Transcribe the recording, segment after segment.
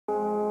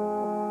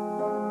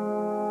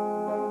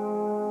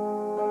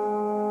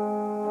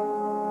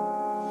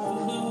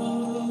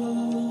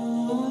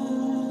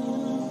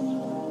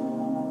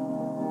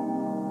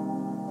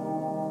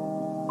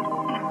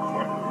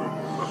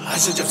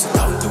Хашиж явсан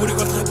таван дүрийг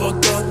олохыг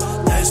бодоод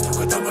найс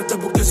нүгэ тамаатай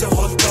бүгдээсээ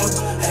холдоод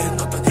харин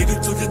одоо нэг л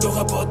зүйлийн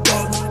тухай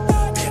бодоод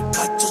би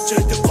гацж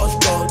яадаг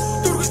болдоо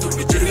дөрвөс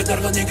зэрэг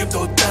дарга нэг юм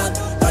дуудаад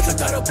талаа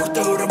дараа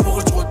бүртээ өрөө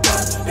муугаж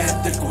гутаад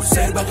бэнтэлгүй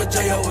сэр багаж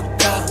аяа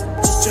удаа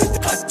чичээд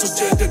гацж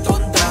яадаг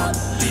дондаа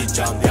би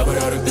чам ямар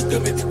харагддаг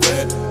мэдгүй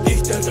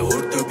нэгтэл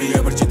өөртөө би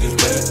ямар ч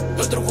идэлгүй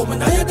доторх юм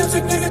аяа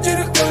дэвсэг нэгэж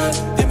ирэхгүй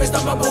дэмэс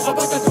тамаа муухай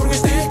бодоод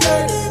үргэж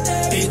дээлтэй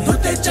би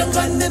нүдэ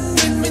чанганэн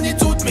миний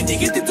зүуд миний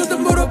гэдэг зүуд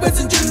мөрөө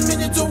байсан чин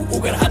миний зүуд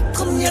угаар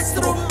хатхан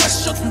ясруу маш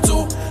шотон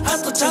зүуд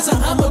хатгаж часан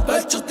хамаа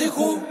болчихдээ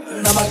хүү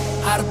намайг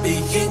хар би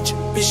хинч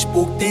биш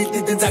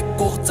бүгдээдэн цаг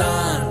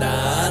хугацаанд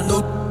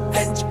нүд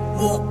ханч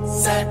муу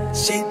сайн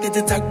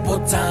шийдэдэн цаг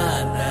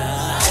буцаана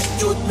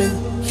хажууд минь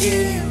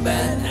хэм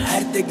байна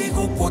хайртайгийг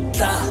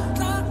хугутлаа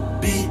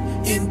би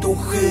энэ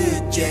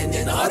духэж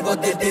энэ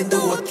харбод дэдэн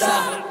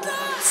дуутлаа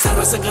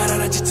Сарваса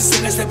гараараа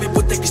жижигсэн ажлаа би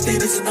бүтээх гэж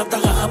дээрээс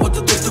навтагаа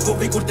хамаатад дурдаггүй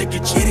би гүрдэг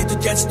гэж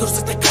ирээдүйд яаж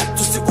дурсагтай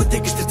кактусыг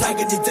бүтээх гэж тэр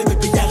цагаан эзэмээ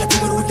би яагаад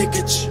тиймэр үлээх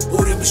гэж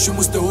өөрөө биш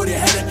хүмүүстэй өөрөө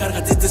хайраа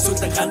гаргаад эзэс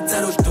үлдэн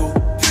ганцааруултуу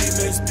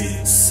Dreamers be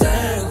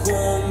сайн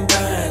хүн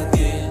байна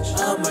гэж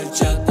амарч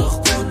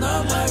чадахгүй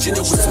намайг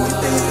чиний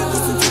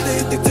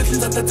хүсвэндээ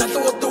дэглэн зантаа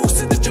залуутай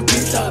үсэндэр ч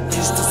билаа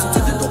биш тусан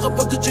зүйлийн тухай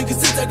бодож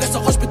игсэн цагаас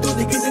хойш би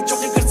түүнийг энэ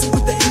жохыг гарсан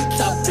бүдэ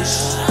итлаа биш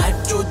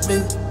хажууд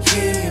минь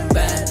хэм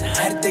байна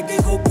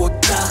хайртайгийг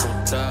хугутлаа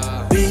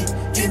би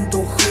энэ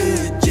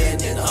духэж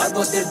энэ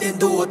харбод дэдэн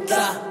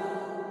дуутлаа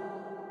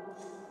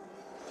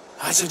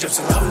Хашиж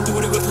явсан таван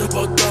дүрийг олохыг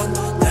бодоод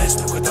найс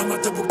нүгэ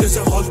тамаатай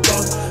бүгдээсээ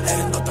холдоод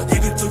харин одоо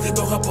нэг л зүйлийн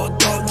тухай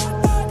бодоод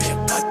би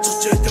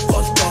гацж яадаг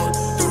болдоо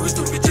дөрвөс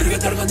зэрэг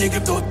дарга нэг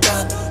юм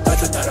дуудаад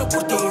талаа дараа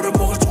бүртээ өрөө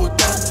муугаж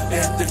гутаад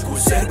бэнтэлгүй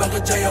сэр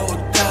багаж аяа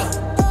удаа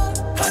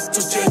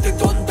гацж яадаг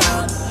дондаа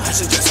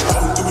Хашиж явсан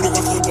таван дүрийг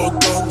олохыг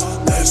бодоод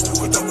найс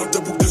нүгэ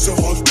тамаатай бүгдээсээ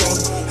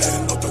холдоод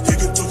харин одоо нэг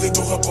л зүйлийн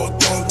тухай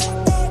бодоод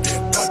би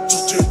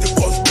гацж яадаг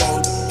болдоо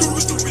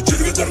дөрвөс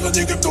зэрэг дарга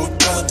нэг юм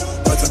дуудаад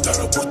талаа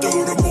дараа бүртээ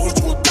өрөө муугаж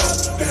гутаад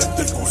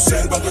бэнтэлгүй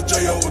сэр багаж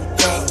аяа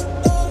удаа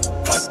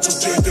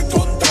гацж яадаг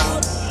дондаа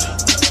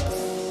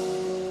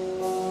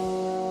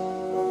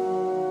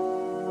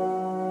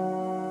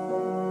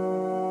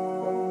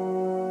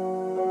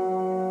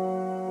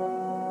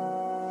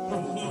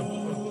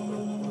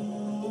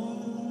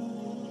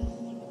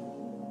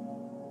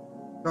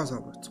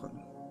Таасаа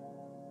боцгоно.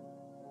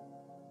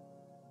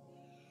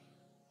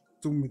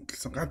 Зүм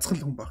мэдлсэн ганцхан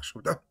хүн баг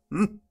шүү да.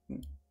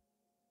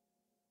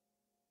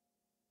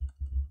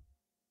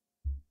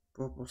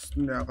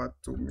 Бусны ягаад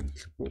зүм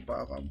мэдлэхгүй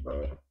байгаа юм бэ?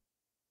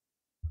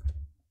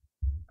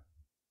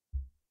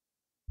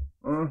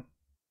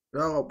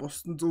 Ягаад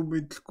бусны зүм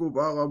мэдлэхгүй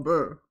байгаа юм бэ?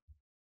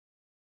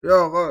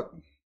 Ягаад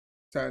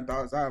сайн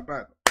таасаа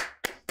байна.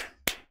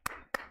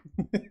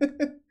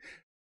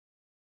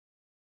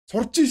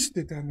 Сурж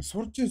штэ та нар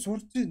сурж.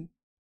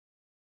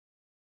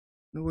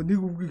 Нөгөө нэг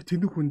үгийг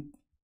тэнэг хүн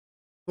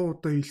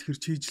дуудаа хэлэхэр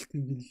чийжлэх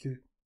юм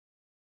гэлээ.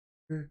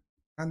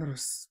 Та нар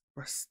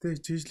бас тэ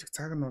чийжлэх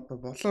цаг нь одоо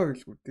болоо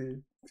гэлгүй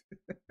дээ.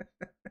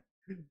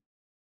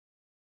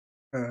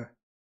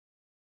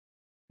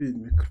 Би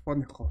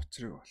микрофоныхоо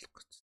учрыг олох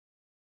гэж.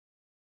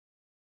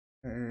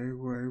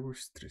 Айгу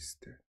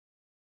стресстэй.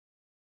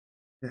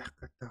 Яах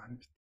гэдэг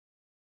юм бэ?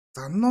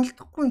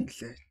 Зануулдахгүй юм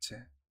лээ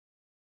чи.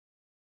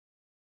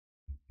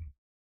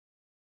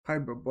 Хай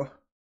баба.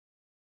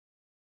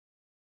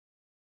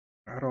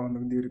 10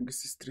 хоног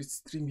нэрнгээс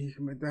стрим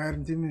хийх юм байна.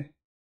 Харин тийм ээ.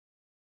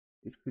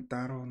 Ихэд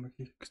 10 хоног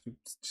хийх гэж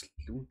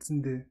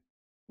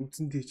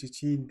үзэндээ чи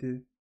чийндээ.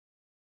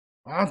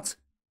 Аац.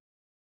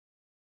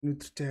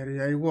 Өнөөдөр чи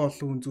харин айгүй олон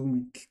хүн зүг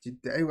мэдэлж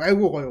дээ.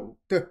 Айгүй гоё.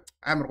 Тэ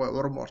амар гоё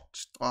урам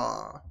орч.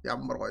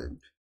 Ямар гоё юм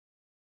бэ.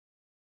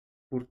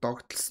 Бүр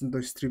догтлсон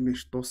доо стримээр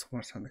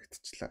дуусгамаар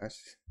санагдчихлаа.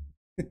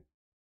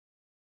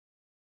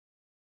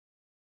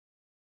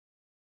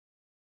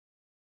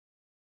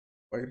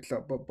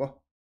 Баярлалаа баба.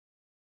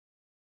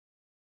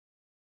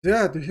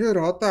 За тэгэхээр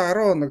одоо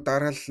 10 хоног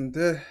дараалсан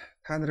тий.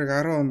 Та нарыг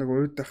 10 хоног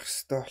уйдах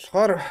хэрэгтэй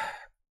болохоор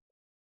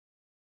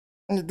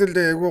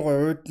хэдүүлээ айгүй гоё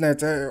уйднаа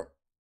заа.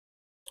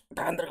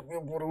 Та нарыг би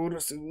бүр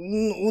өөрөөс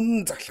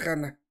үнэн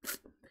залхах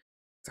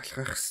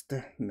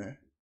хэрэгтэй нэ.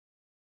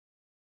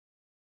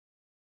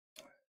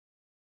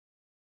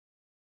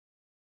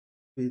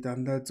 Би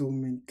дандаа зүм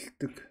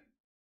мэдлдэг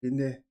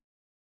гинэ.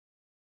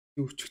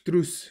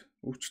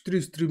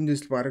 Өчтөрийн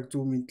стримнээс л бараг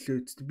зүм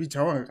мэдлээ үстэ. Би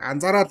чаваа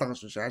анзаараад байгаа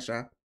шүү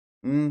шаашаа.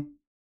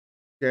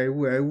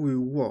 Айгүй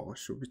юу байгаа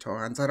шүү. Би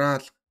чаваа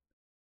анзаараад.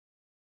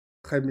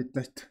 Хай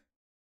midnight.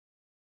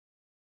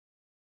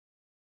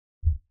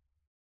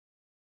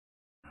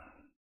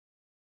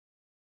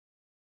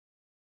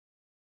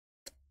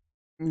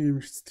 Ийм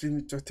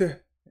стрим хийж байгаа тий.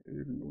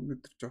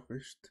 Өнөөдөр жоох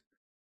юм шүү дээ.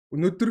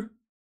 Өнөөдөр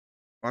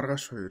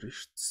маргааш 2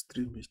 шүү дээ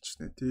стрим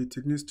хийчихнэ.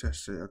 Тэрнээс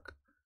цаашаа яг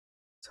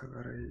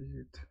цагаараа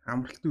хийгээд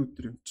амралтын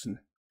өдөр юм чинь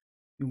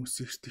юмс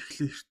ихт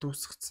эхлэх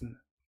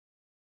дуусгацсан.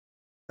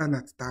 Та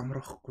надад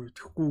амрахгүй.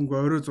 Тэгэхгүй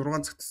ингээ орой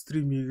 6 цагт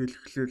стрим хийгээл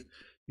эхлээл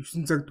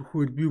 9 цаг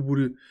төхөөл би бүр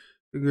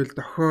ингээл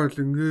дохоол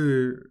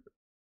ингээ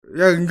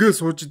Яг ингээд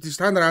сууж идэв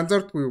ш. Та нар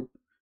анзаардгүй юу?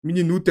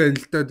 Миний нүд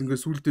анилтаад ингээд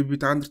сүултээ би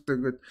та нартай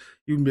ингээд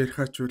юм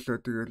ярихаач болоо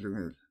тэгэл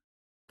ингээд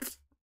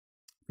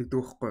гэдэг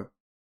байхгүй.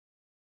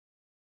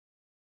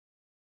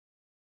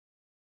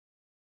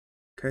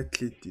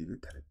 Катлити гэдэг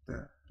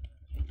тарайтай.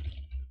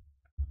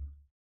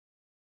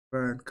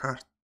 Байн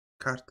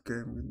карт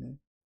гейм гинэ.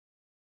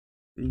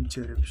 Энэ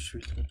чирэ биш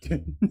билгүй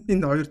тийм.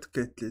 Энэ хоёр дахь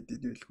катлити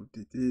билгүй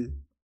тий.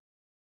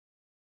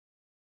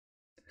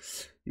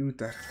 Юу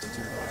дарах гэж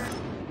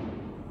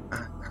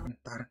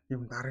дараа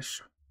юм дараа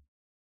шүү.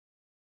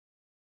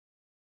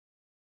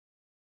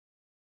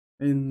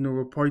 Энэ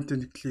нөгөө point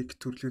and click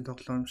төрлийн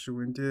тоглоом шиг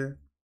байна тий.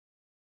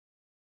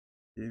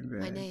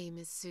 My name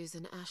is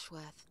Susan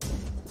Ashworth.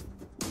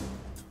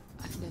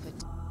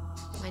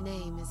 My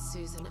name is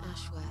Susan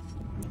Ashworth.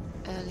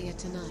 Earlier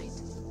tonight,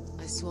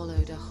 I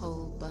swallowed a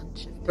whole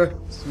bunch of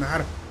pills.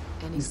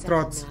 Any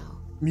second now,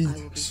 I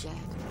will be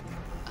dead.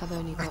 I've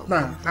only got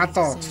one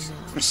thing to say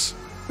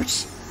now.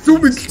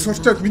 Zoom in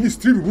сурчаад миний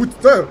стрим үз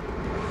заа.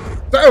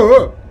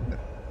 Заа.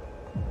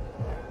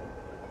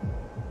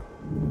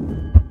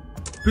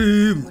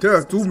 Бим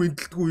тэ zoom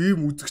интэлдэггүй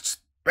ийм үзэгч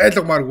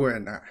байлгамааргүй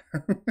байна.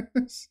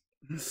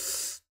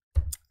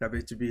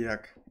 Табич би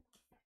яг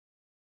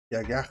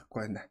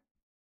яахгүй байна.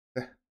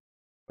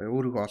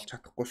 Өөрийгөө олж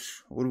чадахгүй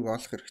ш. Өөрийгөө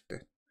олох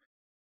хэрэгтэй.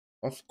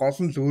 Гол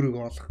нь л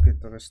өөрийгөө олох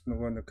гэдэг байгаа ш.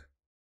 Нөгөө нэг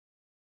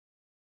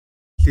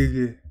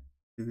тэгээд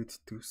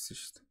итгэвсэн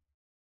ш.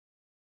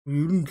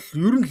 Ер нь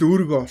л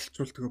өөрийгөө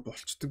олчвол тэгээ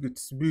болчдөг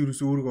гэдсэн. Би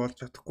ерөөсөө өөрийгөө олж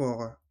чадахгүй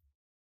байгаа.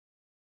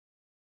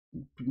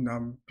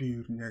 Би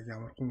ер нь яг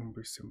ямар хүн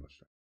байсан юм бол.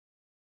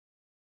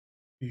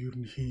 Би ер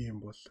нь хин юм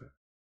бол.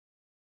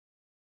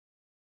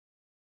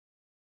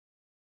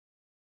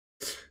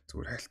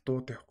 Зүгээр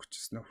хальтууд явах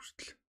гэжсэн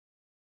хүртэл.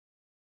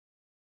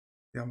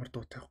 Ямар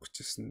дуу тавих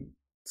гэжсэн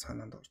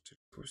санаанд орж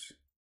ирдэггүй ш.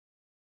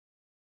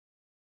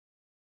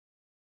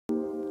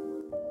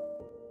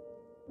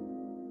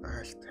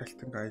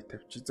 Хальтан гай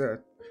тавьчих.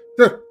 За.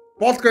 Тэр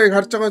болкаыг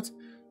харж байгааз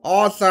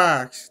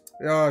оолаа.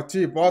 Яа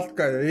чи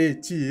болка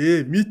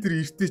чи метр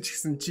эртээ ч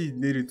гэсэн чи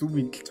нэрээ зүг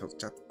мэдлж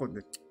чадж чадахгүй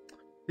нэ.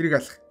 Хэрэг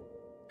алах.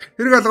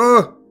 Хэрэг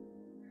алгаа.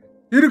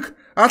 Хэрэг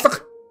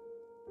алга.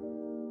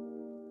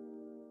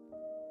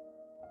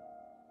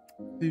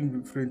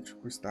 Тийм French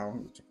request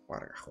даун гэж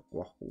баг авахгүй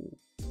бах.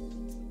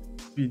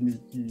 Би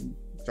нэг юм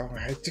жоохон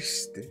хажиг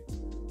штэ.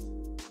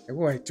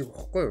 Айгу хажиг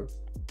واخгүй юу?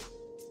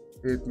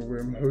 Тэгээд нөгөө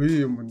юм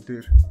хувийн юм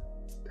дээр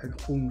тань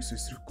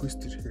хүмүүсээс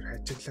request ирэхээр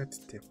хажиглаад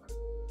тийм ба.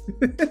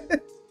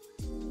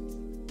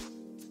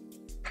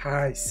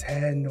 Хай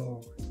сайн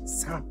уу?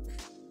 Сап.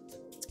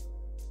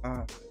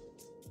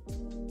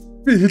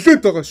 Би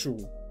хэлээд байгаа шүү.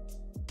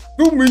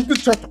 Зүг мэдлж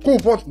чадахгүй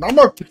бол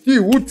намайг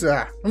бити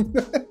үзээ.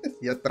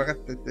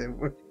 Ядаргатай тийм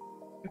үү?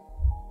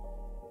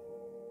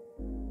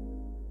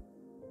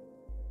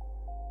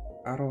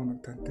 10 хоног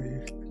тантай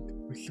ярилцсан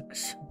бүлэг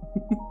гэж.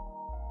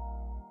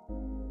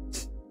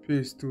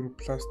 PS4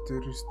 Plus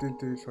дээр Resident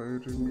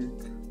Evil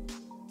 2-ыг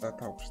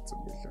тав гарсан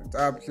байлаа.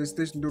 За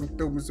PlayStation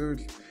 4-тэй хүмүүс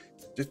өөл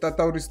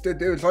GTA Resident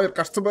Evil 2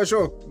 гарсан баа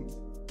шүү.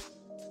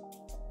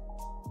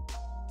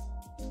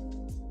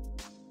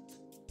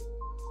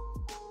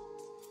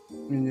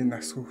 Миний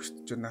нас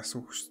хөгшдөг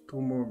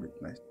юм уу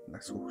midnight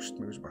нас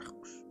хөгшднө гэж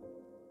байхгүй шүү.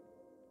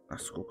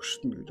 Нас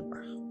хөгшднө гэж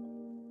байхгүй.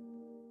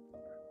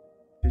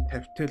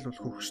 50-тэл бол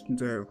хөгшдөн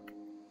заяа.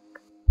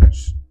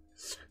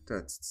 За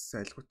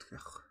сайлгуудах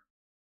явах.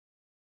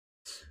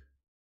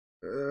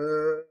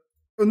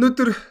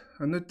 Өнөөдөр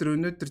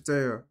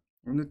заяа.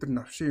 Өнөөдөр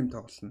навшин юм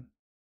тоглоно.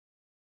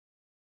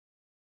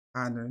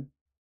 Нэ.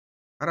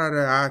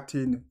 Хараарай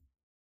тийм.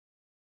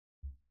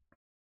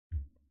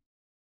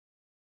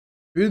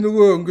 Би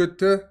нөгөө ингээд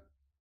те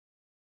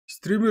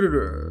стример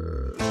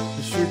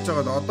бишүүлж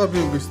байгаа. Одоо би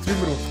ингээд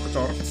стример болох гэж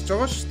оролцож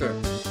байгаа шүү дээ.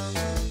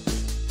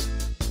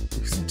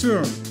 Тэгсэн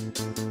чинь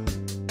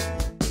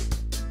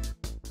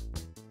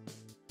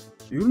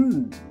ер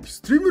нь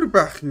стример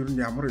байх ер нь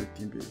ямар байд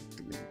юм бэ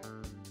гэдэг.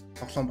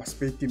 Тоглоом бас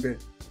байд юм бэ.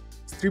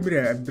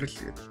 Стримерийн амьдрал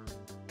гэдэг.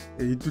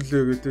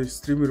 Хэдүүлээ гэдэг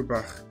стример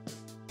байх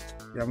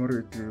ямар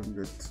байд юм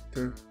гээд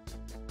тэ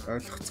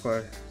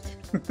ойлгоцгой.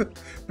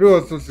 Би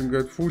бол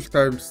ингээд full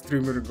time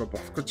streamer ингээд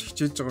болох гэж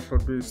хичээж байгаа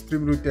болохоор би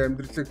стримерүүдийн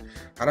амьдралыг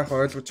харах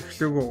ойлгож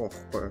эхлэегүй байгаа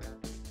байхгүй.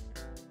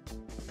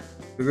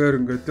 Тэгэхээр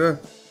ингээд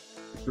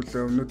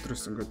хэдүүлээ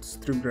өнөөдрөөс ингээд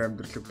стримерийн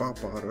амьдралыг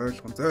багаар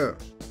ойлгоно зөө.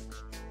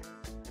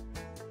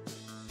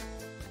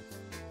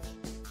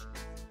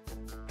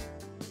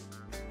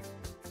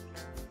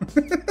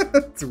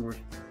 Зүгээр.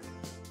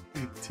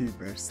 Тийм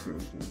байрсан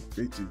уу?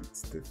 Бэж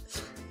үзтээ.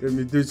 Тэгээ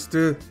мэдээж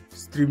тэ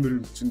стример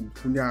юм чинь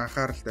хүний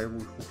анхааралд айгүй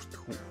их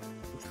хүртэх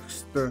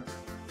өстой.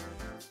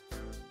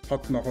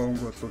 Хот ногоон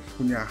бол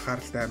хүний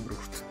анхааралд амар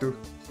хүртдэг.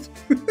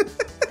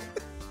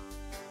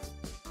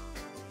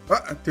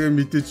 Тэгээ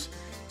мэдээж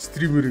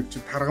стример юм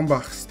чинь тарган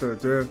байх хэвээр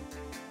тэ.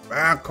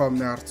 Банк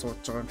комны ард сууж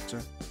байгаа юм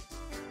чинь.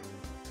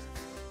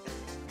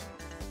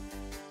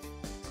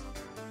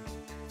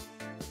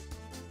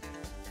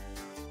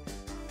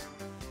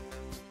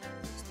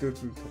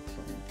 Стример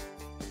тоглоом.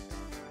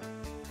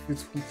 Бид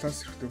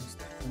класс хэрэгтэй юм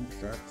байна.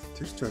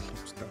 Тэр ч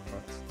ойлгомжтой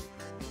байна.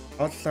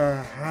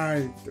 Хоолоо хай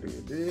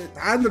дээр.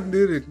 Та нар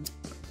нэр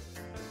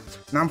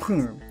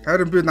намхан.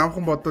 Харин би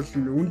намхан бодвол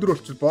өндөр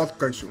болчих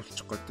боолгой шиг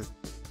болчих гээд.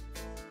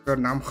 Тэгэхээр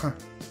намхан.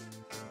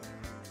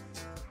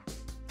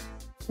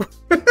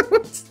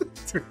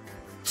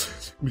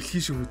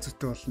 Мэлхий шиг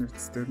үзүүтэй болно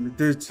үстэй.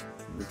 Мэдээж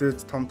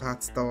том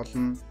таацтай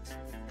болно.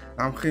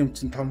 Намхан юм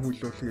чинь том хүл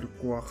бол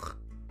хэрэггүй бах.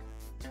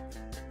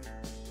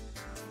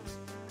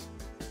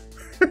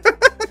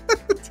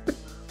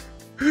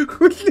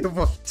 Хүлээ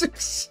болчих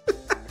ш.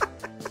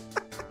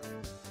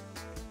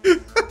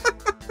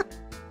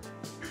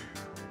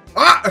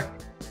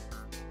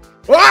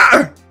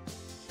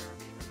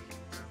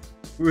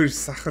 Үр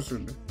сахал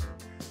үнэ.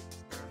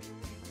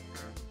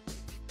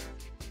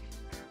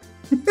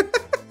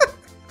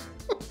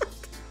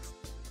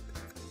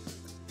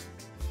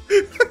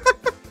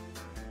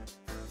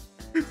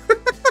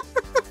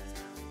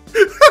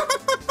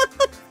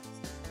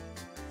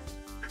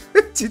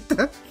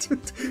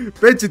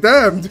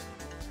 Byagitai.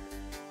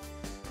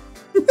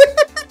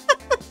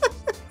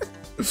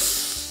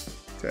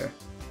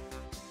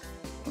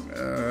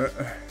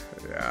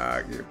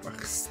 Яаги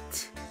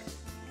багст.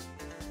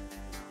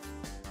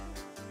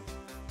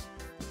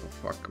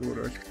 Fuck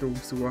өөрөлтөө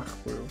өмсөг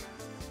байхгүй юу?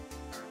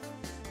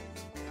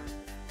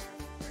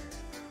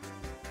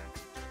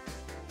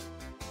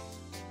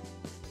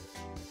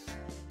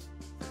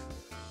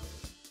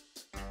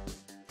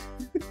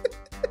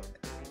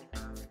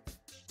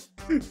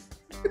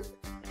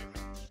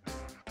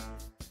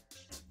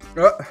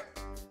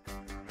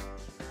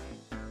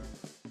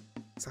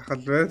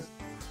 Сахал байна.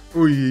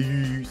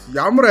 Ой,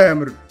 ямар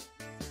амар.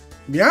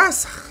 Мяа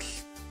сахал.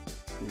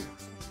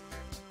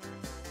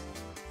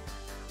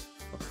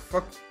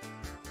 Fuck.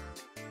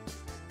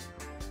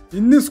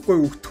 Иннээс гой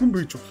өгтгөн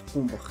бийж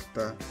болохгүй юм бах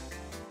та.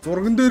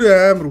 Зурган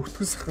дээр амар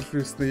өгтгөн сахал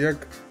байсан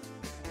яг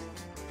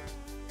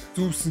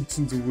зүүсэн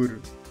чинь зүгээр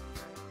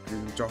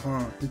юм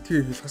жоохон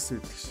хитгээ хэлхсэн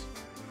байдаг ш.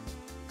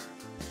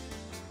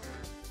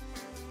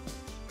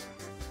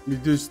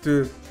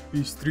 Мэдээжтэй би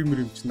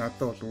стример юм чи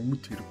надад бол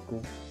өмд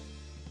хэрэггүй.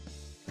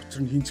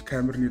 Учир нь хинч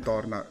камерны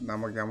доор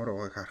намайг ямар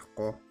байгааг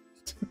харахгүй.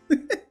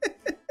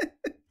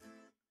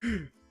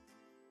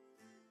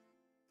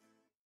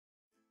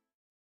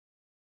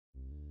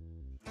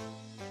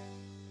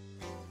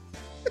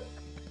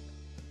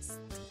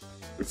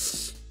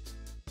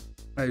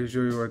 I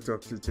usually watch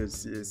up to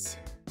yes.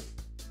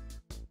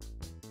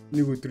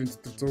 Нэг өдрийн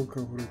дотор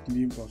 100k хүрээд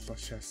мим болоо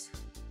шаас.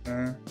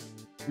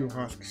 Юу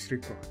хаалт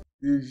шрик.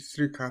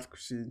 Шрик хаалт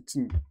биш эн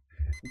чинь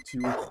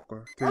юу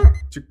гэхгүй.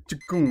 Тэг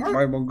чиггэн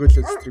my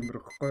Mongolia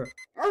стример гэхгүй.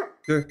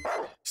 Тэг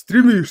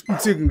стримийн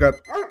ертөнцийг ингээд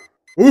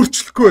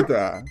өөрчлөхгүй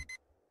да.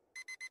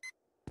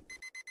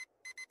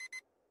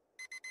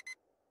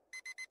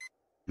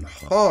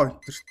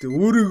 Нохоо энтертэй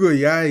өөрийгөө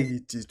яа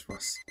гэж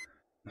бас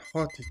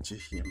нохоо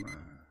тийчих юм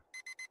аа.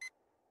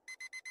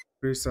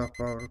 Press up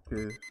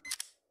okay.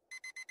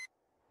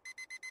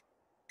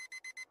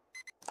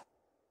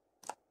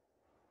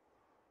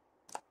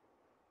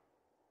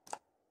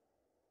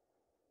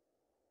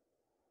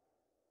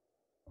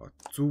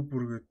 Зүг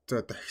бүргээд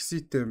за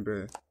такситэй юм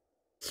бэ.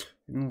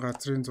 Энэ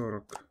газрын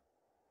зураг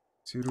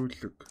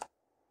зэрүүлэг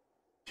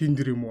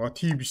тиндер юм уу?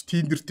 Тийм биш,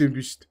 тиндертэй юм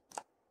биш.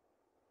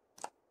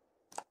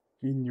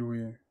 Энэ юу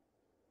юм?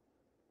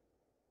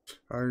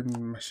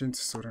 Энэ машин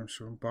засвар юм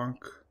шүү.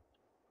 Банк.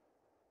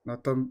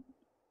 Надаа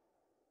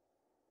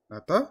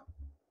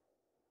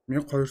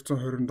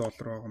 $1220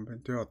 байгаа юм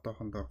байна. Тэ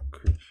одоохондоо.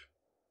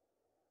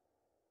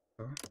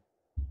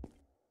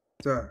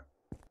 За.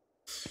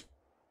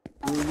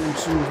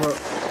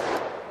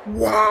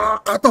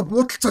 Ваа, гадаа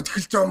буудалцаад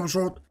эхэлж байгаа юм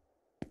шууд.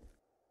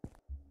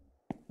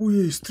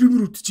 Үе,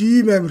 стримерүүд чи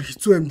ийм амар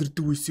хэцүү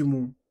амьдэрдэг байсан юм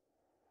уу?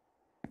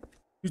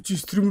 Би чи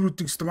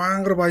стримерүүдийг ч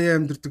мангар баяа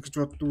амьдэрдэг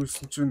гэж боддог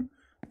байсан чинь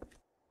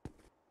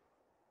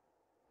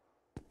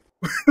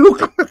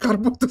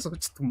карбутас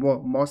очсон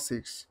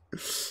моосыг.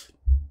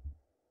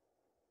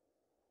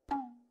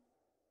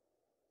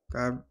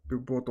 Та би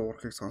бод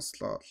уурхыг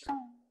сонслоо.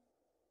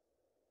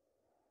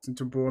 Зин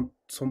чи бод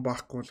сум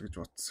баахгүй л гэж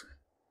бодсон.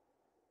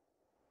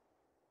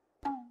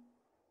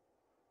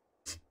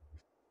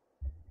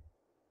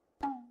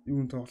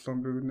 Юун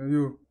тоглоом бэ гэнэ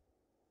юу?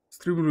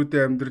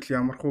 Стримерүүдийн амьдрал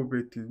ямар хөө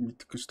байдгийг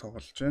мэдэх гэж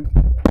тоглож байна.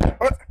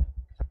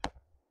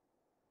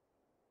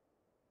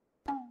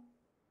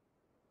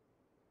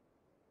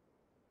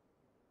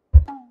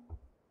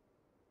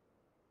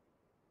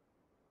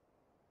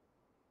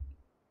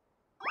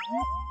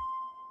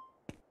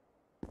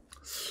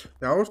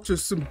 Ямар ч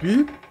хэлсэн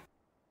би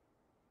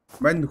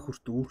мань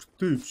нөхөрт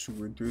өөртөө юм шиг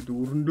байна. Тэгээд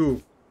өрөндөө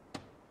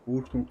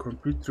өөрхөн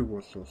компьютерыг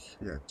болвол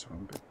яаж байгаа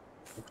юм бэ?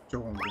 Өгч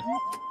байгаа юм бэ?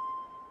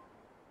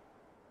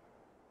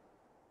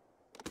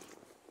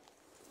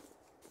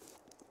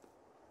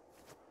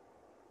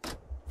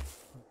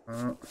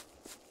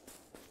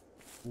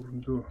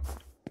 Өрөндөө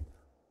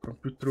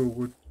компьютер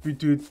өгөөд би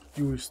тэгээд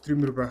юу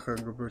стример байхаа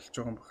ингээ болж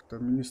байгаа юм бах та.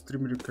 Миний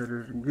стримерийн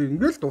карьер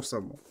ингээл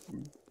дуусаа мó.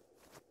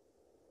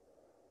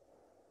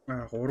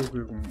 3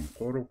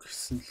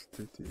 гэсэн л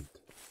тэгээд.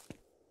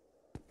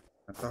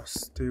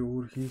 Надаас тэ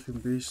өөр хийх юм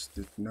биш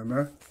дээ.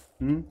 Намаа.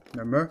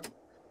 Намаа.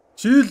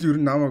 Чийл ер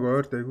нь намайг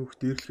ойрд айгүйх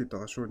дээрлэхэд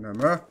байгаа шүү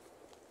намаа.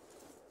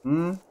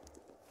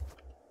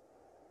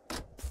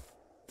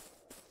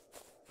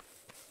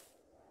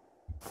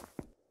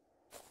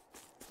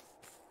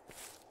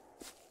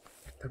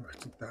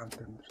 Тамхичтай хамт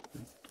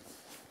амьдэрсэн.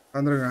 Та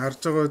нарыг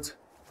харж байгааз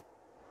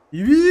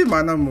иви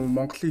манай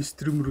Монголын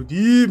стримерүүд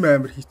ийм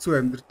амар хэцүү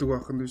амьдэрдэг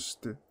байх нь шүү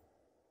дээ.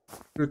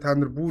 Тэгэхээр та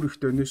нар бүр их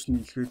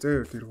донешн хийлгээ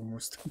заяа тэр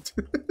хүмүүст.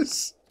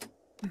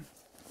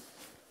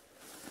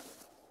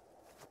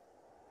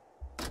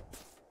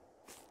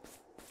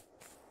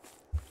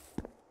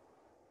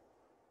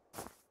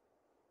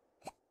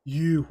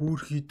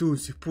 Хүүр хідөө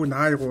CPU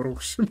 83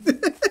 гшим.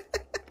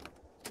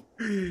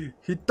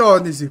 Хідөө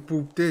оны CPU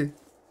дээ.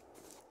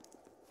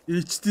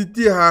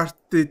 HDD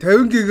харттай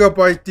 50 GB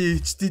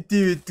HDD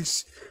байдаг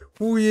ш.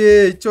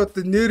 Хүүе чи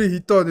одоо нэр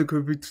хідөө оны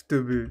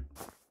компьютертэй бэ?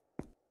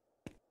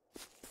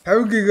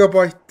 50 GB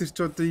тэр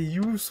чи одоо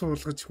юу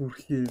суулгаж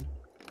хүрх юм?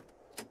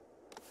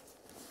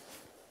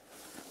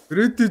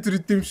 Red Dead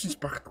Redemption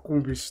ч багтахгүй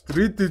юм биш.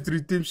 Red Dead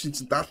Redemption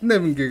ч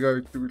 78 GB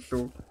байдаг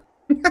лөө.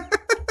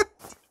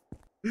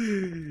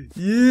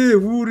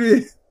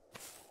 Хүүрээ.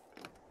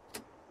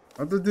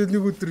 Одоо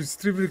нэг өдөр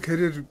стример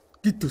карьер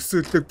гид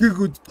төсөөлөө.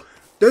 Гиг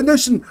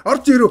donation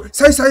орж ирүү.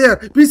 Саяар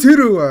би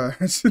сэрв.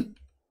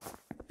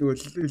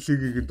 Тэгвэл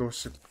лигийг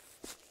дуушиг.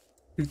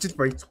 Тэгжил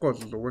баяцахгүй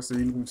бол угаасаа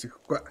энэ хүмүүс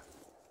ихгүй.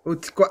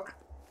 Өдлөхгүй.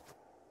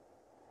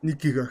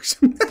 1 гиг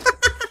агшин.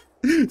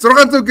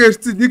 600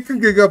 Гц 1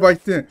 GB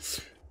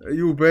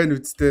юу байна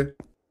үсттэй.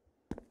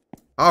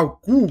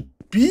 Гүү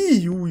би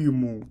юу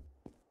юм уу?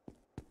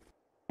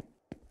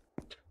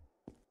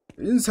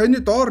 Энэ саяны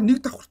доор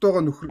нэг давхарт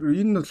байгаа нөхөр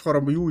энэ нь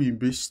болохоор юу юм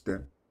бэ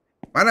штэ.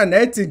 Манай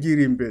найзын гэр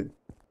юм бэ.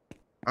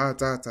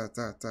 За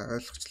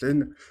ойлгочлаа.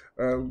 Энэ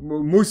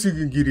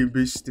Мөсигийн гэр юм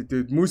бэ штэ.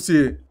 Тэгээд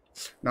Мөси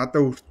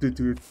надад өртөө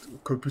тэгээд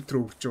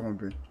компьютер өгч байгаа юм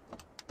бэ.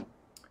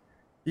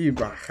 Ийм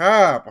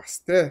баха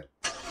бас те.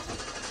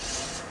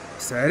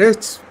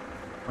 Сарайч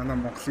манай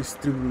Монголын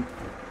стримүүд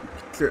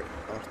битлээ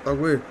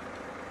ортоогүй.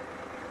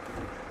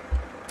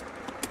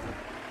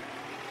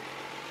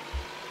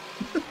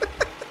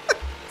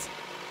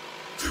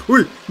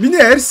 Ой, миний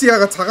арьс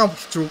яга цагаан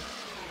болчихв.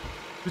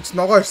 Би ч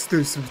ногоо арьстай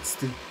байсан биз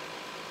дээ.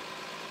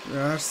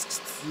 Арьс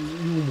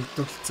юу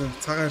мөтөлцсөн.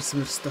 Цагаан арьс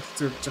мэрстэй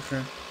болцсон явж байгаа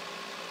юм.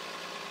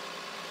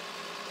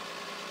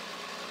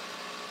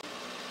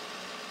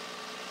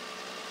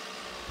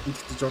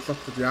 Ихдээ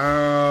жолоотод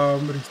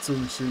ямар хэцүү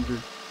юм шиг бэ.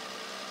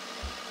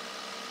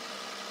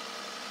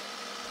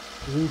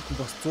 Өөрхөн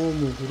бас 100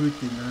 мөр хүрээд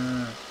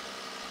байна.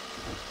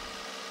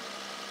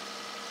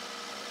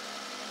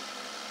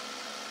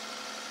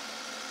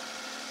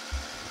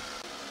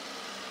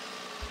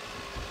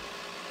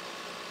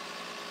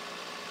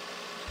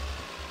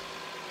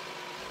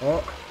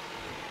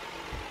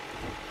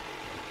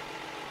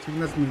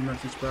 Сигнал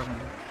гэж байгаа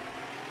юм.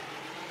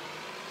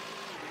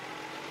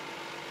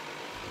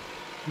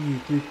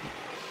 Нэг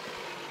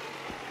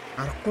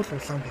аргагүй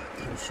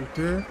Улаанбаатар юм шүү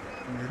те.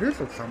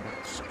 Нэрэл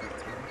Улаанбаатар шиг байна.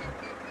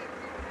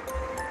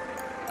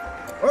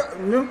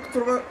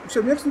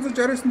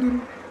 1969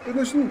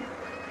 дөрөв.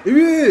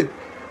 Эвээ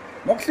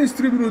Монголын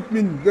стримерүүд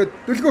минь гээд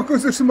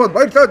дөлгөөхөөс ирсэн бод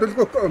баярлаа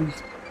дөлгөөхөө.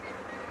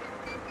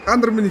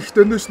 Гандар минь их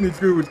донешн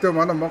хэлгээгүй л дээ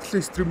манай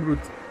Монголын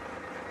стримерүүд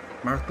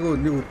магадгүй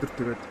нэг өдөр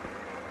тэгээд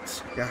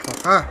яах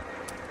вэ?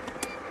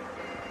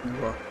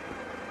 Нөгөө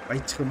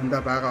баячих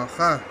юмдаа байгаа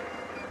баха.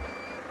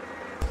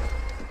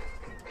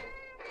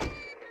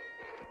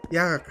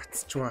 Яага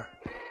гацчваа.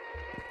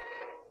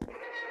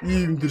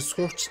 Ийм дэр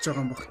суучж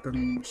байгаа юм багтаа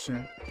юм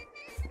шиг.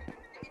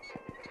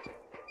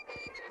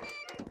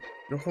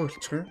 Яхаа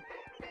болчих юм.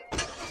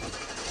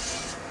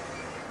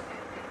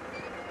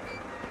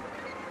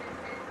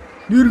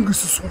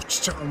 Нэрэнгээс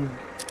суучж байгаа юм.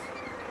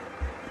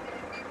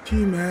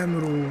 Тийм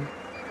амар уу.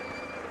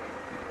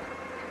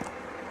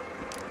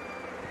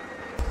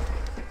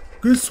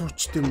 Гэл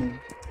суучт юм уу?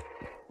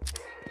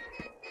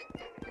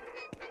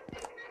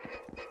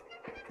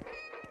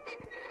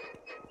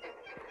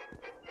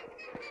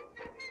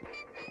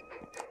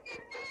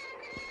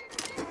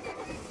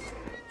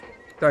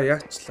 Та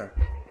яачлаа.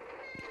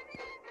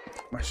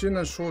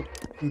 Машина шууд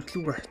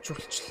гэрлүүгээ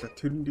хачуулчлаа.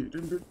 Тэрэн дээр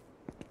юм бэ.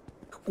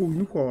 Тэгэхгүй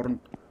энэхүү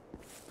оронд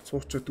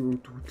суучаад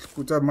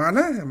хөдлөхгүй. За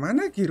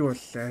манай гэр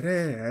бол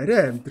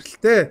арай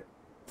амьдралтай.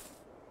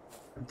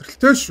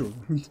 Амьдралтай шүү.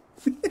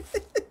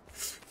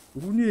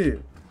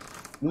 Үүний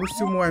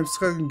мөрсөн муу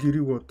амьсгагийн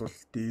гэрийг бодвол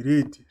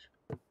дээрээ дээр.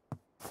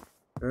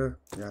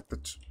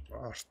 Ядаж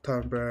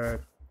ортоо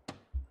байна.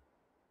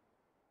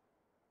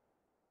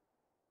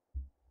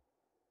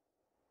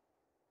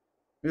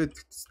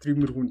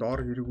 Стример хүнд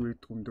ор хэрэггүй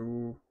гэдэг юм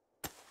дөө.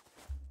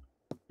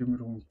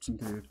 Стример хүн чинь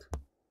тэгээд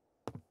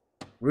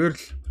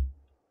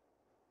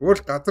Өөр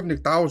газар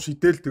нэг даав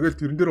шидэл тэгэл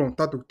тэрэн дээр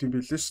унтаад өгд юм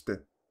байлээ шүү дээ.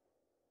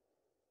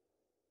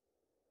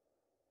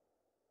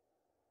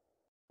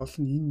 Гол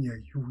нь энэ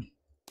яг юу вэ?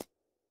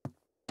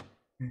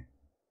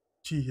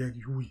 Чи яг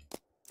юу вэ?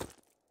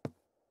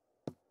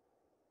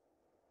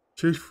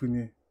 Шерф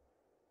гинэ.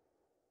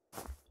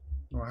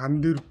 Нөгөө хан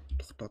дээр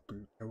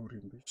тогтоодог тавир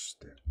юм биш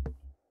үү?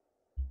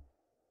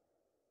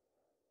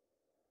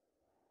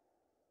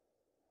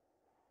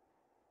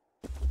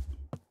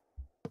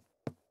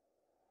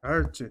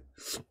 Аач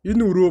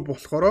энэ өрөө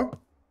болохоор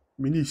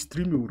миний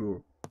стримийн өрөө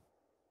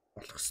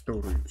болох ёстой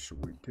өрөө юм шиг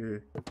үү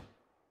те.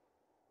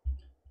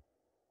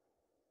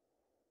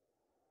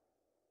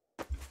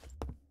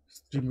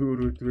 Стримийн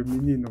өрөө тэгээ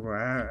миний нөгөө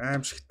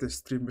аимшигтай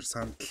стример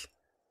сандал.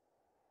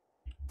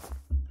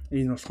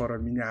 Энэ болохоор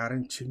миний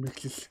арын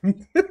чимэглэл.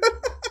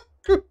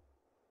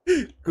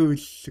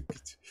 Гүйлэг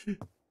гэж.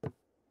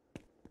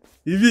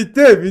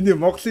 Ивэтэй миний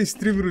Монголын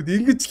стримерүүд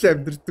ингэж л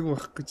амьдэрдэг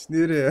байх гэж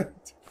нэрээ.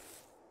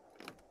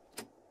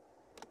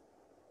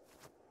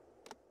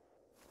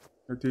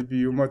 Тэгээ би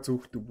юмаа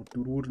зөөхдөг бүр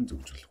дөрвөр нь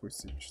зөж болох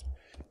байсан юм шүү дээ.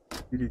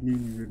 Тэр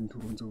нэгээр нь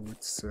түрүүн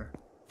зөөгдсөн.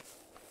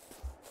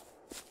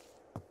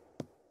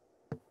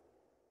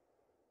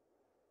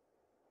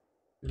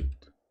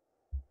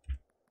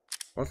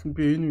 Гол нь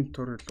би энэ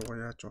инвентори руу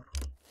яаж орох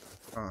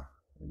вэ?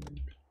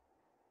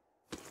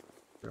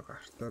 Энэ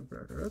гартаа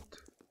бариад.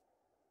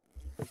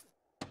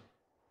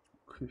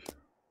 Окей.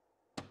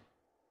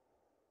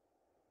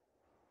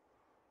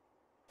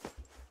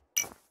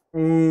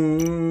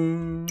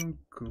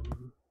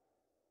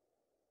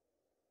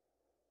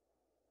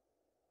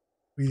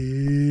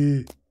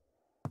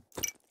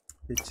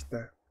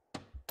 Эцтэй.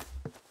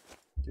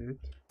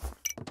 Гэт.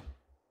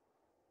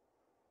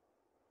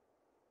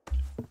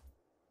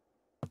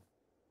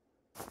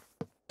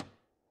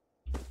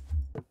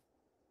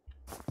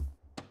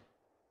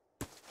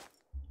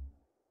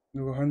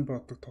 Нөгөө хан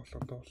баадаг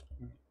тоглоом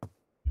тоглохгүй.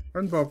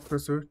 Хан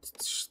баабахаас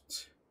өөдсөн шүү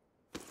дээ.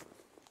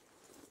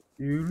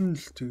 Ер нь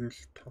л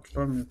тэгэл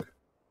тоглоомыг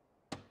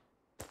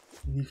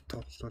нэг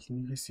тоглол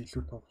нэгээс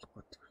илүү тоглох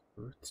гэдэг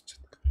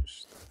өөдчихөд байгаа юм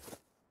шүү дээ.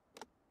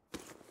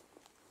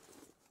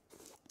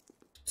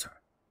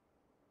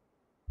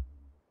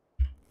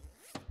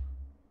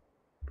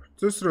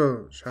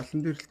 Процессор шалан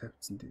дээр л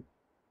тавьсан тийм.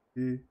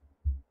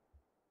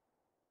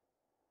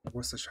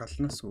 Угаасаа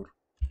шалнаас өөр.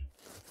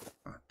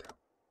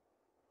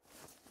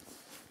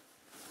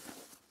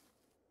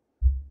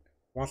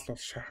 Бол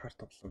шахаар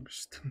тоглоом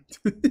биш тийм.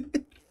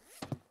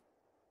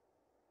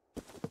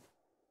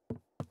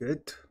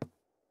 Гэт.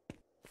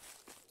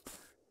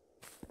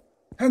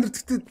 Та нар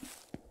тэгтээ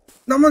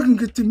намайг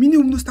ингэж миний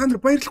өмнөөс та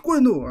нар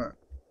баярлахгүй байна уу?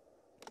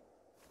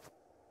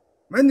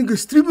 Мань ингэ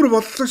стример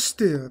боллоо шүү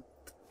дээ.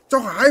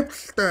 Жохон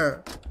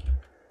хайплтай.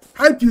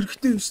 Хайп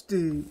хэрэгтэй юм шүү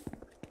дээ.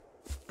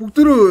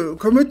 Бүгдөө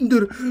комментэн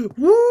дээр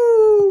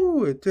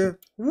вүү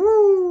тэ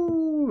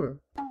вүү.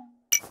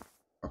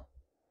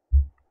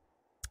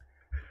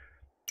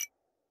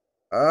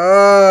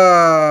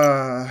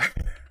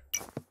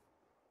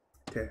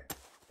 Тэ.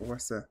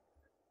 Угаасаа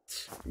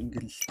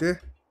ингэлтэй.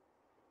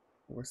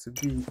 Угаасаа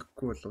би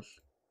ингэхгүй бол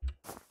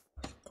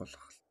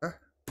болохгүй л та.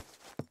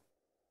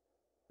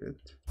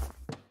 Тэгэд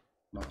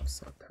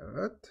маусаа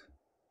тавиад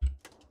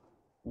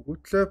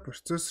өгөтлөө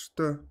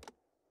процессортой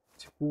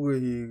CPU-гээ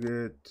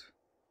хийгээд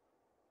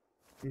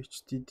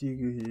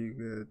HDD-гээ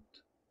хийгээд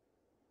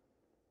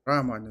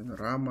RAM-аа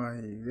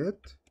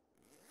хийгээд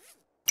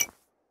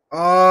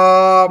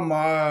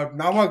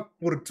намайг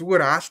бүр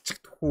зүгээр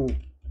аалчихдах уу?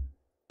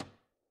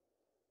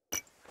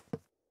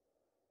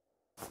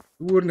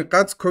 Зүгээр нэг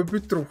ганц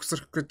компьютер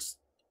ухсрах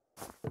гэж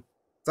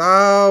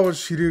заавал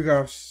ширээг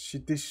авч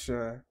шидэш.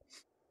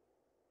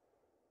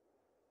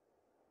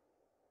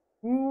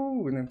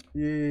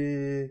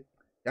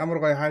 Ямар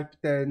гоё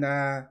хайптай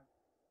байна.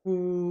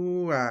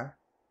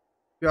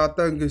 Би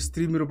одоо ингэ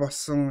стример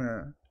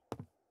болсон.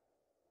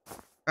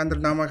 Гандар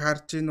намайг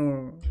харж гин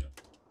үү?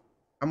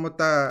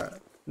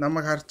 Амуда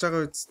намайг харж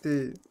байгаа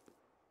үсттэй.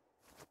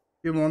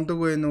 Би мондог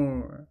байна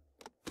уу?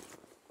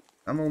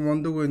 Намайг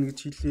мондог байна гэж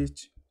хэлээч.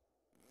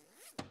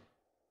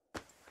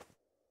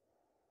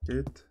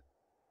 Гэт.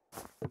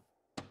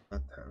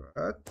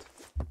 Таваад.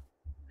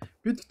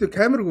 Би тэгтээ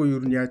камергүй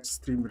юу яаж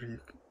стример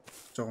хийх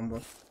гэж байгаа юм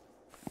бол.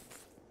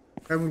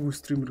 Камергүй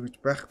стример гэж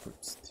байхгүй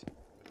үстэй.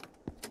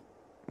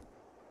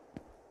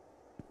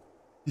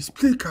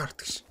 Дисплей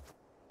карт гэж.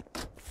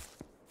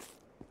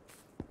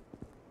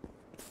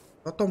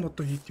 Одоо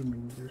мото хийх юм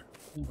энэ дээр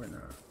хүн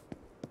байна.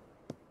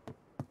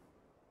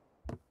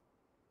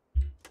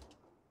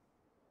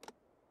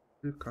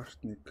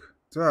 Карт нэг.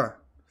 За.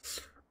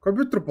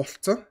 Компьютер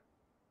болцсон.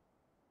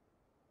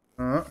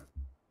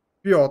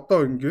 Би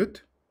одоо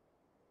ингээд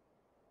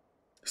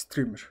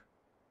стример.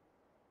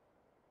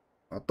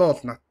 Одоо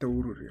бол надтай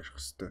өөрөөр ярих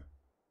хэвээр.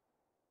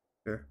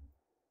 Тэ.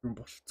 Юм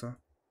болцсон.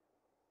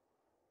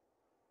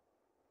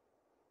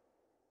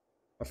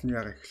 Олон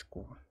яга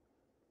эхлэхгүй.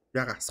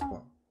 Яга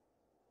асахгүй.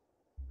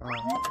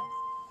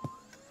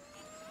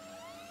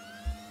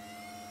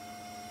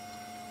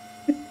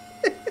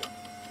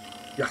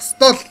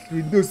 Ястал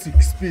Windows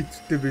XP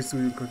дээр байсан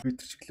үеийн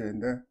компьютер шиг л байна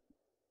да.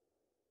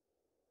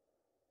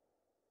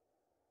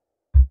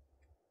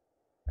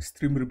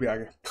 Стример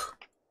Byagi.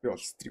 Би бол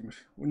стример.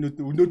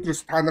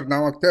 Өнөөдрөөс та нар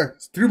намайг те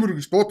стример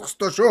гэж дуудах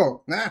ёстой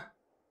шүү. Наа.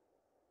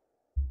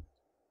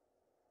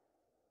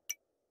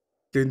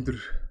 Гендер.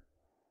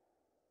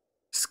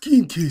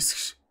 Skin case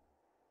гэж.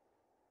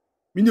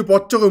 Миний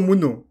бодож байгаа юм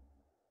мөн үү?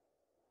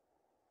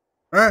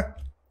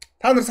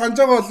 Та нар санаж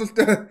байгаа бол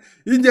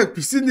энд яг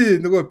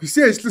PC-ний нөгөө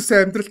PC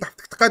ажлуусан амьдралд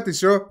автагдах гэдэг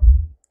шүү.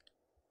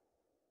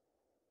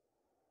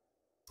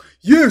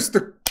 Yes,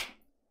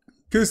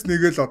 кейс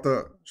нэгэл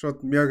одоо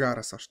шууд Byagi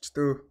араас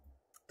орчтой.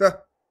 Тэ.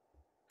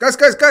 Газ.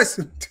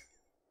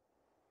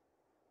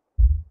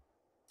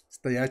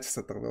 Ста яаж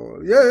асаад байгаа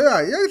вэ?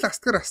 Яг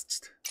ластгаар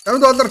асч. $5.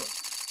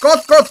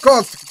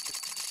 Gold.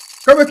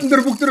 Коммент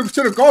дээр бүгд дээр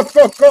бичээрэй. Gold.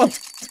 Байхгүй.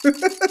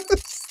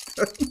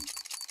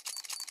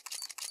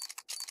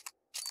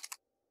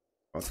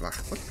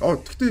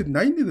 Тэгтээ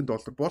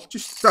 $81 болж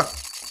шүү дээ.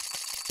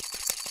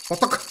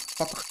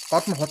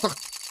 Бодог.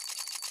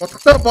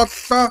 Бодогтой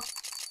боллоо.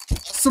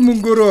 Олсон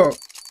мөнгөөрөө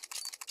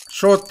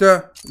шууд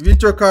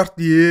видео карт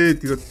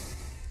тэгээд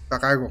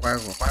гайгүй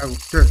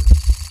тэ.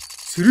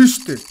 Сэрэн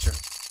штэ чи.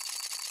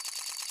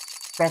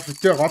 Профит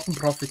голон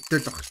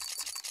профиттэй л баг.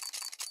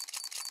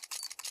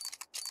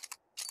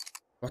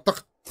 Бодог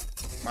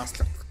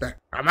маслагдтай.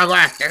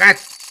 Хамаагүй тэгээд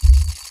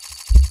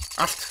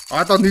алт.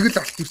 Одоо нэг л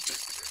алт ирчих.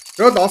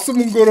 Тэгээд олсон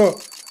мөнгөөрөө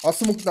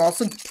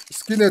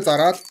скинээ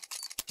зараад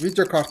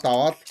видео карт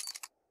аваад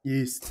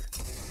yes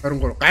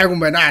 23 гайгүй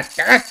байна.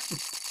 Тэгээд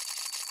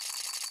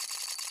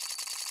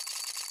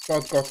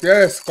гол.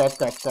 Yes, гол.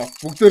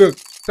 Бүгдээрээ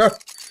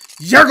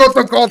яг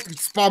одоо гол гэж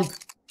спамд.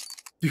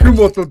 Тэгэх юм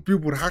бол би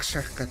бүр хаг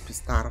шахах гэж би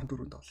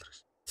 $14 гэж.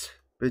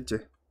 Бэж.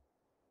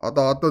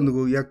 Одоо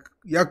нөгөө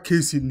яг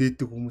кейсийг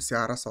нээдэг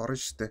хүмүүсийн араас орно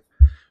штэ.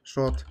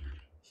 Шууд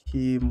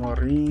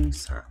химорин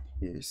са.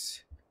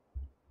 Yes.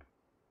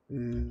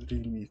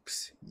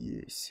 Remix.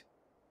 Yes.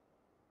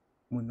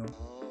 Мөн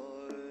үү?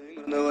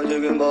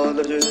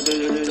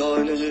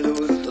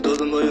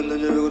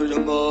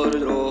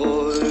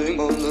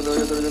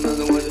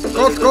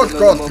 Гол.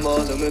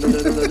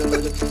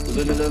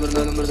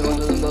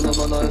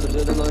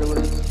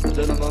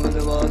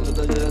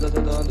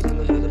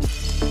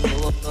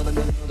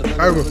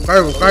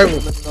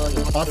 Гайгүй.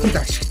 Батанд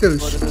ашигтай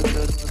биш.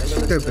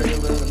 Ашигтай бай.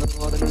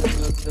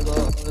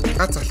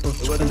 Гац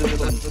алтуулчих.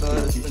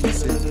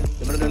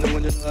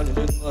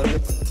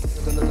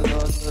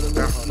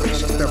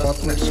 Ашигтай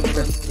бодно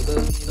ашигтай.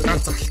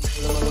 Гац алт.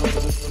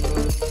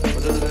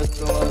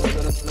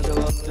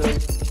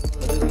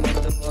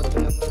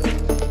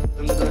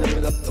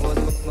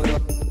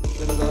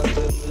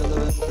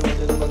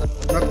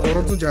 Над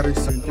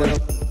 369 юм.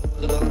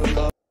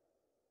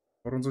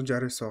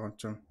 369 байгаа юм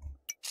чинь.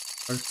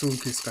 Альцун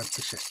кейс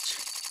ганцыг шатч.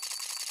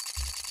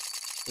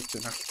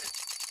 Өчн алт.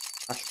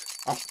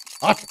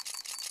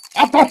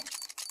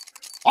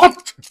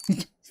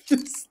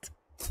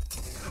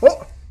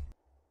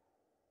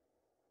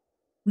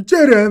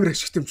 Үчээр амар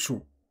ашигтай юм шүү.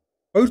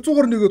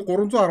 200-аар нэгээд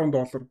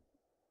 $310.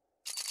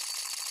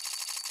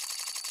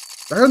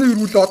 Дахиад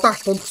ирвэл одоо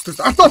алт тундах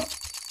хэрэгтэй.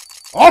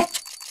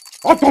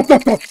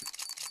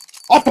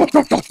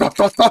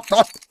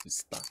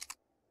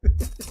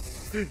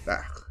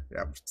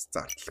 Ямар ч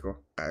зарлалгүй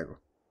гайгүй.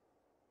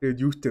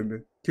 Тэгээд юутэй юм бэ?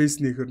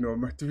 Кейснийхэр нөгөө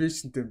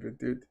мотивашнтэй юм бэ?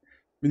 Тэгээд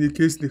миний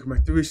кейснийх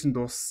мотивашн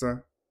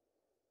дууссан.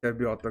 Тэгээд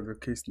би одоо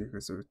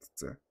кейснийхээс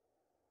үүдцээ.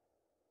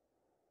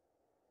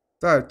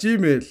 За,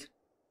 Gmail,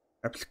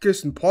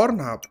 application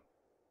Pornhub.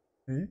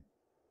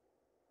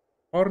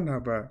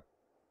 Pornhub.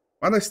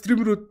 Манай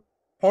стримерүүд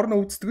порно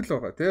үздэг л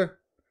байгаа тий.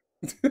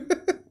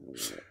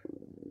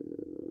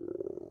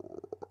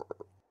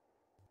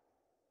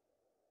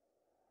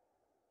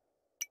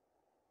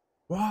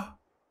 Ваа.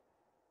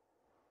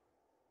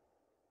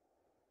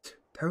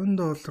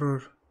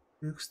 $50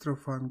 extra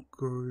fun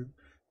go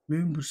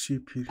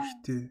membership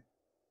хэрэгтэй.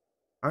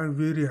 I'm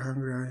very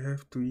hungry. I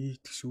have to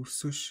eat гэж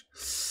өрсөш.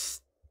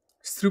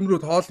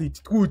 Стримрүүд хоол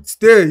иддэггүй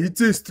үсттэй.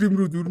 Хизээ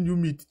стримрүүд ер нь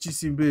юм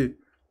идчихсэн юм бэ?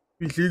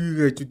 Би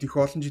легийг ажууд их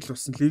олон жил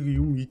болсон леги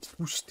юм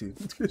иддэггүй шүү дээ.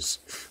 Тэгээс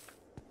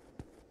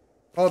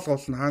хоол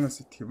гол нь хаанаас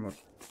идэх юм бол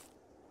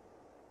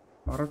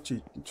 10 чи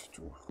идэн ч гэж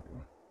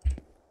байхгүй.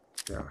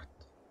 Яагаад?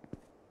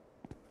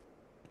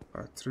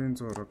 Батрын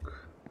зураг.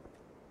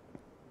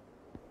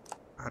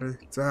 Аре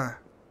за.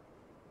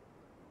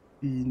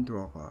 Би энд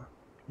байгаа.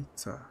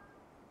 Пицца.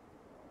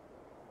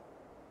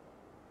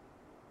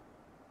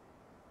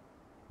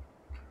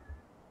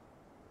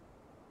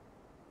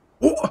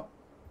 Оо!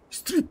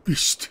 Стрип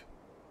биш шүү дээ.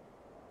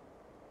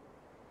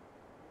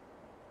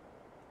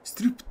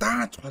 Стрип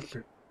дааж гол.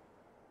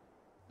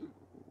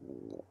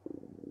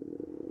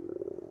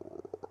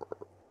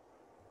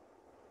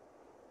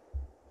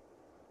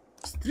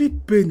 Стрип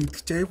бэн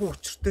гэдэг чи айгүй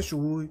учиртай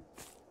шүү.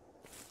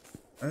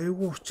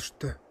 Айгүй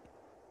учиртай.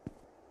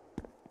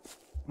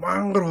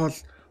 Мангар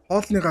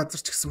хоолны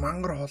газар ч гэсэн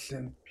мангар хоол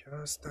юм.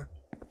 Пяста.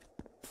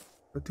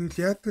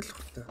 Тэгэл яадаг л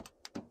бах та.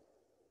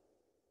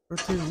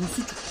 Тэгэл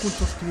үсэж өгөхгүй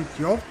тул тэгээд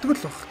явдаг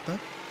л бах та.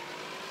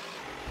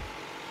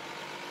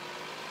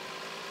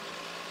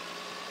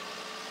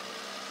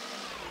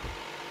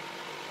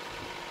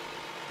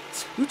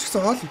 Юу ч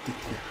гэсэн хоол идэв.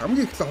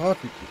 Хамгийн их л хоол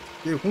идэв.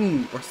 Тэгээ хүн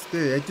бас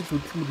тэгээ ажил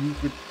хөдөлмөр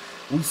хийхэд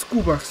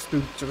үлсгүй байх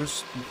хэрэгтэй гэж байгаа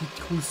шүү дээ. Хит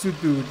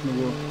хүлсүүдээ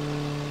нөгөө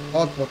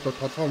хоол болоо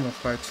толгой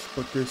молгоо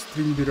ажиллахгүй тэгээ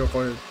стрим дээрээ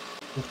гоё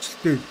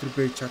хөвчлөлтэй өнтер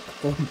байж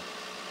чадахгүй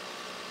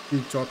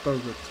гэж одоо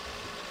гэж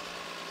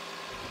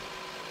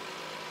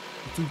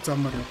зүг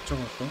замаар явж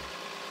байгаа болов.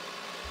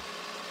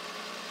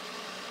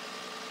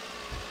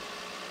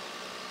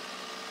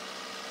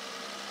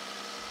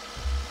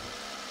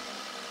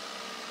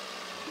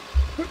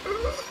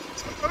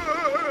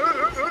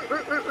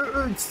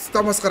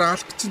 Стамас гараа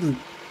алах гэж байна.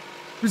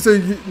 Би сая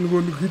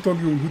нөгөө нэг хэд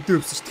хоногийн өмнө хөдөө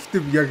өвсөн ш.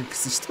 Тэгтээ би яг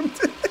гэсэн ш.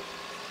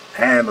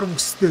 Амар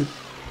мөстэй.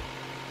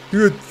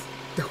 Тэгээд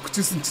тавих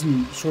гэжсэн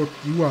чинь шууд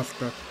юу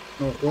алдаад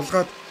нөгөө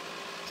гулгаад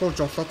шууд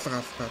жолоодлого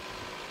алдаад.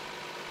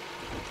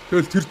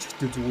 Тэгэл тэр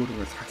жигтэй зүгээр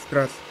ингээл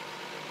халтраал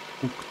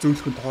бүх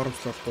зөөлхөнд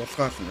хоромжлол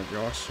гулгаал ингээл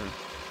явааш.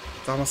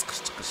 Замаас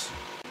гарчих гэж.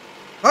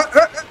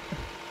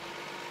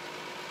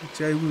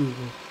 Чайгүй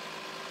юу.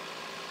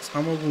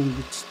 Самаагүй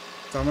ингэж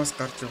замаас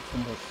гарч явах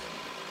юм бол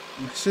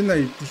машина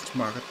эвдэлж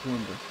магадгүй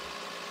юм байна.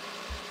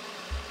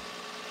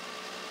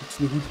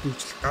 Эцний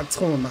хөлбөжл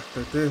ганцхан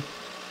унаатай тий.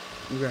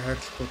 Нэгэ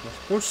хайрлахгүй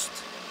болохгүй шүү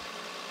дээ.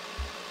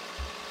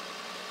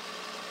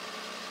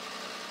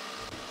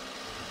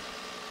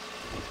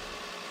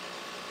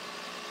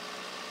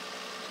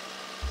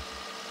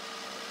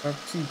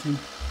 Авчин тийм.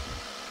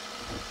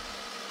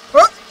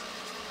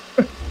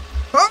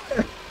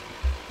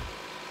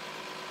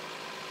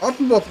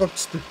 Олон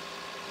болгоомчтой.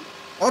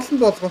 Олон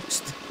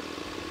болгоомчтой.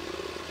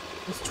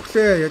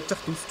 Үсчлээ яаж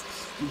яах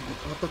үсчлээ.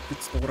 Одоо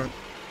биц дуураад.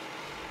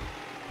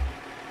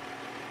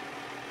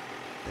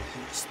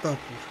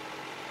 Стоп.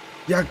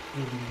 Яг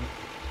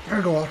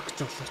оркч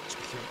болооч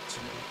гэж явж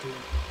байна тийм.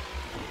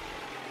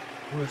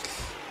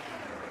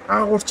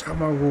 Агуурч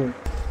хамаагүй.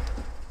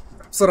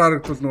 Авсар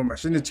харагдвал нөгөө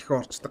машины чихээ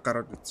орчдаг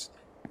гараад биз.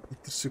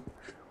 Эдгэр шиг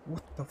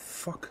what the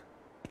fuck.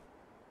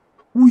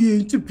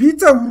 Үе энэ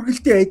пицца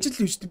үргэлтийн ажил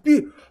биш үү?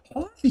 Би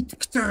хоол идэх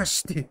гэж байгаа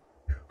шүү дээ.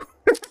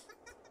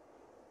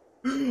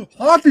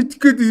 Хоол идэх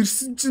гээд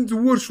ирсэн чинь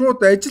зүгээр шууд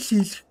ажил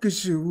хийх гэж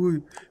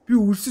шүү. Би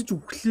үлсэж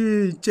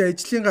өглөө. Энд чи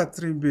ажлын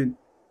газар юм бэ?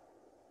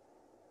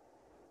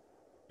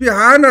 Би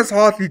хаанаас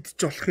хоол идэж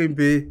болох юм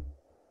бэ?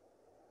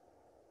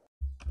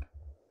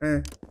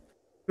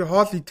 Би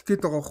хоол идэх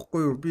гээд байгаа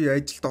байхгүй юу? Би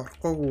ажилд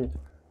орохгүй.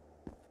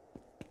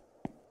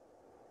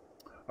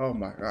 Oh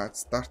my god,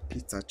 start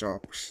pizza job.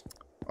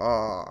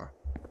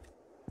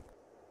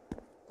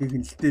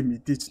 Тэгнэлтэй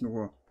мэдээч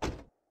нөгөө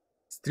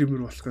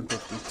стример болохын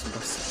тулд энэ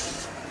бас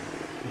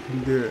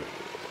эхэндээ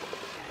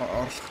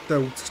орлоготой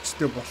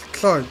үзэгчтэй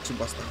болтлоо энэ чинь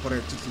бас давхар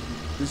ажил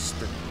хийдэг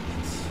шүү дээ.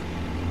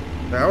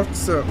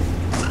 Явц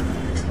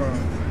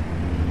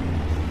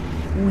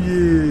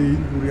үе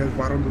энэ бүр яг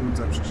баруун дөрөв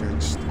зам шиг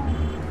шааж шүү дээ.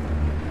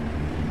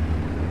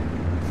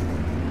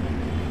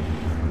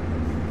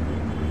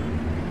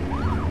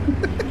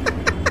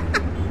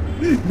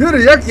 Нэр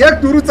яг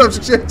дөрөв зам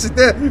шиг шааж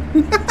дээ.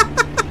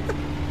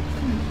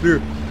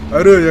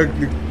 Орой яг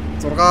нэг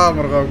 6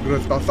 маргаа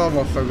өнгөрөөл 7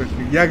 молоо гэл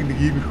нэг яг нэг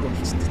ийм их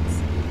болчихсон.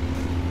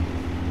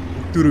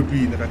 Өдөрөө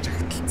би нэгэ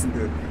жагталцсан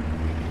тэгээд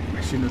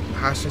машинууд нь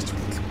хаашаач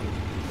хөдлөхгүй.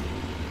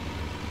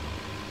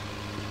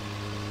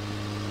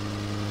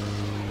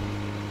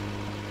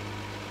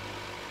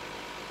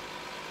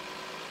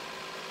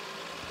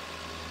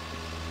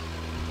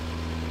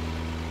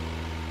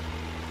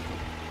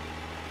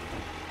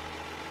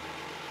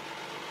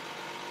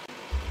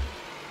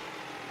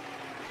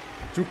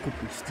 Чүкку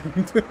биш тийм.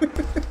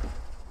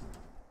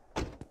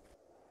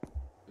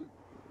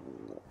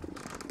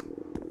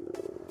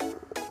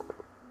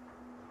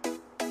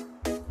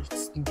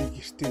 Эцэст нь би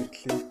гэртээ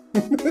ирлээ.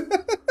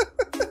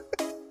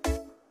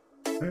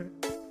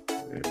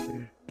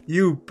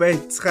 Юу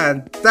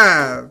байцгаан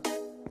та.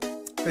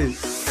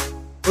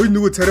 Ой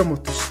нөгөө царай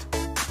мут шүү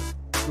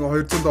дээ.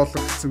 Нөгөө $200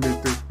 гэсэн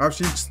байдаг. Аав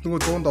шинжсэн нөгөө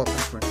 $100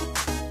 байна.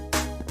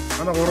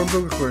 Манай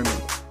 300 гэх байна.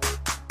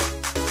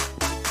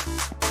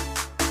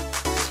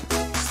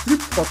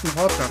 Потом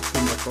хоол гарах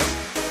юм болов.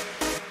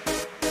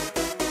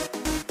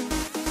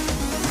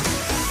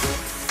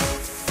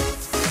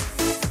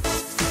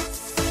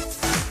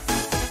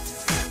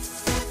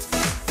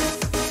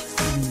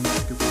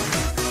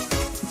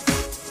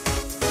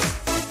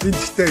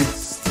 Энэтэй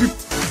стрип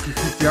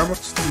гэхэд ямар ч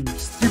тийм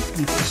стрип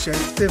нэг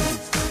шалтай юм.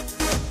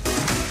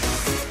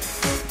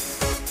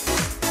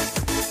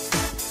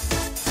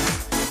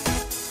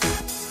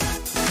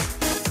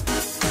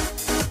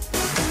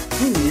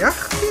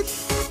 Яах вэ?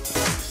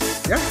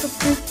 Яах вэ?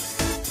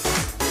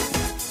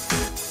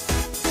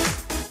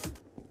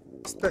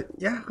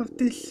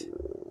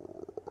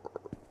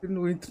 Тэр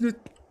нөгөө интернет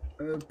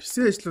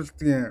PC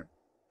ажиллуулдаг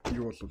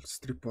юу бол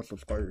стрип бол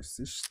гоё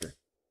байсан шүү дээ.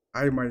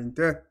 Ай маян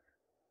те.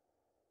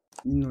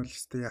 Энэ бол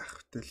өстэй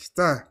яах вэ?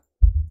 За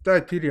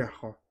тэр яах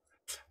вэ?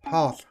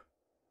 Хоол.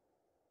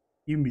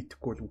 Им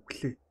идэхгүй бол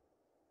өглөө.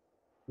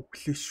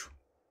 Өглөө шүү.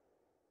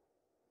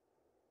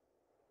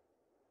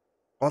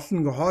 Гол нь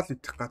ингээ хоол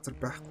идэх газар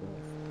байхгүй.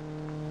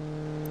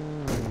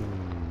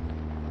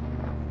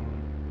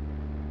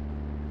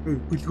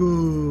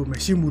 Гүлгөө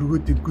машин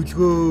мөргөөд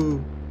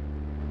гүлгөө.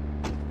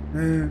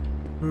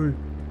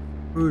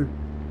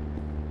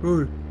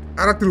 Ой,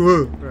 гараа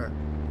тэр.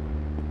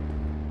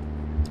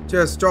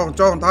 Чээс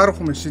жоохон таарах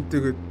юм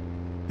шийдтэйгээд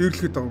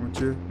дээрлэхэд байгаа юм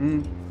чи.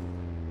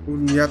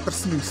 Үн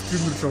ядарсан нэг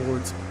стример л байгаа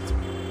үз.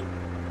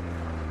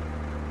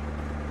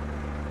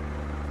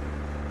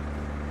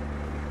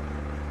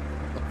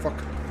 Fuck.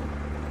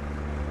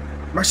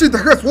 Машин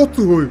дахиад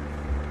суудсан хөөе.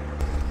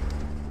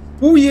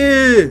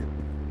 Үе.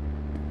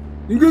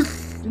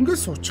 Ингээл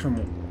суучих юм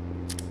уу?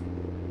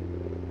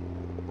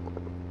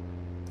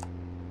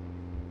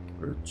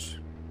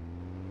 Өч.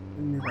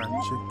 Энийг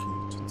анчек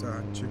хийж, за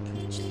анчек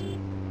хийчлээ.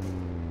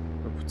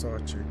 Буцаа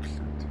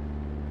чеклээд.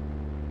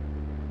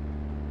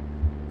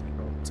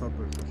 Буцаа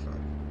боллоо.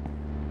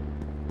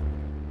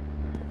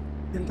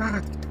 Энэ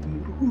дагаад гэдэг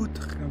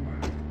мөргөөдөх юм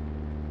аа.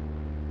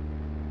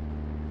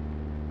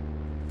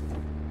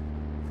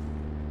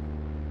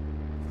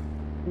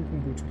 Хүүхэн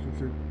бууж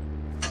хэлээ.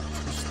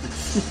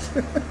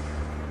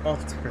 Хоол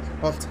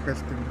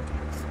захиал тийм.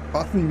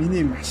 Хоол нь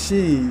миний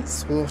машин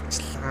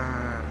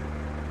суучлаа.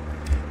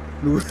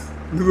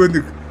 Нөгөө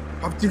нэг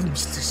авдиг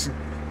бичлэг шиг.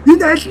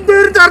 Энэ алин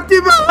дээр дард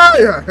юм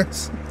аа.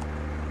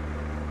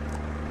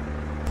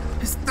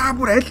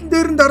 Стабур алин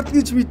дээр дард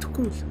гэж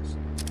мэдэхгүй л.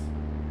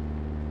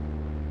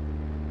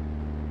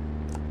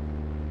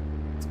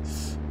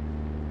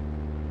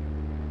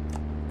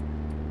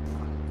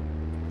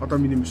 Одоо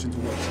миний машин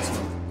зүгээр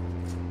болсон.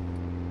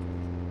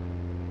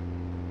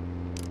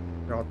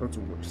 Одоо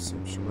зүгээр болсон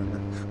юм шиг байна.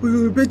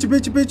 Ой бэж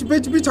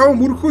чаваа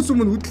мөрөхөөс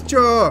өмнө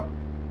хөдөлчөө.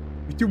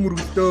 Бити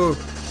мөргөлдөө.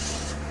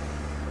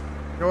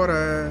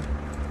 Яваарай.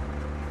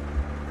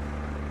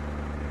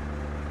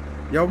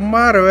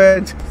 Явмаар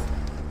байна.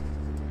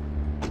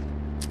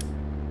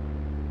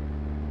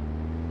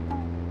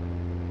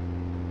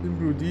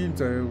 Стримрүүд ийм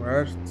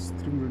заяа, арт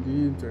стримрүүд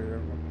ийм заяа.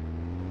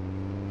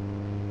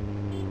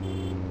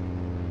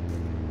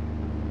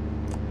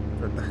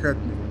 Дахиад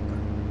нэг удаа.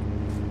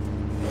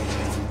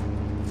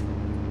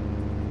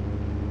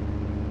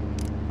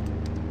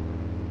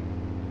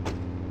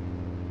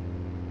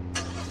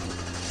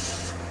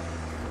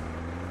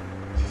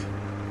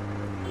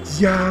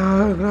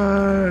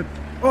 Яагаад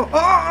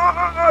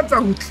за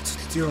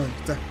хөдөлцөлтөө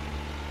за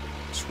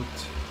шууд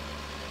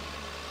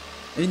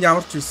энэ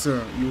ямар ч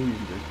байсан юу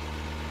юм бэ?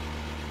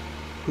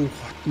 Төв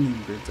хотны юм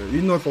бэ? За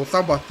энэ бол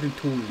Улаанбаатарын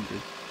төв юм бэ?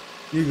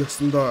 Нэг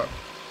ёсондоо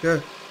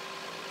тэ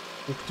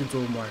бүгдийн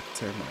 100 маяг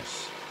цай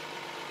маш.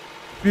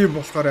 Би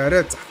болохоор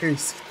арай захын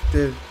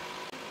хэсэгтээ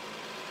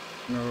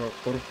нөгөө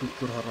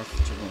 3-4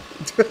 хараалч юм уу?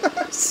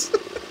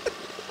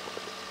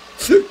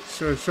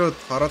 Шууд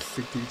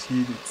харааллыг тэгж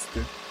хийх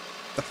үстэй.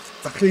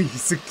 Захын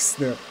хэсэг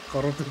гэснээр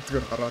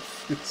 3-4 хараал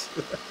гэж.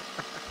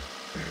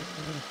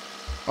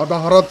 Одоо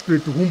хараад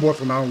би хүн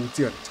болгоно аа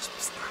үзье гэж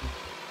байна.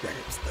 Яг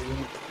хэвээр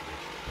юм уу?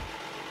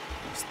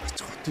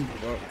 Хотын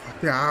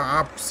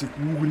бүсийг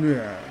үгнэ.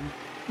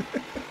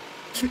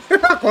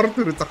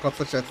 3-4 зах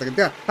бодлоо шатлаа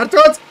гэдэг. Харж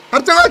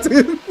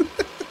байгаа.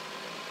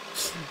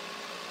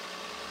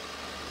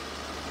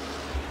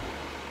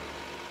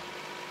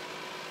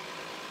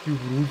 Юу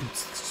рүүл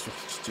үзэлч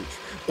болчихжээ.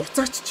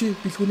 Уцаач чи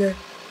бэлгүнэ.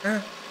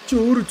 Чи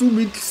өөрөө зүг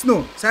мэдлсэн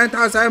үү?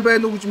 Сайн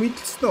байна уу гэж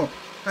мэдлсэн үү?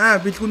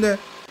 Бэлгүнэ.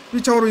 Би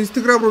чамаар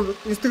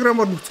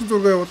инстаграмаар нүцгэн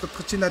зураг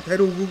явуулах чи надад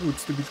хариу өгөөгүй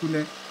үстэй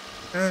бэлгүнэ.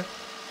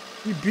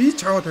 Би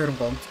чамд харин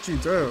гомдчих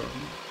зөө.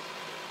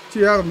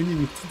 Чи яг миний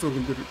нүцгэн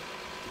зурган дээр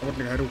ямар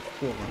нэг хариу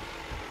өгөхгүй байгаа.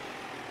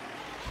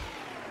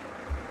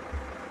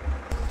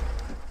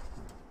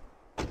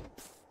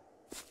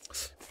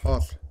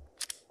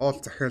 Хоол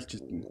захиалж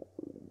идэнэ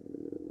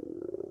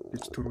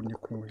гэж түрүүний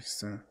хүн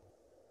хэлсэн.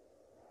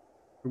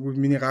 Тэгвэл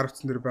миний гар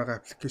утсан дээр байгаа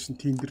аппликейшн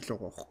тиндер л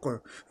байгаа байхгүй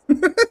юу?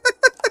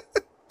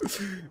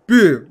 Би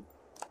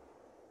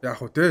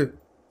яг үү те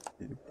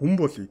хүн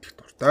бол идэх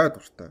дуртай.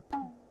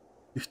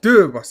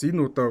 Гэхдээ бас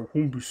энэ удаа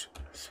хүн биш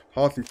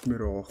хоол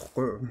идмээр байгаа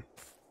байхгүй юу?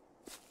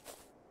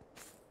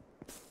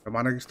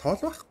 Манай гэж тоол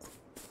байхгүй.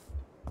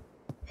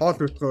 Хоол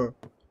өтгөө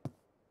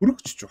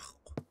өргөчж байхгүй.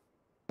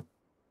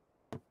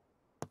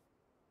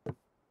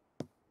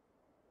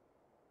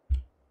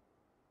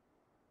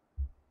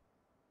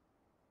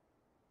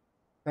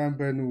 Сайн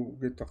байна уу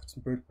гэж багцсан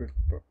бод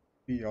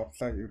би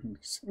явлаа ер нь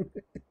гэсэн.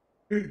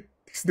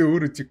 Тэгснэ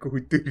өөрөө чиг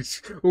хөдөө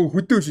биш.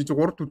 Хөдөө шиж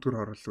 3 4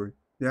 харуулваа.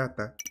 Яа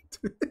да.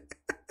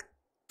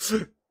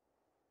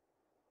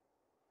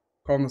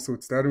 Комнос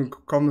үз. Зарим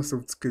комнос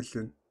үзэх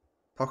гэлээ.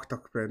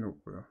 Ток байна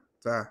уу?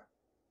 За.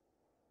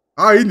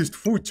 Энэ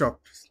шүү food shop.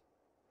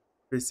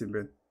 Бэс юм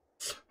байна.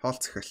 Хоол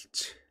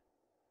захиалч.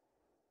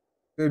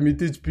 Тэгээ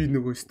мэдээж би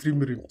нөгөө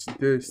стример юм чинь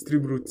те.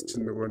 Стримерүүд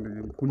чинь нөгөө нэг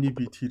юм хүний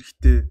биед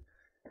хэрэгтэй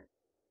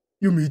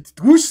юм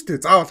иддгүү штэ.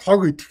 Заавал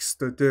хог идэх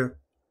хэвээр те.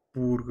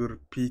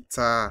 Бургер,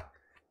 пицца.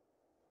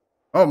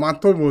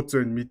 Мантуу бууз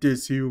байна. Мэдээ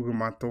CPU-г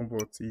мантуу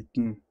бууз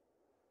идэн.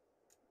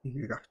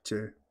 Энийг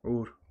авчээ.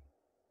 Өөр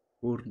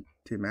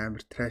тийм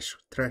амар trash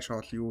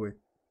ол юу вэ?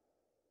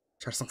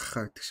 Шарсан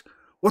гахаа гэдэг ш.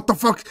 What the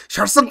fuck?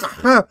 Шарсан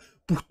гахаа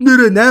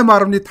бүтнээрээ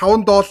 $8.5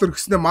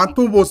 гэснээр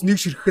мантуу бууз нэг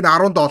ширхэх нь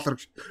 $10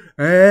 гэж.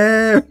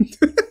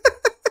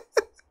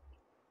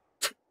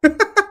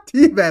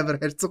 Тийм амар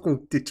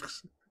харьцангуй үтээчих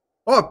ш.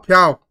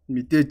 Пяв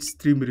мэдээж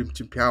стример юм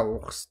чинь пяв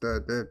уух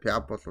хэвээр тий.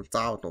 Пяв бол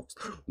заавал уух.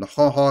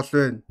 Нохоо хоол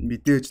байна.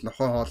 Мэдээж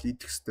нохоо хоол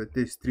идэх хэвээр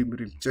тий.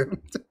 Стример юм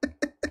чинь.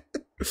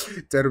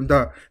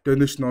 Заримдаа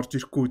донешн орж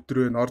ирэхгүй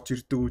өдөр вэ, орж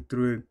ирдэг өдөр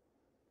вэ.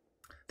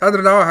 Та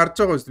нар наваа харж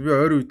байгаа үст. Би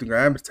ойрын үед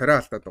ингээ амар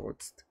царай алдаад байгаа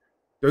үст.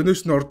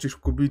 Донешн орж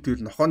ирэхгүй би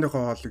тэгэл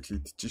нохооныхоо хоолыг л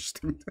идэж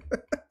шүү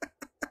дээ.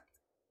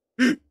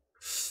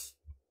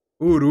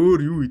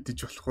 Өөр юу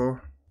идэж болох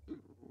вэ?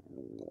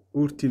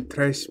 Өөр тийм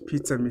траш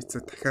пицца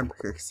мицца дахиад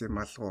гэсэн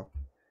юм алгуу.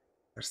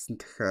 Арсан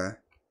дахиад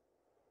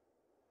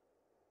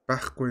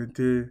байхгүй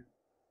тий.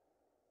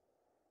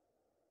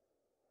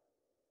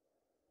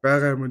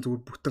 Бага юм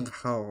зүгээр бүтэн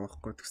гахаа байгаа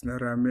байхгүй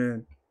тэгснээр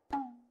амин.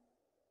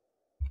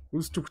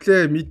 Үсч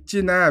өглөө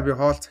мэдэж байна би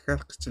хоол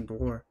захиалах гэж чинь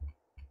дугуй.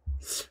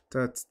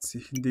 За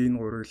ихэндээ энэ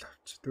гурыг л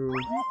авч төө.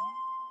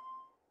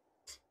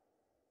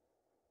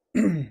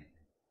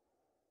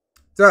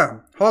 За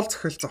хоол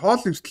захиалсан.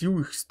 Хоол эртэл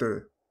юу их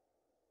хэвээр.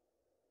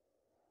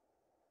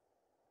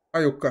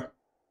 Аюука.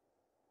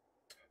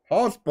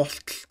 Хоол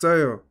болтол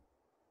заяа.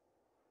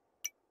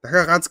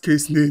 Дахиад ганц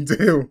кейс нэ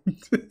заяа.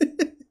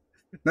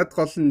 Над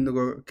гол нь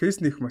нөгөө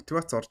кейснийх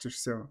мотивац орж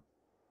ирсэн.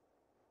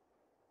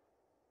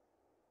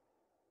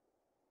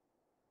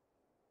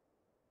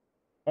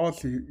 Хоол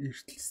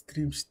эртэл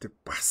стрим штэ.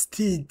 Бас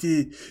тий.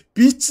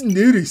 Би ч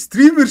нэр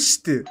стример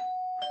штэ.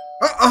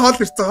 Хоол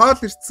ирсэн.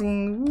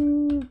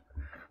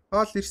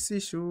 Хоол ирсэн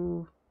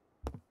шүү.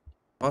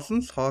 Олон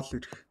л хоол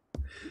ирэх.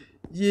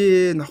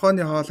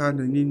 Нохооны хоол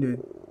хаана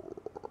нэ?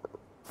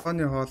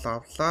 Нохооны хоол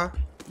авлаа.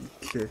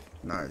 Идлээ.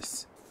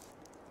 Nice.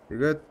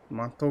 Тэгээд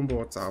мантун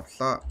бууз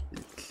авлаа.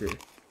 Идлээ.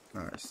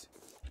 Nice.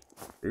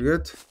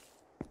 Тэгээд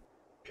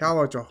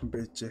пява жоохон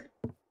байжээ.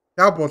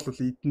 Пяв бол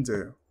идэн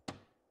заяа.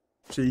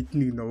 Чи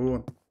иднийг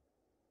нөө.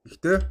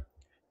 Гэхдээ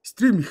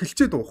стрим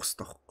эхэлчээд уух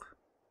хэрэгтэй байхгүй.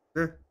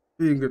 Тэ?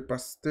 Би ингээд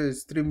бас тэ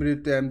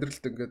стримерүүдийн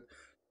амьдралд ингээд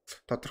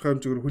тодорхой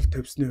хэмжээгээр хөл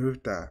тавьсны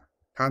хувьд та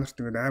нарт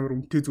ингээд амар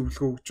өмтэй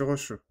зөвлөгөө өгч байгаа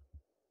шүү.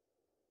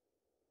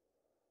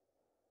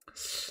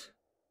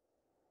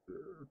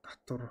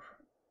 Татвар.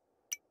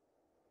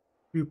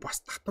 Би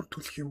бас татвар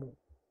төлөх юм уу?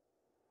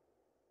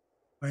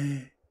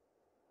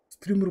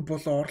 Стример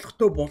болоо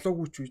орлоготой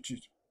болоогүй ч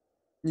үгүй.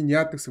 Энэ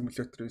яадаг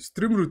симулятор,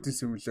 стримерүүдийн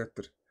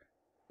симулятор.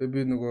 Тэгээ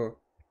би нөгөө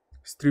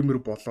стример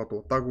болоод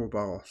удаагүй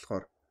байгаа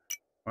болохоор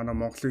манай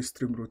Монголын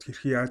стримерүүд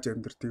хэрхэн яаж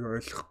амьдртыг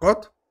ойлгох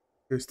гээд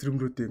тэгээ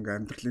стримерүүдийн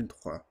ингээм амьдралын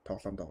тухай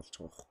тоглоом тоглож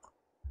байгаа байхгүй.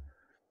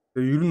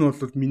 Тэгээ ер нь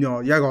бол миний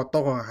яг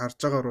одоогоо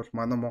харж байгаагаар бол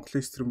манай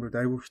Монголын стримерүүд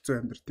айгүй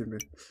хэцүү амьдрт юм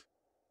байна.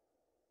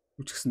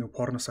 Үуч гэсэн нэг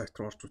порно сайт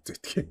руу орж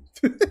үзээд гэх.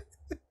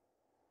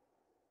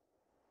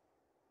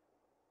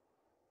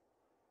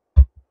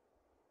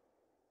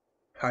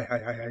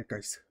 Hi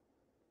guys.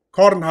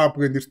 Corn hub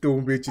гэх нэртэй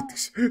хүн байж идэг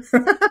ш.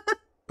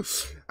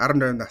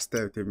 18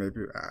 настай тийм ээ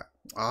би.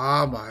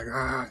 My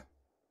god.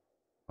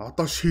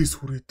 Одоо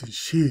шээс хүрээд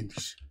шээн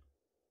гэж.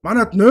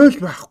 Манад 0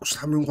 байхгүй ш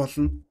хамгийн гол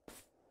нь.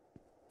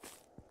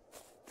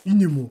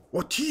 Энэ юм уу?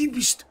 Тийм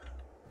биш.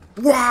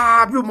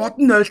 Ваа би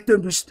модон 0-тэй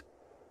юм биш.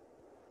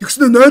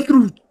 Тэгснэ 0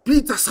 руу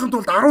би засахын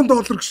тулд $10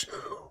 гэж.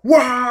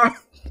 Ваа!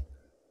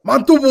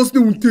 Манту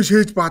буусны үнэтэй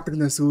шээж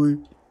баадагнаас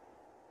өө.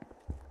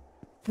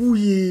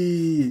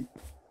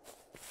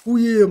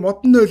 Үе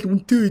модон 0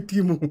 үнэтэй байдаг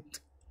юм уу?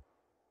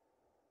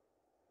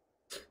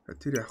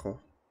 Тэр яах вэ?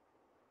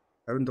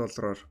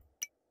 $50-оор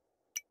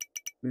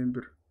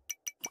member.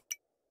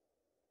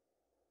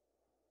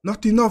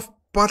 Not enough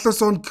balance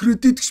on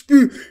credit гэж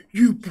би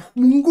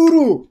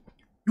мөнгөөрөө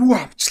юу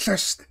авчлаа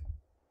шүү дээ.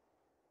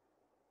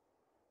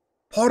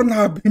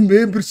 Pornhub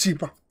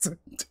membership авсан.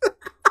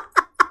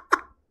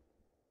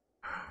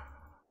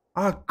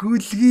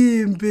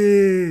 Гүлгий юм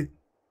бэ.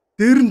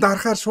 Дээр нь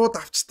дарахаар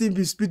шууд авчдсан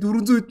биш. Би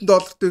 $400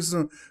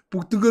 байсан.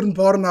 Бүгдгээр нь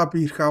Pornhub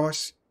ирэх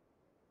авааш.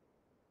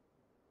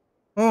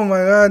 Oh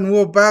my god,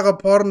 нөгөө бага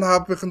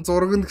Pornhub-ын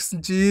зураг нь гэсэн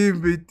чи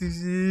юм байдаг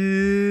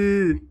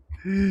шээ.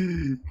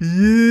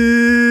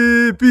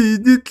 Би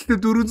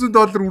эдэтэлтэй $400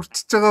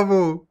 үрчиж байгаа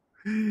мó.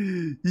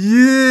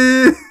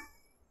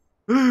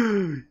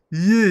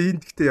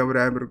 Энд гэхдээ ямар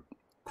амар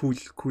кул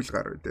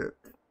гар үү.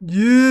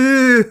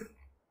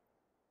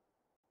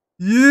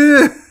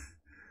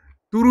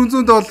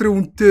 $400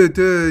 үнэтэй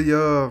те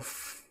яа.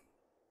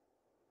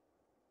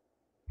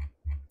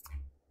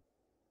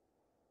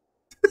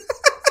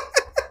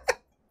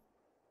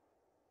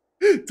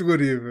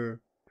 Зүгээр юм.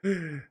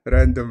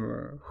 Random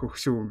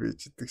хөвшөө юм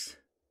байж идэг ш.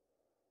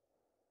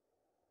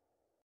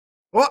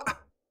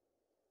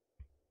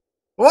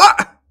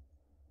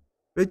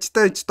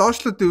 Бяgitai ч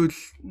доошлоод ивэл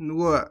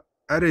нөгөө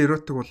арай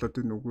эротик болоод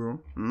байна үгүй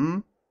юу?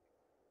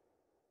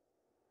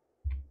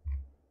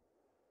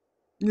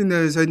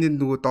 Энэ саяны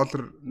нөгөө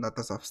 $1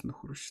 надаас авсан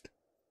нөхөр шүү дээ.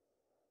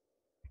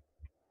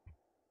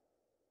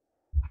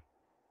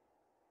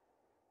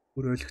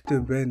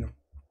 Өрөөлөгтэй байна уу?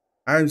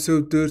 I'm so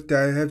dirty,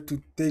 I have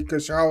to take a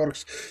shower.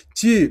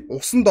 Чи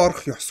усанд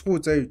орох ёсгүй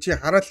заяа. Чи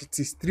хараад л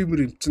ийцэн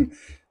стример юм чин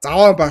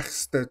заваа байх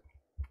хэвээр.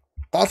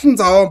 Гол нь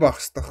заваа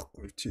байх хэвээр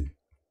байхгүй чи.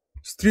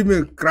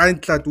 Стримээр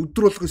грайндлаад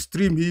өдөр болгон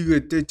стрим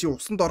хийгээд чи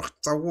усанд орох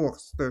завгүй байх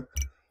хэвээр.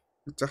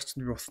 Жаач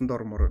би усан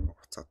дор мороо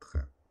буцаад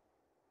байгаа.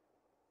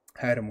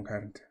 Хайр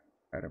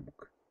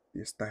мөнгө.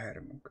 Яста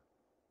хайр мөнгө.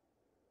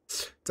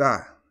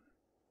 За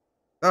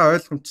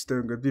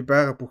ойлгомжтой ингээд би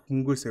байгаа бүх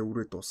мөнгөөсөө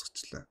үрээ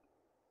дуусгачлаа.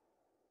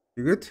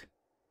 Тэгээд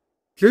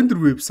Blender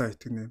вебсайт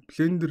гинэ.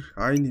 Blender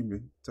айн юм бэ.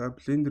 За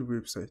Blender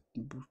вебсайт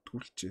нь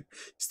бүртгүүлчихье.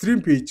 Stream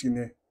page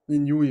гинэ.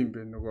 Энэ юу юм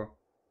бэ нөгөө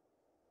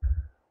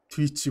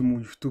Twitch юм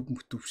уу YouTube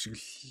шиг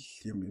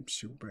л юм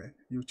шиг байна.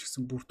 Юу ч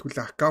гэсэн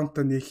бүртгүүлээ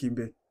аккаунтаа нээх юм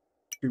бэ.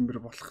 Streamer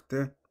болох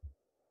те.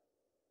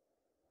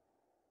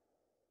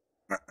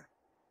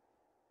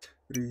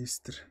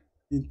 Register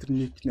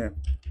интернет нэ.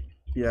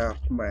 Яа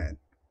man.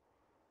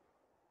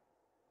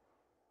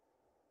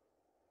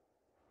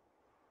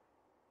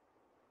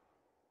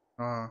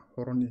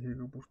 Хорооны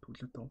хийгээ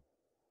бүртгүүлээд тав.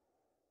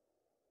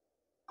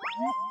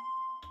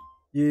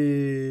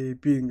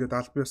 Би ингээд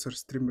албаасаар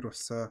стример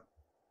болсон.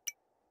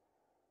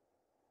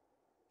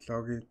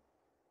 Логин.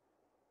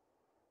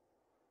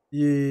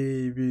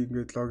 Би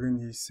ингээд логин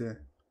хийсэн.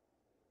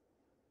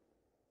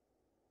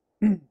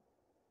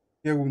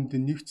 Яг үндэ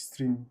нэгч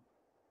стрим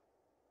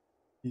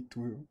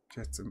хийдгүй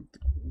чаацсан.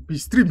 Би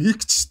стрим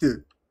хийх ч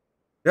штэ.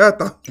 Яа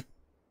та.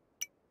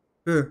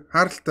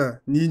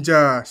 Харалта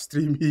ninja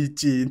стрим хийж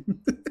гин.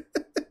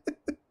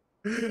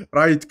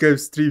 Right game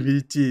стрим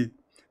хийж гин.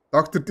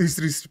 Dr.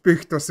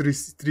 Disrespect бас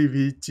стрим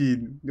хийж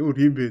гин. Нөр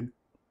юм бэ?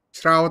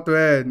 Shroud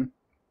байна.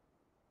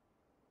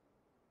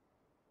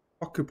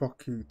 Поки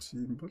гэж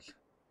юм бол.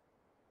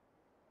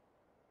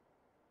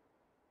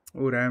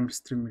 Өөр амар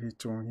стрим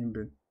хийж байгаа юм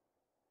бэ?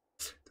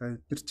 За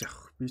эдгээр ч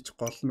явах. Би ч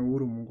гол нь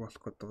өөрөө мөнгө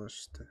олох гээд байгаа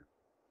шүү дээ.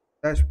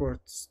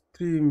 Dashboard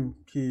stream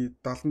key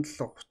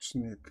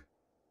 7731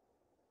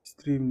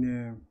 stream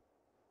name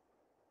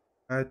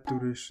add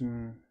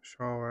duration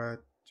show ad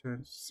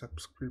change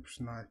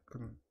subscription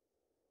icon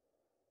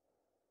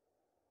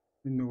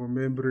энэ нөгөө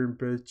memory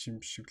badge юм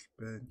шиг л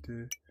байна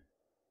тий.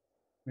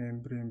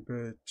 Memory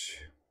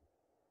badge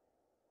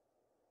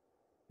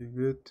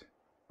тэгээд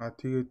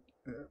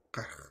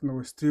гарах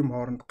нөгөө stream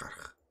хооронд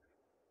гарах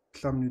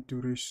reclaim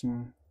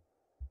duration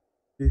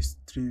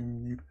stream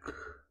нэг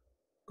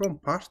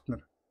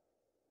partner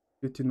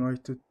get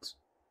invited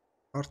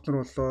partner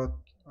болоод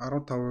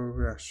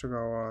 15% ашиг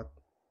аваад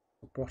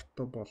support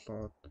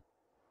болоод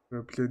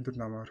Blender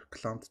намаар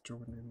рекламдж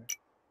өгнө гинэ.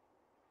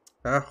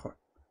 Яах вэ?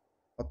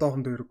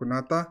 Одоохондоо хэрэггүй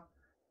надаа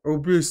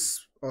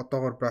OBS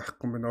одоогоор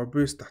байхгүй юм байна.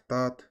 OBS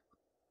татаад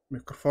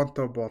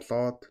микрофонтой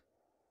болоод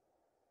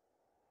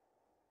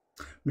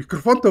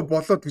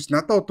гэж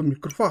надад одоо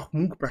микрофон авах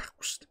мөнгө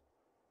байхгүй шүү дээ.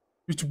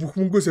 Би ч бүх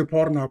мөнгөөсөө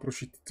Pornhub руу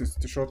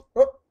шийдчихсэн шууд.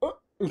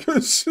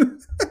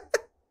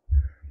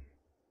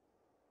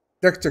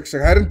 Blackjack шиг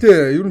харин тий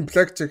ер нь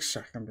Blackjack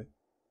шах юм байна.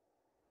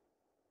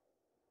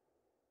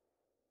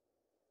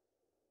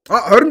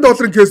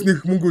 $20 кейс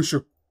нэх мөнгө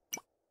шүү.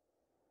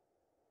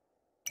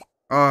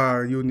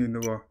 Юуны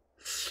нөгөө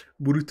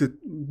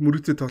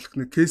мөрөтөд толох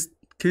нэг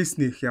кейс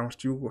нэх ямар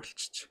ч юуг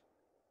болчих.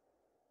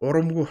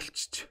 Урамгүй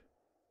болчих.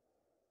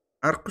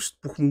 Аргагүй шүү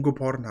бүх мөнгөө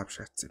Pornhub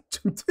шаацсан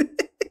юм чинь.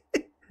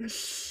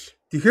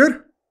 Тэгэхээр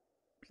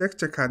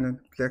Blackjack ханаа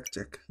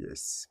Blackjack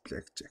yes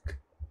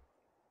Blackjack.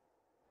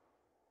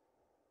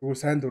 Уу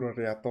сайн дураар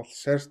ядуул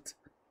шарт.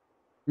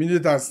 Миний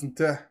даасан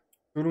те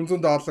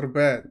 $400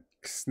 байна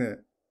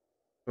гэснэ.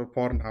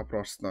 Pornhub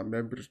орсноо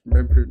memory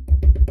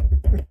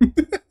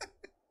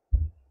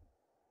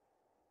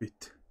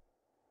бит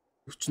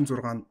 46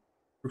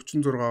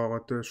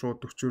 байгаа те шууд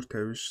 40-оор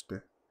 50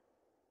 штэ.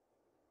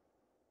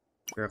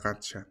 Тэгээ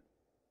ганц шаа.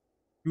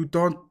 You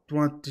don't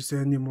want this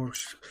anymore.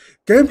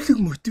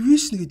 Геймплэг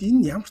мотивашн гэдэг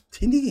энэ ямар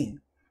тэнэг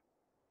юм.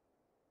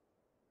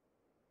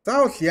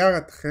 Заавал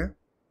яагаад гэх юм?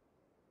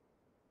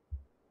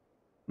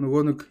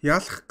 Нөгөө нэг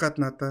яалах гад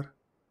надаар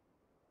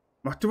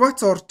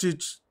мотивац орж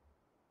иж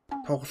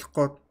тоглох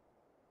гээд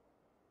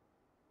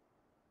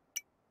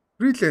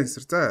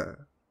фрилансер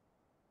за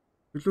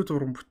илүү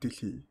зураг бүтээл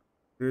хий.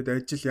 Тэгээд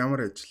ажил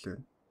ямар ажил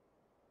вэ?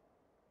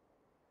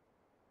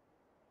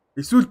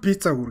 Эсвэл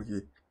пицца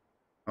хүргэе.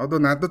 Одоо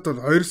надад бол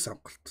 2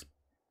 сонголт.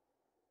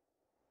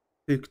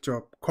 Take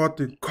job,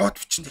 код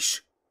бичнэ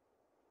гэж.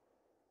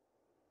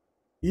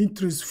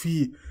 Interest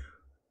fee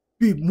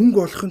би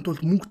мөнгө олохын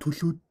тулд мөнгө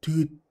төлөөд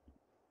тэгээд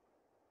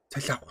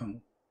цалин авах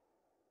юм.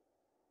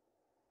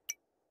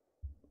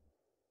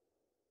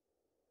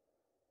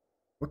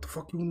 What the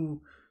fuck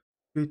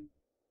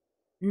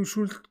you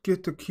should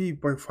get a key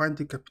by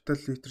finding capital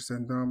letters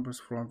and numbers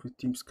from the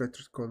team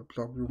scattered code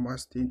block. You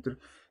must enter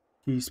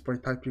keys by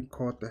typing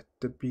code at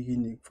the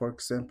beginning. For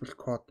example,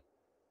 code.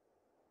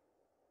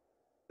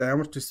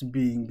 Ямар ч гэсэн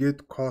би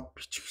ингээд код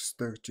бичих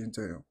ёстой гэж энэ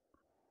заяа.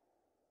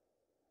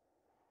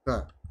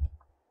 За.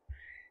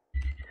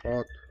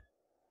 Код.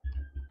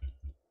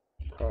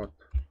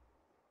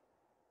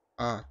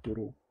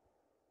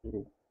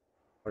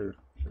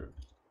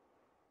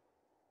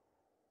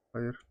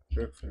 4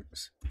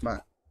 FPS.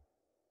 Ма.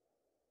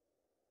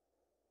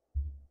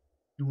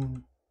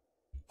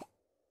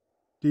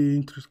 The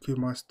interest key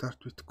must start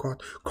with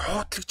code.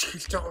 Код гэж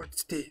хэлж байгаа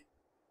үстэй.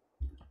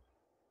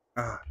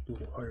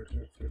 4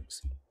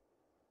 FPS.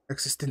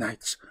 Access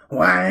denied.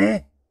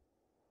 Ваа.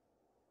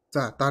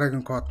 За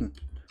дараагийн код нь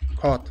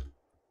код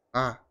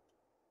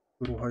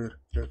A42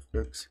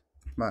 FX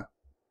ма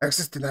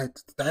access denied.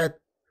 Даад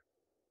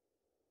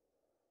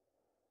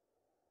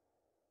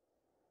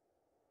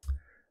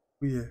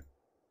үе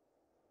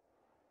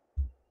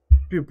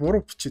би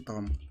буруу бичиж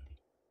байгаа юм.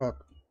 Код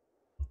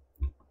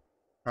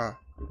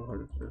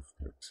A42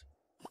 FX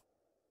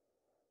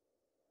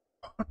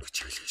код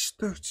бичих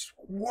ёстой.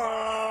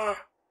 Ваа.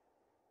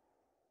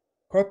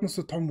 Кодноос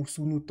том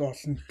үсгнүүд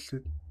олон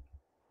эхлээд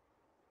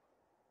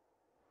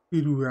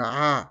ирвэ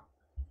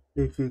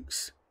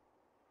FX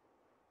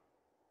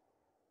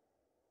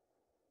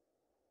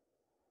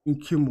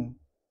инким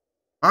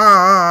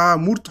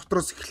мөр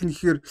дотроос эхлэн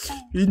гэхээр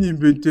энэ юм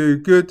бэ те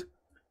гээд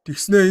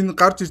тэгснэ энэ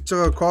гарч ирж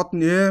байгаа код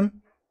нь M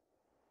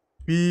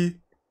B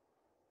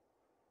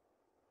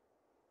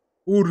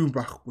өөр юм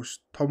байхгүй ш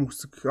том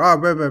үсэг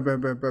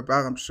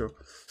байгаа юм шүү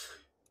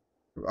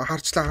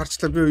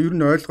харчлаа би ер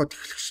нь ойлгоод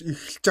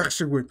эхэлж байгаа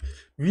шиг байна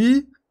V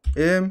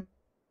M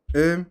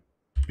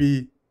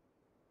B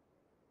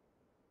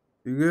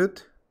тэгээд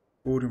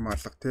өөр юм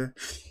алга те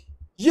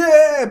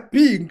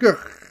би ингээ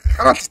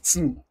хараал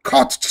ицсэн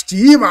код ч чи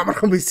ийм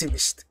амархан байсан юм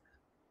шүү дээ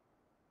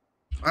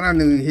манай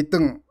нэг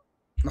хідэн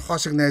нохоо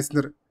шиг найз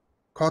нар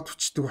код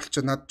бичдэг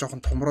болчоо над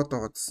жоохон томроод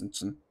байгаа гэсэн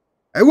чинь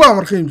аюу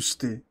амархан юм шүү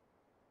дээ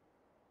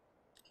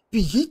би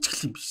хийж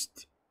гэл юм биш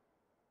үү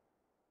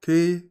K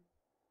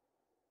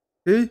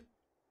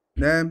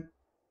 8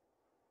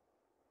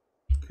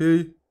 K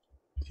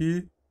T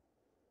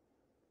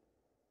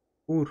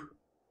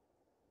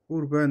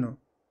өөр байна уу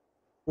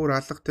өөр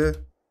алга те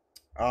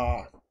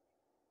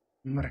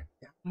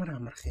ямар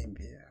амарх юм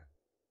бэ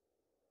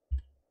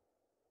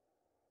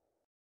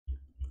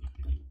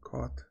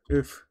код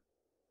F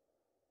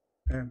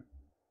M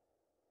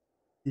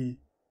E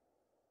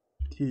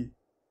T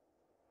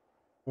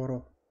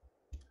 3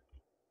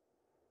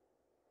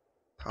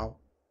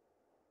 5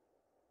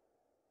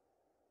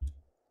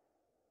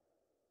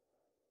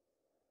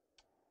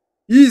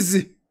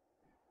 easy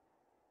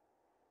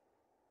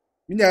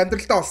миний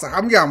амьдралдаа болсон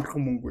хамгийн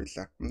амархан мөнгө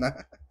байлаа.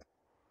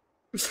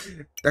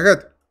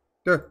 Дахиад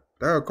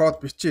код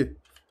бичээ.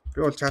 Би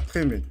бол чадах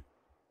юм байна.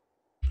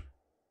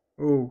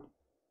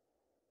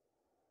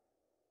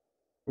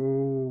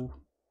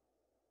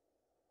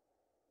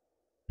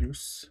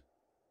 Юус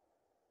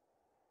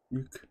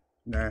 1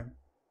 8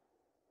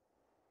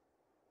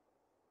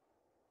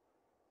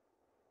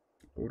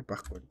 өөр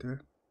байхгүй те.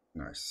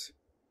 Nice.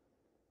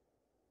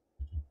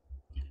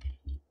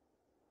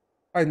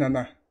 Ай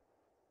нана.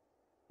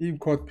 Ийм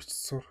код бич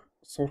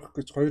сурах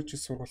гэж 2 жил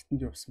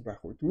сургалтанд явсан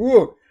байх үү.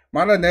 Өө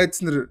манай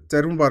найз нар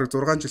зарим баг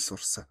 6 жил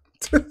сурсан.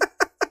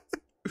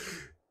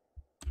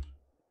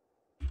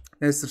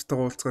 Найз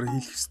нартайгаа уулзгаар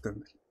хийх хэрэгтэй юм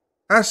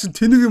байна. Шин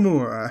тэнэг юм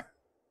уу?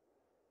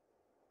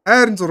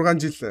 Хайрын 6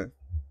 жил.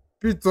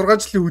 Би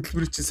 6 жилийн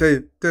хөтөлбөрийг чи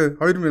сая тэ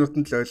 2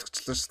 минутанд л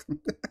ойлгочлаа шүү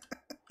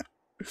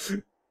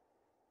дээ.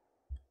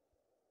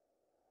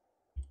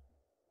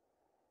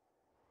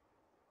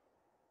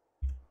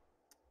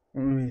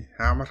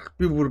 Амарх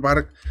би бүр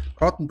баг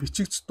код нь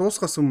бичигч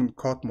дуусгаас өмнө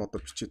код мод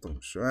бичээд байгаа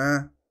юм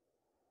шүү.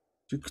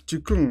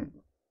 Жигэн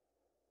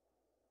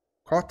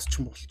код ч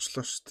юм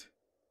болчлоо шүү дээ.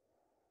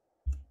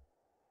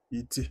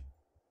 Easy.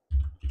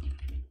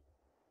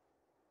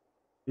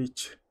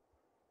 H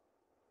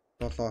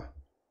 7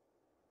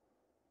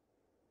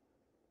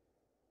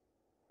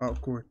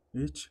 Аггүй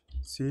H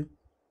C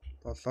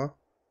 7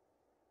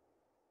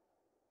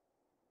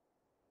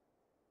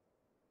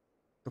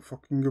 The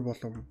fucking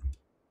болов.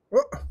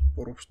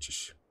 Буруу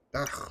бичиж.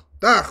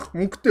 Даах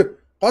мөнгөтэй.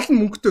 Гол нь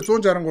мөнгөтэй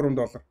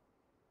 $163.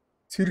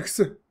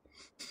 Цэрэгсэн.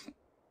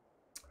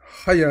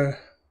 Хаяа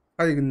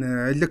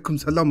гэнэ алейкум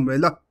салам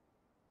байла.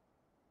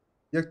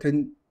 Яг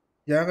тань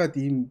яагаад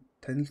ийм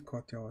танил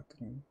код яваад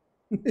байна?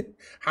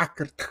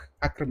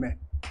 Хакер мэ.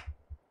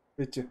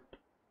 Бэж.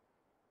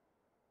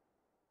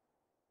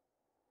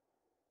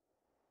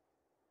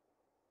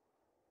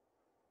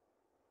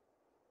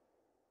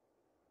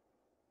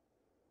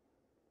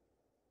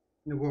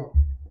 Нөгөө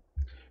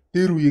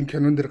дээр үеийн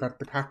кинон дэр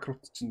гардаг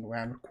хакерууд чинь нөгөө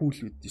амар кул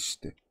байдэн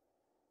штэ.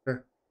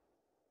 Тэ.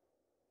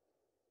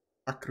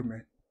 Хакер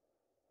мэ.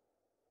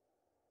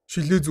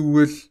 Шилээ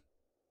зүгэл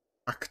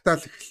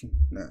актаал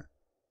эхэлнэ.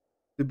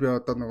 Тэг би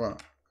одоо нөгөө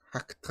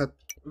хактахад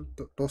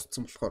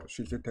дууссан болохоор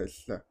шилээ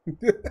тайллаа.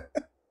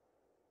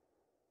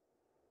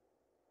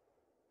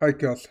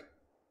 Хайкал.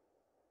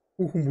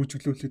 Хүүхэн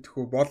бүжиглүүлээд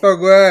төхөө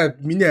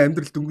болоогүй. Миний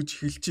амьдрал дөнгөж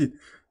эхэлчихэ.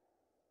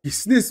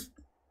 Гиснээс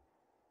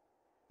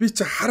би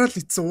чи хараал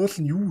ицсэн уул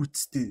нь юу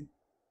үсттэй?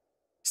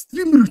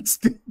 Стример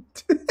үсттэй.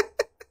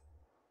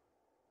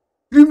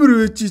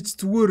 Стример үеж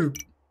зүгээр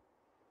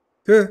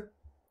тэ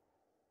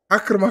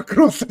хакер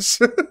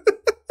болоош.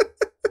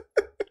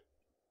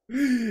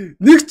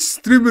 Нэг ч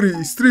стрим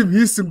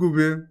хийсэнгүй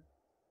бэ.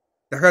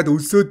 Дахиад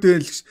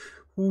өлсөөдөө л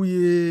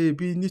хүүе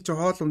би энэ чи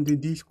хоол ундын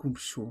дийлэхгүй юм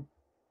шүү.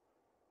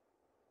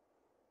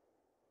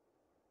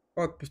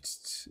 Код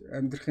бичиж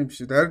амьдрах юм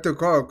шүү. Харин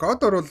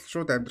код орвол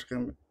шууд амьдрах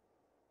юм.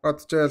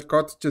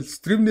 Кодчил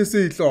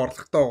стримнээсээ илүү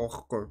орлоготой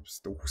байгаа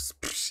байхгүй үхс.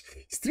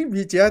 Стрим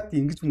хийж яад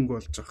ингэж мөнгө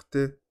болж байгаа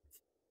те.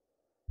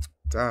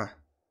 За.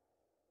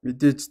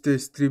 Мэдээж те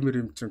стример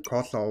юм чинь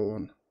кола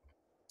уун.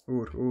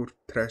 Өөр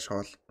трэш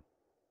хоол.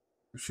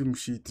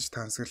 Шимши идэж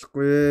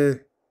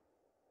тансаглахгүй.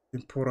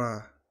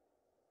 Темпура.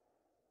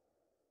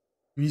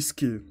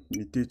 Виски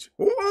мэдээж.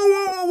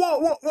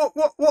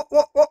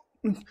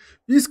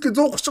 Виски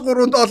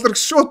 $133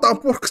 шууд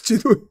дампуурах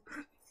гэж байна.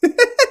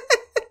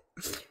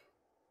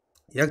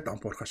 Яг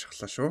дампуурхаа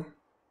шахлаа шүү.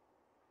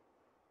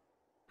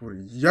 Бүр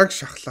яг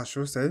шахлаа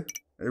шүү сая.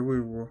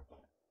 Айгуу.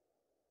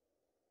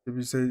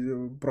 Би сая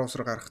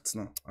браузер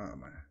гаргацсан уу?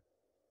 Маа.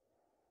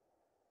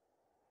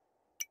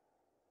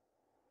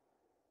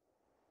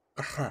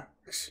 Аха.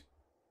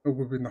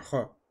 Үгүй би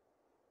нохоо.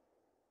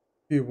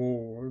 Би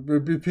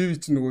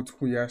чи нөгөө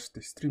зөвхөн яаш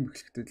тэ стрим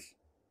эхлэхдээ л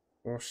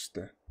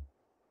ууштай.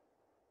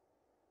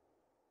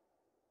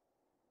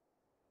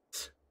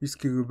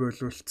 Вискигээ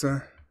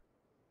боловлцсан.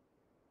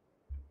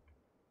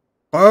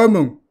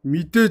 Гомон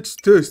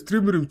мэдээж тэ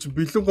стример юм чи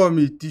бэлэн гом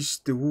идэн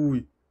штэ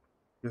хүү.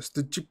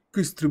 Яста жиг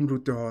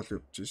стримерүүдийн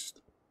хоол явж штэ.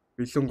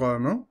 Бэлэн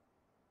гомон.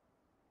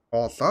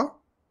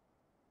 Хоолоо.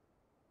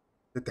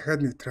 Тэ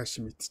дахиад нэг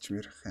траш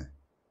мэдчихмээр хаа.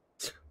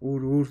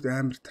 Өөр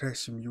амар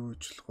траш юм юу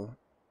гэж болох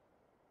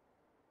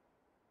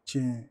вэ?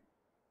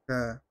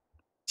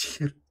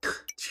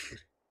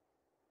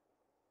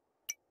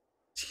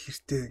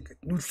 Чихэртэй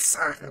ингээд нүл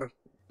сахар.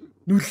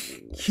 Нүл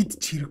хид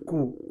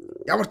чирэггүй.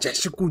 Ямар ч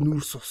ашиггүй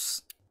нүүрс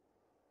ус.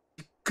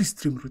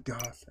 Стримерүүдийн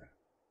хаалаа.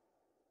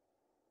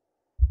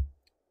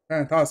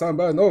 Та сайн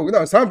байна уу?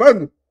 Сайн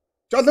байна.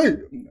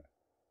 Жолой.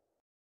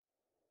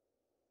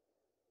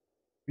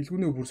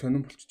 Билгүүнээ бүр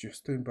сонирн болчих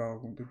ёстой юм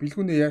байгаа юм.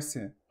 Билгүүнээ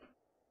яасан?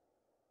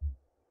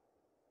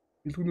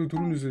 Билгүүнээ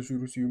түрүүнээс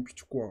шүүрээс юм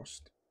бичихгүй байгаа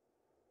шүү дээ.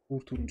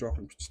 Бүр түрүүн жоох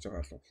юм бичиж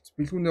байгаа л болц.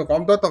 Билгүүнээ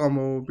гомдоод байгаа юм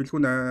уу?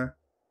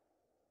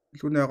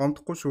 Билгүүнээ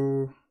гомдохгүй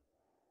шүү.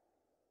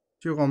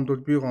 Чи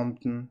гомдвол би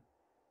гомдно.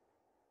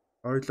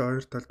 Хоёул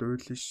хоёр талд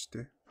уйлаа шүү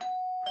дээ.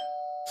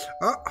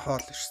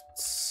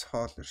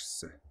 Хоол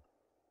ирсэн.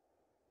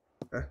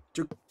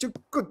 Жиг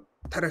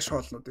тараш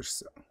хоолнууд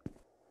ирсэн.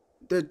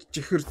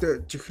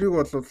 Тэгээ жихрийг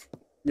бол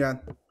яа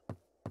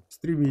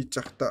стрим хийж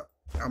явахдаа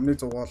амны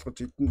зугаалгаж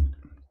идэн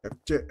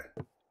тавьжээ.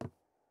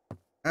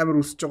 Амар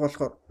үсэж байгаа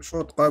болохоор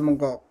шууд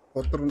гоймонго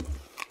гудрна.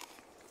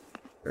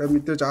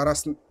 Мэдээж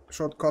араас нь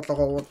шууд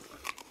кологоо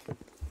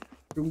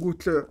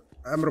дөнгүүтлээ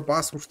амар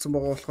баас хүрсэн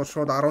байгаа болохоор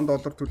шууд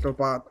 $10 төлөө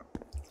баа.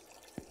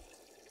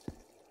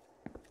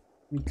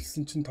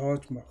 Мэдсэн чинь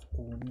тоож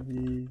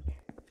маахгүй.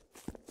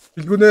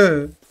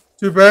 Билгүнэ.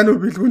 Чи байна уу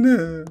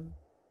билгүнэ?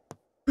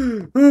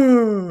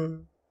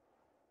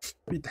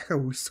 Би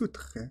дахиад үлсүүд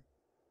гэх юм.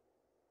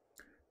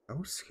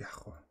 Үлсэх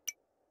яах вэ?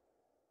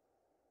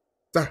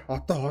 За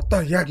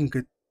одоо яг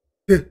ингээд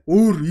тэ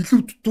өөр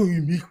илүү дутуу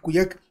юм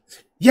ийхгүй яг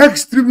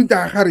стриминд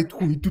анхаар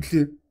идэхгүй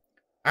хэдүүлээ.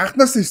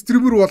 Анхнаас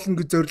стример болно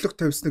гэж зориг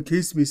тавьсан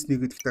кейс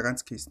мэсний гэдэгтээ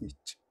ганц кейс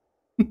нийч.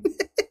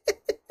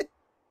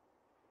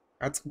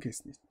 Ганцхан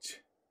кейс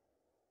нийч.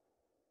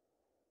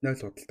 0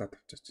 худалдаа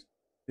тавьчих.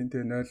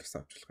 Тэнтэй 0 ус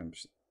авчлах юм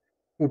биш.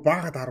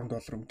 Баагаад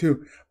 $10 юм.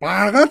 Тэв.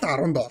 Баагаад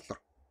 $10.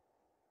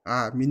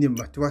 Миний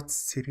мотивац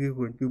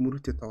сэргээгүй. Би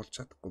мөрөдөө тоглож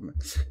чадахгүй юм.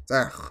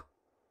 За яах.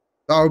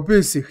 За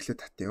OBS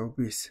эхлээд татъя.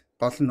 OBS.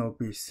 Гол нь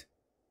OBS.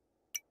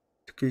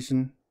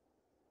 Application.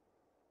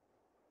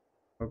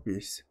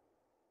 OBS.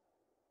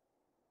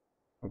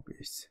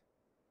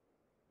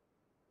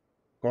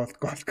 Гол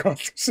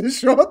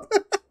шууд.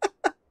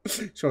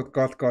 Шууд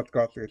гол гэж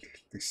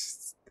хэлдэг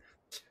шээ.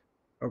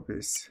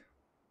 OBS.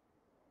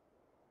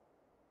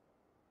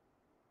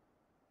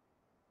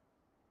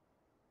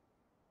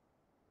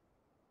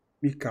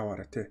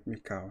 Микавара те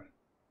микавар.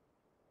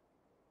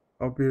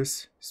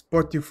 OBS,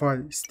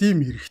 Spotify,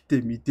 Steam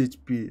хэрэгтэй мэдээж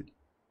би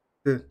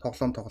те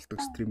тоглолдог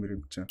стример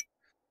юм чинь.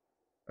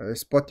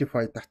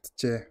 Spotify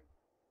татчихэ.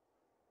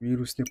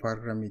 Вирусны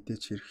програм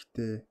мэдээж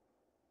хэрэгтэй.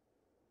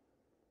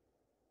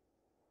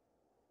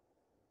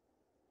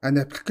 An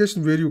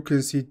application where you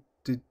can see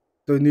the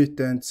donate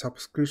and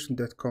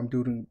subscription.com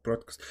during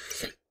broadcast.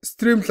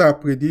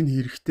 Streamlab гэдэг энэ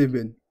хэрэгтэй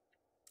байна.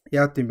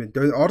 Яад юм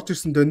бэ? Орж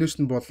ирсэн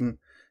donation болон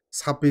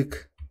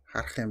сабыг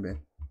харах юм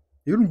байна.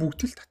 Ер нь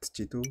бүгд л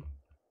татчихъя дөө.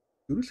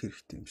 Ер нь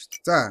хэрэгтэй юм шүү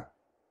дээ.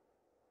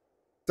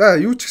 За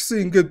юу ч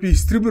гэсэн ингээд би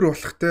стример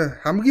болох те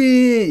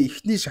хамгийн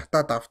ихний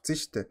шатаад авцсан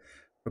шүү дээ.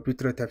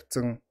 Компьютероо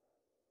тавьсан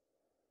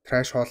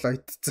траш хоолоо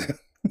идсэн.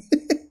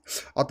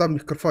 Одоо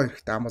микрофон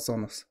хэрэгтэй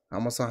Amazon-оос.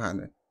 Amazon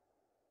хаана вэ?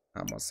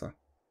 Amazon.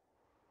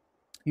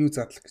 Юу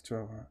задлах гэж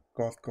байгаа.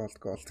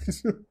 Gold гэж.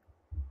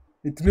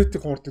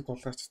 Интернетийн хуурдыг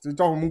тулгаач.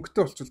 Жоо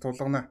мөнгөтэй болчихвол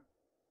тулгана.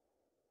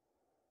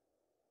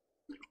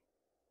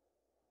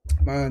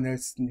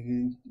 Найз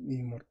нэг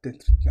ийм урд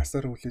интернет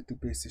насаар хүлээдэг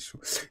байсан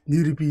шүү.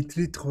 Нэр би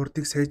интернет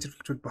хуурдыг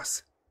сайжруулж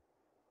бас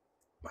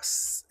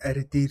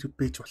арай дээр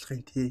бэж болох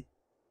юм тий.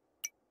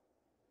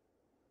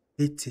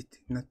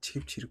 Headset над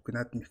чивч хэрэггүй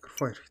над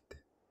микрофон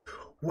хэрэгтэй.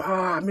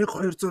 Ваа,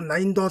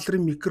 $1280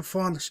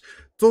 микрофон гэж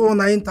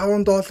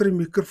 $185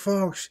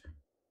 микрофон гэж.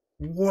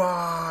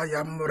 Ваа,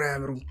 ямар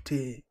амар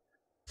үнэтэй.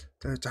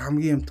 Тэгээд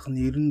хамгийн хямдхан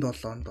нь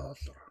 $97.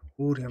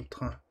 Өөр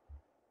хямдхан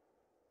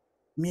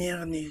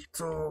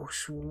 $1100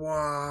 шүү.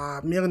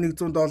 Ваа,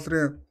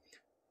 $1100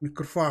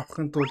 микрофон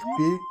авахын тулд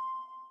би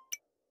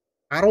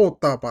 10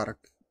 удаа баг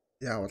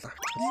яавал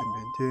авчихсан юм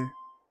байна тий.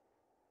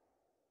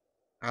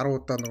 10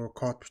 удаа нөгөө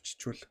код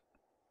биччихвэл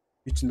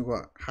би ч нөгөө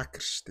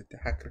хакер шүү дээ тий.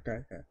 Хакер гай.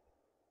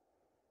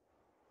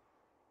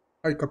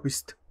 Ай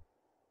копист.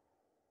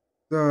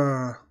 За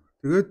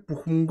тэгээд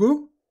бүх мөнгөө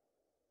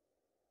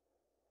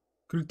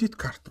кредит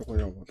карт руу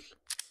явуул.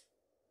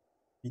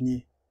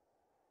 Миний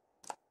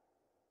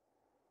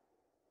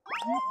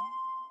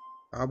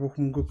бүх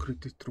мөнгөө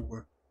кредит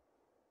руу.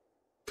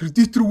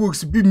 Кредит руу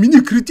гэсэн би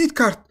миний кредит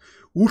карт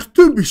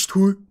өртөө биш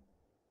төө.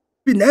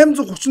 Би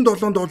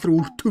 $837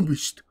 өртөө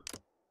биш төө.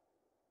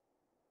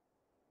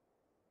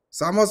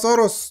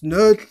 Самасороос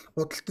 0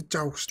 худалдаж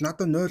авах ш.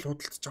 Надад 0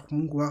 худалдаж авах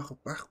мөнгө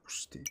байхгүй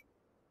шүү дээ.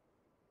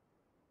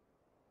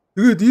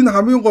 Тэгээд энэ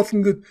хамгийн гол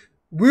ингээд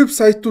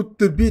вебсайтууд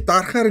дээр би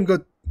дарахаар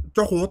ингээд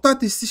жоох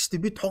удаад ирсэн шүү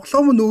дээ. Би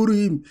тоглоом нь өөрөө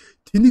юм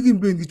тэнийг юм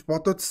бэ гэж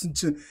бодоодсэн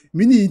чинь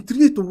миний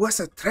интернет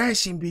угаасаа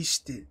трэш юм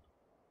биш шүү дээ.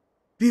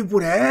 Би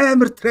бүр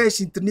амар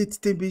трэш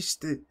интернеттэй юм биш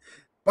шүү дээ.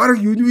 Бараг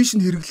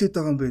Univision хэрэглээд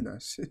байгаа юм байна.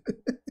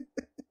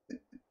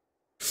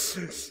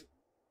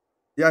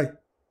 Яа.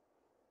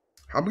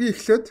 Хамгийн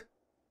эхлээд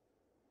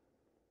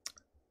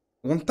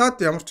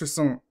унтаад ямар ч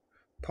байсан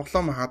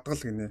тоглоом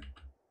хадгал гинэ.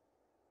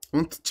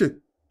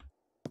 Унтчих.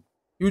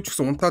 Юу ч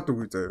гэсэн унтаад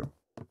үгүй заяа.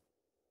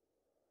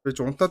 Би ч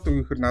унтаад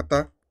үгүйхэр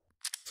надаа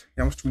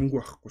ямар ч мөнгө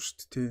байхгүй шүү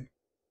дээ тий.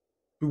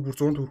 Би бүр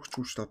 100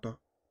 төгрөгчгүй шүү дээ одоо.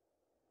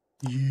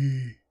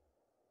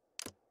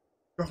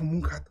 Жохон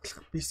мөнгө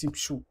хадгалах биш юм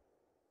шүү.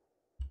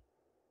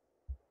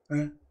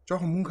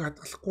 Жохон мөнгө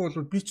хадгалахгүй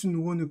бол би ч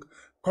нөгөө нэг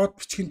код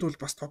бичихийн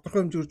тулд бас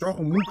тодорхой хэмжээгээр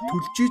жохон мөнгө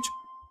төлж иж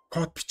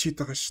код бичиж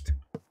байгаа шүү дээ.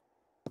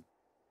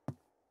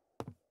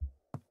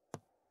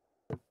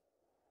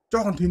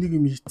 Жохон тэнийг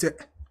юм хийцээ.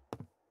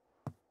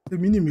 Тэгээ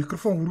миний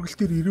микрофон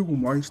үргэлтээр ирээгүй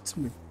юм аярцсан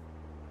бэ.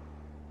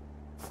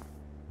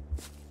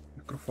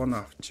 Микрофон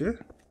авчээ.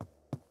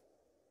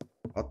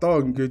 Одоо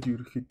ингээд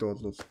ерөөхдөө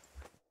бол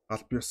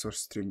албиосор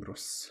стример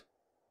болсон.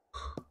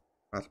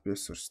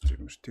 Албиосор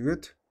стример.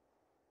 Тэгээд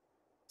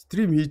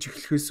стрим хийж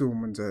эхлэхээс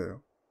өмнө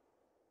заяа.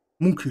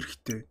 Мөнгө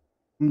хэрэгтэй.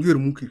 Үнэхээр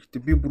мөнгө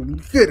хэрэгтэй. Би бүр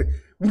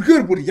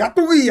үнэхээр бүр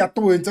ядуу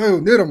байна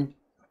заяа. Нэр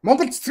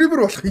Монгол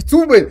стример болох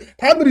хэцүү байна.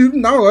 Та нар ер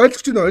нь наа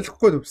ойлгож байна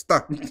ойлгохгүй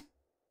юмста.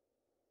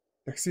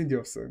 Таксинд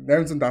явсан.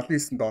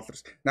 $879.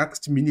 Наад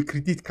чи миний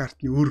кредит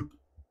картны өр.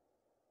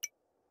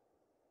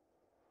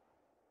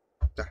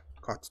 За,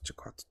 код чи.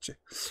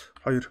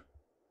 2.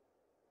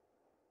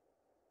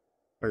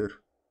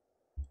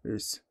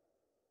 Эс.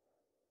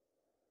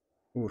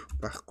 Өр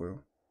байхгүй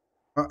юу?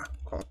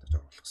 Код гэж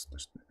оруулах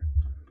хэрэгтэй шүү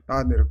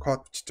дээ. Нэр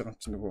код бичиж байгаа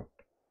юм чи нөгөө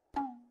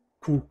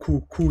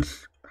cool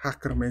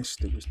hacker man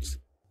шүү дээ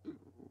гэж.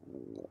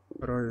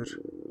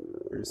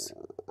 2. Эс.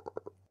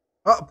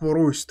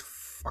 Буруу шүү дээ.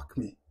 Fuck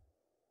me.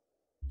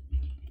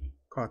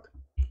 Code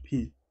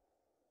P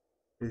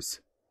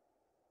S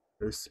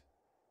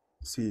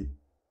C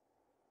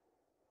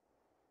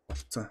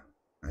болцсон.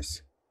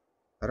 Nice.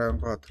 Дараагийн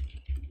код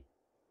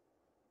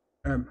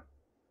M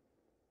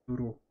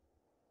 4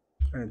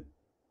 N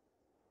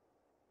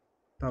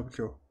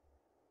W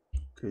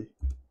K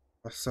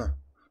болсон.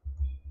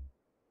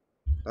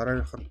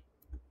 Дараагийнх нь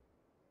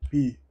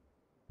B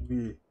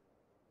V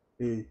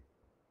A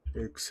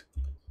X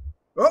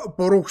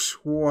бурууш.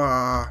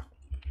 Ваа.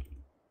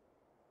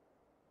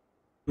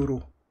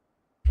 4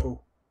 O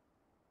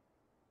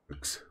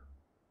X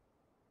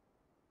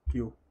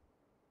U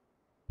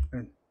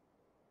N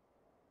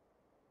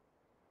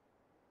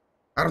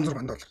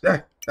 $16.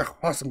 Яг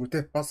хаосангүй те.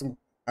 Хаосан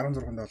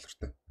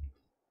 $16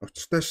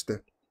 Учиртай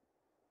штэ.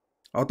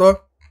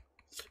 Одоо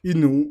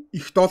энэ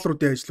их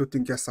долларуудын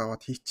ажлуудын гяс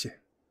аваад хийчээ.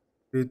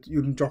 Тэгээд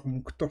ер нь жоох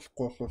мөнгөтэй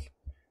болохгүй бол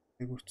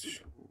айгууч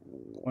шүү.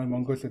 I'm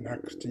Mongolian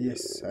hacker чи.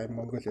 Yes, I'm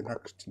Mongolian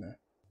hacker чи нэ.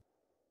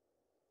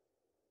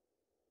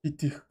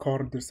 Итих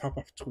корн дээр саб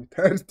авчихгүй.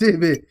 Тайр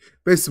тийм ээ.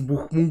 Бэс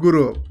бүх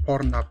мөнгөөрөө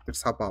порн хаб дээр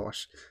саб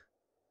авааш.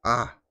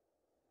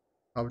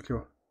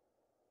 W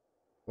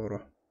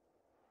 4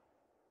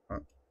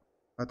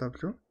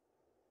 W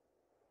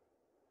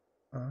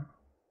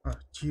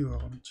G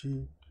вам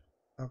G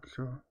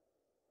W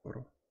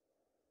 4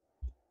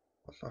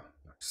 болоо.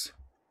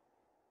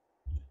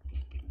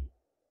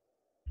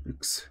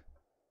 X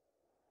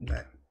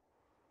 9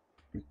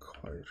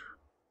 2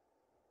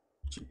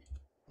 G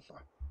болоо.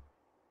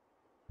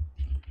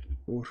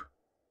 Өөр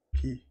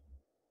P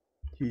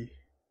T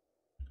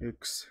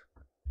X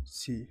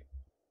C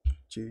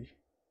J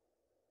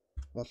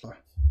болоо.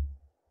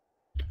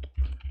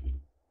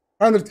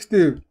 Анар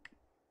гэхдээ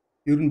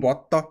ер нь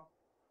боддоо.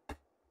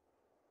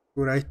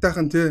 Гүр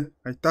аятайхан тий.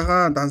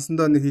 Аятайхан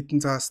дансандаа нэг хідэн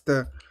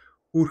цаастай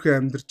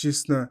хүүрхэн амьдарч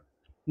ийсэн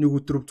нэг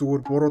өдрөв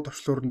зүгээр буруу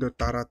товчлуурн дээр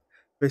дараад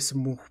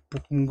байсан бүх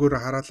мөнгөөр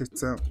хараал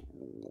ийцэн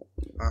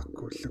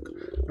агуулг.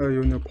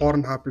 Юуны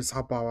порн хабын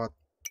саб аваад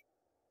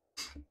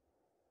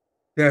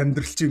тэг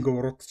амьдрал чи ингээ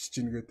уруудчих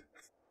чинь гээд.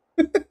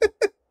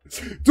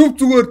 Зүг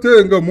зүгээр те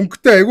ингээ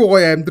мөнгөтэй айгуу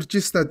гоё амьдарч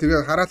ийсэн.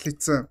 Тэгээ хараад л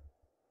ийцэн.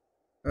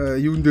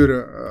 Юун дээр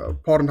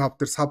Pornhub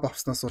дээр саб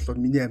авснаас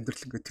болоод миний амьдрал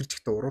ингээ тэр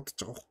чигтээ уруудаж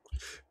байгаа байхгүй.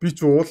 Би ч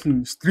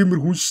уулна стример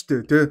хүн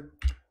штэ те.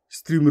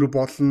 Стример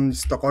болно,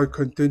 өстой гоё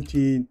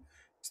контентийн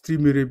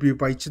стримерээ би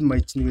баяжин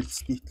маягчны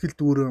гэлс итгэл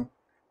дүүрэн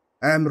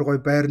амар гоё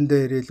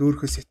байрандаа ирээл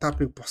өөрийнхөө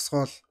сетапыг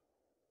босгоол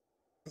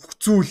бүх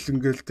зүйл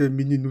ингээл те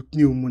миний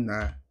нүдний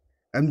өмнө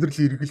амьдрал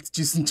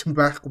эргэлдэжсэн чинь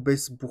байхгүй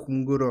байсан бүх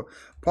мөнгөөрөө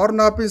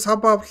Pornhub-ын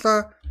саб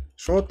авлаа,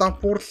 шууд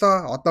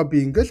дампуурлаа. Одоо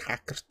би ингээл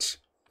хакерч.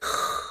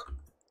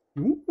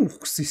 Юу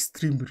үхсэн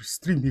стрим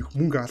хийх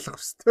мөнгө алга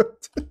өстэй.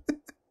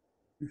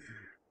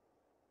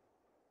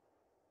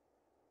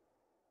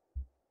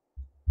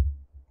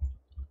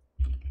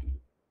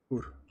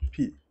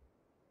 P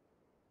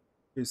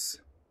S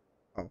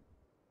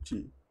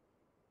G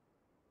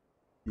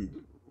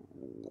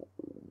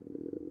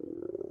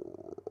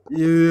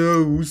E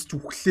үсч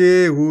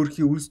үхлээ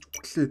хөөрхи үсч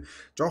үхлээ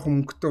жоохон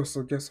мөнгөтэй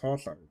босоо гэс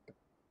хоолоо гэдэг.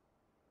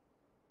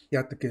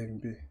 Яадаг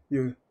юм бэ?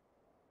 Юу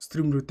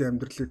стримрүүдийн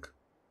амьдралыг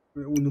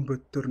үнэн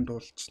бодтоор нь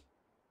дуулж.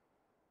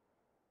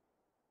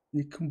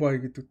 Нэгэн бай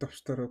гэдэг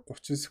давчтаараа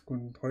 30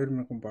 секунд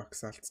 2000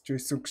 бакс алдчих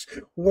байсан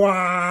гэж.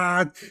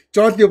 Ваа!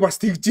 Жолли бас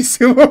тэгж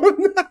ийсэн юм.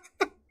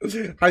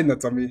 Хайна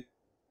зами.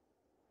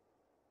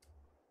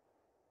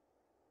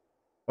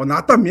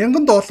 Надаа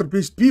 $1000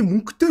 биш. Би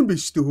мөнгөтэй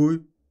биш дээ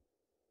хөөе.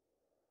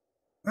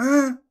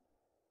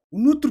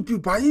 Өнөөдөр би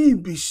баян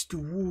юм биш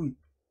дээ хөөе.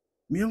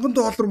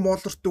 $1000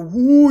 молортой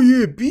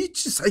хөөе. Би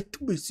ч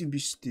саятан байсан юм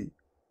биш дээ.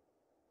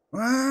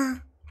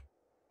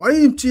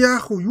 Баян юм чи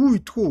яах вэ? Юу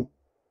идэх вэ?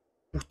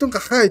 Бүтэн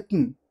гахаа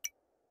идэнэ.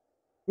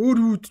 Өөр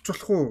юу идэж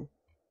болох вэ?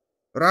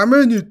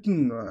 Рамен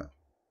идэнэ.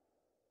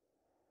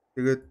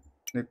 Тэгээд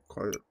 1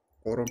 2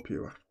 3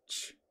 пив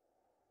авч.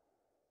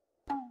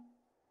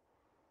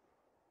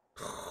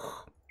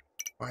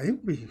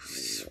 Баян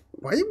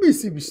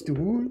байсан биш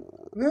үү?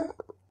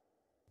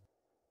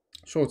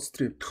 Шууд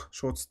стрим.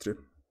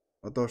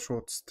 Одоо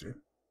шууд стрим.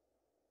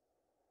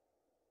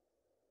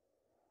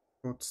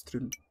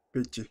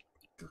 Бэж.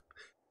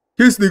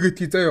 Кэс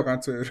нэгэдгий заяа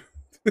ганц хоёр.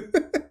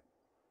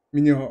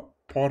 Миний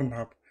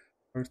Pornhub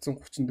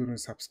 234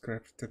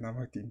 subscriberтэй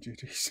намайг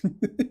дэмжээрэй гэсэн.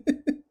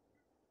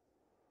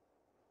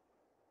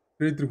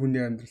 Трейдер хүний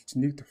амьдрал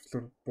чинь нэг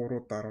төвлөр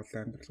буруу даруул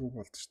амьдралгүй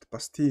болд шүү дээ.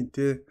 Бас тийм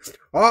те.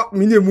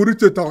 Миний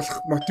мөрөдөө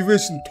тоглох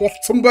мотивашн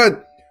тулцсан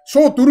байна.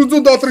 Шууд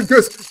 $400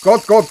 кэс.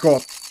 Гол.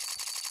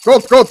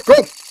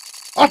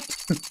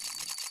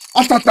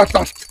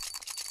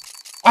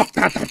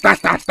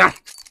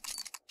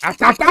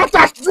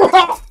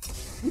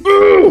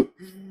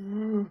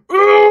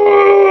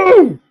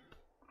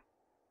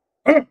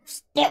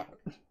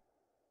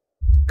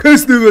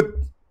 Кэс нэгэд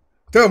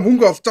тэ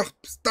мөнгө олж авах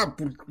стап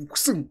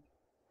үгсэн.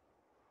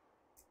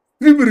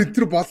 Стример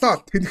энэ болоо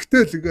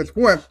тэнхтэй л ингээл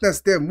хүн амтнаас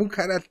тэ мөнгө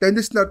хараад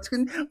донешн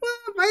орчих нь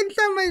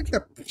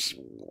баярлаа.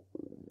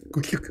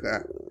 Гөлөг.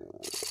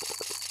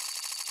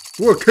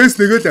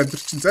 Кэс нэгээл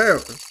амьдрчин заяа.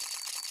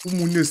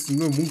 Хүмүүнээс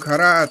мөнгө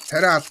хараад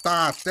царай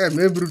алдаа тэ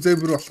мембер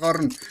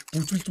болохоор нь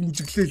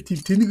бүжиглээл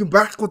тийм тэнэг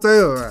байхгүй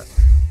заяа.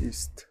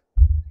 Ийст.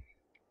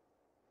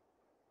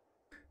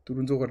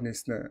 400-аар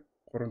нээснэ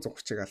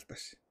 330-ыг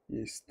алдааш.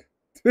 Ийст.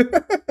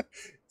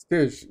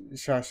 Тэ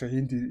шааша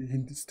хинд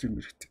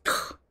стример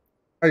хэрэгтэй.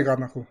 Ай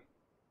ганах уу.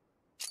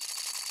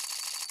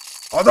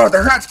 Одоо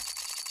дахиад.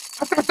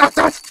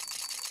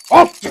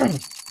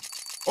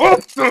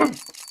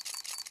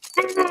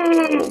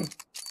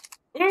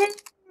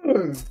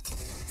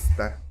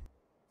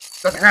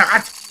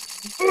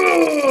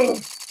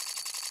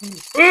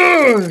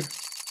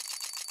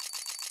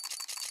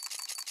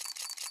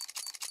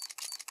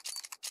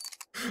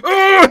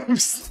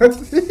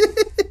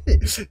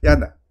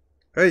 Яна.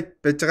 Хей,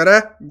 байж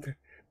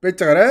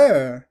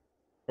гараа.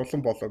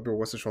 Шулан болоо би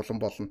угаасаа шулан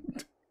болно.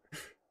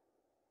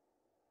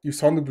 Юу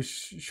соног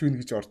биш шүүн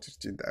гэж орж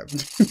ирж байна да.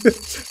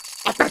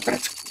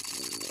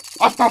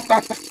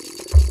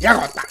 Яг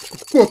одоо.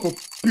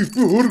 Би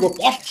өөрөө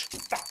болч.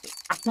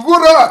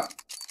 Зүгээр.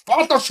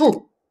 Болоо шүү.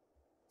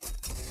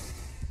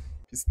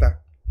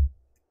 Писта.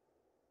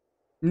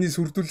 Миний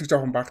сүрдүүлэг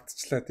жоохон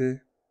багтчихлаа тий.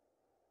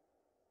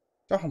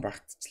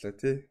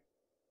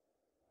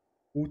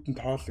 Үүдэн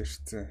тоол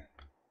ирсэн.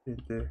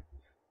 Тий.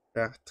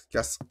 Яг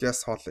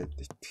гяс хоол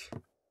идэх.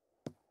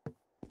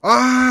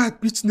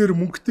 Би ч нэр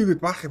мөнгөтэйгээд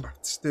баах юм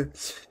бавц штэ.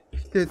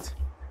 Эхлээд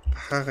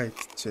бахаага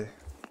идчихэ.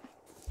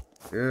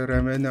 Тэгээ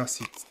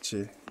раменаас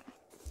идчихэ.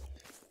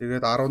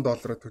 Тэгээд $10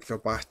 төлөө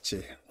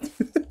баачи.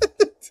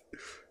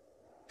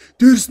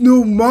 There's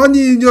no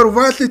money in your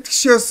wallet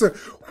гэшээс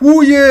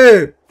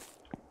хүүе.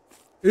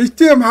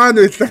 ATM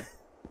хаана байлаа?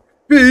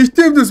 Би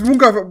ATM-ээс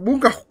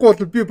мөнгө авахгүй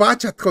бол би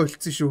баач чадхаа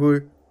болцсон шүү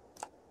хөөе.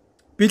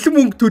 Бэлэн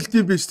мөнгө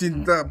төлдөг юм биш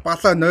тийм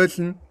балаа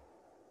 0 нь.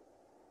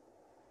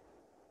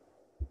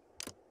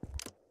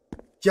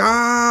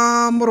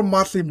 Ямар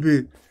мал юм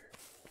бэ?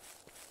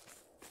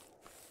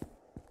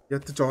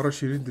 Ядаж ороо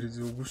ширээн дээр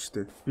зүггүй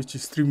штэ. Би чи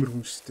стример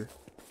хүн штэ.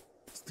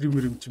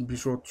 Стример юм чинь би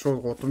шууд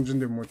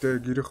гудамжинд юм уу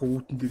те гэрийнхээ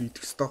үүдэн дээр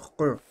идэх хэрэгтэй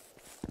байхгүй юу?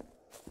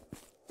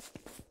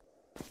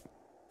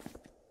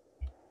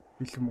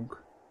 Бэлэн мөнгө.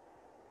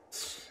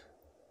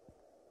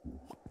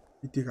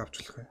 Эдийг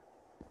авчлах юм.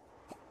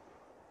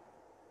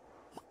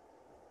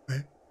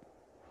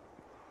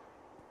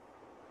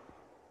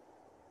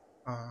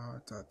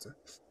 За.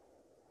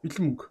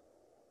 Бэлэн мөнгө.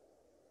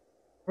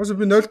 Өөсөө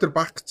би 0 дээр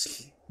баах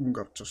гэж мөнгө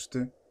авч байгаа шүү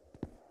дээ.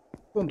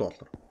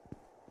 $100.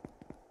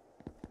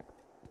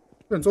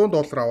 $100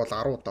 авал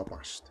 10 удаа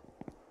баах шүү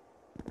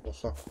дээ.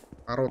 Болоо.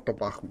 10 удаа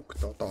баах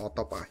мөнгөтэй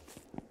одоо баа.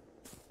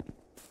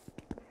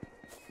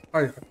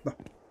 Хатна.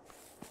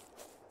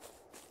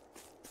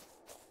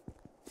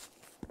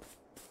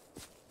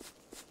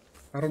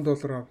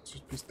 $10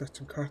 авч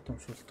пистачин карт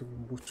уншуулдаг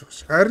юм бүүчих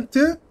шиг. Харин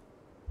тий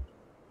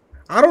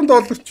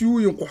 $10 ч юу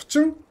юм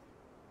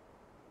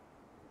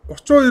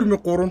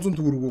 32,300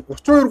 төгрөгөө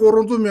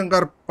 32,300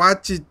 мянгаар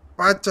бааж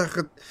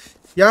хахад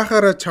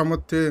яахаараа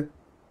чамд те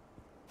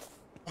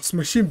бас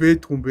машин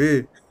бэдгүй юм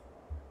бэ?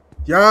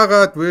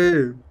 Яагаад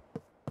вэ?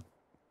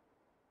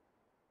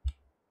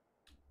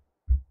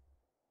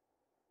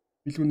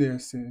 Билгүнээ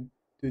яасан.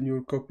 Then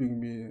you're copying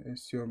me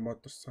as your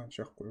mother son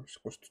шахгүй юу?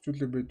 30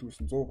 чүлээ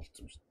бэдгүйсэн 100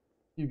 болцсон шүү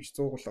дээ. Тийм биш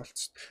 100 болцсон.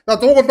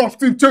 За 100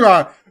 болцсон юм чиг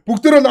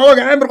бүгдээрээ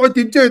наваг амар гой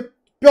дэмжээ.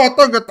 Би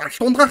одоо ингээд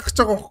тунгаах гэж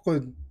байгаа байхгүй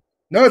юу?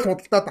 0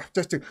 худалдаад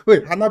авчаач.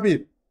 Хөөе,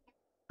 Ханаби.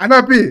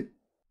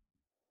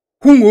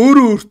 Хүн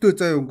өөртөө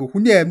заяа ингээ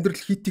хүний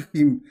амьдрал хит их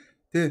юм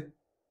тий.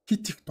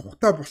 Хит их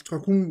дутаа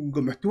болчоор хүн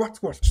ингээ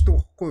мотивацгүй болчдөг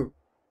байхгүй юу?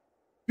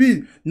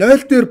 Би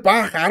 0 дээр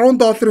баах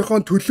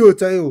 $10-ын төлөө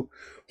заяа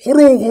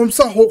хуруу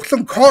хумсаа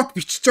хуглан код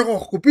бичиж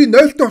байгаа байхгүй. Би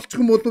 0-т болчих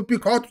юм бол би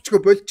код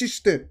бичгээ болж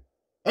штэ.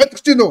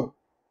 Ойлгож байна уу?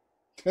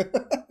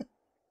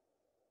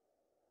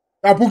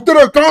 Я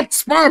бүгдээрээ god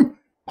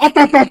spam. What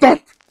the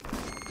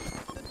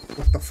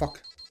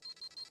fuck?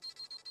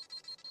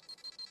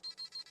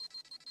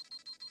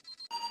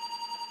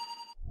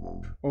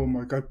 Oh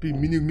my god, би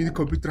миний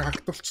компьютер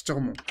хактуулчихж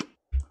байгаа юм уу?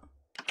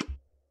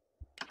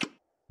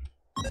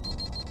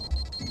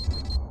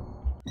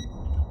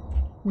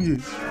 Үе.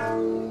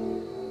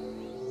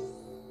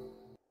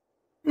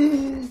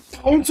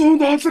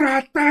 $500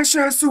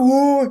 хатаашаас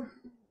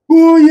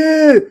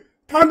өөе.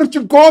 Та нар чи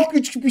гол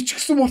гэж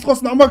бичгсэн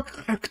болохоос намайг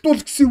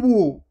хактуул гэсэн юм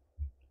уу?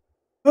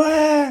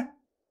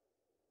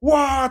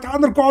 Ваа, та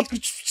нар гол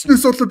гэж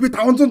бичснээс бол би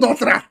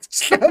 $500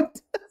 авчихлаа.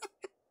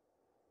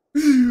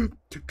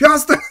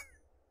 Пяста.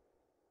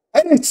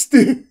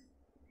 Аничтэй.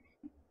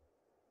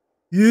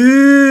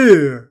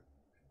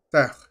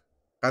 За,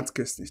 ганц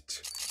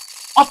гэснийч.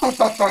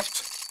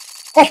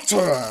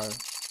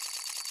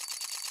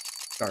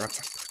 Дагаад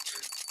цалтгч.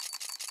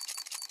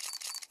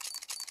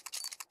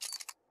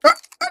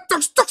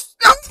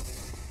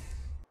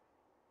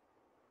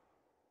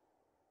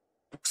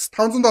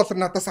 $500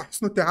 надаас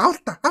авсан үү?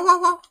 Авал та.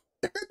 Аваа.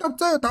 Дахиад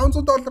авцаа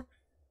 $500.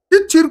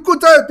 Бид чирэггүй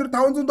заа тэр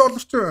 $500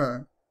 ч.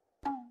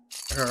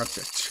 Дагаад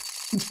яач.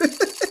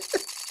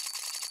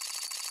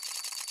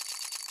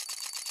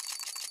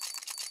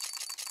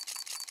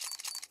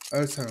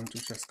 Сайн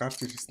амжуушаас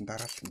гарч ирсэн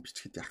дараалал нь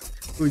бичгээд яах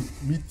вэ? Ой,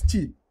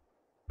 мэдчихий.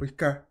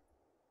 Буйка.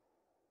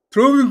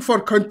 Throwing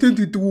for content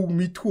гэдэг үг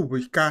мэдхүү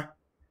буйка.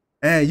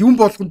 Юм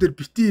болгон дээр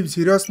бити юм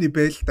сериосны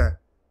байл та.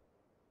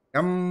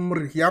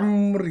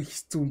 Ямар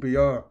хэцүү юм бэ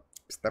ёо.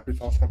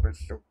 Стабил болох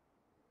байлаа.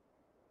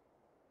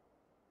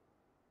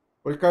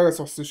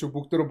 Буйкагаас болсон шүү.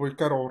 Бүгдөө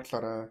буйкаар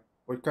уурлаарай.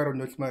 Буйкаар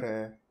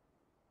нулимаарай.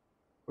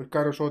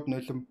 Буйкаар шууд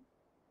нулим.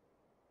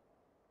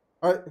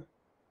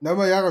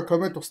 Намаа яага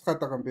комент устгаад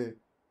байгаа юм бэ?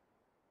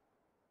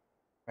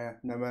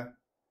 Намаа.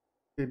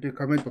 Би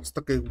комент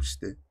устгах гээгүй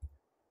штэ.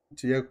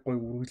 Чи яг гой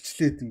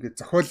үргэлжлээд ингээд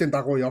зохиолын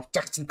дагуу явж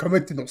байгаа чинь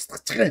комментийг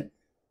устгах юм.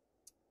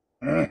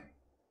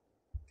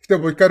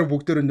 Гэтэ буйкаар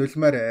бүгдөө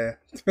нулимаарай.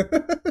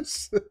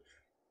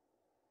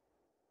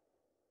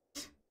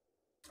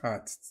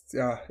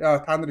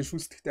 Яа та нарын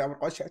шүүлтэгтээ ямар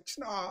гоё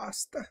шаачнаа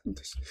хаста.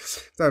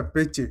 За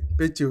бэжи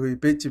би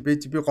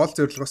гол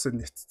зорилгоос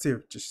нэцсэн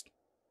явж шин.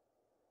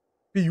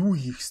 Би юу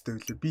хийх ёстой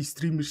вэ? Би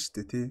стример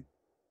штэ тий.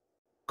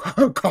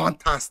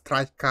 Counter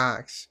Strike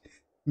гэж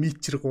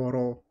Meter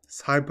 3,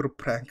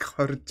 Cyberprank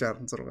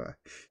 2066,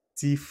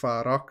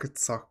 FIFA, Rocket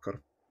Soccer,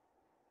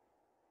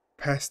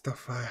 Past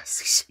of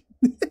Us гэж.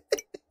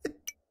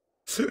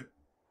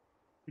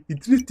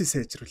 Интернетээ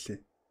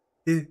сайжруулъя.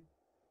 Ер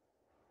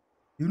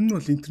нь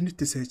бол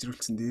интернетээ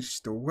сайжруулсан дээр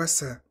шүү дээ.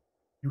 Угаасаа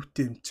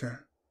юутэй юм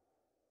чаа.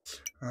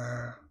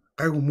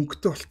 Гайгүй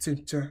мөнгөтэй болцсон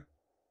юм чаа.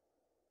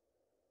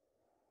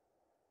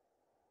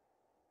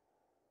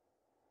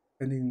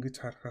 Энийг ингэж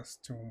харахаас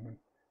ч өмнө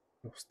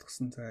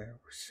устгасан заа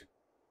яв биш.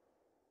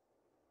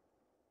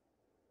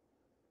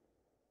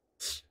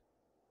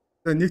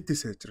 За нийтээ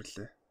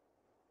сайжруулъя.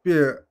 Би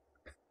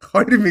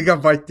 2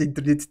 мегабайт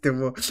интернеттэй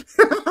мө.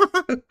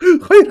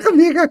 2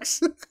 мега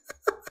гэсэн.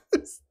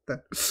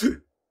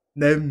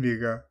 8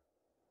 мега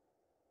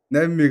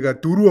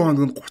 4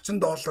 хоногт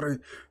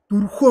 $30.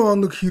 4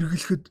 хоног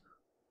хэрэглэхэд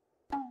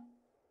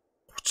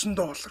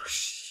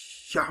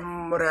 $30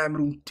 ямар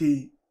амар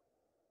үнэтэй.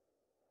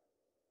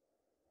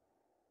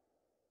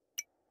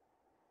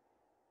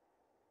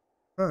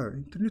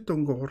 Интернет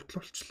ингээ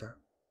хурдлуулчлаа.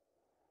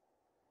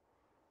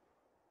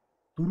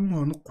 4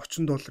 хоног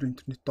 $30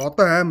 интернет.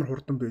 Одоо амар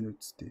хурдан байна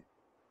үсттэй.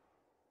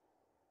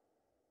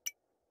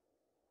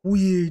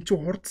 Үе чи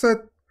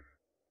хурцаад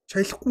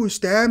чайлахгүй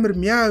шүү дээ. Амар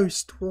мяа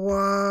шүү дээ.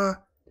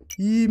 Ваа.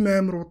 Ийм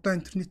амар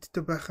удаан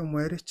интернеттэй байх юм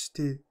арайч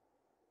тий.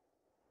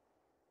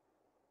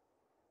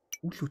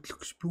 Үл хөдлөх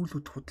гэж би үл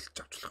хөдлөх худалдаж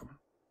авчлах юм.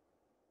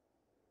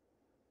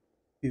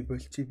 Би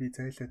болчих би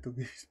зайлаад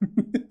үгүй.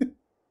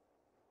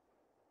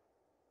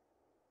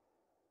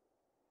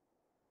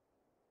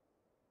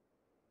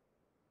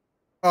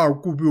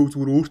 Үгүй би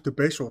зүгээр өөртөө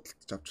байш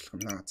худалдаж авчлах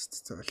юм наа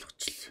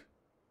ойлгочихлоо.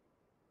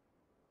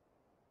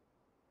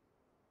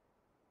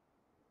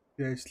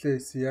 Би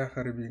ажиллаас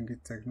яахаар би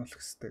ингэж загнуулах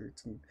хэрэгтэй гэж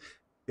нэг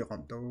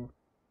гомдоо.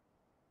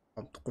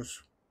 Гомдохгүй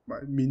ш.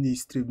 Миний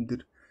стрим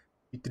дээр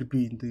бид нар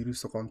би энэ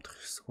ерөөсө гомдох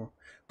хэсгөө.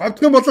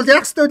 Гомдох юм бол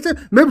яах ёстой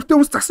вэ? Мембертэй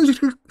хүмүүс засан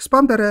ширхэг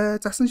спам дараа.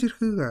 Засан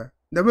ширхэг.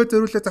 Намайг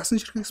зориулаад засан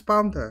ширхэг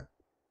спам даа.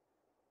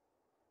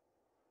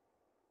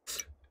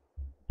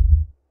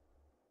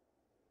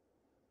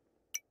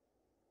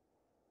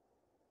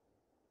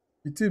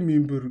 Эцэг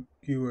мембер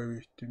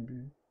giveaway хийм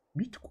би.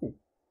 Мэдгүй.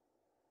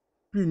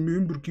 Би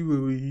мембер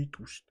giveaway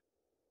хийдгүй шүү дээ.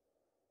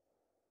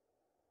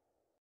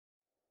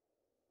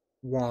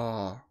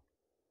 Ваа.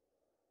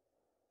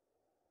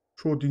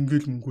 Шууд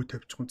ингээл мөнгөө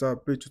тавьчихсан. За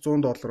би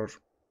 $100.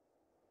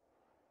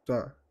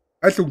 За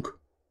аль өнгө.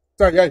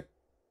 За яа.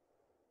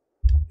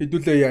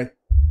 Хэдүүлээ яа.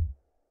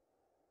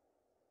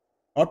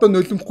 Одоо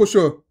нулимхгүй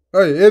шүү.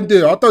 AMD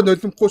одоо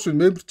нулимхгүй шүү.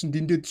 Мембер чинь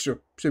дэндээд шүү.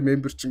 Биш ээ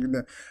мембер чинь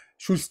гинэ.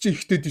 Шүлс чинь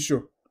ихтэйд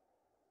шүү.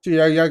 Чи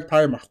яг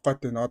тайм авах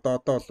гээд байна. Одоо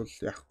бол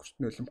яахгүй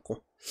шүү. Нулимхгүй.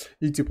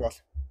 Easy бол.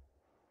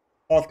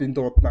 Хоол энд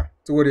дуудана.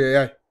 Зүгээр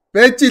яа.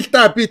 Байж л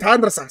да би та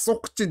нараас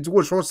асуух гэж чинь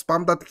зүгээр шууд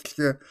спамдаад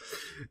эхэлхээ.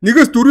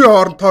 1-4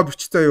 хооронд тоо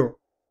бичтэй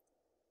юу?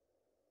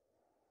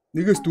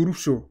 1-4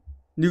 шүү.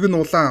 1 нь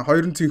улаан,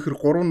 2 нь цэнхэр,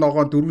 3 нь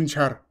ногоон, 4 нь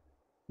шар.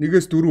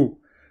 1-4.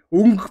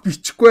 Өнгө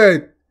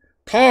бичихгүй.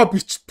 Тоо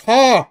бич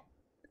тоо.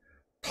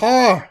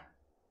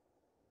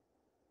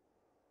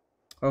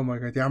 Oh my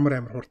god ямар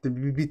амар хурд юм.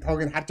 Би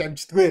тоог нь харж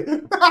амждаггүй.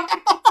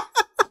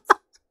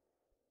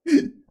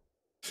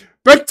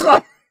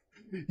 Бэлцгаа.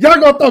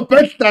 Яг одоо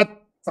бэлдаад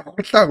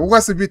завглаа.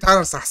 Угаасаа би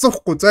танаас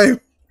асуухгүй заа юу.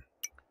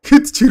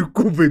 Хэд ч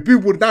хэрэггүй бэ. Би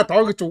бүр наа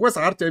тоогч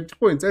угаасаа харж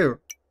амжихгүй заа юу.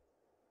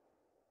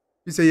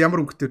 Би сая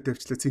ямар өнгөтөр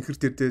тавьчлаа цэнхэр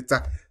дээр дээ.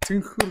 За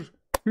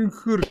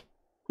цэнхэр.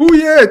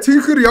 Хүүе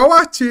цэнхэр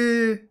яваач.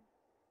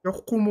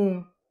 Явахгүй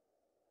мүү.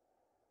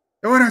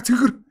 Яваараа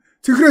цэнхэр.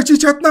 Цэнхрээ чи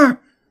чаднаа.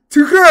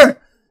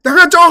 Цэнхрээ.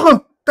 Дахиад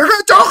жоохон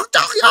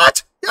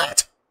яаж.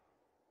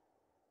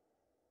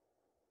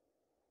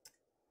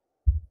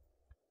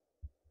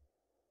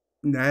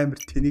 Наймар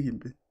тэнийг юм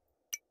бэ.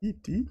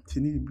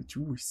 Тэнийг юм гэж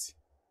юу ийсэн.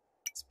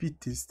 Speed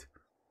test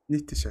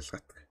нийт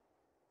шалгадаг.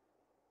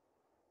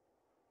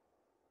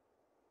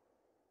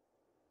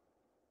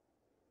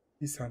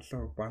 Би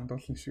саналаа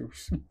бандуулна шүү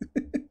гэсэн.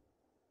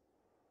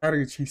 Хар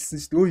гэж хэлсэн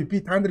шүү дээ. Ой би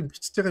та нар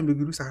бичиж байгаа юм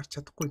ерөөсөө харж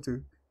чадахгүй зөө.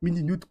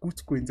 Миний нүд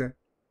гүйцэхгүй заа.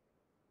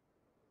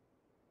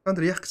 Та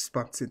нар яг гэж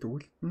спамцээ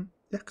тэгвэл.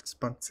 Яг гэж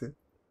спамцээ.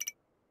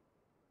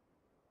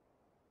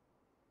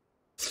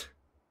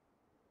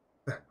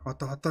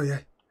 Одоо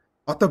яа.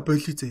 Одоо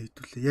боли зэ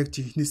хэдүүлээ. Яг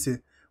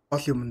жинхнээсээ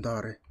гол юмд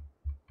орё.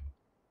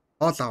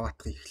 Гол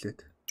аваатгыг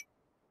эхлээд.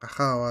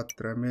 Гахаа аваад,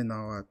 рамен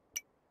аваад,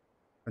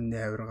 өнний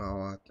хавирга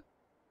аваад,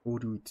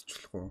 өөр юу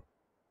идчихлэх үү?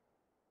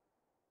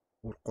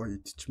 Өөр гоё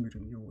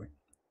идчихмэр юм юу вэ?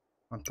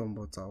 Антон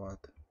бууз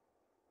аваад.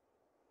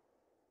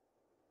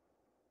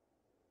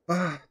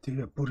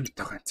 Тэгээ бүр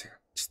идэх ганцыг.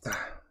 Та.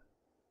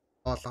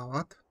 Гол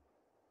аваад.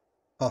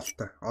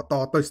 Хоолтой.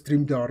 Одоо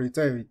стримд орё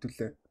заа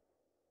хэдүүлээ.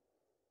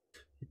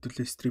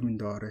 Хэдүүлээ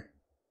стримд орё.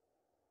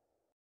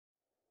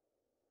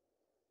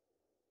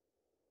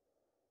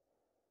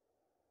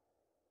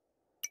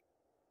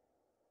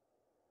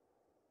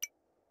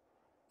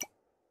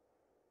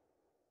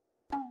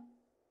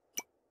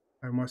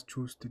 I must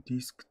choose the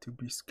disk to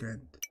be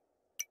scanned.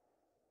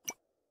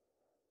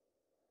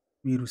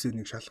 Вирусыг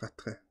нэг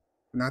шалгаах.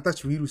 Надад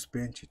ч вирус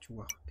байна ч гэж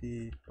юу аах.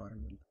 Тий, баг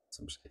юм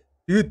болсон биш.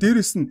 Тэгээд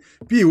дээрэс нь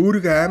би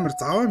өөрийгөө амар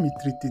заваа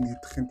мэдрээд ийн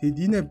гэдэг юм. Тэгэд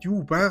энэ авд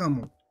юу байгаа юм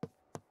уу?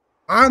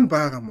 Аан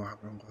байгаа юм уу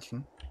хамгийн гол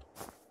нь.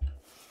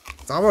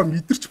 Заваа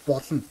мэдэрч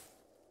болно.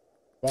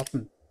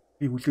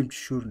 Би хүлээмж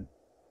шөөрнө.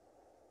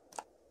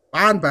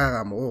 Аан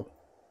байгаа юм уу?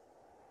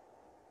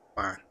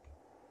 Баан.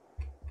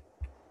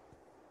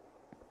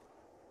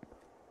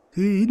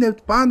 Тэгээ энэ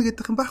авд баан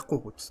гэдэг юм байхгүй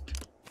гоц.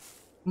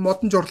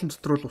 Модон жорлон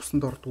дотор бол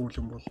усанд ордог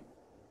юм бол.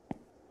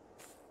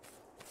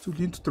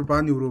 Зүйл энэ дотор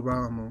бааны өрөө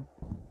байгаа юм уу?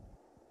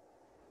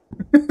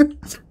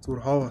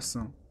 Зүгээр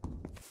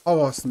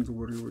хаваасан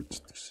зүгээр юу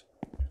гэж гэдэг ш.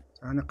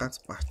 Зааны ганц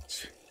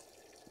баач.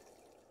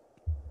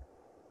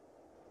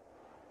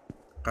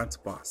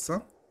 Ганц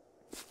баасан.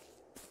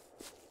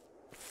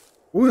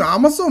 Ой,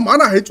 Amazon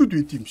манай хажууд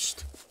байт юм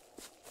шүү дээ.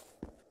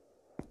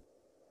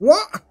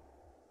 What?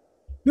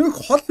 Нэг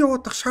хол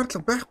яваадах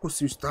шаардлага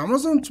байхгүйсэн юм шүү дээ.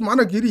 Amazon ч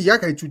манай гэрээ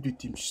яг хажууд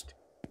байт юм шүү дээ.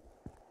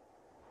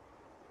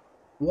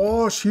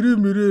 Воо, ширээ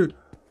мэрээ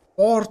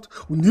борд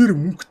нэр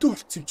мөнгөтэй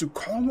болцсон юм чи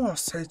комо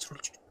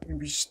сайжруулж юм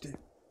биш үү?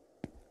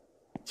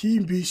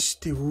 Тийм биш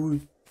тий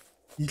өө.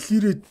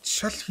 Илэрээд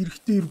шал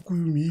хэрэгтэй хэрэггүй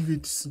юм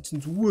ийгээдсэн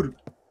чинь зүгээр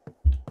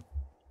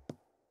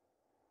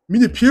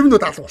миний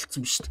пивнүүд алга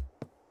болцсон биш үү?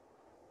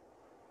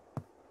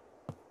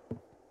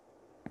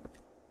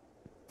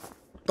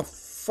 The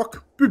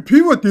fuck би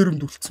пива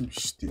дээрэмд үлдсэн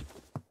биш үү?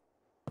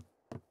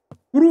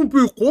 Бүрэн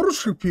би 3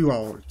 шиг пив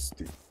аваар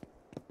үсттэй.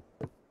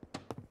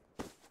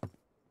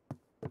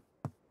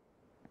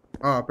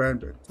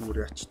 Байна.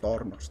 Зүгээр яач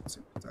доор нь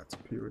орсон юм. За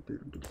пив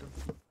дээрэмд үлдээ.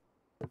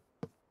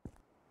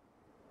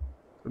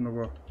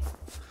 Нөгөө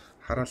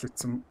хараал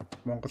ицсэн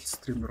Монгол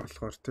стример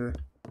болохоор тий.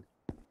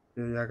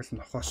 Яг л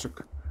нохоо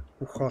шиг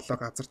бүх хоолоо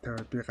газар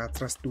тавиад би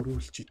газраас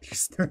дөрүүлж идэх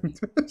хэвээр.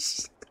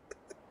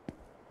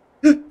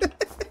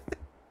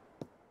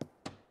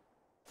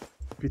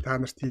 Би та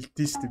нарт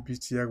хэлдээ шүү дээ. Би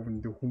чи яг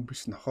үндэ хүн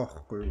биш нохоо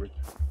ахгүй юу гэж.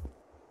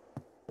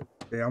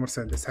 Ямар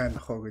сайн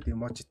нохоо гэдэг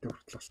эможитэй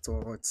хүртэл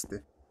болцсон байгаа зү.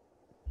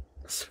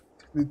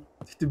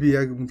 Гэтэ би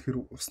яг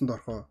үнэхээр усанд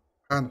орохоо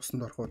хаана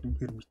усанд орохоо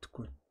үнэхээр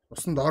мэдэхгүй.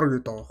 Усанд ор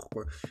гэдэг байгаа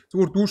байхгүй.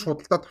 Зүгээр дүүш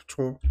худалдаад авчих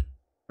уу?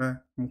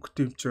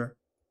 Мөнгөтэй юм чи.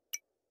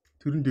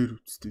 Тэрэн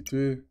дээр үсттэй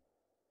тий.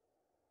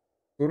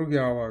 Зураг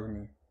яваа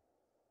гэнэ.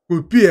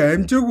 Үгүй би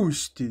амжаагүй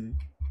шүү дээ.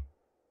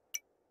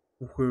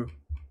 Үхээ.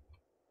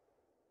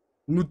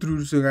 Өнөөдөр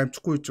юусыг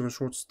амжихгүй хийж байгаа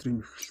шууд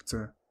стрим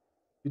эхэлсэн.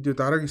 Видео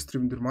дараагийн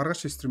стрим дээр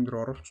маргааш стрим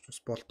дээр оруулчих бас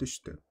болдсон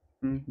шүү дээ.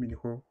 Миний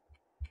хөө.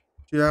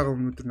 Чи яагаад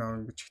өнөөдөр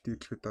наваа ингэж их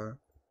дийлэхэд байгаа?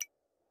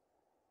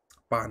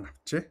 Баан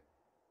авчээ.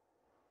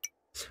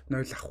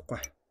 0 авахгүй.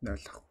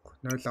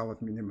 0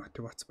 аваад миний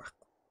мотивац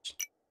байхгүй.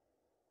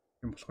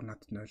 Юм болохоор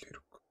надад 0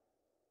 хэрэггүй.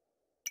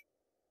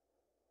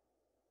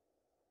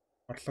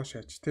 Орлоо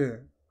шааж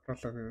тий.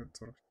 Орлоогийн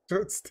зураг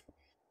чөөцтэй.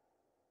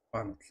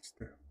 Баан удалч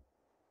тий.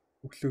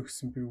 Өглөө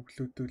гэсэн би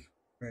өглөөдөл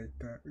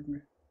байдаа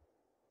гэнэ.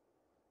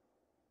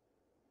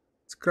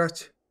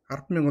 Scratch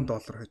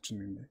 $10,000 хийж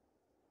гэнэ.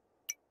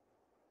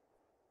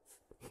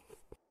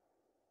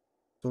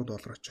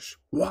 $100 очиж.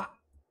 Ва.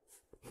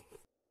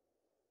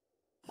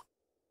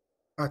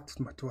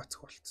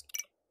 Мотивац болцсон.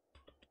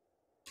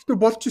 Гэтэ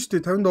болж штэ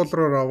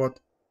 $50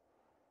 аваад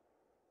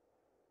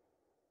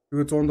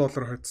тэгээ $100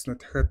 хоцсноо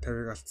дахиад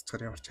 50-ыг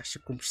алдчихаар ямар ч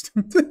ашиггүй юм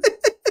шүү дээ.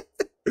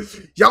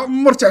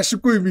 Ямар ч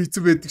ашиггүй юм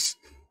хийцэн байдаг ш.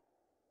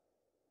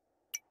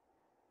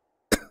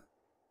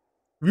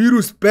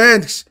 Вирус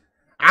байна гэж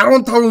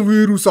 15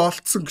 вирус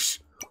олцсон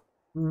гэж.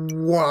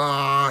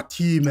 Ваа,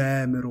 тийм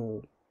амар уу.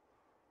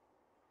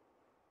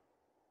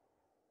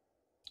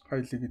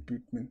 Хайлигэд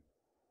бид минь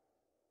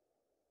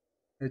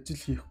ажил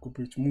хийхгүй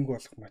бич мөнгө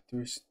олох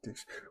мотивашнтэй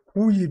гэж.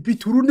 Хүү би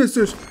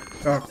түрүүнээс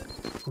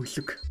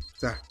хөлөг.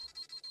 За.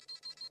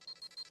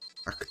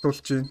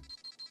 Актуулж гин.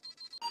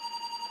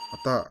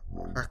 Одоо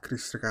хакер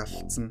эсрэг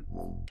алдсан.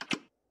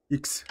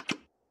 X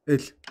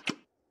L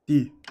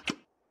D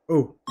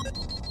O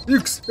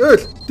X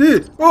L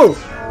D O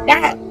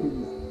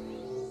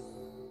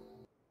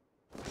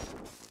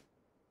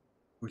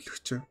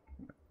хөлөгч.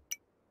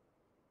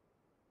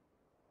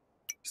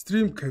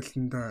 Стрим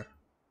календар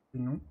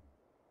энэ үү?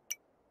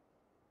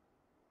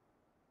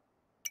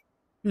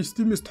 Би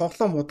Steam-ээс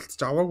тоглоом худалдаж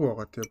аваагүй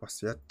байгаа тий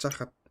бас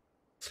ядчихад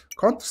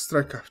Counter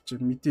Strike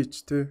авчих мэдээж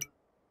тий.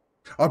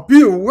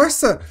 Би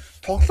угаасаа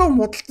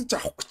тоглоом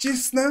худалдаж авах гэж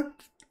ирсэн аа.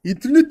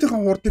 Интернетийн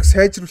хурдыг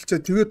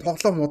сайжруулчаа тэгээд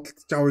тоглоом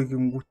худалдаж авъя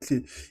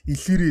гингүүтлээ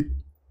илэрээд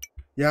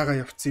яага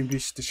явцсан юм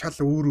биш тий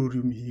шал өөр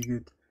юм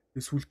хийгээд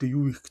сүүлдээ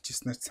юу хийх гэж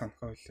ирснээр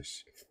санахаа байлаа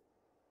ш.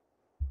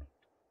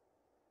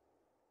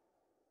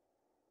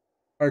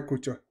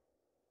 Айгууч.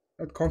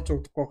 Эд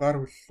концовдохгүй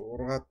гар хөл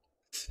ургаад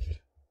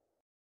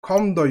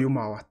комдо юм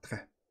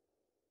аваатах.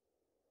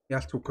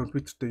 Яалч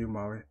компьютертэй юм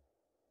авъя.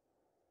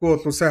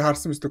 Гэхдээ бол сайн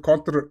харсан мэт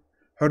контр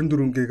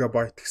 24 ГБ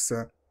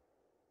гэсэн.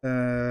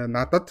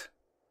 Надад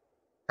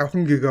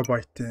 50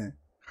 ГБ-ийн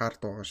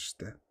хард байгаа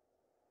штэ.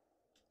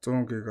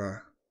 100 ГБ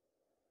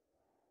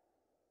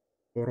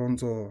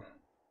 300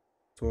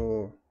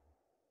 100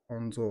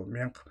 300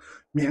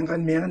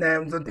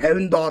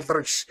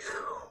 $1850 гэж.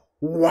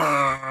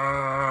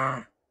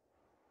 Ваа.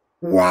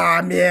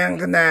 Ваа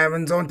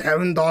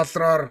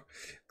 $1850-оор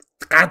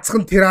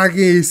ганцхан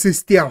тирагийн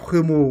SSD авах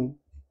юм уу?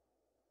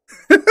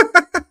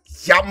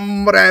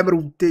 Ямар амар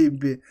үнэтэй юм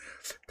бэ?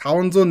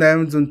 500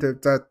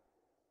 850 за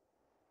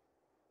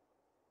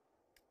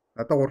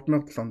надад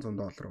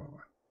 $3700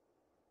 байгаа.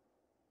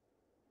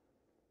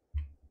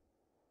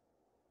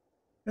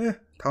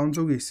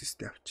 500-ийн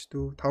SSD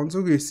авчдөө.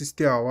 500-ийн SSD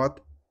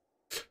аваад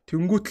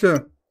тэнгүүтлээ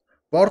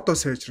бордоо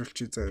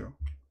сайжруулчих заяа.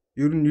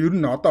 Ер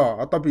нь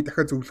одоо би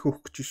дахиад зөвлөх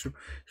өгөх гэж шүү.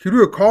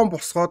 Хэрвээ ком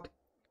босгоод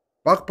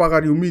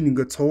багаар юмыг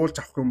ингээд цуулж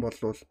авах юм бол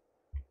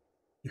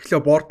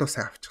эхлээ бордоо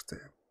сайн авчих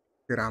заяа.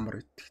 Тэр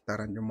амар идэх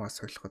дараа нь юмаа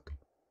солиход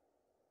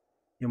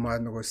юмаа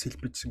нөгөө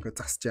сэлбэж ингээд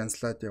засч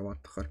янзлаад яваад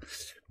тахаар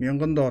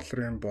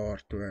 $1000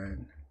 борд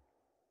байна.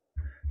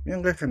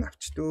 1000-ын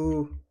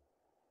авчдөө.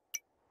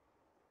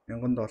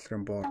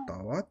 $1000 борд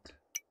аваад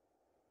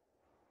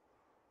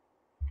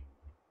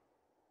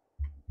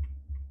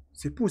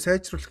CPU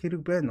сайжруулах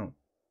хэрэг байна уу?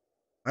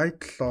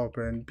 i7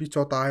 байна. Би ч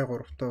одоо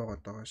i3-тай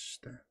байгаа шүү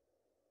дээ.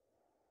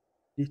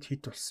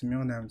 хит болсон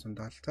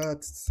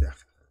 1870. За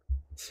яах.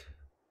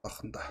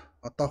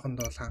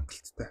 Одоохондоо бол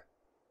хангалттай.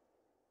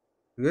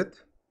 Тэгээд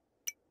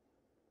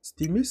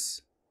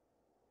Steam-с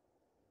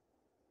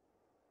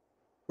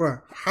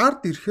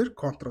хард ирэхээр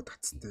контро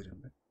татсан дээр юм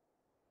байна.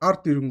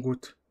 Хард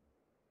ирэнгүүт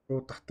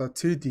руу дата C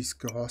диск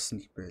хоосон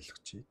л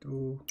байлгач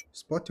идөө.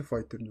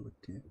 Spotify дээр нэг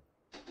үгүй.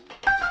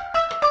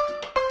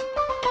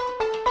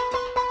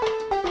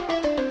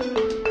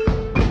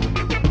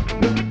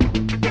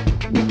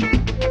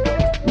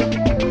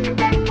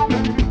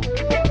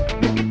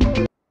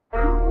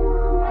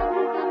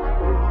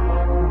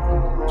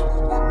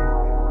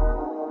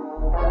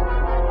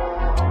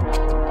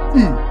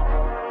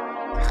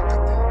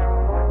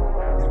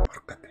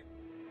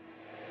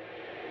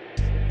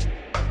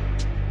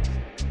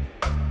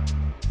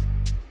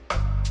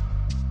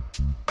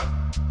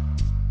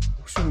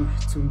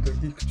 Зүүндээ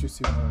хийх гэж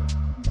байсан юм уу?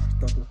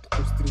 Мартаад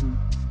удахгүй стрим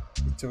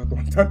хийж байгаа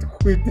дунтаад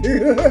өгөхгүй дээ.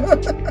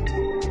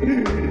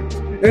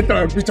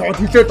 Эта би чад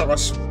хэлээд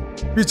байгаа ш.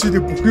 Би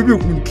чиний бүх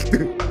юм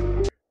хүндэлдэг.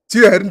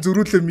 Чи харин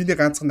зөрүүлээ миний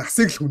ганцхан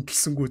насыг л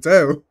хүндэлсэнгүй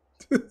заа юу.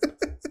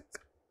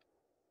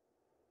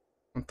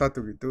 Дунтаад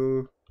өгье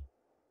дөө.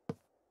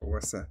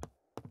 Угаасаа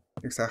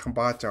нэг сайхан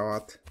бааж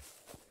аваад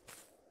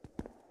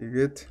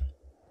тэгээд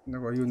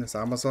нэг оюунаас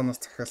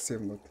Amazon-оос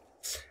захиалсан юмнууд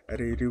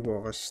арай эрээг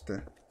байгаа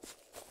штэ.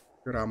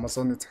 Тэр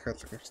Amazon-ы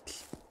захиалга гэртэл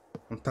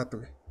унтаад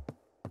үгүй.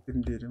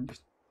 Тэрэн дээр юм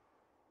биш.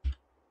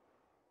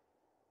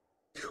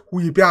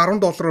 Хүй би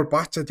 $10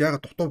 баачаад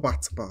яагаад дутуу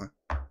баацсан байгаа.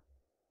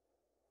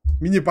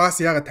 Миний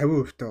баас яагаад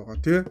 50% таа байгаа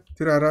тий?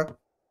 Тэр араа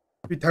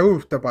би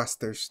 50% таа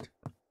баастай байна шүү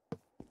дээ.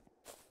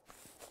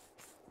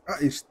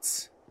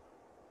 Ирц.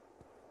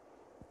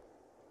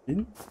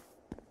 Энэ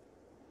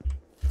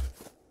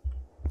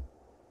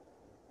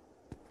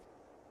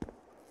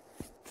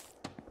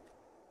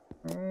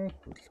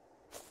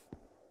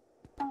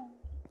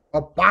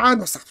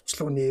баанаас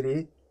авчлаа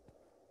нэрээ.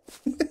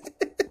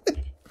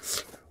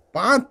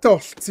 Баантай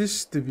болцсон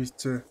шүү дээ би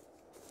ч.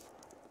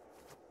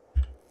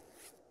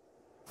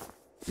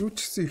 Юу ч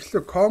гэсэн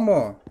эхлээ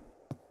комо.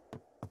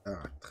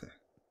 Яах вэ?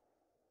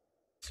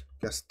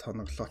 Газ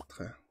тоноглоох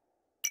юм.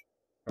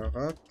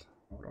 Агаад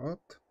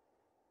ороод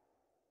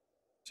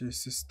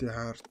SSD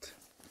hard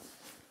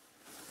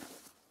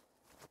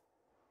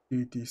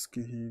диск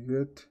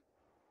хийгээд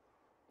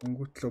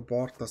өнгөтлөө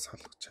боордоос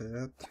салгаж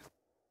хаяад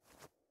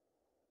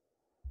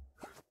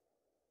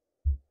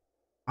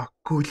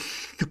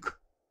акуллэг.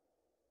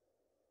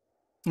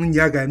 Энэ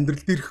яг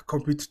амьдрал дээрх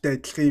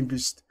компьютертэй адилхан юм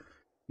биш.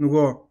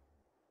 Нөгөө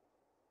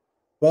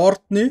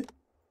боордны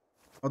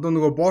одоо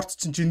нөгөө боорд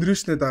чинь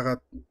генерашнэд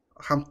дагаад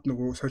хамт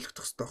нөгөө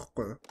солигдох хэрэгтэй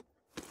байхгүй юу?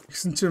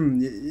 Тэгсэн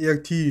чинь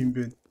яг тийм юм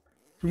байна.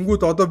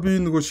 Тэнгүүд одоо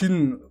би нөгөө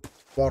шинэ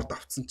боорд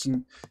авцсан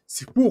чинь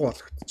CPU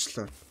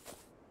гологдчихлоо.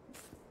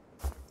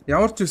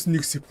 Ямар ч байсан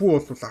нэг CPU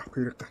бол авах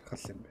хэрэг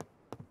гаргал юм байна.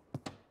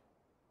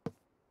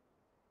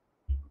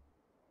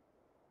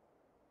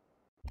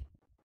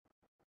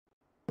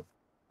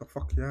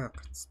 Fuck яа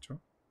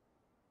гацчих.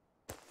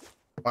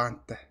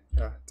 Баантай.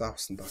 Яа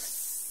заавсан даа.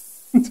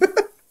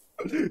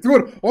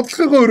 Зүгээр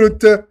удлахын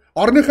өрөөтэй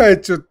орныхаа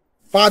хажууд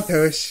баан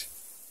тавиаш.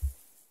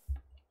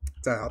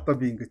 За одоо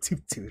би ингэ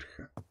цэв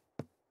цэвэрх.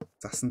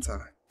 Засан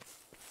цагаа.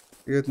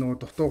 Тэгээд нөгөө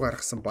дутуу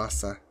гаргасан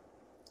баасаа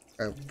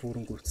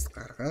бүрэн гүйцэд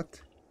гаргаад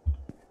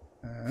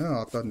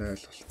одоо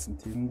 0 болцсон.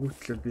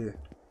 Тэнгүүтлээ би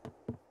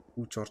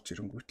үүж орж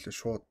ирэнгүүтлээ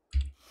шууд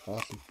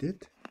хоол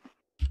идээд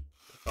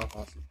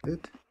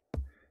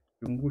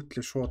тэнгүүтлээ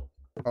шууд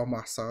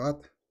гомо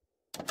асаагаад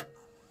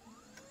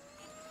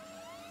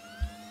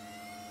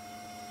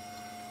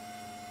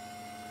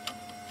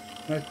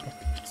найт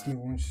батцны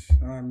үнш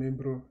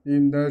мембро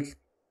ийм 0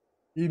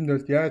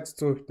 яаж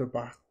 100% та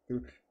баах.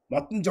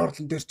 Модон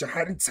жорлон дээр чи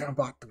харин цагаан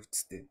баадаг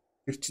үстэй.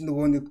 Тэр чи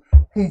нөгөө нэг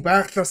хүн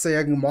байглаасаа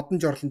яг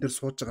модон жорлон дээр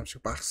сууж байгаа юм шиг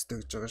баах хэрэгтэй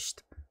гэж байгаа шүү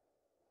дээ.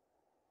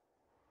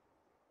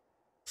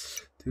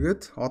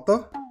 Тэгээд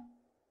одоо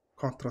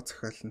контра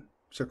захиална.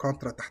 Биш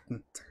контра татна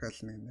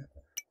захиална гинэ.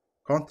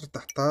 Контра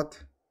татаад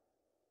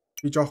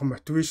би жоохон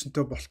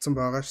мотивашнтэй болцсон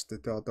байгаа шүү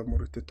дээ. Тэгээ одоо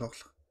мөрөдөө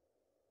тоглох.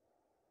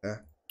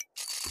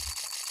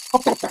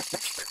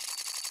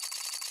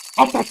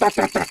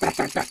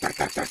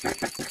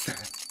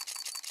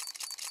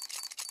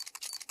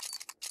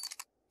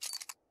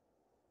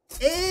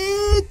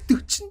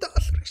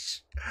 $40 ш.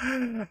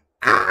 $400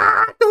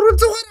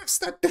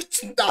 австаа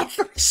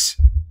 $40 ш.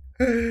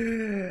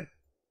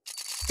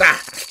 За.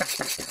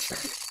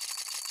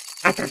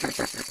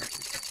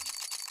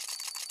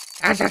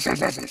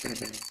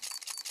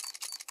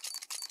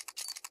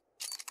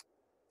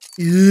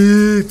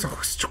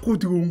 Зогсчихгүй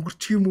тэгээ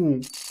өнгөрчих юм уу?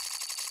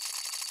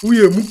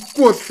 Үе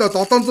мөнгөгүй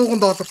боллоо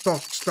 $700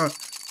 болчлоо.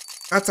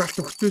 Газаалт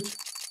өгчөөч.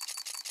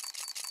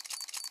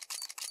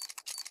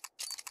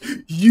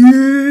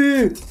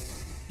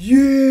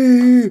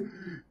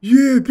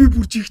 Би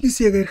бүр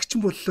чихнээс яг аригчин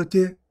боллоо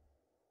тий.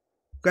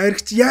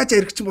 Аригч яаж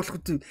аригчин болох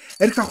вэ?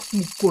 Ариг авах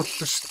мөнгөгүй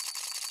боллоо шүү дээ.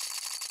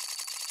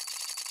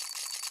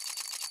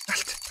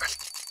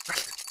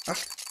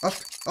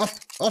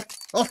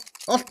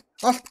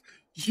 Алт.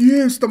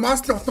 Yes, та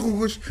маслыг отох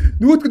өгөөш.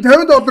 Нөгөөдг нь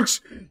 $50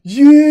 гэж.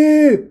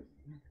 Ее.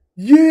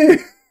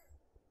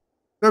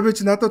 За би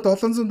чи надад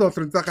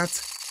 $700 за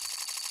гац.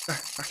 За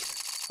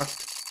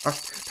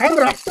алт. Та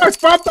нар автаа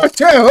спамдаа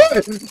чи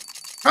хөөе.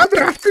 Та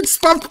нар авт гэж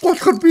спамдахгүй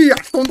болохоор би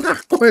алт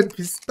унгаахгүй байна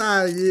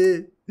писта.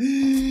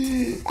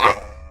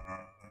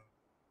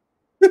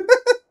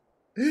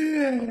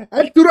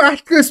 Аль дүр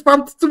алт гэж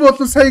спамдсан бол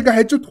сая ингээ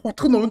хажууд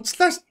хутх нь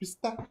унцлаа шүү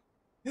писта.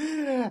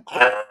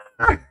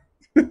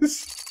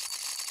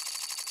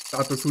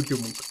 Одоо сүүлийн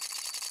мөнгө.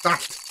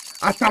 Алт.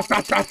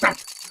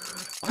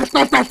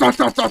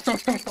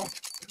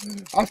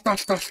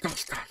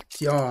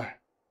 Яа.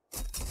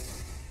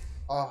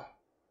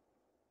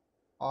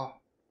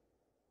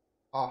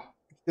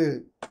 Гэтэ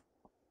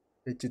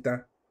ээж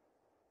да.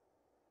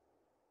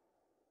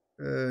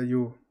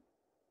 Юу.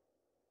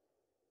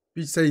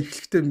 Би сая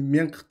эхлэхдээ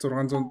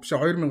 $1600 биш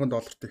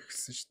 $2000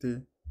 ихсэн шүү дээ.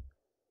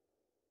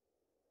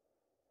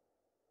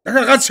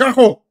 Дахиад гац шаах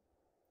уу?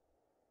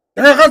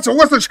 Дахиад гац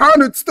угаасаа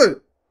шаана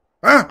үсттэй.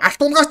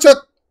 Алт унгачаад.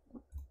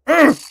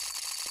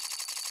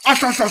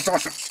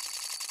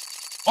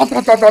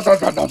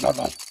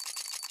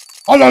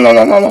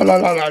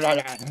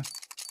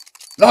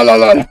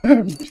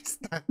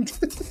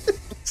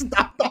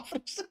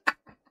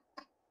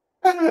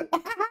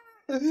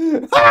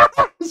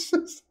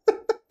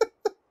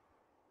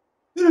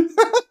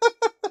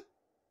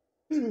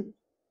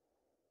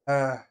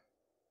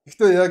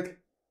 Гэхдээ яг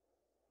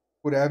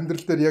бүр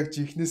амьдрал дээр яг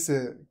жихнээс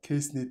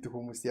кейс нээдэг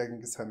хүмүүс яг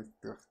ингэ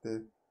санагддаг бах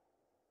те.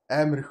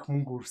 Амар их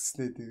мөнгө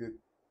үрснээ тэгээд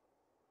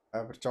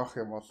амар жоох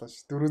юм болоо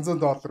ш.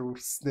 $400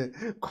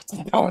 үрснээ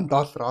 $35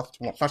 олж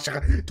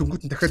молоошгаа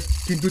дөнгөд нь дахиад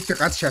гиндүүлээ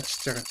ганц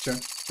шаачиж байгаа чинь.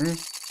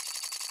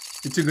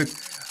 Эцэгээд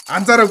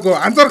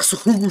анзаарах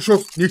хөөгүй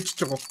шууд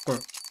нэгчиж байгаа байхгүй.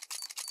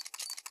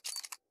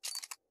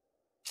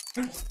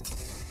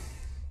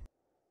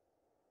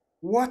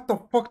 What the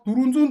fuck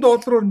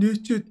 $400-оор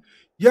нээчээд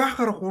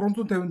яахаар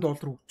 $350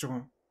 өгч байгаа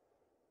юм.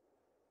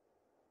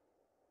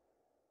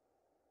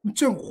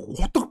 Үчиг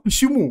хотог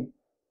биш юм уу?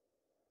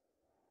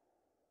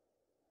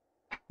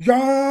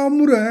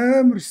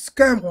 Ямар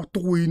скам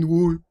хотог уу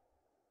энэгүй.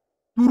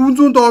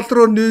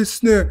 $400-оор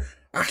нээснээ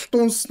алт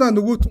унснаа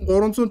нөгөөт нь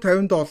 $350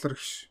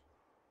 гэж.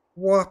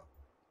 What?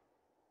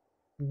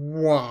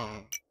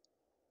 Wow.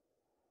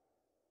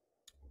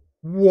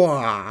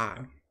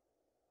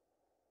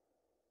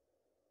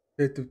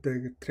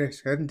 Тэтэвдэг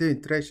трэш. Харин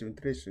тийм трэш.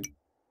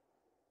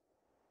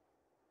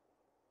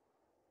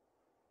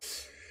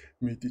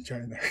 Мэди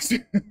чайна.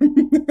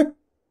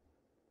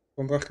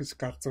 Унгах гэж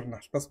галзуурна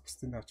алтаас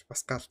бусдын авч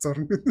бас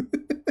галзуурна.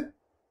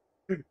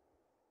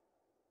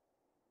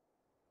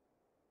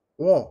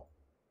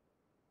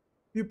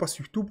 Би бас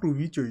YouTube руу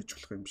видео хийж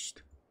болох юм шүү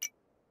дээ.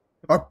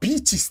 Би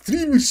чи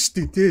стример шүү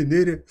дээ те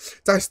нэрэ.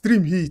 За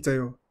стрим хий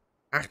заяа.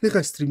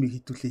 Анхныхаа стримийг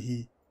хийдүүлээ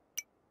хий.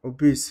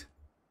 Obvious.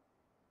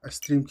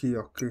 Стрим хий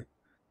окей.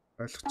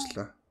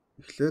 Ойлгочлаа.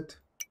 Эхлээд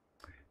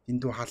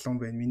эндүү халуун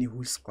байна. Миний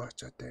хүйс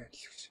гоочоотой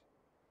гэж.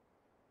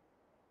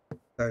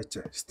 За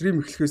стрим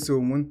эхлэхээс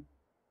өмнө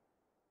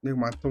нэг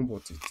мантун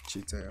бууз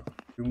идчихье заяа.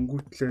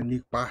 Дөнгөтлөө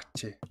нэг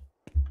баач.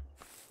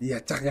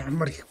 Язаг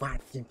ямар их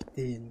баач юм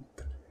бэ энд.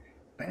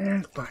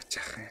 Баян баач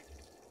ах.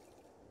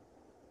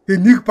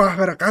 Тэгээ нэг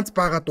баагаараа ганц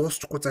баагаа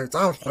дуусчихгүй заяа.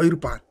 Заавал хоёр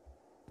баа.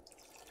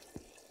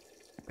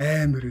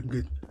 Амар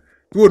ингээд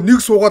зүгээр нэг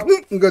суугаад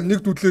ингээд нэг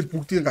дүдлэл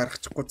бүгдийг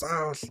гаргачихгүй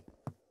заавал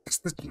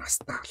тастаж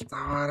мастаал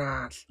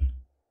заваараа л.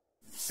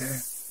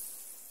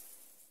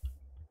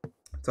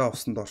 За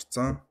усанд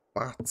орцсон.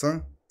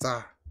 Баацсан.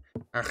 За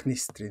анхны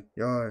стрим.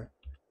 Ёо.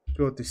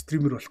 Би одоо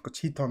стример болох гэж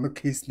хит хоног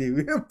кейс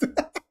нээвэ.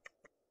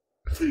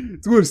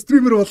 Зүгээр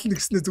стример болно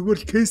гэснээр зүгээр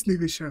л кейс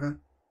нэгэ шагаа.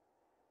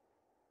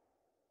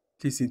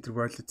 Кейс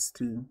интервалд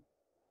стрим.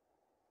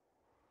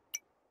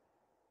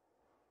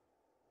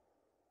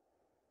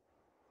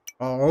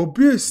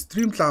 Би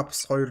стрим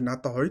лабс 2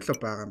 надад хоёулаа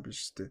байгаа юм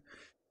биш үү?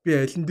 Би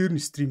алин дээр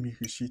нь стрим хийх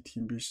шийдэх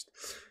юм биш үү?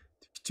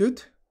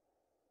 Тэгчээд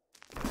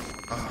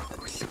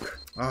хүлэг.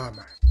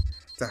 Маа.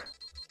 За.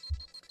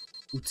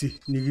 Үзье,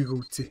 нэгийг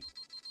үзье.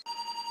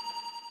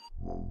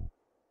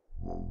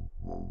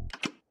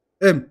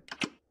 M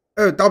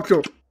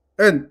W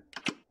N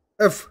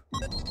F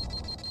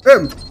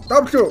M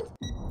W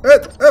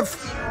N F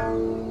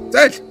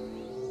Зэл.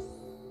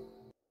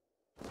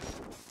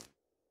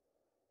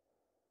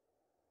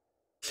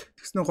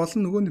 Тэгснэ гол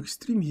нь нөгөө нэг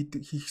стрим хийх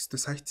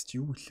хэвээр сайт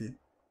чи юу гэлээ?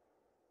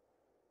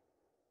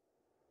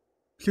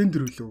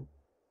 Blender үлээ.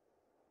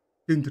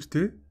 Blender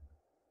те.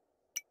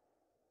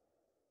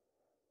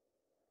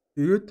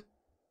 Тэгээд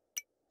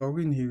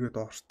логин хийгээд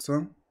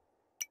орцсон.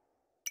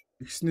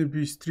 Тэгснэ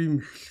би стрим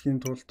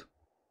эхлэхийн тулд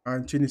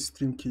энэ чиний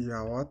стрим key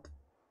аваад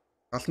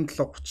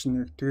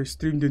 7731 тэгээ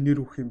стримдээ нэр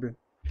өгөх юм бэ.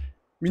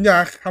 Миний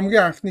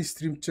хамгийн анхны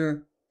стрим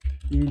чинь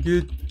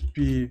ингээд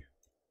би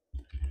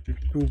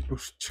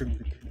YouTube-чин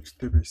гэдэг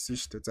нэртэй байсан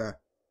шүү дээ. За.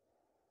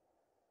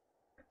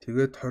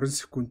 Тэгээд 20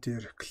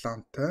 секундын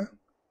рекламтай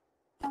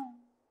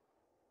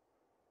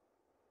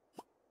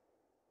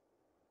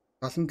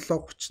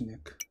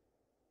 7731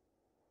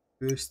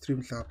 стрим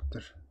лаб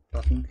дээр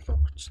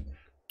 7731.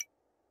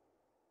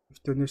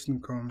 Donation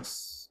comes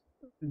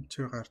энэ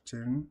ч гарч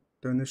ирнэ.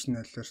 Donation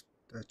alert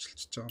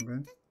ажиллаж байгаа юм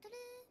байна.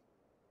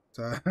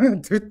 За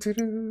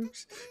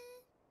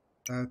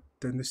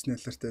donation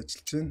alert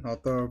ажиллаж байна.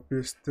 Одоо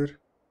бестер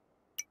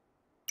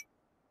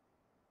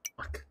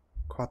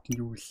код нь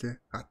юу вэ?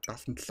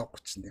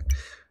 7731.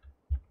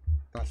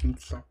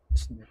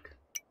 7731.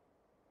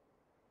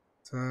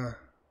 За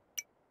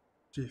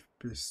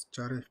FPS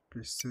 60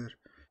 FPS-ээр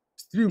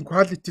stream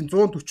quality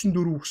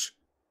 144 гэж.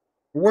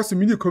 Угаасаа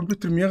миний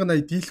компьютер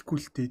 1080 дийлэхгүй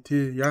л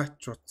тий, яач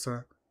ч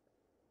утсаа.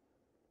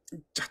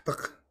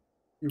 Чатга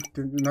юу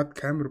гэдэг над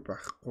камер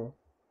байхгүй.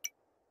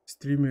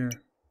 Стримээ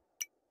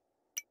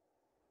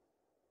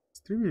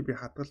би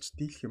хадгалж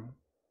дийлэх юм уу?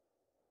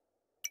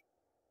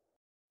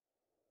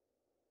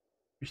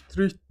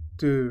 Bitrate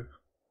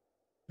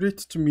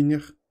чи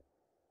минийх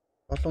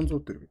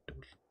 700 дээр гэдэг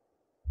үл.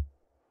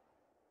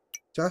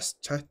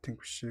 Just chatting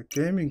биш ээ.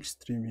 Gaming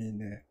stream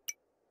хийнэ.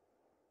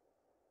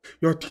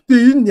 Яа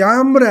тэгтээ энэ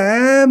ямар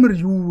амар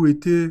юу вэ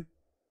те?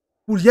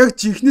 Бүр яг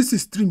жихнээс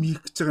стрим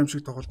хийх гэж байгаа юм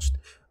шиг тоглож шүү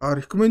дээ.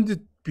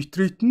 Recommended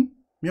bitrate нь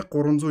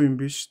 1300 юм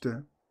биш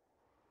үү?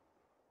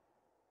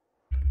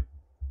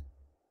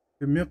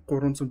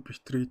 1300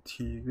 bitrate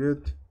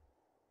хийгээд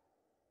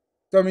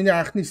за миний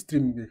анхны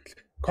стрим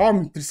гэх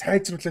комментэр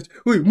сайжруулаач.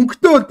 Ой,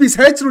 мөнгөтэй бол би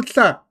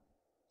сайжрууллаа.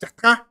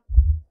 Жатгаа.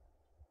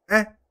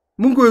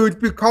 Мөнгө байвал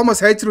би кома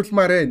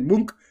сайжруулмаар байна.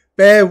 Мөнгө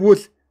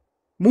байвал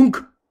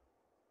мөнгө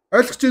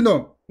ойлгож байна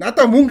уу?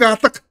 Надаа мөнгө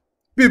алга.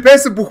 Би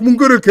байсан бүх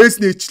мөнгөөрөө кейс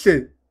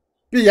нээчлээ.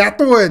 Би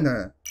ядуу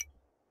байна.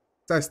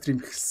 За стрим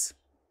ихэлсэн.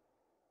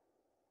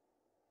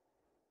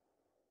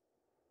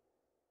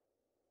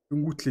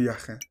 Дөнгүүтлээ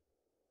яах юм?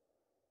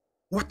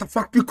 What the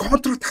fuck, би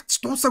контрол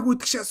татч дуусаагүй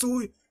гэдэг шээс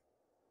үе.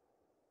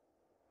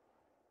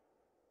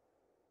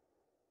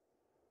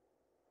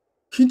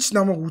 Хинч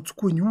намайг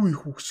үзэхгүй нь юу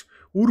их үгш.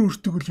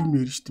 Өөрөө өөртөө юм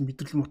ярина шүү дээ,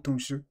 мэдрэл мотон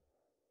шиг.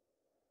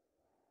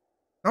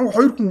 Намайг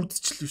хоёр хүн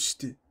үзчихлээ шүү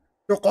дээ.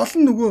 Тэгээ гол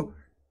нь нөгөө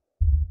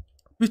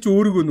би ч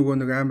өөрийгөө нөгөө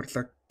нэг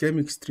амарлаг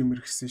гейминг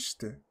стример гэсэн шүү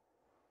дээ.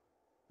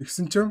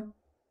 Тэгсэн чинь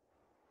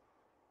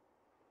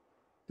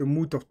тэгээ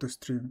mood of the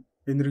stream,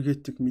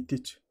 energetic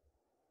мэдээж.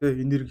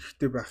 Тэгээ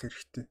энергитэй байх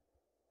хэрэгтэй.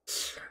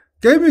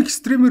 Гейминг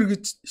стример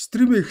гэж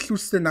стримээ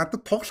эхлүүлснээр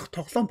надад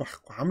тоглоом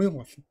байхгүй хамгийн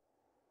гол нь.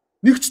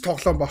 Нэг ч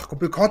тоглоом байхгүй.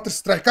 Би Counter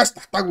Strike-аас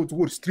татаагүй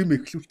зүгээр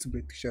стримээ эхлүүлсэн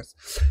байдаг шээс.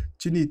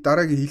 Чиний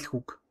дараагийн хэлэх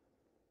үг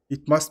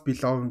it must be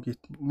loving,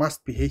 it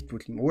must be hateful.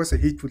 Угаасаа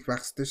hateful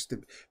байх хэрэгтэй шүү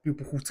дээ. Би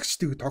бүх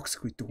үзэгчтэйгээ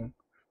toxic байдаг хүн.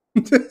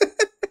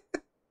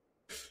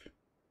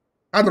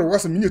 Анар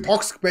угаасаа миний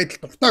toxic байдал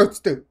дуртай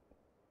үстэй.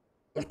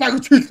 Дуртай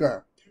гэж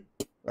хэлээ.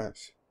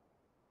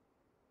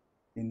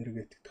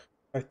 Энергетик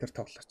файтер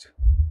тоглооч.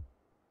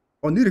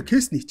 Нэр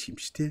кейс нийчих юм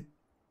ш тий.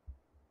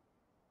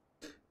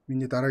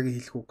 Миний дараагийн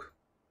хэлэх үг.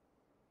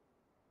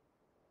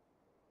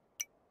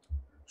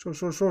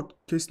 Шууд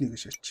кейс нэг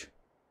шаач.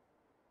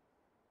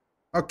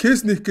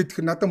 Кейс нэг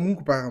гэдэг надад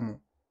мөнгө байгаа юм уу?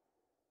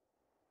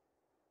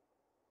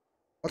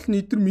 Олон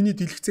нийтэр миний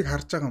дэлгэцийг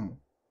харж байгаа юм уу?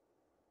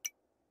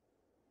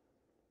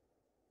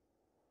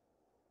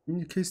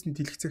 Миний кейсний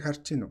дэлгэцийг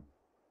харж гин үү?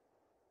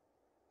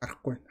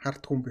 Харахгүй,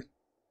 хардгүй юм бэ.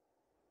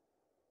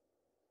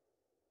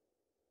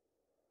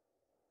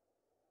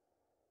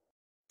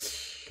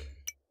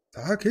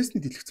 За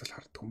кейсний дэлгэц бол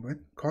харддаг юм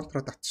байна.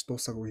 Контра татч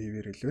дуусаагүй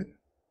хийвэр л байна.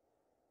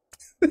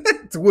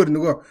 Зүгээр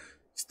нөгөө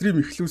стрим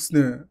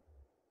эхлүүлснэ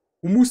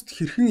хүмүүст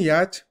хэрхэн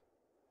яаж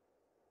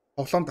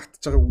тоглоом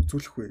татж байгааг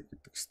үзүүлэх вэ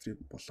гэдэг стрим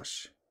болоо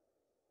ш.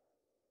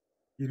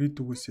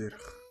 Ирээдүгээс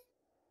ярих,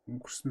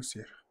 өнгөрснөөс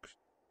ярих.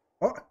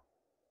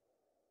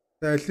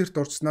 За алерт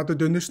орж надад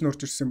donation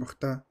орж ирсэн баг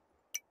та.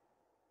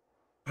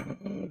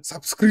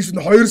 Subscription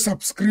 2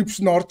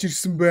 subscription орж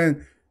ирсэн байна.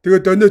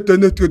 Тэгээ donate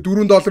тэгээ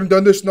 $4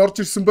 donation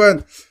орж ирсэн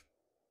байна.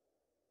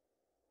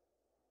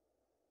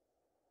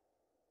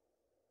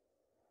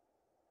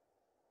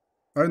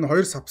 Энэ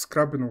 2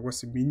 subscribe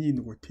нугаас миний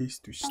нөгөө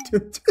тест биш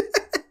тийм.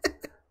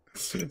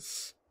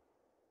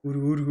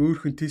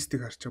 Өөрхөн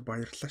тестийг харчаа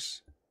баярлаа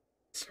ш.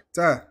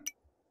 За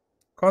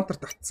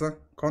контр татсан,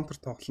 контр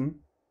тоглоно.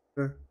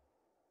 Тэ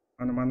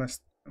манай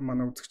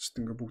үзэгчд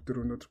ингээ бүгд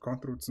өнөөдөр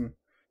контр үзнэ.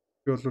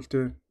 Би бол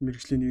тэ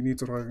мэрэгжлийн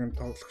 1.6-гийн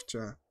тоглогч.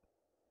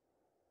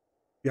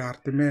 Би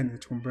Ардмен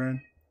гэж хүн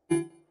байна.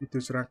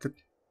 Мэдээж ranked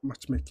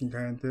matchmaking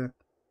хаан тэ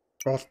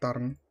гол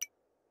дарна.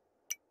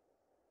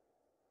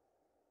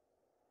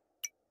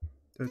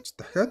 Тэгж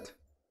дахиад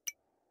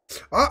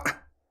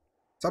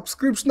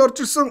subscription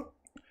орж ирсэн.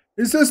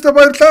 Инсэнстэй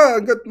баярлаа.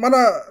 Ингээд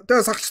манай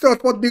тэгээ сахалчтай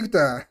холбоод нэгд.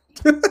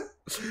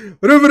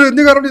 Өрөөр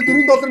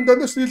 $1.4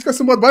 donation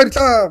хийлгэсэн бол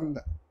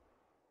баярлаа.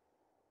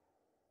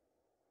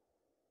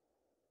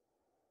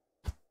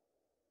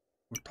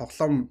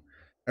 Тоглоом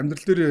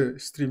амьдрал дээр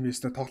стрим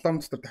хийснэ,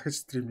 тоглоом дотор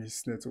дахиж стрим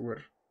хийснэ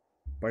зүгээр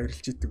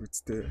баярлж идэг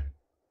үстэй.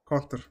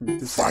 Counter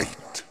мэдээс.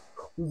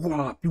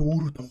 Ваа, би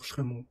өөрөө тоглох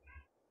юм уу?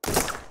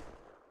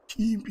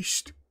 Тийм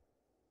биш.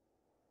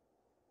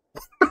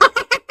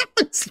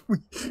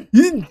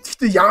 Энэ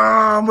гэхдээ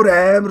ямар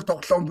амар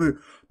тоглоом бэ?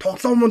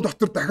 Тоглоомон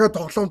дотор дахиад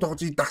тоглоом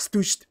тоглож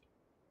дасдгүй шүү дээ.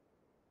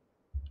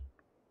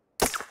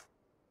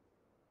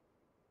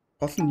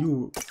 Гол нь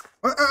юу?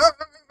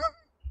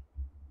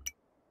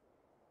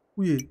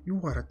 Үе, юу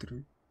гараад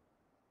ирвэ?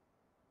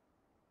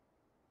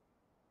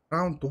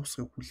 Раунд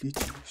дуусгыг хүлээж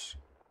байна ш.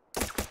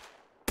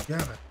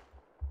 Яагаад?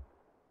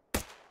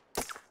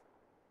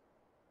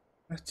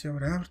 Ачи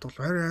амар тул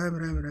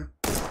амар.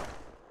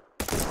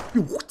 Би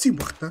үхсэн юм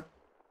баг та.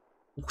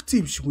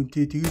 Үхсэн юм шиг үн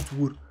тэгээ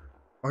зүгээр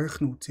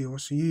багийнх нь үзээ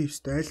яваш.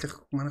 Ёстой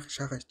айлах манайх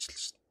шагаа ичлээ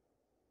ш.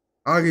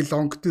 Агийн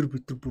лонг дээр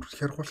бид нар бүр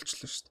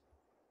хяргуулчлаа ш.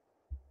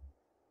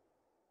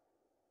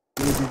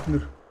 Бид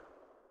нар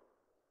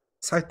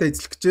сайтаа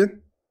эзлэх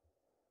гэж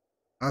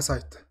байна.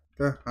 Сайт.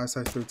 Тэ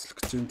сайт эзлэх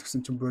гэж байна.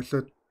 Тэгсэн чинь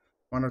болоод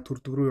манай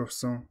төрдөг рүү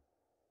явсан.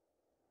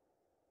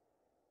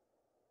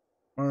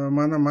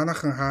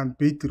 Манайхан хаана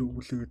бэдэр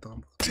өгүүлээд байгаа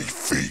юм бэ?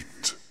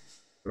 Defeat.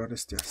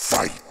 Рорестя.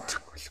 Fight.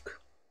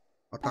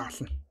 Одоо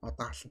ална.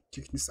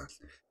 Чихнээс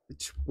ална.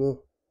 Гэж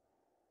боо.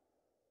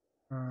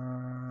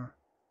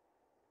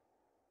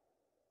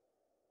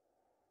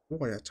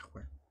 Уга яаж авах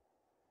вэ?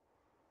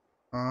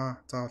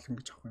 Заавал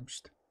ингэж авах юм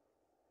шүү дээ.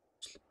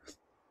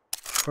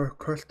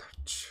 Колт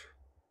авч.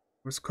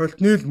 Бас колт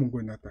нээл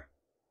мөнгө надаа.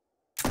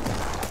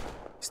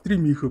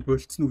 Стрим хийхөө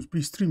болцсон уу?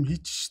 Би стрим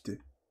хийж штэ.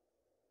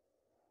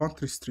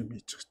 Контр стрим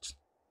хийж байгаа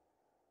чинь.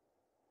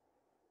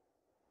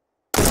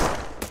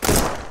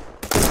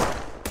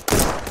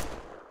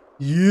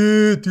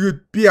 Тэгээд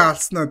би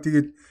алснаа.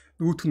 Тэгээд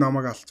нүүтг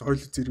намайг алц.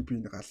 Хоёул зэрэг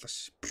би нэг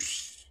аллааш.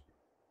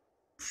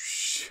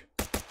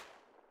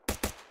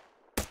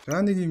 За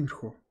нэг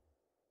иймэрхүү.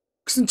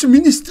 Гэсэн чи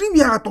миний стрим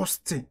яагаад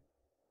дуусцсан юм?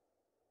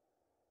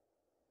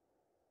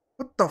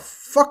 What the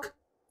fuck?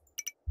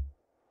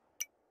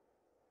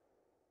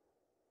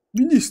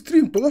 Миний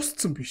стрим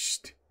дуусцсан биш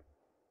шүү дээ.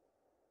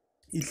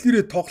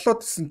 Илэрээ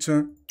тоглоод исэн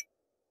чинь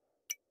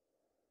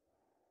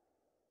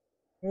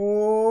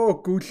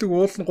гүйлэг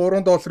уулын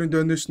 $3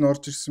 donation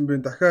орж ирсэн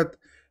байна. Дахиад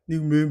нэг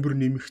member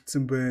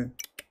нэмэгдсэн байна.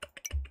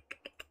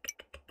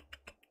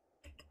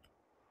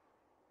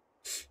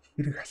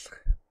 Хэрэг алах.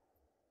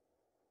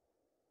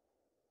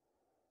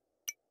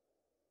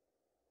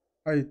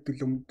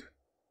 Дөлөмд.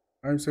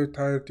 I'm so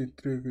tired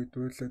гэдэг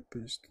үйлээд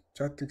байна шүү дээ.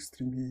 Chatting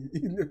stream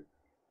хий.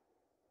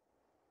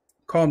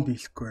 Ком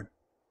дийлэхгүй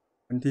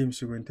байна. Тийм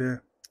шиг байна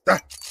те.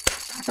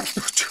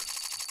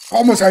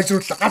 Комос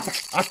хайжрууллаа.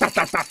 Алдаа.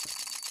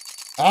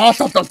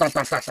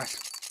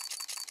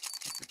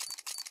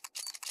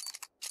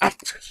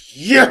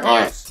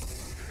 Yes.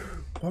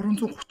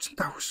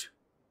 335 ш.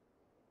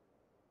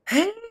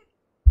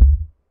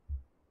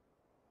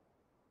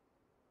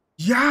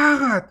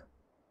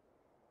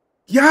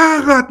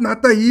 Яагаад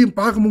надаа ийм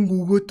бага мөнгө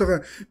өгөөд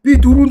байгаа. Би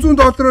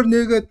 $400-оор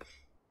нээгээд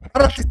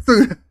хараад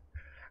ицсэн.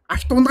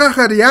 Алт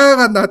унгахаар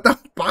яагаад надаа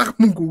бага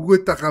мөнгө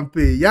өгөөд байгаа юм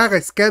бэ?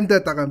 Яагаад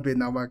скамдаад байгаа юм бэ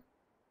намайг?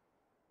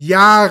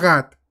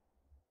 Яагаад?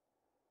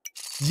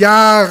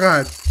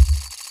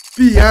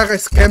 Би яагаад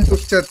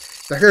скамдуулчаад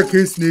дахиад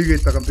кейс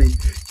нээгээд байгаа юм бэ?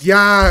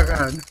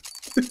 Яагаад?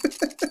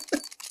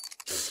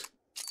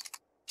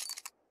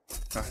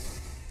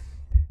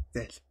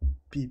 Зэл.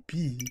 Би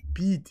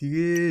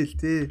тэгэл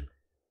те.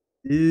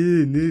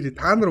 Нэр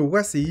та нар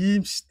угаасаа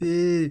ийм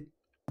штэ.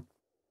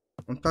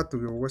 Унтаад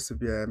үгүй угаасаа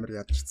би амар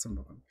ядарсан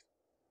байгаа юм.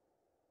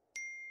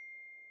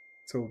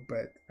 So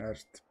bad.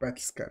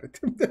 Battle scar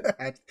тийм дээ.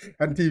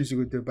 Хан тийм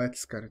шиг үдэ battle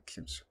scar гэх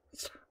юм шиг.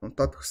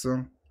 Унтаад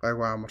өгсөн,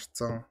 гайгүй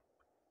амарцсан.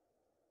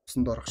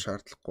 Усанд орох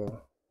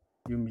шаардлагагүй.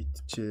 Юм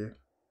идчихээ.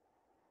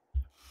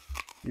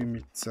 Юм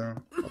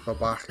идсэн. Одоо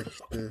баах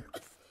хэрэгтэй.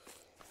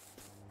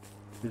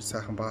 Би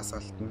сайхан баас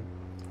алтна.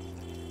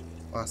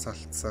 Баас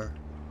алтсан.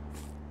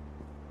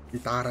 Би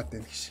дараад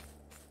байна гэж.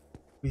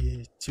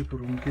 Би чи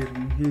бүр үнээр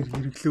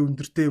хэрэглээ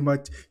өндөртэй юм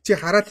аа. Чи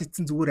хараад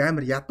ицсэн зүгээр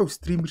амар ядуу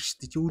стример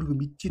шүү дээ. Чи өөрийгөө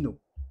мэдэж гин үү?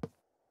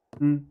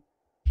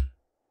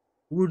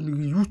 Өөр нэг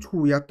юу ч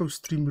хүү ядуу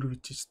стример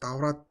гэж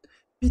давраад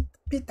би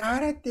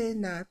дараад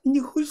байна.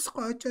 Миний хөлс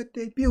гоожоод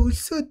байна. Би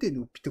өлсөөд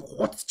байна. Би тэг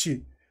хуц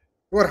чи.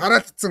 Зүгээр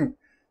хараад ицсэн.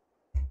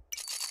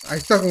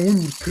 Айтаахан үн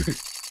үрдэх.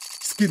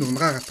 Скин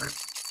унгаагаад тах.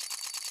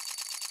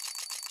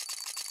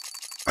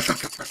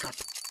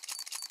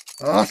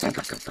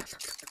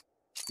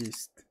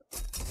 Есть.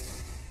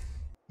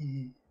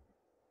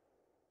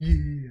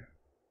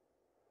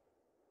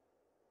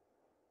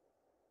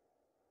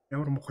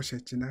 Ямар мохоо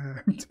шааж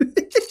байна.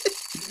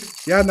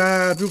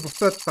 Яна би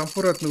буцаад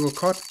дампуураад нөгөө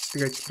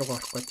кодчдаг ажил руу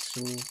орох гэдэг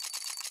шүү.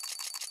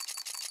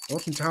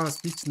 Уулын чаавас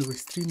би ч нөгөө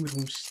стример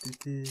хүн шүү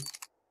дээ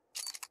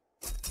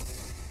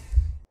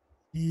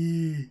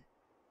тий.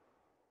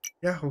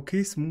 Яг уу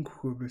кейс мөнгө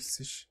өгөө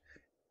болсон ш.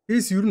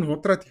 Кейс ер нь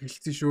худраад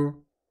эхэлсэн шүү.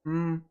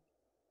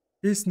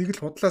 Кейс нэг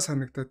л худлаа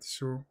санагдаад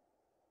шүү.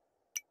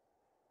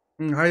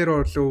 Хайр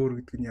орлоо өөр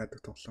гэдэг нь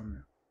яадаг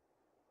тоглоом юм.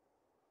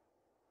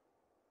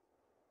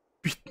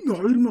 Бит нь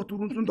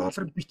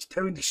 $2400 бит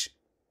 50 гэж.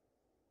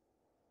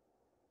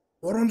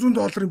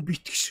 $300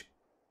 бит гэж.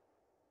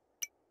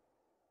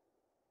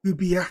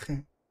 Би яах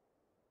юм?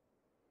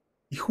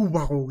 Их үү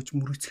баг уу гэж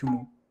мөрөцөх юм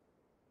уу?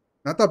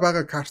 Надад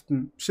байгаа карт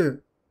нь биш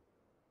ээ.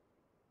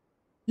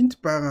 Энд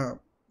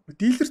байгаа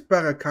дилерт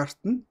байгаа карт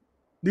нь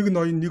нэг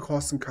ноён нэг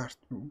хоосон карт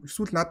нь.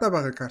 Эсвэл надад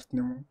байгаа карт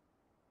нь юм уу?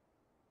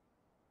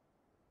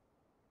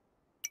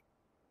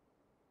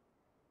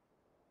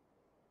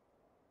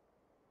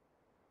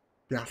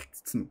 Би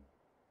алдсан.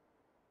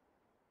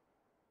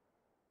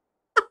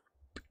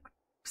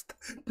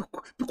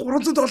 Би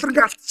 $300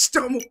 ингээ алдчихж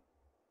байгаа юм уу?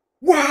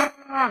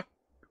 Ваа!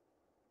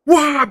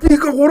 Ваа, би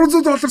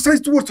 $300 сая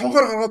зүгээр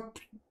цонхоор гаргаад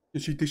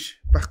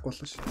шийдэш байхгүй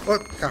болоо ш.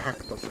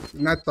 Хакт болоо.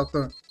 Надад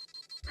одоо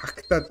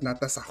хактаад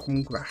надаас авах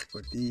мөнгө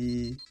байхгүй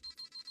дээ.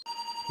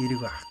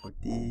 Хэрэг байхгүй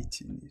дээ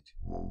чиний.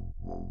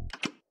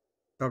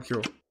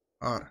 W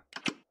R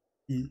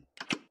E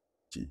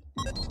G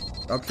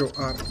W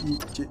R E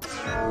G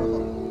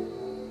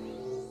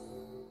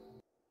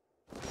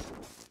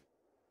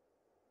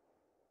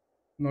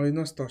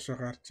ноёноос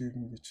доошоо гарч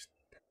ирнэ гэж.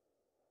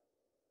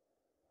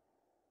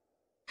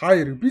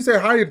 Хаяр. Би сая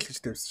хаяр л гэж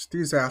тавьсан ш.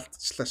 Тэгээ сая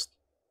алдчихлаа ш.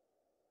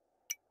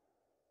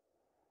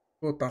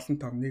 Оо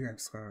 75 нэг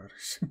амьсгаар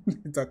гэж.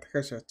 За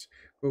дахиад шаач.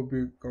 Go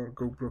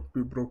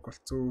broke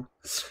болцоо.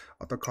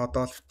 Одоо код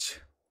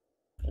олвч.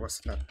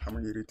 Угаасаа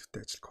хамгийн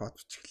ирээдүйтэй ажил код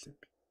бичих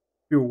хэлээ.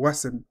 Би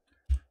угаасаа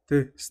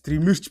тэ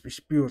стримерч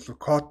биш. Би бол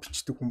код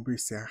бичдэг хүн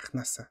байсан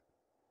анханасаа.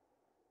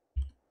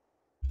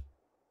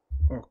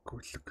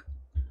 Гүлэг.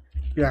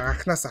 Би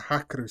анханасаа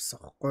хакер байсан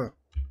байхгүй юу?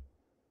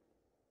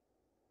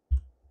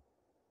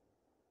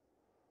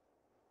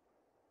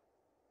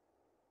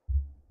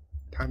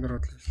 Та нар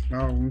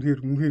наа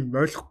үнээр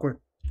ойлгохгүй.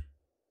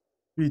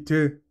 Би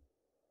тэ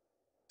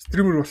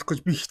стример болох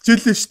гэж би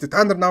хичээлээ шүү дээ.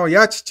 Та нар наваа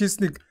яаж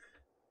хичээснийг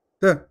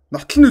тэ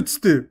нотлон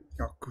үзтээ.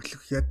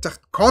 Гүлэг ядж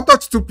хат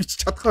кодооч зүг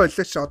бичиж чадхаа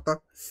байлаа ш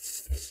одоо.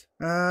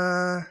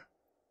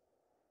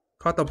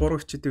 Кодо буруу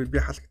хичээдэг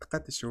би халагдах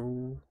гэдэг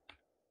шүү.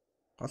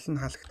 Гол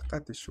нь халагдах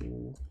гэдэг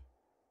шүү.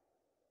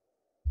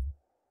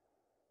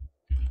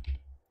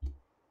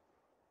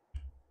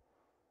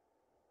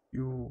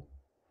 Юу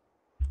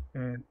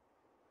and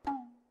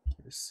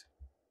yes.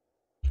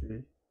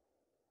 Okay.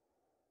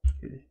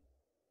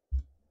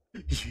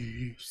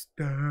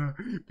 Юуста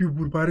би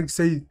бүр барыг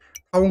сая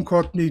 5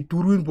 кодны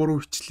 4-ийг буруу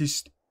хичлээ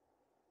шүү.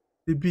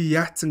 Тэгээ би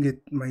яатсан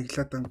гэд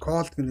маяглаад ан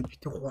колд гэнэ би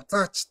тэг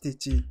хуцаач тий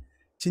чи.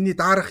 Чиний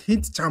дарах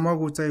хинт ч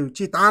хамаагүй заяа.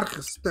 Чи дарах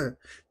ёстой.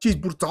 Чи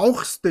бүр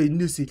зовох ёстой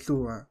энэс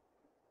илүү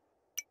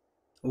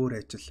өөр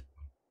ажил.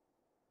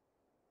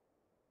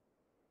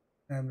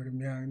 Амар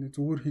мяа энэ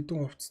зүгээр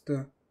хідэн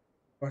хувцастай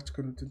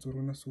бачкануудын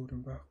зургнаас өөр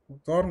юм байхгүй.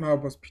 Зорн хаа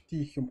бас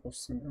бити их юм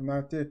бусгана.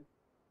 Наа тий.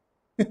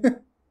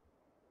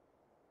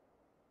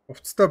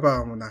 Хувцастай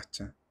байгаа юм наа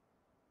чи.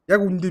 Яг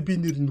үндэ би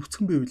нэр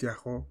нүцгэн байвал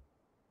яах вэ?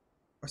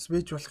 Бас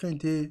вэж болох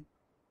юм тий.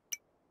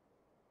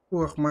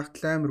 Хөөх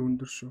магтал амар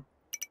өндөр шүү.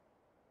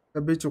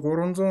 Тэгээ би чи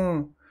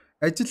 300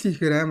 ажил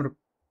хийхээр амар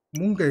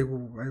мөнгө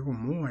айгу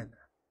муу байна.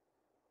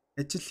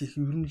 Ажил хийх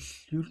ер нь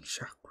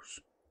шаахгүй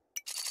шүү.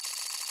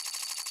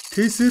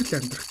 Кейсэр л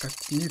амьдрах гад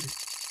нэр.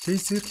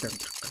 Кейсэр л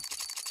амьдрах гад.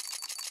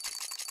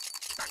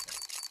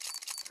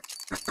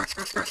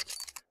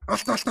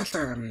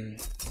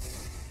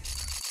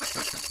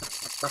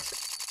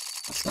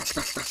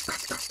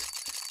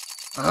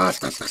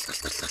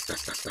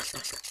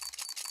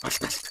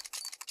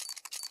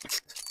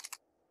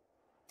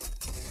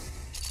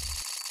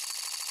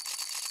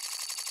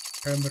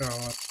 Камера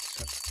аваад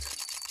шалгах.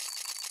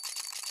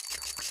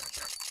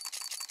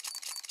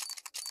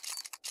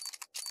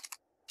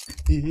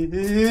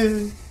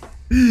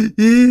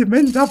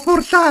 Мен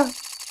запурлаа.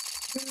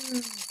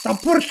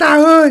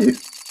 Ой.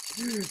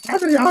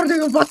 Адэр ямар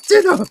нэг бодож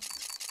байна уу?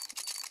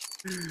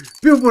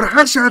 Би бүр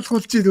хааш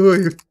хаалгуулж байна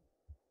өө.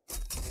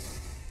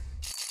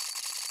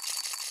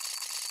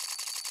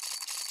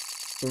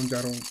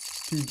 Тонжарон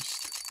тийм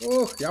шүү.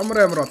 Ох, ямар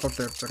олоолаа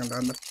явж байгаа юм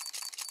та нар.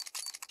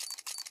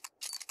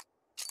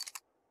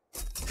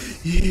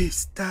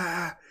 Иста.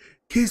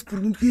 Кейс бүр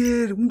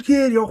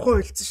үнэхээр явах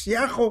ойлцсон ш.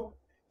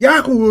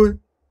 Яах вэ?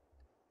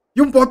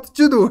 Юм бодож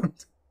байна уу?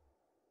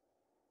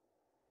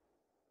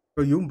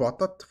 Юм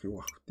бодоод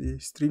юу ах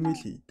вэ? Стримэл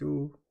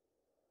хийдөө.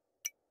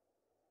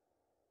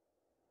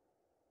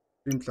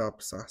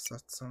 Стримлабс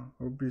асаацсан.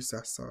 OBS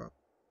асаа.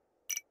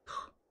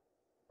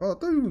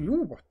 Одоо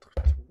юу бодох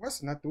вэ?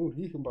 Угаас надад өөр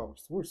хийх юм баа.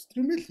 Зүгээр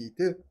стримэл хий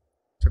те.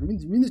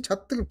 Миний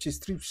чаддаг юм чи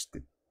стрим шүү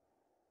дээ.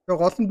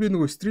 Тэгээ гол нь би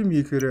нөгөө стрим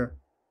хийхээр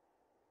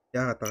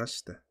яагаад байгаа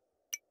шүү дээ.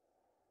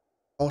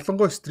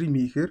 Оглонгой стрим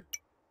хийхээр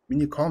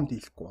миний ком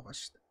дийлэхгүй байгаа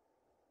шүү дээ.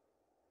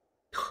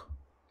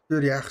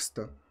 Тэр яах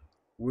вэ?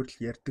 Зүгээр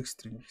л ярьдаг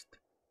стрим хийх.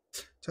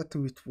 Chat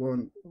with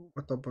one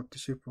what about the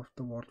shape of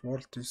the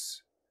world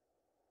is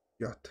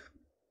yacht.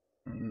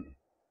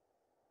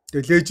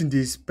 The legend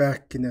is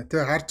back гинэ.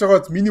 Тэ харж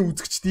байгаа миний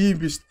үзэгчд ийм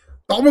биш.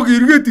 Домог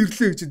эргээд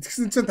ирлээ гэж.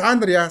 Тэгсэн чинь та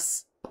нар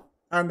яас?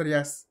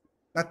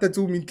 Надад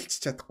зөв мэдлж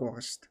чадахгүй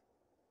байгаа шүү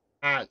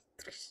дээ.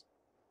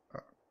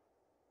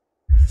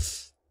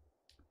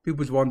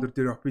 People wonder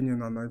their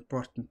opinion on an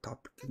important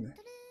topic гинэ.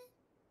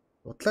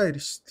 Удлаа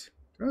ирнэ шүү дээ.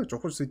 Тэгээ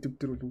жохор сэдв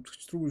дээр бол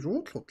үзэгч рүү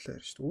шууд л удлаа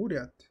ирнэ шүү дээ. Өөр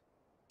яа.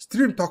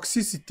 Stream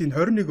toxicity-ийн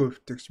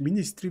 21% гэж.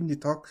 Миний стримний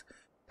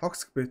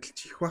toxic байдал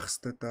ч их байх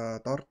хэвээр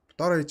да. Дор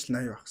ижил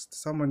 80 байх хэвээр.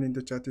 Someone in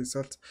the chat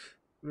insult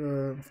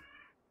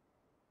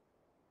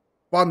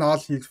one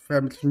all his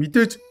family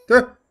мэдээж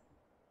тэ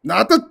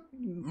надад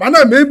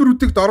манай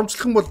мемберүүдийг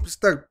доромжлох юм бол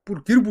бистаа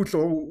бүр гэр бүл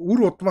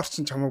үр удмаар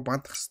чинь чамайг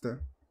бандах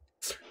хэвээр.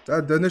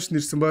 За donation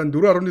ирсэн байна.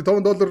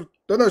 $4.5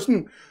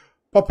 donation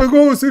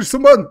Papagos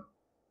ирсэн байна.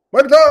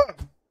 Баярлаа.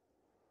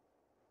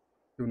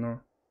 Юу нөө?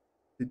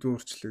 Хэдэн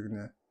өөрчлөг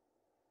нэ.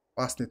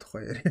 Басны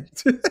тухай яриа.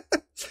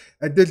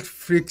 Adel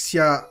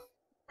Frixia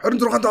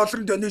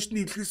 $26 donation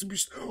илгээсэн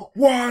биш.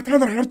 Ваа, та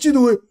нар харж байна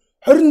уу?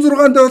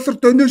 $26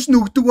 donation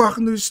өгдөг байх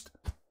нь шүү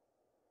дээ.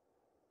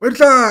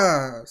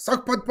 Баярлаа.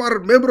 Сагпад бар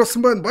member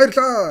болсон байна.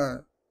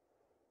 Баярлаа.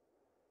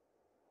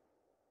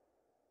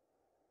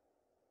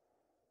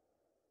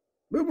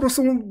 Member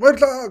болсон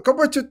баярлаа.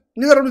 Кабач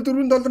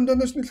 $1.4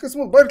 donation илгээсэн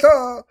байна.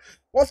 Баярлаа.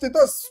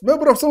 Волтидас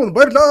member болсон байна.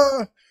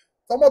 Баярлаа.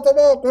 Тама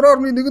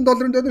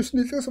 $3.1 donation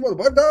илгээсэн байна.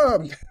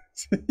 Баярлаа.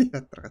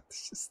 Ядаргаад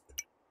шүү дээ.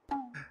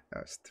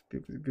 Яаст би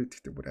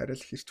тэгтээ бүр арай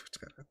л хэрч хүч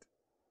гаргаад.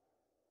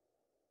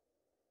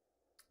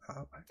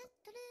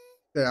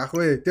 Ах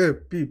вэ,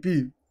 би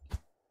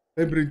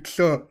эмбрийн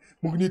төлөө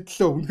мөнгөний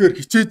төлөө үнэхээр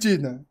хичээж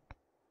байна.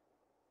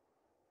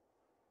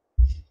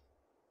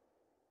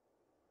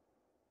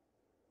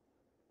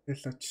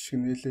 Элач шиг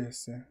нэлээ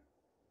яасан.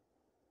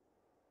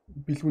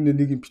 Билгүүнээ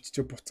нэг юм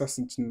биччихээ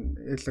буцаасан чинь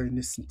эла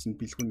инээсэн чинь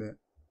билгүүнээ.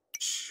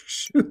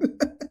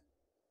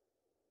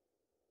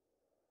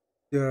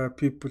 Yeah,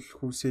 people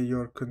who say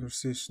your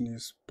conversation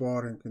is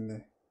boring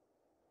гэнэ.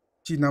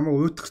 Чи намайг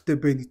уйтгартай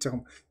байна гэж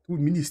байгаа юм.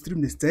 Тэгвэл миний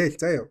стримнээс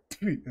заяа.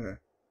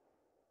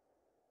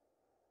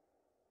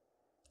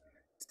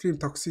 Stream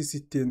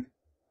toxicity нь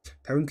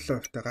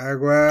 57%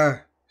 гайгүй.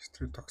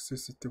 Stream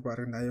toxicity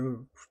бараг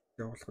 80%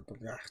 явуулахад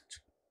бол яах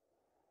ч.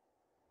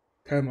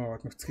 Тайм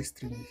аваад нүцгэн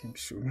стрим хийх юм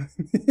биш үү?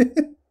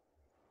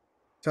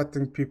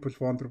 Chatting people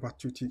wonder what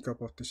you think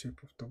about the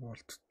shape of the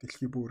world.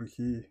 Дэлхий бүр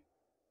хий.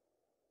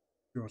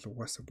 Би бол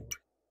угаасаа бүр.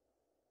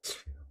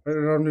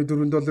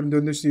 $2.4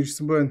 donation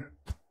ирсэн байна.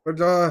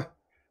 Баярлаа.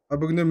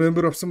 Бүгнээ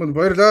member авсан байна.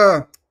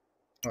 Баярлаа.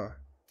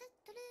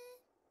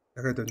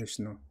 Дахиад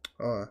donation уу?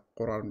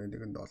 $3.1.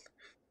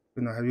 Би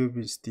нэ have you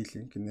been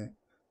stealing гинэ.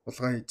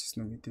 Улгаан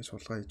хийжсэн үү? Мэдээж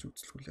улгаан хийж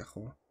үзлүүл яах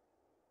вэ?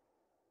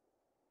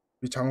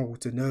 Би чамайг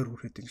үзээ нойр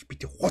үрээд ингэж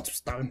би тэг хоц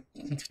устаа.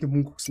 Тэгтээ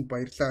мөнгө өгсөнд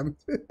баярлаа.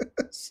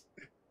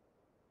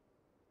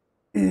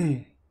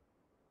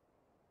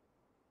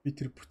 Би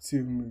тэр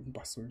бүтсэн юм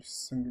бас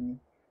уншсан гинэ.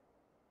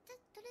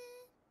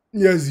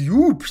 Яс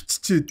юу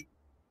биччихэд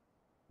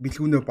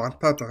билгүүнээ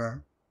бантаад байгаа.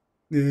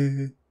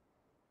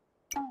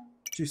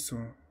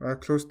 Жисэн. I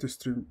closed the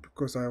stream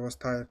because I was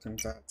tired and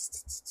that.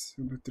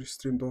 Өнөөдөр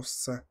стрим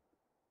дууссан.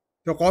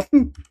 Тэгээ гол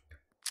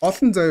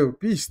нь заяа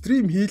би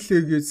стрим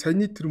хийлээ гэж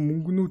саяны тэр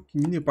мөнгнүүд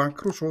миний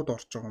банк руу шууд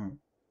орж байгаа юм.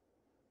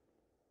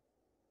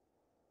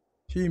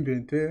 Тийм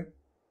бэ те.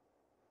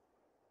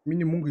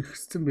 Миний мөнгө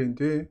ихссэн бэ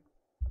те.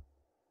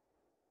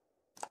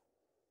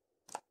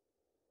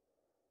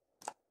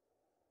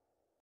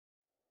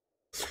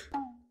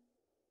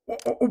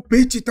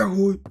 Бэжита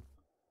хөө.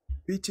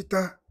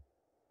 Бэжита.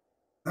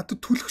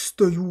 Надад төлөх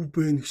ёстой юу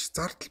бэ гэж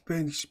зардал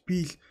байна гэж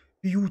би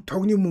юу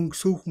тогны мөнгө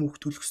сөөх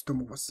мөнгө төлөх ёстой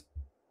мөг бас.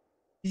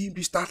 Ийм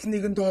биш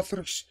 $71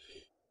 гэж.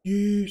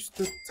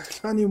 Ёстой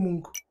захилгааны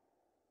мөнгө.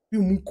 Би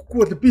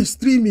мөнгөгүй бол би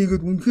стрим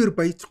хийгээд үнэхээр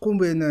баяжахгүй юм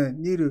байна.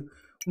 Нэр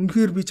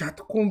үнэхээр би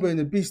чадахгүй юм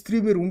байна. Би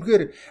стримээр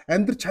үнэхээр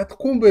амьдрч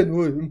чадахгүй юм байна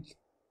хөө.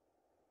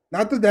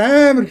 Надад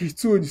амар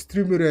хэцүү байна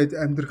стримээр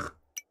амьдрах.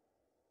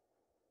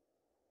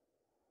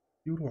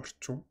 Юу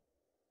орчуу?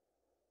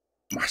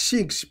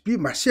 Машин гэж би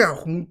машин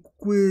авах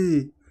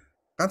мөнгөгүй.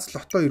 Ганц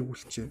лото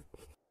эргүүлчихэ.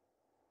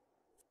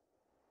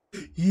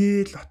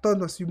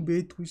 Лотонд бас юм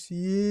байдгүй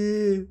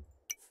шээ.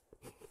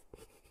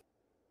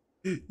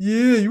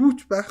 Юу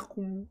ч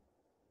байхгүй.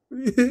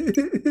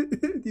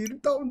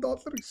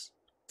 $95 гэж.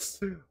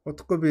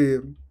 Удахгүй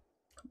би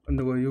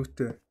нөгөө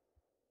юутэй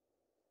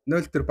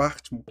 0 дээр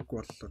баахч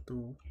мөнгөгүй боллоо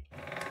дөө.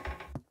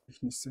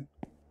 Ихнээсээ.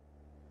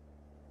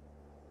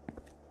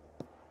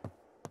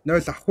 0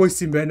 авах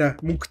байсан юм байна.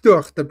 Мөнгөтэй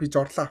байхдаа би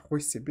жорлоо авах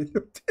байсан юм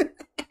байна.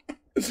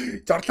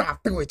 Жорлоо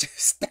авдаг байж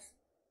хэвээр.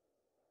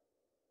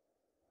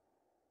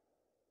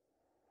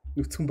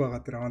 Нүцгэн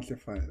байгаа дээр only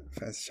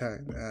fans шаа.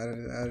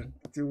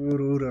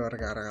 Өөр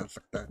арга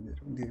алгадаа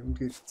нэр.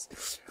 Үнээр.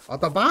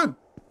 Одоо баан.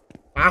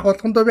 Баг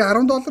болгондоо би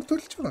 $10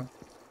 төлж байгаа.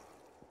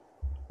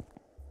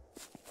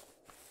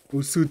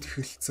 Өсөд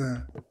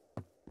эхэлсэн.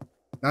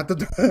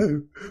 Надад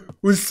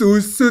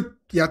өсөд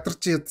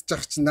ядарч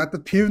ядчих чинь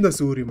надад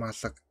пивнаас өөр юм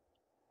алга.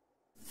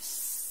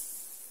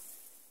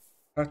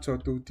 Аач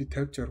одоо үди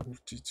 50-60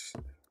 хүрч ийж.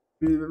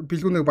 Би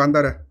бэлгүүнийг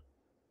бандаарай.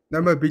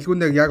 Намаа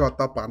бэлгүүнийг яг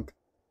одоо банд.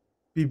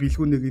 Би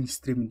бэлгүүнийг энэ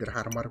стримэн дээр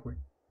хармааргүй.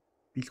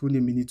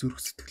 Бэлгүүний миний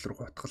зүрх сэтгэл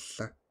рүү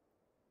готголлаа.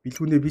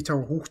 Бэлгүүнээ би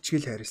чам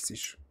хүүхчгэл харилсан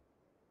шүү.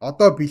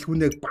 Одоо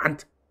бэлгүүнийг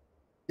банд.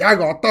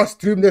 Яг одоо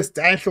стримнээс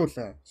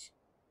зайлуулаа.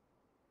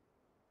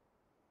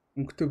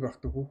 Мөнгөтэй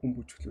байхдаа хүүхэн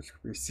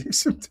бүжиглүүлэх байсан юм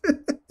шиг тийм.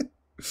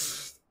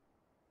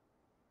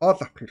 Ол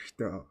авах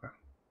хэрэгтэй байгаа.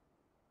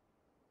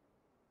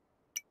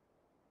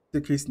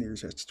 Тэг кейс нэг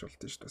шаачч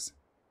болтой шүү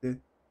дээ. Тэ.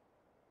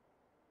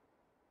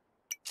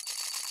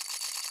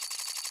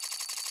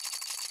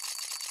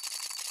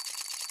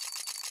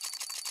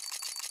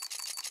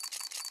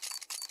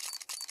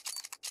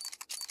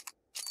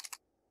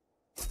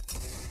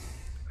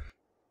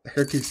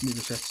 дахиад кейснийг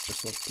шаачиж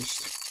суулдаг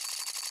шүү дээ.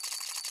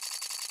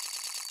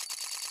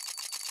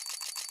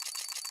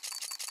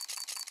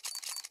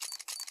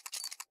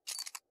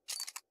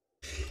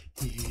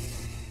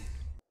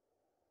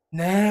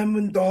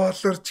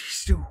 $8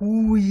 ч их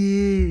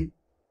хүүе.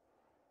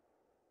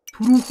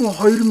 Түрүүхэн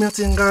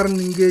 2000-аар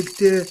нь ингээд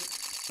те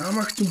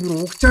намайг ч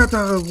бүр угчаад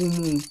байгаагүй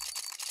юм уу?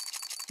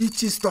 Би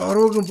ч тест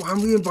ороогийн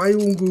хамгийн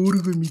баян өнгө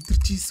өөрийгөө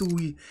мэдэрч ийсэн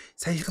үе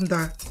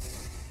саяхандаа.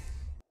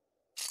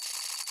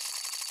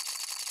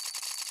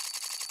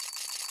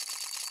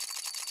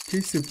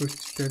 Кейсээ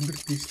болчихлоо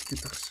амьдрал дийшлэх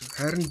гээд байгаа шиг.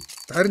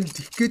 Харин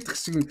тих гээд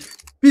байгаа шиг.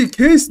 Би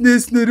кейс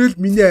нээснээрээ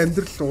л миний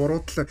амьдрал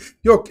уруудлаа.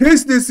 Йоо,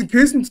 кейс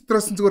дотроос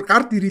нь зүгээр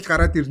гард ирэл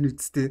гараад ирнэ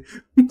үсттэй.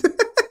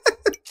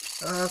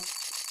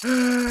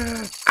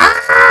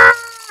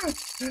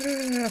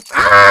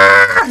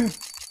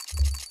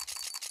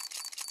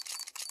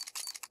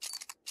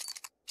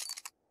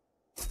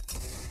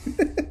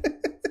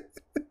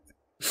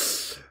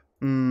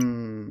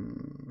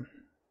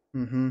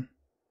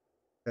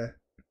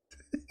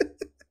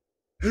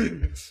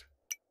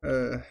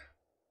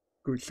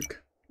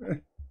 Гүйлэг.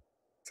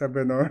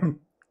 Сабэно.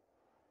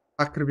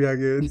 Хакер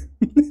Byagi.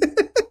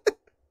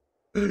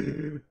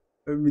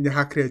 Миний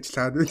хакер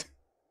ажиллаад байл.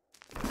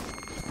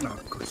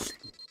 Гүйлэг.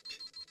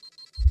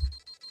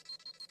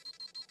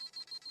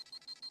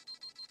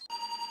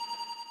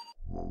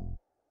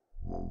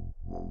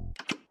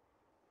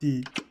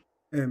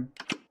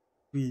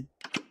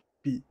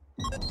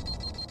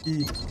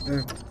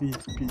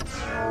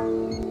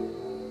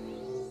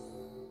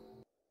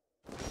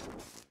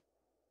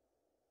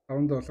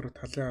 $5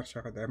 талын ар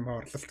шагаад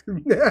амиа орлолт юм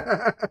нэ.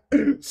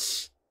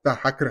 За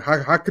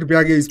хакер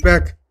Byagi is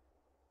back.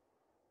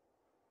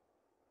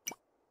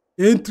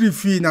 Entry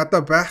fee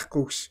надад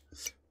байхгүй гэж.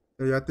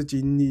 Ядаж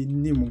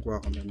энэний мөнгө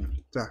байгаа юм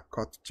байна. За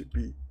код чи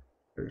би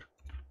 2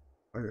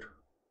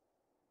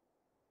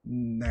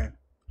 9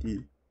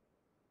 ди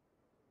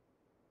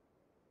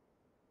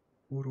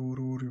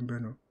өөр юм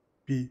байна уу?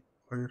 Би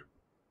 2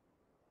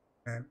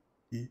 8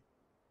 ди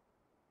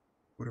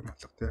өөр юм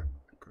алга те.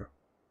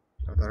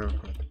 Дараагийн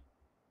код.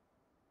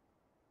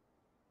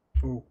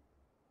 Оо.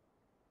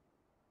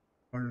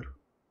 2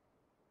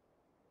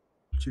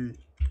 G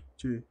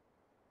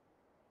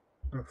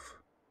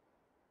F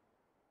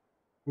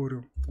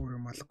өөр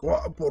юм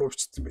алга.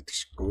 Буруучсан байдаг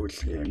шиг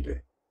гөөлх юм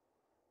бэ.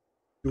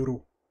 4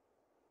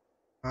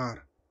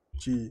 R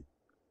G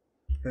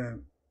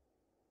M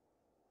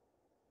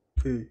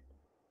K.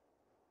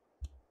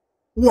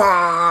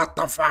 What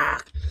the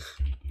fuck?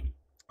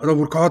 Одоо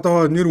бүр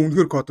кодоо нэр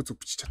үнэхээр кодоо зөв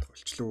бичиж чадах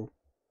болчлоо.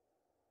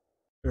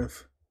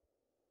 F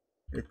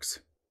X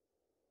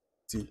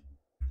Z.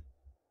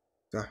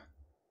 За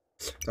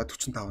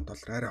 $45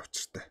 арай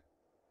очиртай.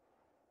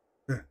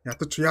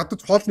 Ядаж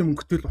хоолны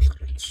мөнгөтэй л болох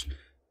хэрэгтэй ш.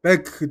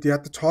 Баг гэхэд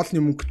ядаж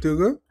хоолны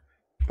мөнгөтэйгөө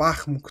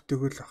баах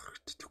мөнгөтэйгөө л авах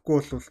хэрэгтэй.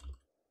 Тэгэхгүй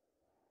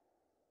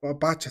бол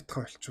баач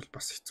чадхаа болчихвол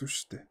бас хэцүү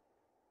штэ.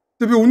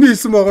 Тэгээ би үнэ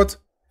хэлсэн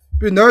байгаад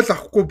би 0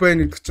 авахгүй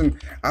байна гэдэг чинь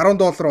 $10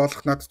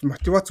 олох надад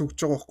мотивац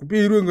өгч байгаа байхгүй. Би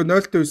хэрвээ ингээ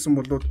 0 тайсан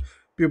бол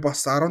би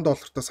бас $10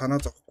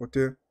 санаа зовхгүй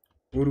тий.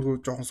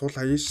 Өөрийгөө жоохон сул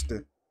хаяа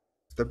штэ.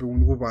 Тэгээ би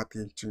үнэгүй баадаг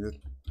юм чинь ингээд.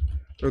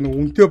 Тэгээ нэг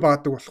үнэтэй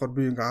баадаг болохоор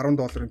би ингээ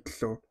 $10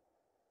 төлөө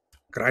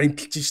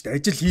грайндэлж штэ.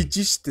 Ажил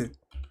хийж штэ.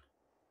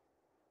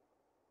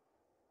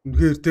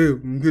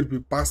 Үнэхээр би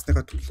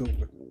баасныхаа төлөө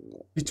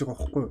хийж байгаа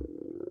байхгүй.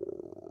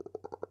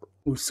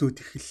 Үлсөөд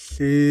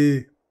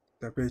эхэллээ.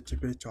 За бэж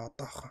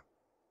одоохон.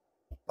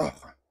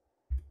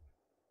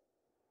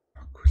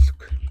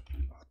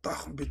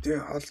 Одоохон би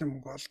тэ хоолны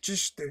мөнгө олж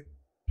штэ.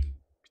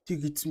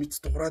 Битийг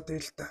эзэмэд дуурайд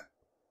байл та.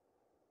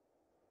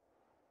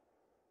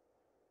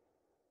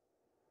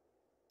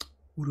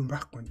 Үрэн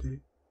байхгүй нэ.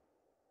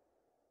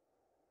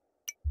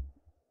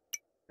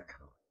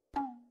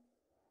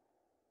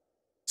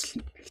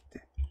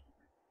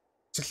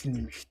 Члэн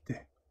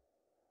нэмэгтэй.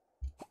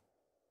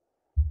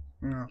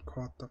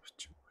 Код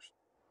бичиж.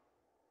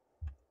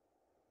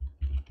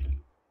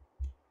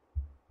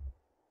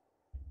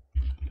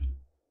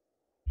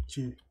 G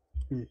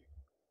B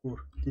өөр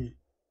D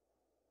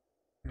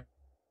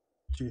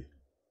G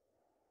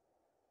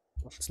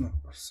болсон.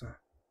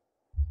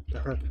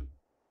 Дахиад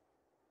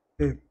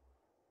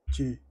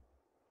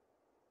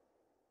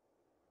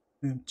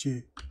M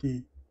G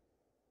D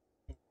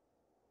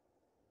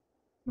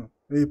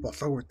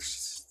болоог байдаг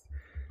шээ.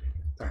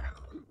 За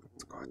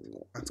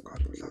ганц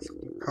код болоо.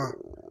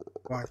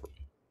 Y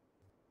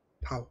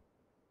 5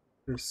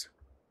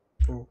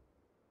 9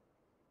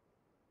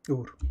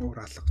 өөр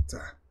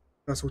алга.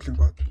 За сүүлийн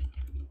код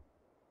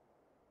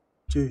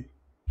J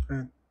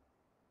N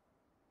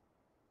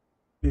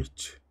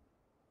H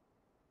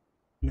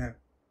 9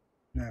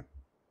 7.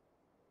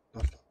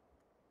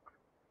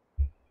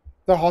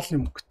 За хоолны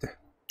мөнгөтэй.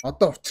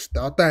 Одоо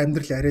учиртай. Одоо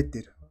амьдрал арай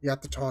дээр.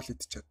 Ядаж хоол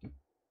идэж чадна.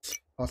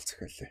 Хоол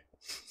захиалээ.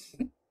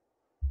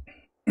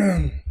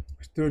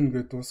 Return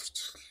гэдэг дуусгач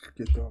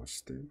гэдэг байгаа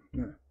шүү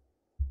дээ.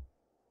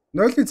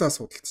 0-ийн цаас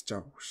худалдаж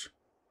байгаагүй ш.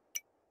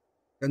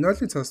 Тэгээ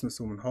 0-ийн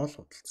цааснаас өмнө хоол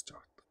худалдаж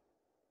аваад.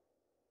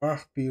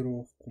 Баах би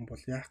рүү хүн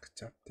бол яах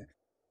гэж авдیں۔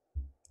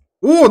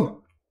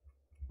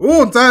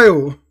 Уун заа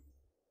юу.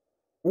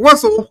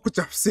 Угаас уух гэж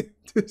авсан юм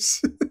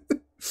тийш.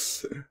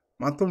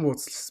 Мантан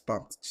бууцлал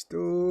спамдч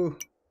дөө.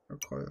 1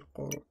 2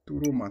 3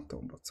 4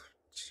 мантан бууц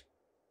авчих.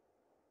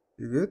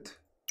 Тэгээд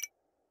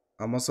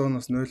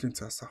Amazon-оос 0-ын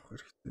цаас авах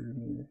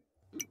хэрэгтэй.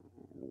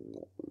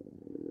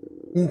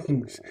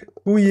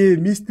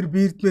 Хүүе мистер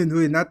Бирдмэн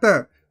хөөе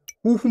надаа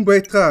хүүхэн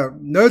байтгаа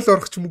 0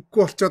 орох ч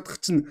мөггүй болчиход байгаа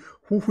чинь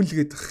хүүхэн л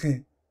гээд байгаа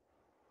юм.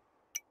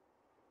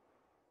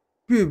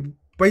 Би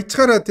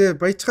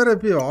баяжгаараа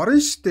би орно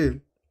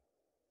штэ.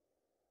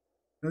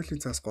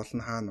 0-ын цаас гол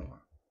нь хаана вэ?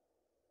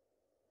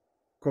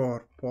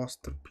 Core,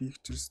 poster,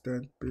 picture,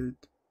 stand, bed,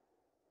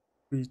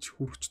 page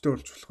хүрчтэй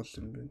болж болох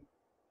юм байна.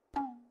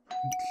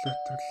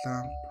 Ventilator,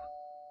 lamp.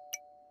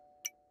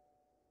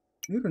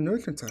 Нэр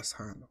 0-ын цаас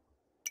хаана вэ?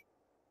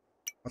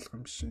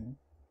 Болгоом шин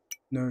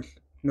 0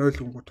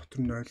 гүнгүү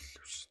дотор 0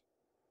 биш.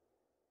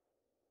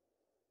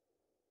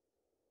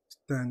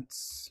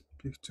 Stands,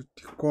 picture,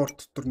 decor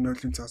дотор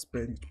 0-ын цаас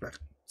байна гэж байх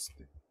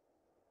үстэй.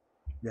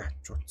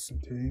 Яач утсан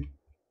тий.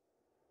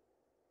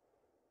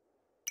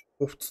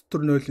 Хувц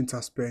дотор 0-ын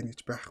цаас байна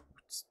гэж байх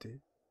үстэй.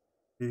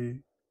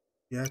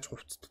 Яаж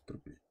хувц дотор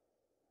бэ?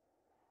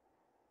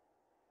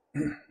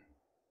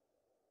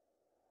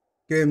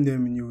 Game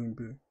name нь юу юм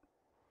бэ?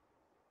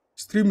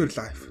 Streamer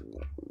life.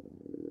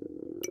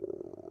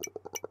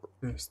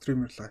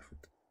 Streamer life.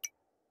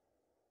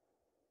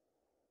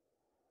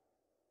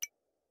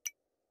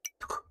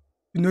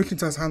 Би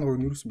 0-ын цаас хаана гоо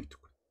нүрс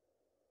мэдэхгүй.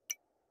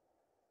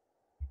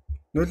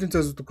 0-ын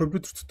цаас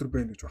компьютер дотор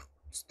байна гэж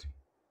байхгүй үстэй.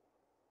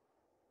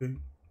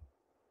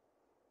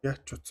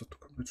 Яаж ч утсад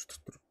компьютер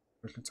дотор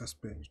 0-ын цаас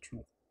байна гэж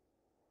юу?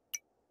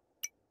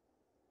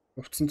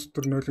 Хувцсан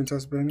дотор 0-ын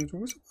цаас байна гэж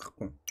угаасаа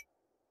байхгүй.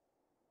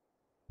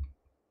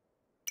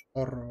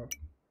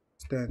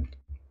 Stand.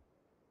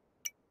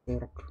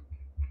 Зураг.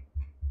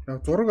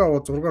 Яг зураг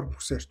аваад зургаар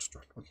бүхсээ арчиж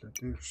болох юм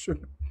тийм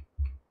шүү.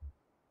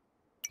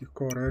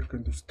 Decor air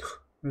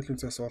conditioner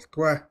 0-ын цаас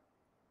болдгоо.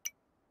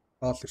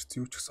 Хоол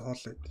ирсэн юу ч гэсэн хоол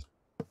байд.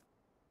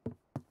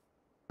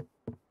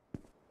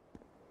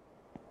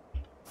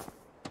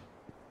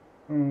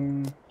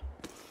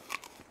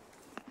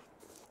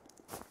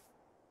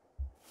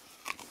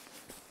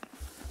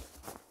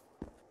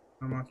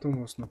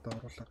 Амантун ууснууд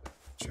оруулаад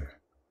чээ.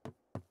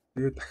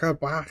 Тэгээд дахиад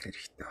баах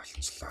хэрэгтэй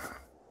болчлаа.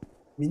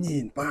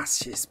 Миний энэ баас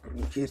шээс бүр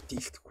үнэхээр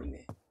дийлдэхгүй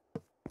нэ.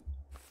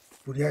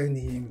 Бүр яг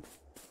нэг юм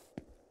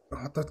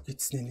хотод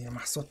гисний нэг юм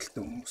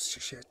асуудалтай хүмүүс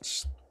шиг шааж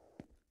шин.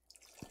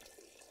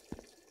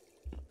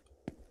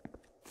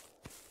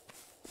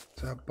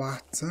 За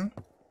баацсан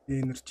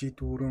энержи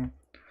дүүрэн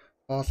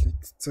хоол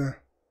идцэн.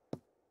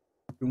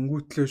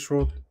 Дөнгүүтлээ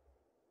шууд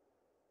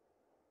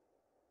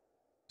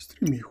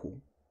стрим хийх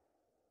үү?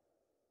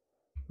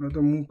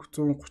 Надад мөнгө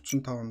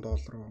 $135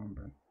 байгаа юм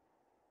байна.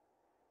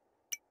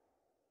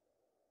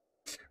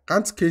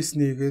 Ганц кейс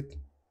нээгээд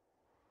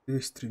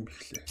стрим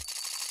хийлээ.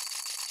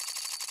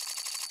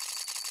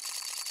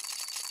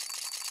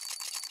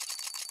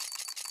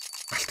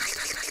 Алт.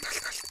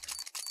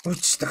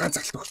 Өчтэй ганц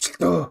алт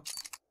өгчлөө.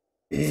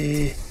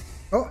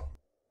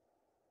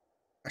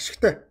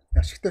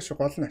 Ашигтай шүү,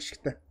 гол нь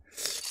ашигтай.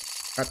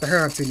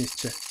 Дахиад ганцыг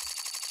нийчээ.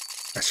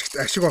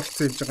 Ашиг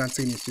болцсон юм чи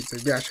ганцыг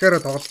нийчээ. Би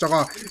ашигаараа тоглож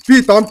байгаа.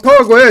 Би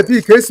донтоогүй.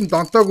 Би кейс нь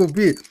донтоогүй.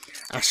 Би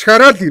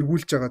ашигаараа л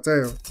эргүүлж байгаа.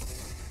 За юу.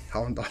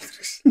 $5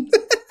 гэсэн.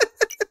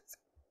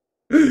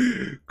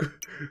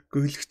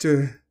 Гөлөгчөө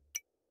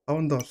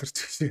 $5 ч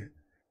гэсэн.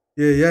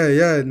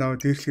 Яа наа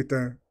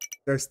дээрлэхэд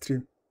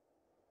стрим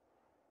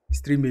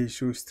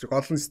шүү.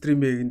 Гол нь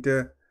стрим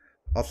хийгэндээ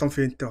олон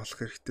фэнтэй болох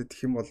хэрэгтэй.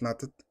 Тэгэх юм бол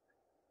надад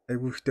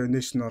айгүй их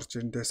donation орж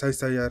ирэндээ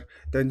саяар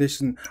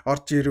donation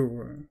орж ирэв.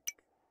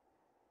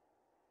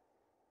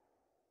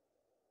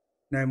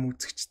 8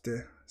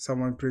 үзэгчтэй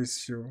someone praise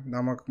шүү.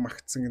 Намайг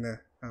магтсан гинэ.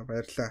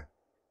 Баярлаа.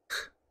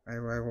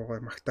 Айгүй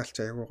гоё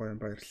магтаалч айгүй гоё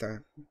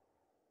баярлаа.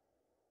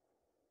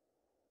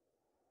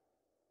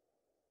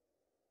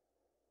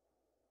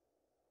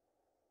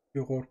 Би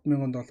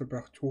 $3,000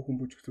 байх хүүхэн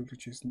бүжиглүүлж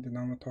хийсэн. Тэ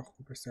намайг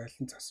тоохгүй байсан аль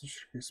нь засан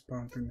ширхээ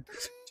спам гэнэ.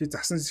 Чи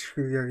засан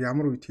ширхэг яг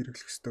ямар үед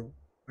хэрэглэх ёстой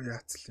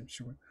яацл юм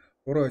шиг байна.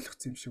 Буруу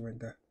ойлгоцсон юм шиг байна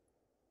да.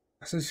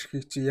 Засан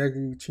ширхэг чи яг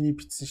чиний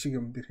бичсэн шиг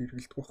юм дээр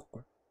хэрэглэдэг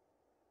байхгүй.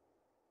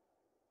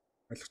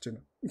 Ойлгож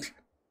байна уу?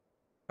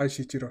 Хай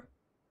шийчрөө.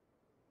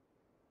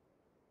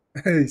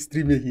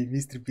 Стримээ хий,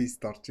 Mr. Beast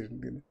орж ирнэ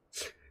гэнэ.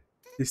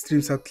 Стрим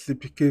suddenly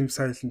became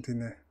silent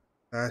гэнэ.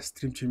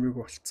 Стрим чимээг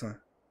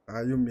болцсон.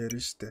 Юм ярина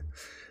штэ.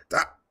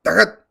 За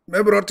дахиад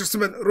мембер орж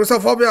ирсэн байна.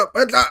 Русофобия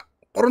баярлаа.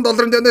 $3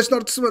 donation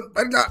орж ирсэн байна.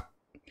 Баярлаа.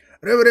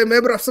 Ревер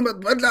мембер авсан байна.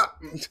 Баярлаа.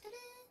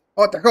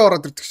 Дахиад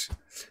ороод ирдэг ш.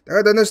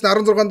 Дахиад donation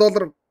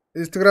 $16.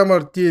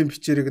 Instagram-аар DM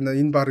бичээрэг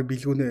энэ баг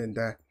билгүүнэ байна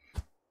да.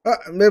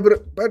 Мембер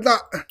баярлаа.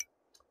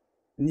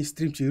 Миний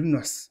стрим чи ер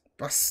нь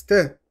бас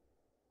те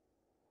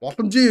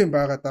боломжийн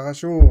байгаад байгаа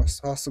шүү. Бас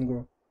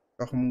хоосонгүй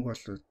жоох мөнгө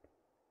болов.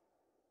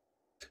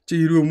 Чи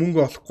хэрвээ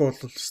мөнгө олохгүй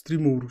бол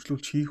стрим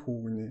өргөжлүүлж хийх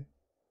үү гинэ.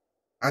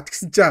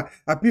 Тэгсэн чи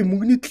би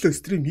мөнгөний төлөө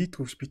стрим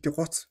хийдэггүй ш бити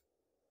гоц.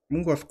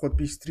 Мөнгө олохгүй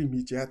би стрим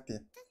хийж яад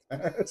юм.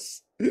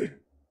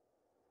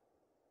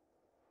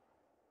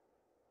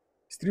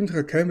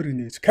 Стримийнхаа камерыг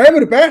нээж.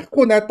 Камер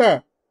байхгүй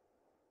надаа.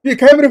 Би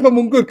камерынхаа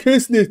мөнгөөр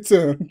кейс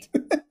нээсэн.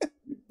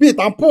 Би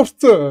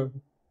дампуурсан.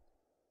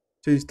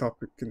 Change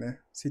topic гинэ.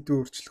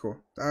 Сэдв өөрчлөх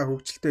үү. За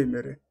хөвгчлөлтэй юм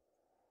яриа.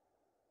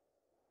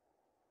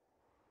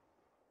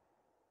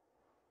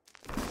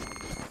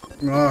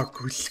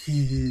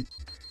 Гүлхий.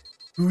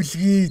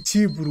 Гүлхий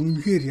чи бүр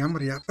үнэхээр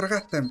ямар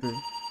ядаргаатай юм бэ?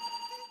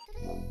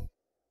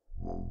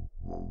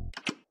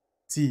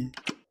 G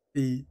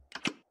E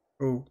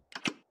O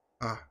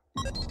A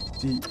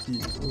G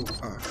E O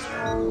A.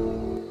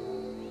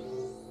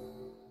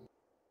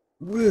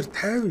 Үгээр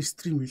 50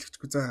 стрим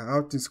хийлгэчихгүй. За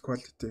audience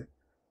quality.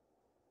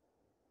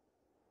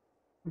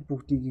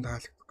 Бүгдэнд нь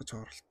таалагдах гэж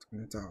оролддог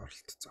нэ. За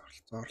оролцоо.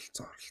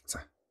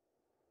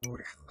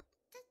 Өөр яах вэ?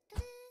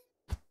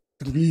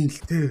 Би л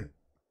те.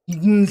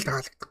 Энд л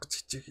таалагдах гэж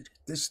хичээх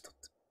хэрэгтэй шүү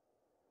дээ.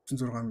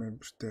 36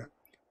 мембертэй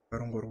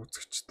 23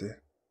 үзэгчтэй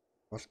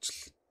болж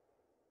л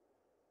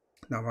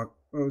намайг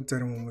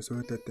зарим хүмүүс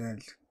өөдөд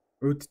байл.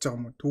 Өөдөж байгаа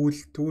юм.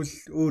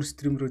 Тэгвэл өөр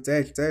стрим рүү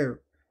заяа.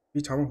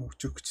 Би чамаа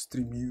хөгжөөх гэж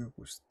стрим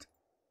хийгээгүй шүү дээ.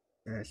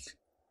 Зайл.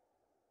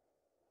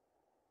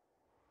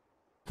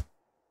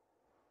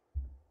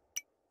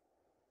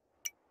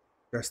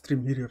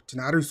 Стрим хэр явж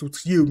байна. 19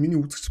 үзэгч миний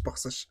үзэгч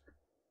багсаа ш.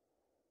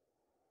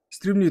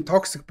 Стримний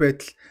токсик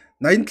байдал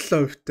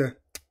 87%-тай.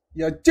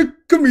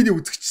 Яжиг миний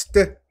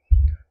үзэгчтэй.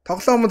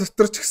 Тоглоом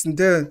дотор ч гэсэн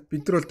те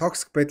бид нар бол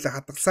токсик байдлаа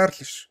хадгалсаар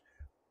л ш.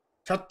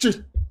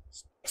 Чадчих.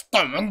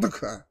 Ста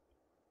мундаг.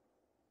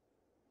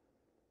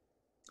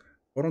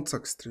 3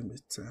 цаг стрим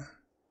хийсэн.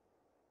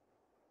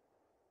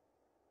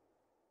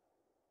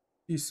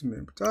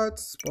 Ийсмэм. За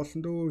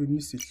болно дөө.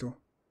 Энэс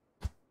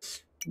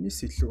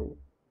илүү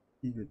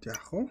хийгээд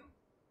яах вэ?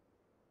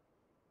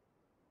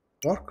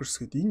 Workers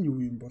гэдэг энэ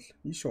юу юм бол?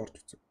 Ийш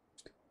орж үзье.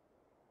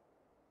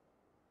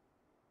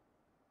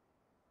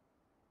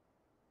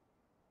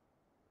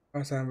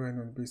 Сайн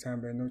байна уу? Би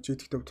сайн байна уу? Чи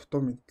тэгтээ дутуу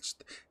мэдл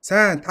шүү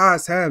дээ.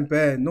 Та сайн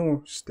байна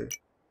уу шүү дээ.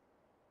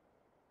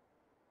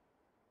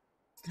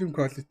 Stream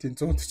quality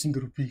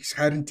 144 би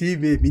харин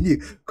тийм ээ. Миний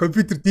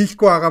компьютер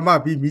дийлэхгүй байгаамаа.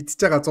 Би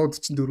мэдчихэж байгаа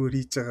 144-оор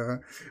хийж байгаа.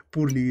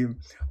 Бүр нэг юм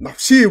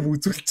навшиг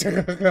үзүүлж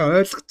байгаа.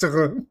 Ойлгож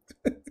байгаа.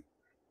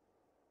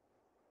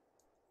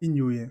 Энэ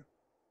юу юм?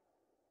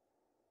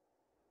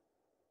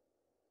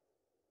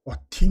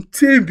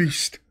 Тэмцээн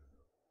биш.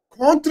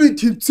 Контрын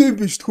тэмцээн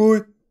биш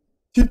тхөө.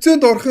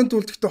 Тэмцээнд орохын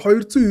тулд ихтэй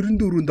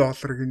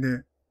 $294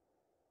 гинэ.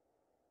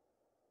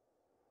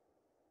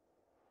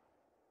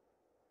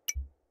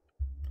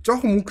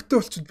 Жохон мөнгөтэй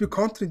болчиход би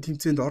контрын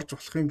тэмцээнд орж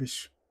болох юм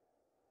биш.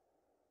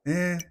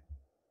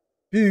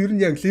 Би ер нь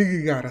яг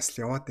лигийн араас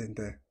л яваад байна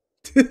даа.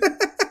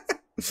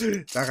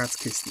 За ганц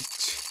кейс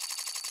нээч.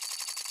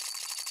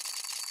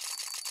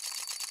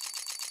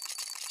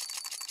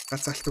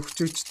 Гацаалт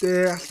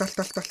өгчөөчтэй.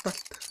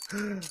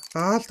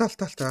 Алт.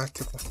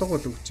 Тэг хотог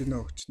бол өгч гинэ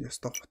өгч.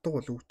 Ястаа хотог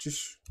бол өгч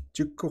ш.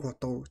 Жиггүй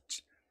хотог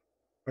өгч.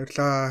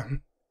 Баярлаа.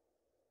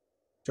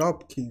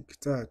 Job King.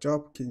 За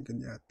Job King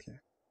нь яадаг юм.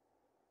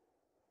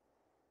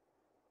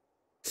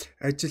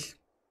 Ажил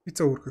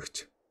пицца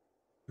өргөгч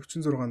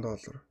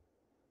 $46.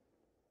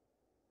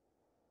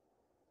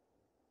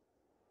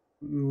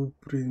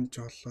 Uber-ийн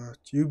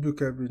жолооч,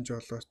 UB-ийн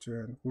жолооч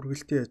байна.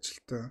 Үргэлтийн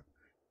ажилтан.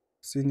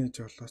 Синий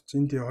жолооч.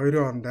 Энд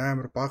хоёрын хооронд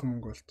амар бага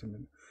мөнгө болт юм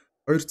байна.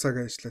 2 цаг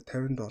ажиллаа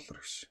 $50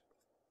 гэж.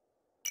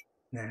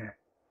 Нэ.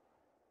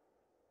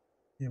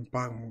 Ийм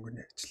бага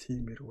мөнгөний ажил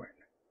хиймээр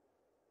байна.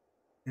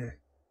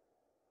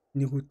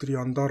 Нэг өдөр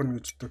яндорно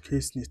гэж одоо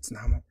кейс нийцэн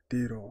хамаг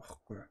дээр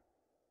байхгүй.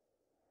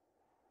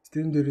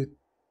 Steam дээр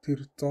тэр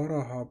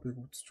Zora Hub-ыг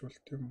үзэж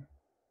болт юм уу?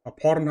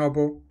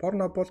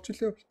 Pornhub болж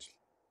илээ.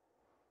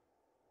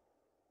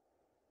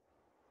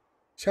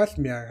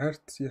 Шалмя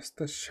харт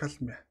яста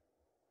шалмя.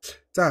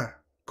 За,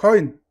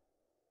 coin.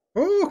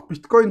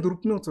 Биткойн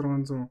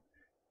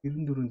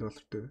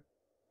 $4694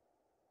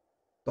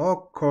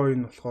 Dog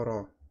coin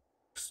болохоор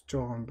өсөж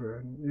байгаа юм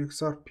байна.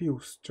 XRP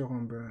өсөж байгаа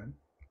юм байна.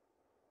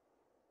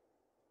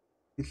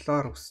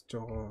 Доллар өсөж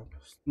байгаа.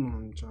 Бус нь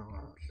унж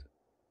байгаа.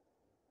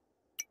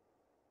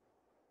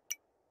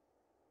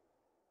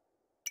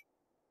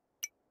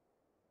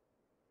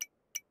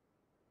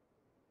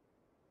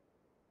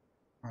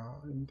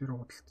 Энэ дээр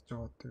худалдаж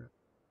байгаа тийм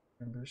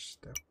юм байна шүү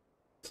дээ.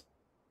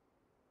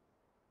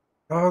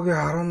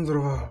 Аагийн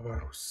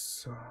 16%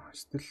 өссөн.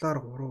 Stellar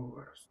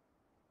 3% өссөн.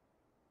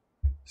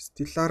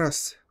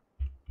 Stellar-аас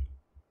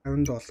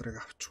 $50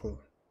 авчих уу?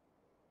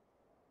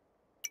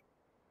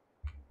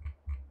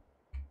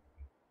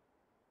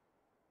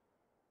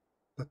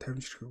 За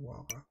 50 ширхэг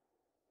байгаа.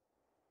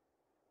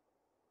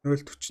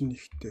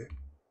 0.41-тэй.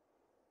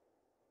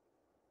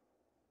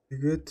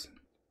 Тэгээд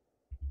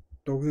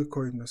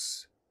Dogecoin-оос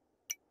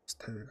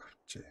 50-ыг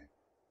авчээ.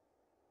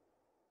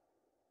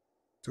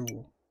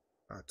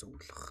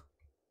 Зөвлөх.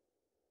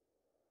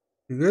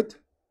 Тэгээд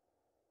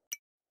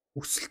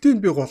өсөлтийн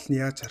би гол нь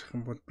яаж харах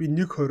юм бол би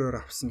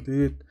 1.20-оор авсан.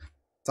 Тэгээд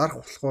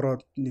зарах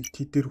болохоор нэг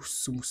тэдэр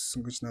өссөн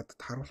гэж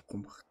надад харуулахгүй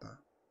юм баг та.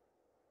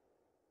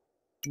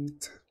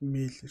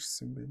 Мэйл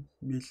ирсэн байна.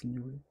 Мэйл нь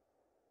юу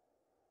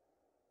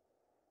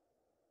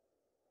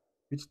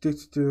вэ? We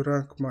detected the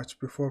rank match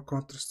before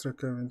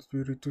Counter-Strike and we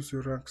reduce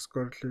your rank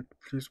score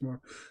please more.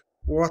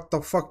 What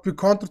the fuck? Би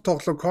Counter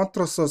тоглоо,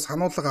 Counter-оос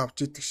сануулга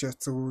авч идэг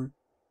шаацгүй.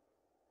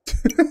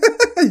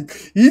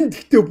 Энд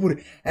гэхдээ бүр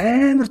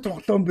амар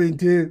тоглоом байна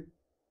те.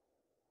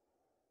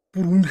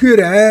 Бүр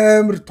үнэхээр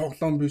амар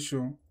тоглоом биш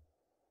үү?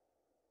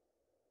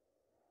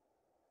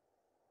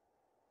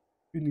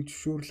 Би нэг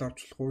зөвшөөрөл авч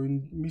болох уу?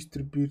 Энэ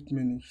Mr.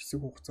 Beardman-ийн хэсэг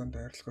хугацаанд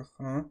арилгах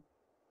аа.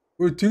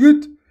 Өө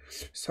тэгээд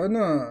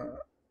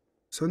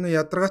сонио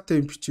ядаргаатай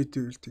юм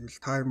бичээдэг л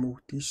тэгэл тайм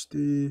өгдөг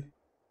штэ.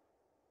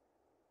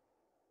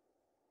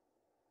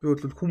 Би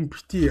бол хүн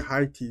бити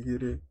хайт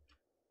хийгээрээ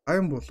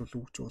тайм бол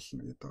өгч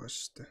болно гэдэг байгаа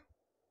штэ.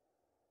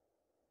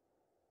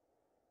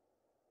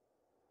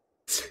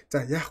 За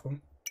яах вэ?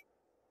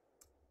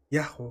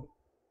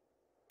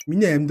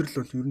 Миний амьдрал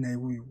бол ер нь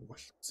айгүй юу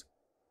болцсон.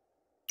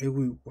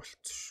 Айгүй юу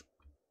болцсон шүү.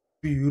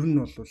 Би ер нь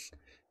бол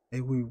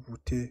айгүй юу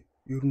те.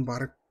 Ер нь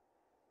баг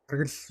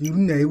л ер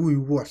нь айгүй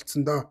юу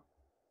болцсон доо.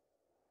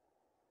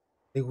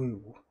 Айгүй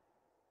юу.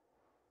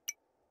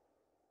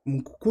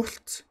 Мөнгөгүй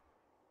болцсон.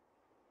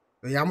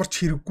 Ямар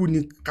ч хэрэггүй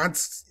нэг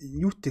ганц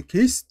юутэй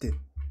кейстэй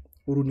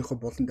өөрөөнийхөө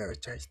болон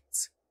даваач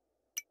хайцсан.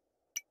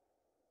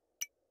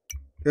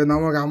 Тэгээ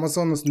намайг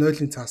Amazon-оос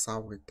 0-ын цаас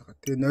аав гэдэг.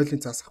 Тэгээ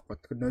 0-ын цаас авахгүй.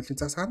 Тэгээ 0-ын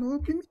цаас аа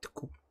би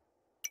мэдэхгүй.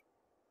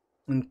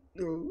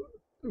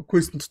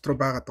 Quest дотор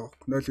байгаад байгаа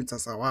юм. 0-ын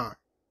цаас аваа.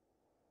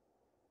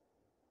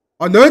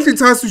 0-ын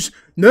цаас биш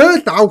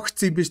 0 авах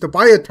гэсэн юм биш үү?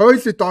 Buy a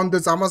toilet on the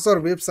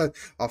Amazon website.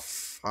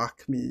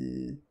 Fuck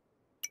me.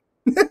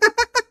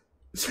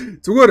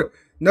 Зүгээр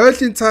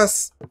 0-ын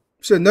цаас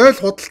биш 0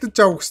 худалдаж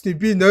авах гэсний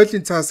би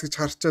 0-ын цаас гэж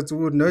харчаа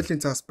зүгээр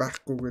 0-ын цаас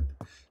байхгүйгээд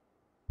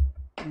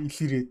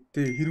илэрээ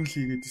тэ хэрүүл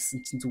хийгээд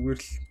исэн чинь зүгээр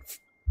л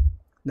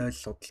 0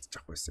 худалдаж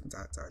авах байсан юм.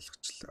 За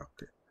ойлгочлаа.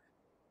 Окей.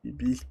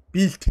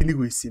 Би л тэнэг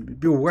байсан юм би.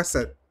 Би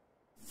угаасаа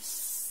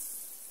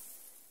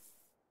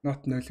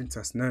not 0-ын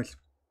цаас 0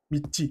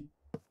 мэдчи.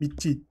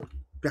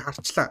 Би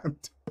харчлаа.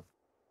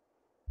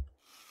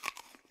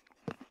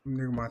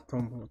 Нэг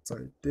матон бууцаа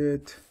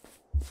идээд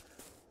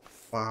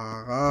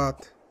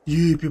багаад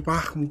би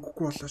баах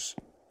мөнгөгүй болоо ш.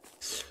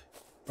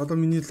 Одоо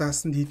миний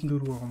лаасанд хэдэн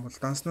төгрөг байгаа юм бол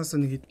данснаас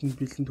нэг хэдэн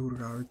бэлэн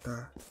төгрөг авъя да.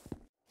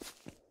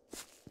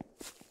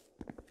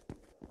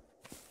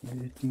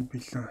 Хэдэн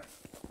бэлэн.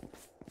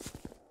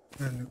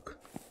 Нэг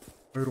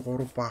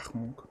 2-3 баах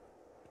мөнгө.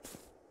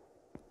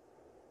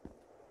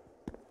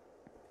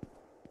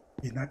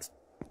 Над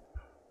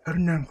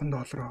 $28,000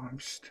 байгаа юм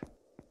шүү дээ.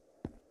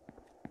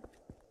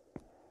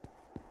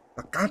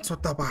 Ганц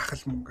удаа баах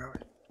л мөнгө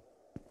авъя.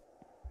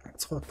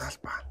 Ганц удаа л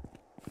баа.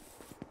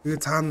 Тэгээ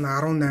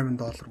цаана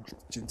 $18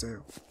 үлдчихээн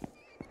заяа.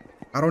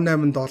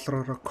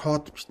 $18-оор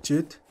код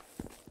бичээд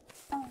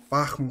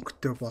баах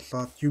мөнгөтэй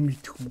болоод юм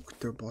идэх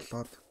мөнгөтэй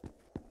болоод.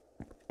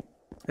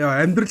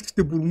 Яа амьдрал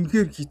гэхдээ бүр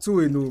үнэхээр хэцүү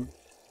вэ нөө.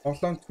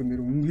 Тоглоомт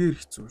гэнээр үнэхээр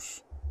хэцүү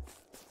ш.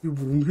 Би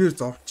бүр үнэхээр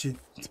зовж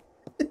байна.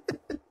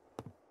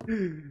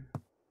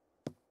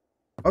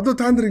 Одоо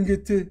та нар ингэ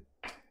те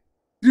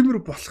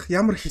стример болох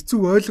ямар хэцүү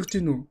ойлгож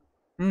гин үү?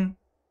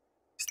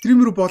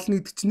 Стример болно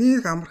гэдэг чинь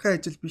нэг амархан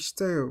ажил биш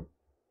заяа.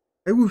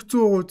 Айгүй хэцүү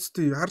байгаа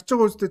үстэй. Харж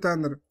байгаа үстэй та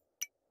нар.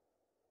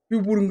 Би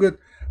бүр ингээд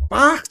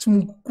баахч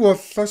мөнгөгүй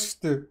боллоо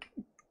штэ.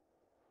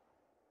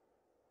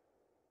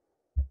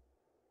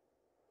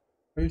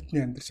 Оюутны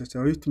амьдрал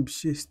шээ. Оюутан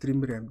биш ээ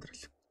стример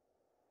амьдрал.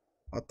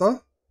 Одоо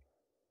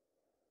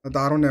 $18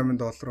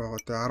 байгаа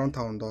те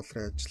 $15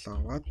 ажил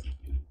аваад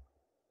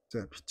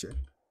за бичээ.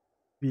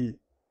 Би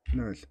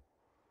 0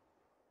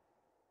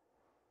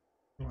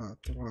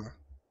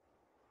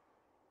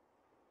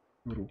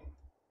 3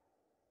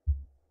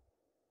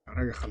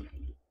 Араагийнх нь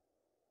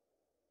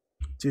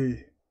J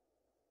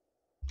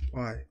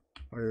Y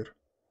 2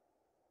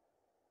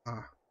 A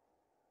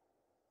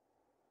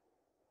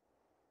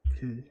K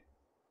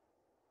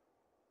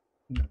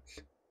 0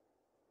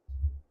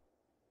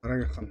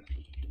 Араагийнх нь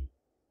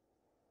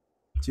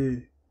J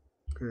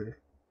K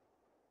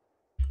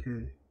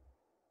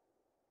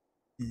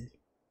E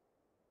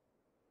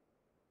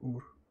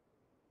Уур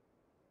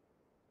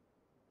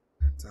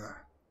за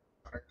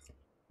араагийнх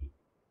нь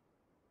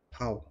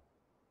 5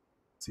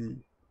 Z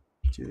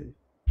J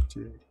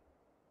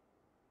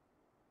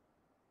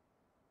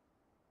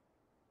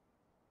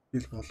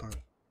ил болоо.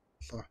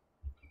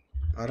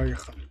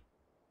 Дараагийнх нь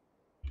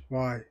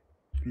Y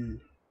B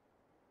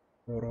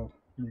 3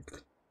 1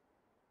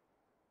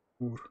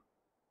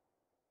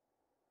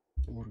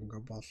 4 ингээ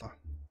болоо.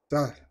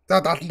 За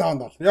 $75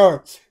 бол.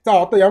 Яа. За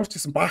одоо ямар ч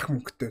гэсэн баах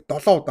мөнгөтэй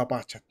 7 удаа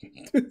баач чадна.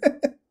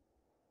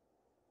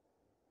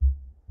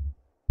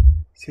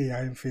 Say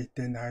I'm fit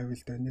and I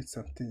will donate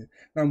something.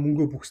 На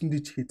мөнгө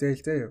бүгсэндээ чихээ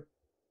зайл заяа.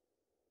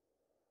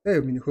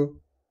 Заяа миний хөө.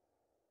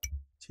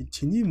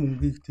 Чиний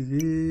мөнгийг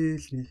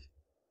тэгээл нэг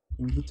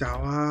ингэж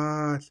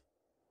аваал.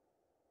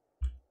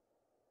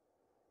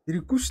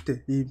 Хэрэггүй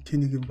штэ. Ийм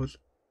тэнийг юм бол.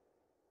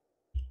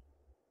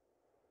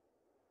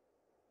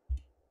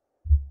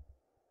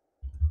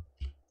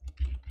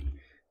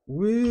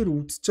 Үгээр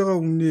үдсэж байгаа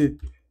өмнө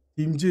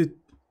дэмжээд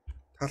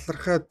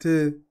талархаа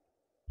те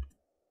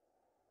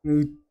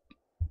нэг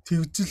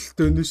тэгжил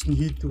donation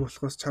хийдэг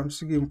болохоос чам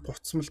шиг юм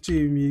буцмалчин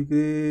юм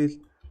ийгээл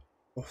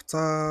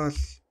буцаал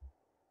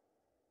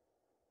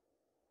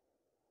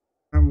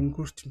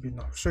мөнгөөр чинь би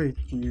новшоо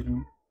идэх ер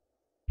нь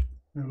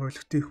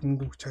ойлгохтой их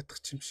мөнгө өгч чадах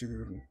юм шиг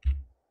ер нь.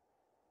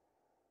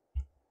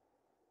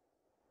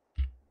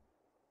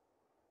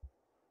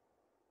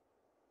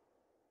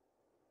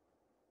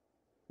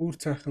 Үр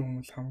цайхан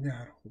хүмүүс хамгийн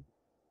харахгүй.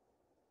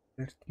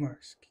 Яртмаа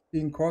гэж.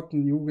 Энэ код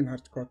нь юуг нь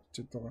харж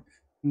кодчихэд байгаа.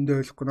 Эндээ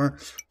ойлгохгүй наа.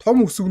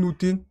 Том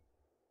өсгнүүдийн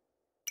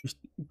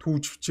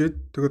түүж бичээд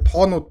тэгээд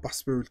тоонууд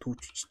бас байвал түүж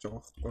бичиж байгаа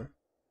байхгүй.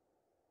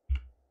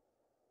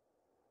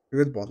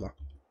 Тэгэл болоо.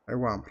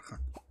 Айгу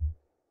амархан.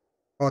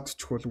 Код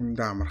чих бол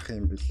өмнөдөө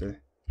амархан юм билээ.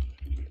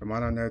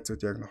 Манай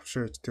найзууд яг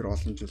новшоо иж тэр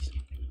олон жил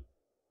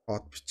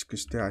код бичих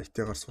гэж тэ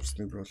IT-гаар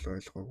сурсныг би бол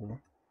ойлгоогүй.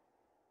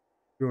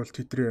 Би бол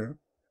тэдрээ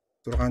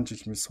 6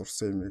 жил мэл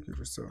сурсан юм яг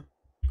ерөөсөө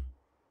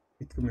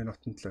хэдхэн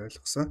минутанд л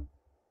ойлгосон.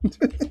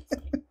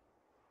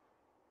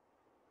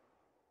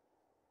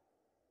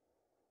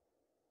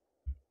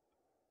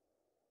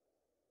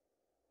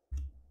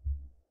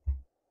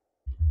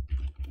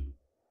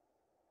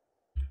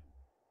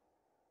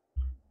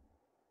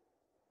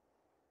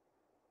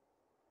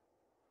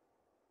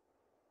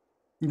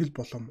 Ингээл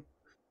болом.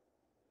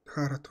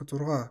 Дахиад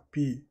 6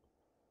 B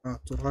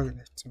 6-г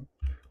нээсэн.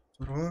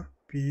 6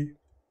 B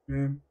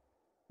RAM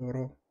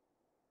 3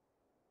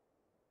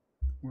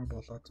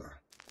 болоо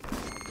за.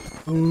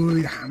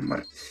 Ой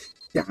ямар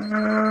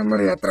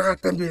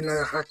ядаргаатай би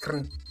наа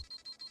хакер.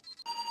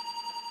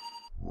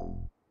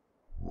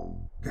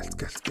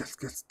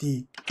 Гэлс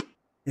D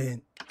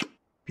N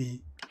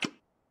B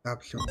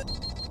W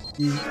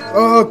D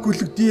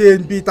гүлэг D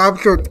N B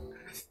W.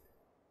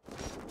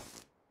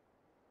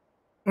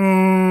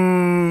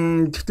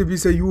 Гэхдээ би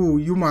сая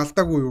юм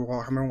алдаагүй юу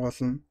хамгийн гол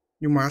нь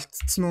юм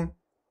алдцсан уу?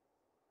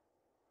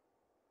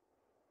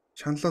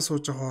 Шаналаа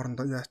сууж байгаа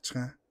хоорондоо яачих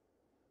юм?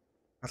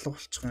 Алга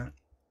болчих юм.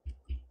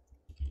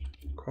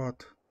 Код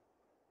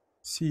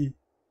C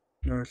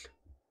 0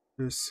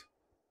 S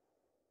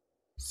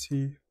C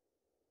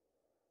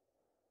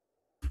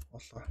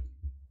болоо.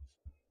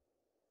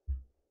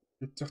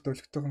 Бид зөвхөн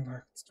төлөвтойгоо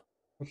хаагдчих.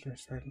 Бол юм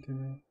шаарн тийм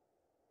ээ.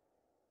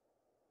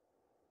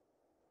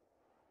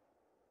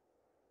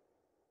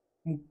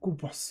 Мөнгө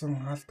болсон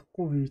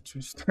алдахгүй хийж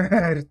байна шүү дээ.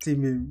 Харин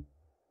тийм юм.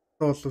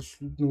 Бол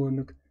нөгөө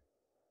нэг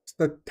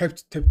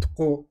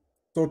 50-50-хгүй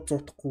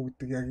 100-100-хгүй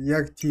гэдэг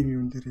яг тийм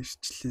юм дээр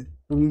ишчлээ.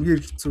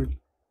 Үнээр хэцүү.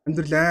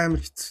 Амьдрал амар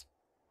хэцүү.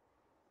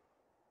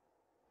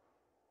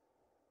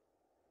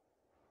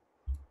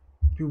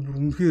 Би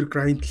үнээр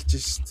грайндлж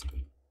шүү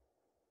дээ.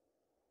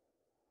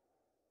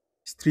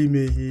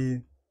 Стримээ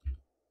хийн.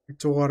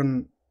 Жугаар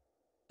нь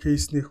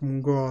кейснийх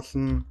мөнгө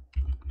олно.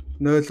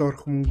 0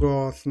 орох мөнгө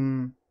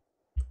олно.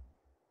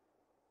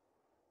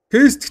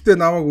 Кейс гэхдээ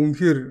намайг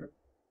үнээр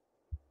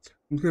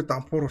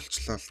дампуур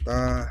болчлаа л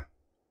да.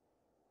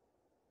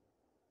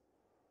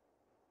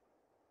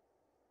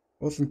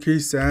 Уул нь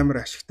кейс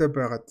амар ашигтай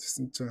байгаад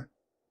гэсэн чинь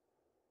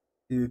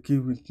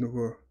гівэнт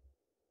нөгөө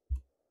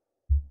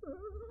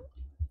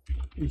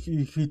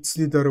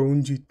хийцний дараа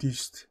үнж идэв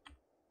шүү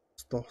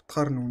дээ.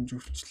 Утгаар нь үнж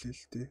өвчлээ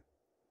л дээ.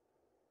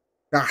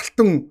 Тэгээ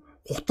алтан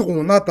гутга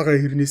унаад байгаа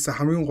хэрнээсээ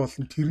хамгийн гол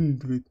нь тэр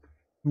нь тэгээд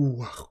юу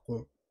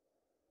байхгүй.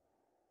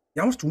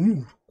 Ямар ч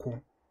үнэн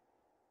хүрэхгүй.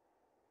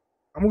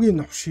 Хамгийн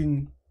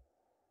новшин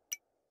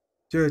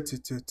зөө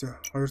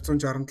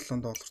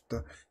 267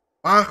 доллартай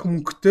баах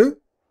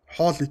мөнгөтэй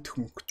хоол идэх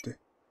мөнгөтэй.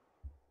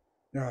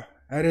 Яа,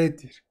 арай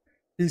дээр.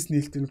 Кейс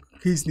нийлдэг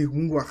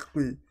мөнгө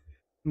байхгүй.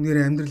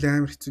 Үнээр амьдрал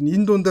амар хэцүү.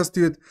 Энэ дундаас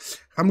тэгээд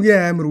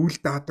хамгийн амар үл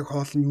даадаг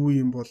хоол нь юу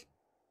юм бол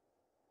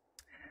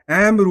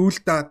амар үл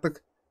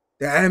даадаг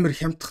амар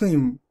хямдхан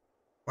юм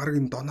баг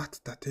юм донат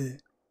та тий.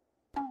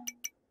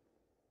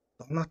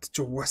 Донат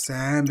ч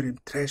угаасаа амар юм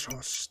трэш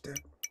хоол штэ.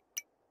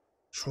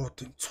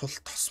 Шууд юм цул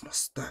тос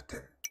мостой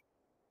тий.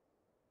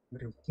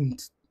 Мэр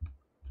хүнд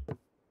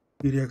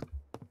би яг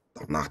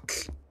донат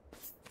л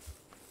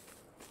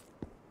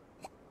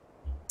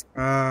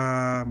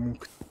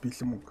мөнгө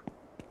бэлэн мөнгө.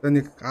 За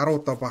нэг 10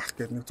 удаа баах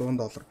гээд нэг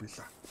 $100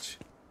 билээ авчих.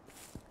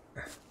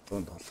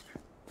 $100.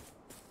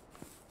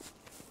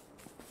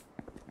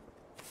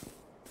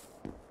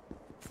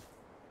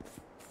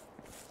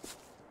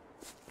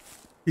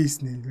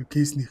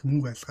 Кейснийх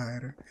мөнгө алгаа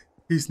арай.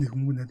 Кейснийх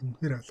мөнгө надад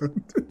үнэхээр алгаа.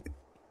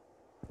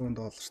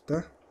 $100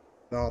 та.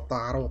 За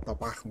одоо 10 удаа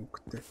баах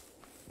мөнгөтэй.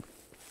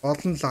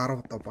 Олон л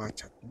 10 удаа бааж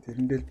чадна.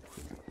 Тэрэндээ л бүх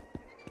юм.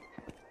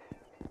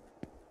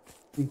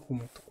 Энэ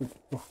хүмүүдгүй их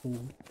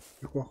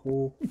бах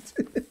уу.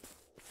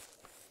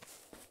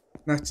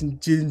 Наа чин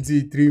Gen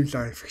Z Dream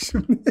Life гэж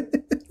юм.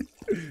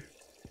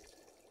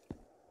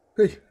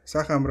 Хей,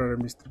 сайхан амраараа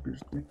мистер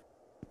Бирд минь.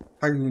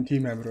 Таг юу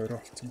тийм амраараа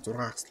болцсон 6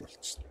 аксл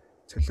болчихсон.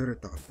 Солиороод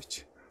байгаа би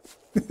чи.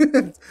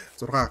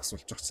 6 акс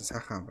болж байгаа чинь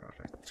сайхан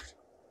амраараа.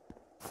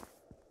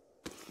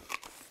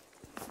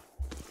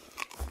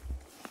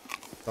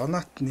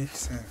 Донат нэг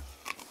сайн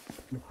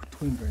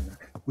нөхтгөн байна.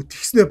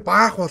 Үтгснээ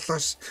баах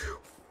болоош.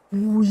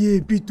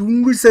 Үүе би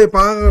дүнгээр сая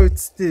баагаа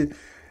үсттэй.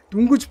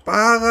 Дүнгэж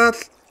баагаал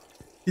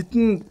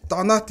Хитэн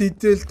донат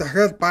идэл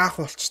дахиад баах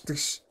болчдөг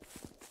ш.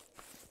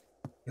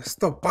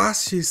 Яста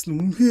бас шийсэн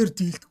үнэхээр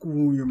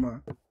дийлдэхгүй юм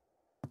аа.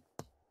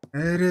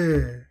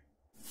 Арэ.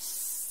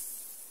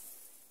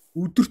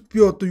 Өдөрт би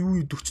одоо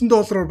юу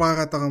 $40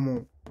 баагаад байгаа юм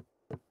уу?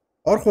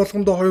 Орох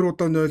болгондоо 2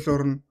 удаа 0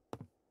 орно.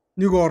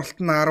 Нэг оролт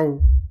нь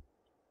 10.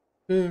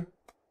 Тэ.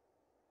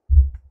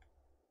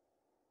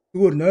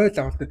 Зүгээр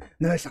 0 авалт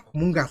 0 авах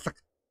мөнгө алга.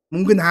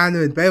 Мөнгө нь хаана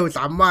вэ? Байвал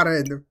аммаар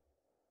байна.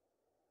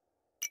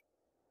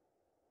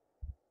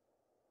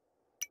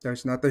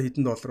 Яаж надад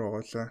хэдэн доллар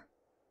байгаа лээ?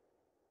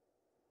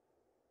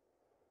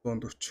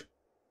 140.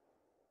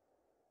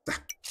 За.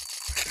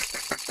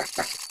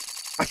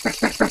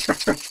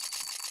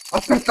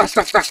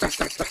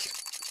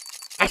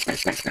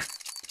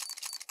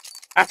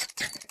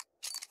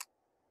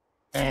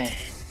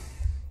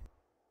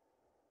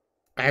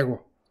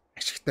 Айгу.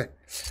 Ашигтай.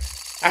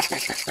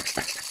 Алтын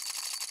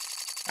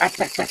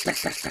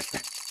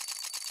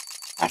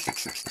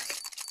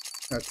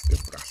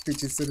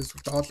жилсээрээс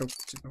үлдээ хоол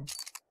өвдөж байна.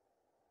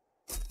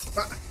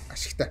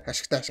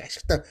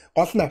 Ашигтай.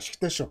 Гол нь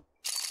ашигтай шүү.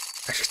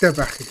 Ашигтай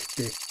байх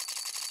хэрэгтэй.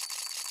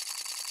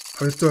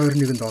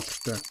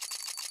 $221.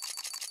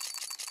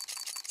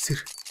 Сэр.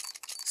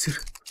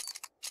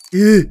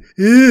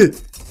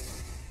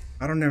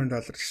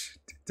 $18 ш.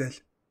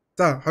 Зээл.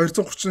 За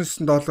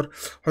 $239.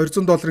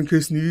 $200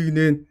 кейс нэгийг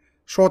нээн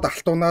шууд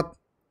алтуунаад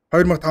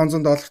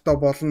 $2500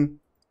 болно.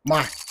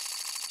 Маа.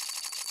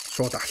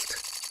 Шууд алт.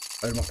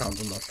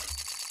 $2500.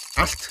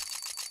 Алт.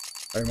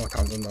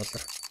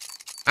 $2500.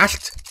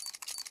 Алт.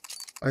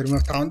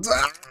 $2500.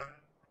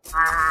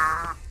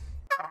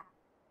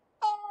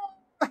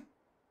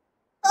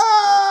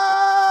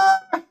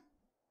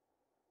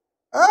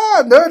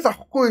 Нөл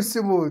авахгүй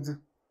байсан юм уу?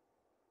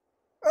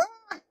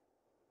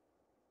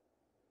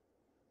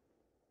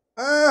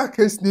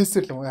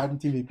 Кейснээс л харин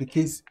тийм би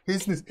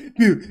кейснээс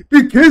би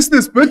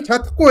кейснээс болж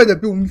чадахгүй байна.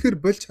 Би үнэхээр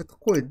болж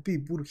чадахгүй байна. Би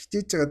бүр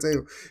хичээж байгаа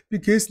заа юу.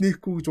 Би кейс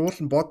нээхгүй гэж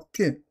уулын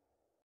боддгийн.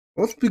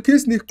 Уул би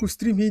кейс нээхгүй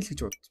стрим хийл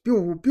гэж бод. Би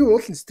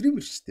уулын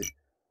стример шүү дээ.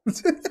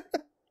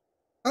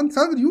 Та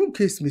нар юу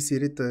кейс мэс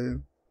яриад байгаа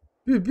юм.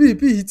 Би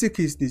хизээ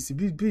кейс нээсэн.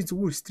 Би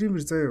зүгээр стример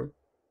заа юу.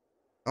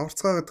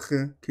 Аварцгаагаад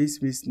их кейс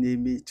мэс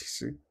нэмээ ч гэх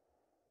шиг.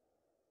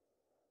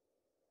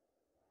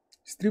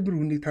 Стример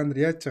хүнийг та нар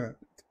яаж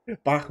байгаа?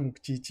 Баахан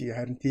жижиг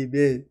харин тийм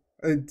ээ.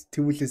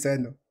 Тэгвэл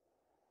сайн уу?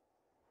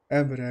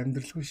 Амар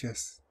амьдралгүй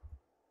шээс.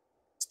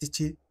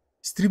 Чи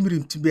стример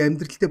юм чи би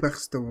амьдралтай байх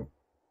хэрэгтэй юм уу?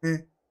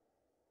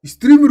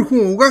 Стример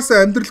хүн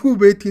угаасаа амьдралгүй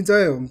байдгийн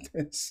заа юм.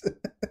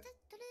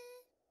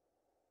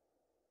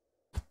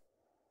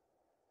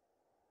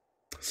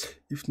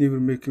 If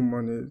never making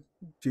money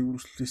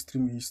жигүүрслээ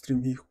стрим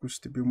хийхгүй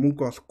шүү дээ. Би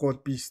мөнгө олохгүй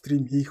бол би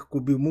стрим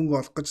хийхгүй. Би мөнгө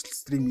олох гэж л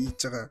стрим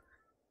хийж байгаа.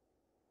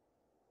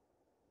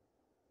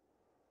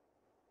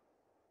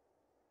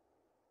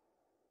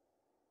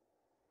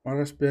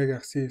 Маргааш Byagi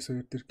ахсын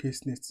сувир дээр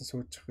кейс нээсэн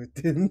сууж явах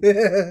тийм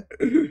ээ.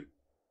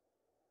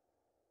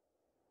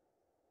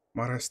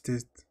 Маргааш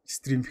тэ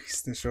стрим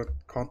хийсэн шууд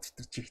контр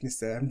дээр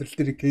чихнээс амьдрал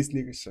дээр кейс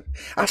нэг гэж.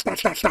 Алт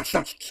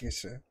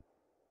гэж.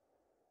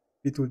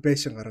 Би тэгвэл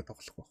байшин гараад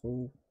тоглох байх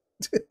уу?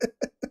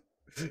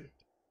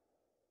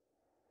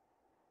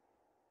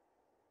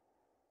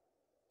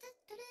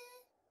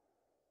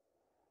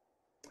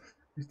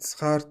 It's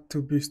hard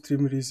to be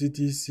streamer is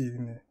it easy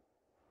гэнэ.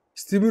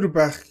 Стример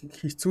байх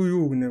хэцүү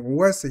юу гэнэ.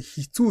 Угаасаа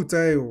хэцүү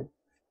заа юу.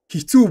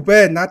 Хэцүү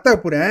бай. Надад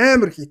бүр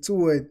амар хэцүү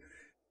байна.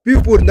 Би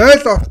бүр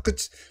 0 авах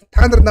гэж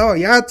та нар наваа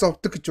яаж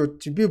зовдөг гэж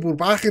бодчих. Би бүр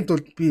баахын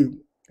тулд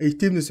би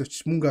ATM-нээс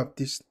очиж мөнгө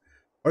авдیں шин.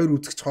 Хоёр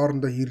үзэгч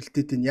хоорондоо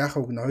хэрэлдээд энэ яах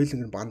вэ гэнэ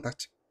хоёуланг нь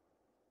бандаач.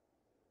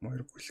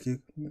 Хоёр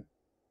бүлхийг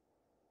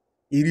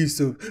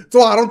 99%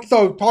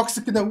 117%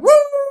 токсик гэнэ.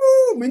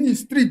 Миний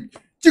стрим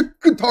чиг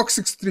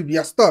токсик стрим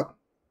ястаа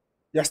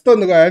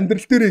нөгөө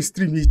амьдрал дээрээ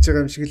стрим хийж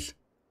байгаа юм шиг л.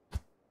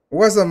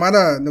 Угаасаа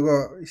манай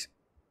нөгөө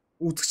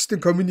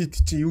үзэгчдийн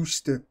community чи юу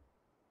штэ.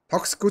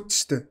 Токсикуд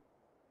штэ.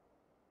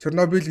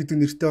 Чернобыль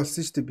гэдэг нэртэй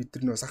болсон штэ. Бид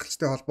нар нөгөө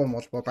сахалчтай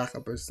холбоо байхаа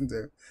болсон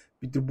заяа.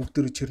 Бид нар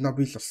бүгд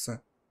Чернобыль болсон.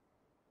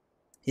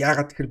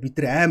 Яагаад тэгэхээр бид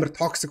нар амар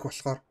токсик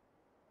болохоор.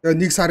 Тэгээ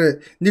нэг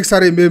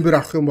сарын мембер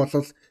авах юм бол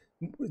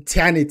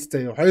цянид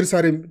заяа. 2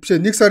 сарын биш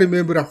 1 сарын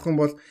мембер авах юм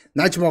бол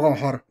нажмогон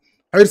хор.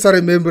 2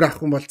 сарын мембер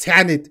авах юм бол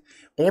цянид.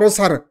 3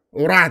 сар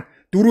уран.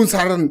 4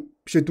 сар нь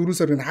биш 4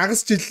 сарын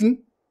хагас жил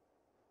нь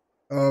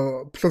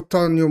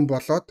плутониум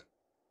болоод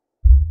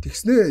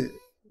тэгснэ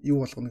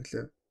юу болгоно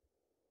гэлээ.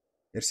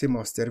 Ярсэн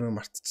мос зарим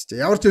мартчихжээ.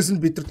 Ямар ч байсан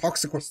бид нар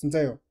токсик болсон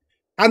заа юу.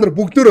 Та нар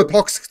бүгдөө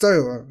токсик заа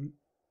юу.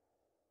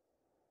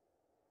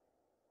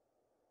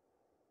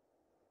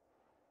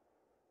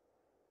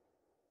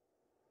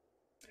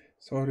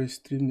 Sorry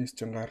стримнээс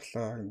ч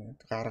гарлаа гэнэ.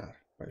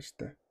 Гар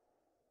баяртай.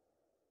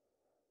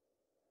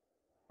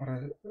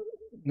 0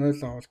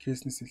 авал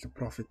кейснээс илүү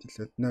профит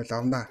илээд 0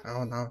 авна.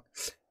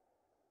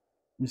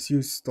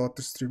 Misuse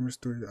other streamers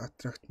to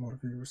attract more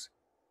viewers.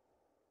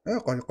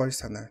 Гой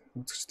санаа.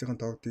 Үзэгчдийн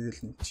тоог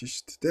тэгэл нэмчих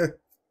шүү дээ.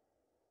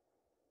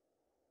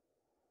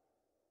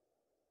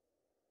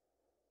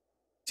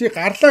 Чи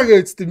гарлаа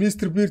гэж тэ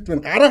мистер Бирд минь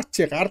гараач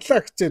чи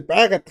гарлаа гэчээд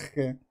байгаад тах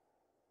юм.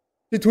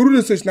 Би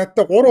түрүүнээс хойш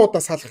надтай 3 удаа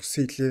салах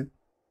гэсэн хэлээ.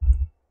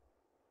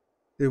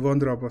 Тэгээ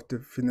Wonder about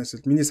Financial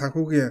миний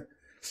санхүүгийн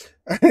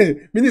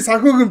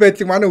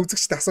байдлыг манай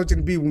үзэгчд асууж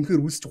ирэн би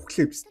үнэхээр үсч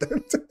өглөө бистэ.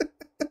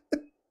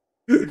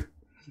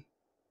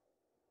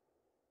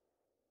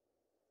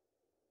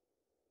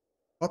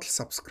 Total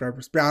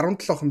subscribers би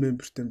 17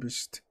 memberтэй юм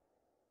биш шүү дээ.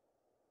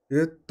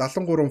 Тэгээд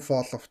 73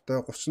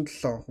 followтай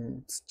 37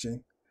 хүн үзэж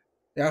байна.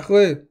 Яг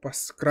вэ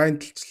бас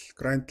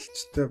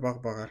grindэлчтэй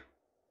баг.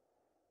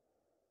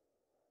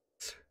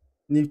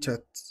 Нэг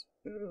чат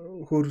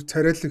хөр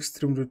царайлаг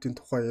стримруудын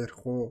тухай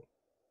ярих уу?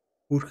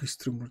 Хөрх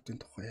стримруудын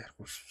тухай ярих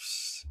уу?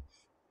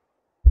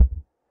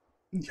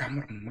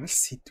 Ямар мал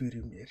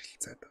сэдвэр юм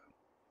ярилцаад байгаа.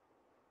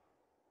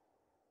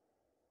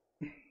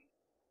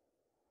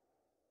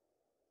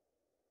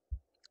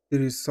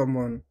 There is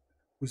someone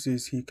who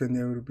says he can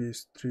never be a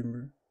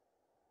streamer.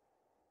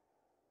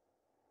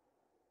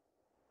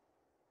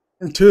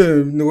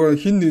 Тэ нөгөө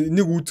хин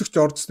нэг үзэгч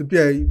ордсон би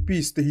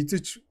өстө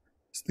хизэж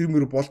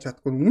стример болж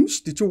чадахгүй. Үнэн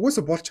шүү дээ. Чи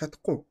угаасаа болж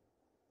чадахгүй.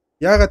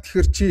 Яагаад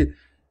тэгэхээр чи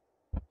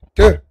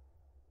тэ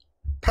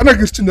танаа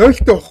гэр чи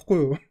 0-тэй байхгүй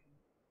юу?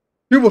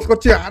 Би болохоор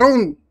чи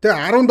 10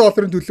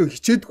 $10 төлөө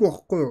хичээдэггүй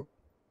байхгүй юу?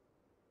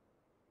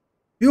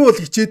 Би бол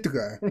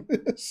хичээдэг.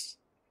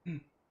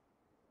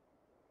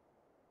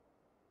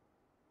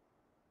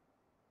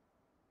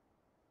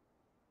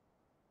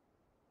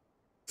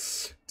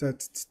 За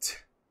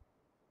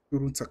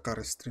 4 цаг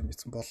гараа стрим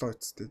хийсэн болоо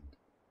үсттэй.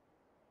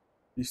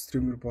 Би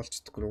стример болж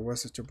чадахгүй.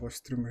 Угаасаа чи боо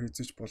стример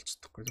хийж болж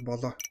чадахгүй.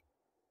 Болоо.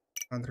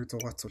 Та нарыг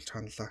зугаацуулж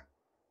ханлаа.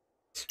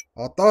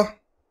 Одоо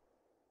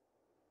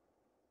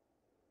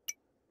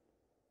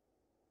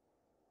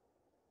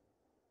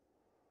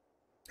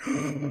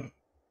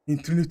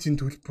интернетийн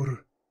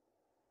төлбөр.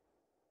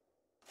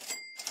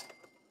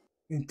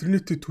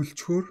 Интернетээ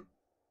төлчхөөр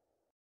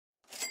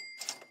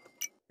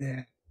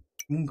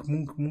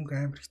мөнгө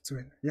амар хэцүү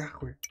байна.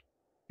 Яах вэ?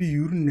 Би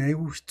ер нь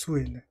айгүй хэцүү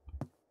байна.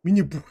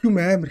 Миний бүх юм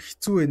амар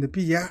хэцүү байна.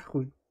 Би яах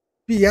вэ?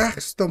 Би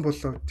яах ёстой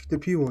болоо. Гэтэ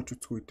пи ууж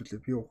үзгүй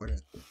хэдүүлээ. Би уугаар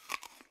яа.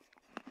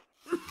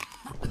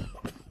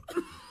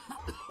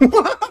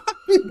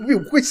 Би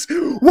үхээс.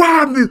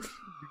 Ваа би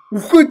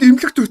үхээд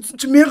имлэгт өтсөн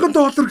чи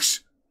 $1000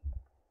 гэж.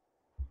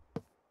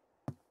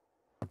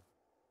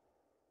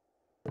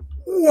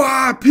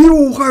 Ваа пи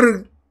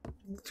уугаар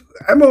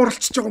амиа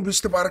уралчиж байгаа юм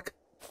биш үү баг.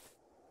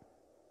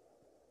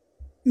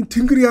 Энэ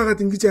тэнгэр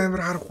яагаад ингэж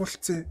амар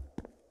харахуулцээ?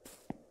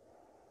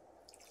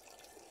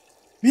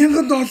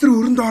 $1000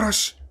 өрөнд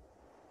ороош.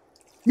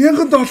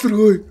 $1000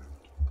 хөөе.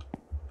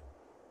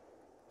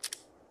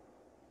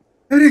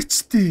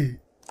 Аричти.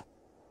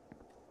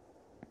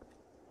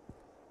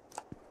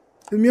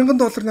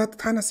 $1000 надад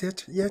танаас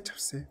яаж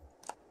авсан?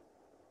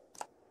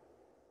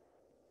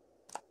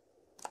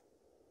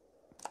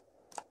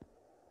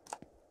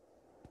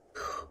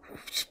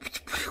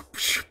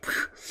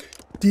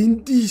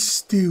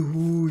 Диндистэй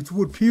хөө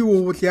зүгээр пи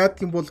уувал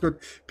яадаг юм бол гээд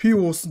пи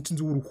уусан чинь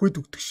зүгээр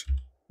үхээд өгдөг ш.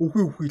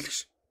 Үхээлэг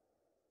ш.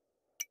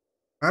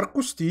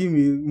 Аргагүй ш тийм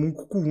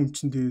мөнгөгүй хүн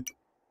чинь тэгээд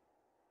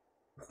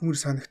өхмөр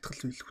санагдтал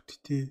байлгүй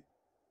тий.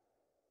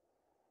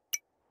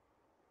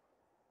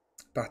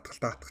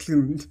 Даатгал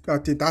юм.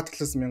 Тий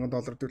даатгалаас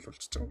 $1000 төл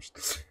болчихж байгаа юм ш.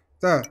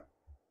 За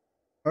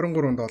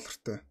 $23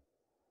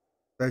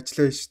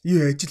 ажлаа ш.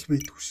 Ажил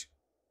байдгүй ш.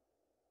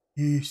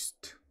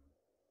 Ийст.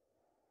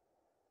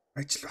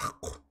 Ажил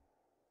байхгүй.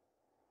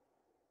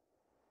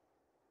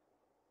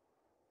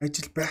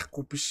 Ажил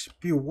байхгүй биш.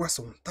 Би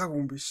угаасаа унтаагүй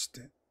юм биш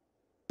үү?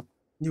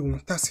 Нэг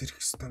унтаас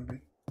ирэх хэрэгтэй юм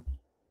байна.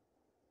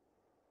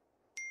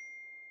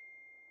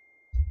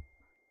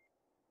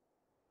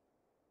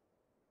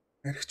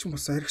 Аригчин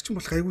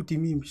болох айгүй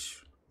дими юм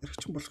биш.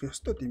 Аригчин болох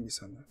ёстой дими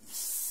санаа.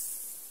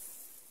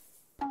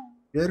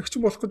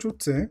 Аригчин болох гэж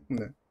үзсэн.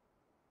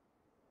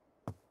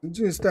 Энд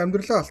чинь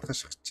амьдралаа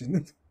алдахаш гэж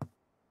байна.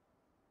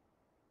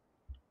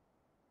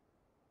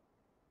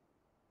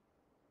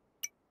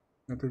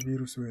 Надад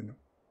вирус байна уу?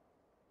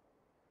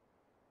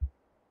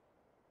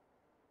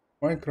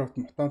 Minecraft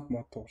мутант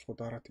мод тоглоход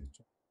дараа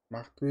тэгж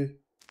магадгүй.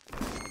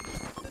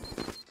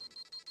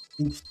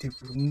 Эндтэй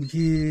бүр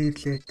үнээр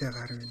лайтай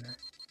гар байна.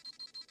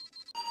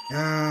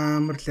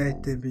 Ямар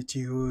лайтай би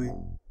чи хөөе.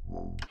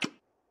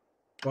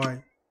 Y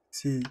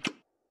C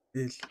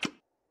L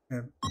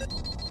M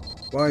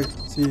Y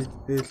C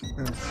L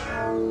M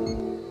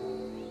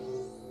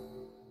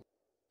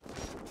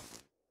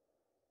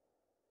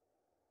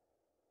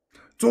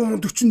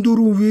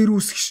 144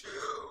 вирус гэж.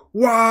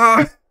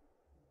 Ваа!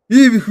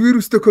 Ийм их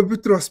вирустэй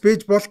компьютер бас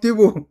байж болт юм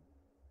уу?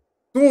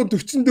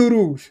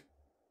 144.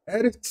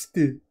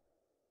 Аригчтэй.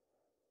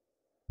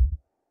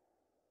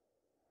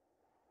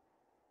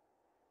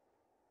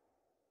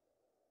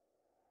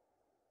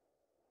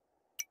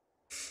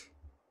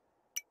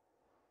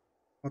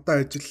 Одоо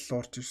ажил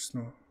орж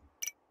ирсэн үү?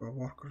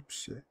 Worker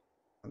биш ээ.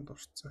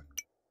 Андуурцсан.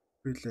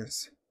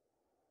 Freelance.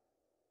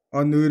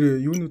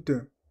 Нөр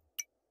юунуудаа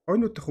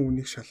ойнуудынхаа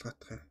үнийг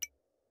шалгаадах юм.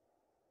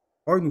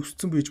 Ойн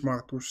өссөн бийж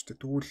магадгүй шүү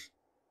дээ. Тэгвэл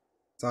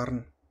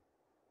зарна.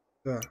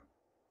 За.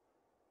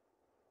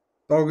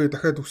 Доги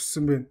дахиад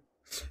өссөн байна.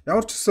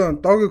 Ямар ч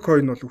гэсэн доги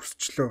coin бол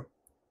өсчлөө.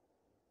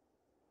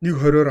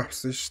 1.20-оор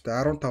авсан шүү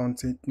дээ. 15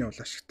 центний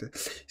бол ашигтай.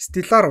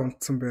 Стеллар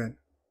унтсан байна.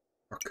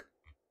 Баг.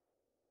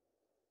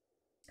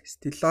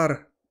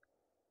 Стеллар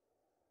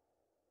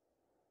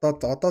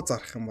одоо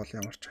зарах юм бол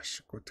ямар ч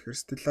ашиггүй. Тэгэхээр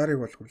стелларыг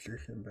бол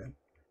хүлээх юм байна.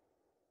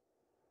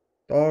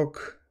 Дог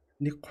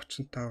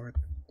 1.35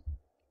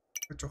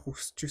 гэдэг. Жохо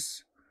өсөж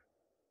ирсэн.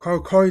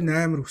 Coin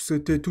амар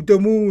өсөөтэй. Төдөө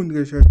мөн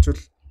гэж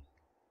шаачвал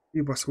би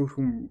бас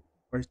хөрхөн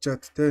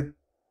баяжаад те.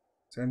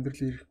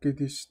 Амьдрал ирэх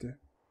гээд нь шүү дээ.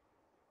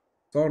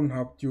 Зорн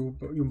хавд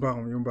юм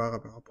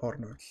байгаа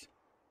порно л.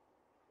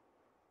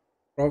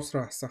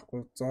 Браузер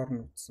асахгүй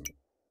зорн үзсэн.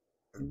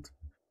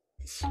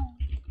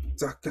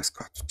 Закас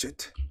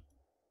катчээд.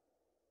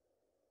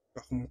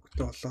 Яг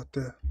мөнгөтэй болоо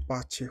те.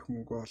 Баач их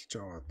мөнгө олж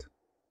аваад.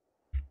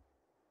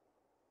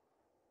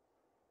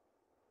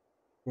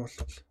 Бол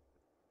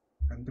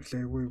амьдрал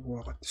айгүй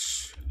байгаад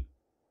ш.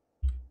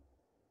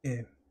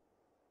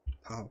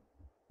 Тав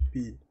B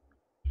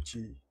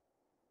G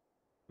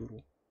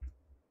 4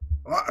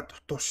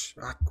 дутууш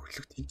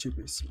гөлөг тийчээ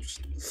байсан юм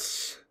шиг.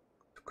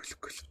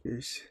 Гөлөг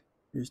биш.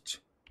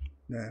 H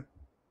 8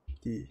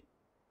 D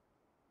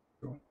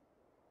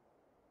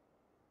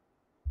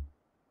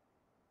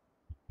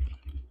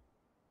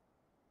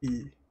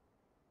E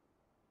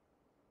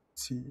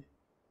C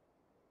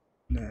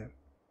 9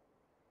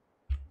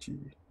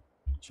 G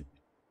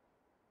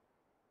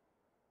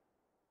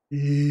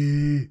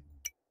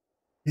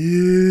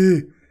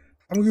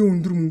хамгийн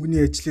өндөр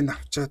мөнгөний ажлыг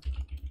авчаад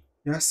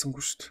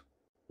яасангүй шүү дээ.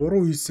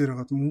 3 хийсээр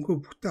хагаад мөнгөө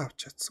бүтэн авч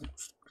чадсангүй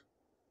шүү дээ.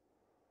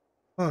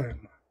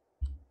 Юм.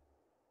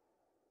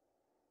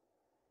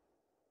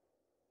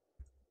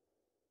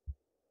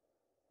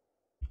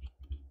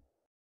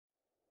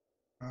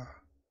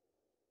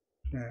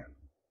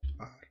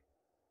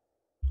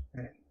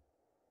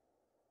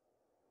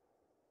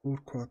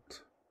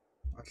 Код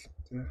алт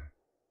 2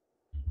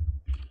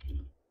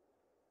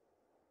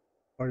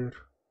 R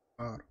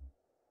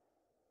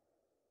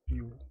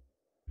U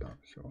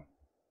W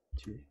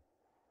T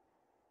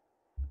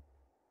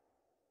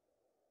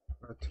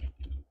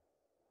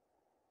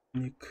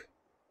Ник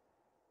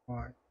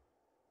Y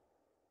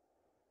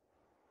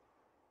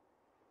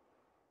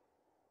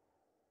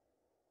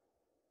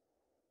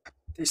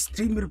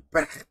стример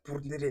байх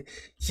бүр нэрээ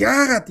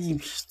яагаад ийм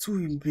хэцүү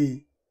юм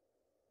бэ?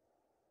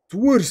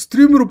 Зүгээр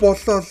стример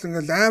боллоо л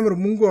ингээл амар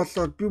мөнгө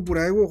олоод би бүр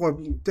айгүй гоё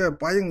тэ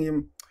баян юм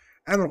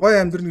амар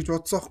гоё амьдрын гэж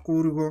бодсоохгүй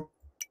өөрийгөө.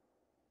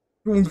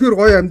 Би үнэхээр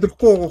гоё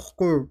амьдрахгүй байгаа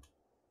байхгүй юу?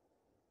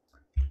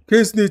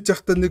 Кейс нээж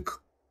явахдаа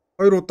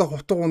 1-2 удаа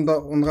хутга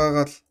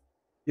унгаагаал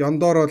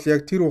яндорол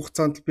яг тэр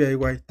хугацаанд би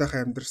айгүй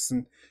аятайхан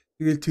амьдрсан.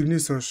 Тэгэл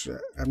тэрнээс хойш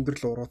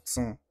амьдрал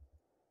уруудсан.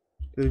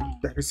 Тэгээ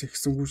дахис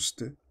ихсэнгүй шүү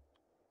дээ.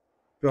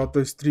 Би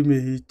одоо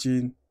стримээ хийж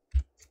гин.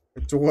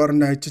 Зугаар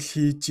нь ажил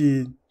хийж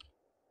гин.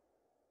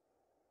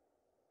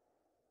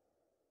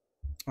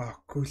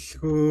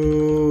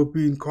 Гөлгөө би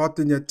энэ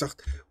кодыг яаж яхад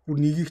бүр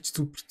нэгийг ч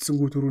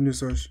зүвчсэнгүү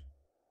түрүүнээс хойш.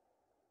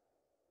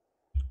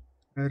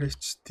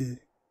 Арайч тий.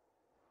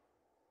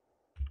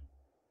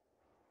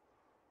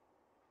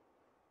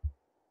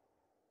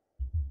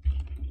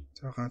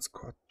 За ганц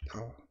код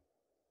 5.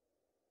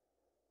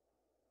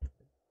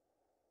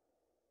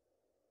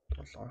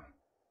 7.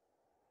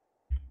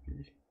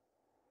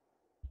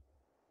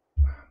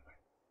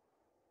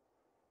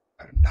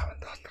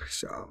 $5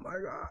 шүү. Oh my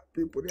god.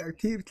 Би бүр яг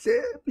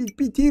тийрлээ.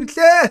 Би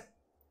тийрлээ.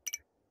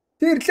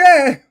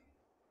 Тийрлээ.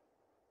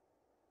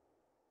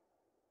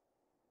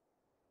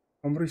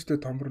 Томрочтой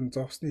томрон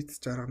зовсны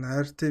идэж арга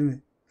найр тийм ээ.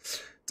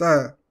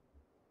 За.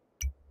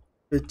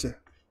 Бэж.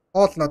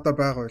 Хоол надад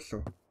байгаа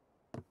байлуу.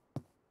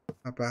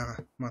 Байгаа.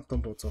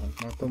 Мантан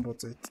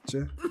буузаа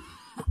идчихэ.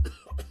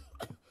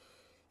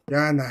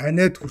 Яана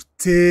ханаад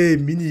хүрцээ.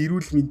 Миний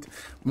эрүүл мэнд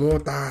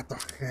муудаад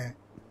баг.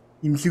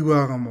 Имлэг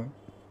байгаа юм уу?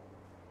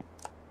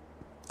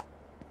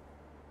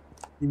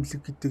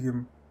 Имлэг гэдэг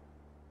юм.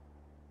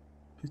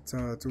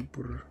 Пицца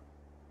зүбэр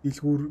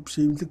илгүүр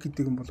биш имлэг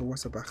гэдэг юм бол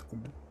угаасаа байхгүй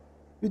юм.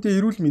 Би тэ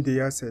эрүүл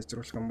мэндээ яаж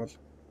сайжруулах юм бол.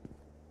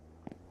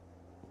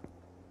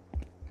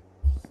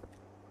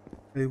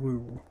 Айгүй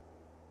юу.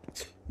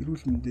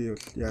 Эрүүл мэндээ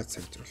бол яаж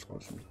сайжруулах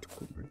бол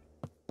мэдэхгүй юм байна.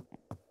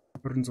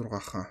 26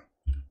 хаа.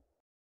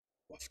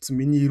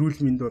 Болцсон миний эрүүл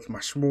мэнд бол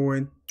маш муу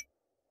байна.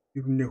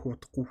 Ирнэх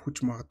утгагүй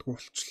хүч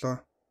магадгүй болчлоо.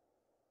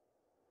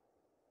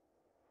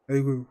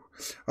 Айгүй.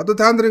 Одоо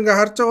та нар ингээ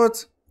харж байгааз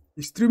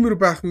стример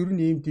байх ер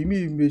нь ийм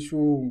дими юм бэ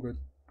шүү ингээд.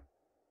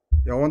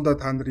 Яванда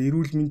та нар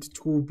эрүүл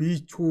мэндчгүй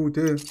биичгүй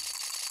те.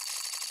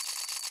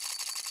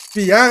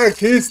 Би яагаад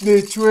кейс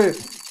нээчвэ?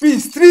 Би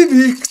стрим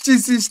хийх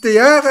гэжсэн шүү дээ.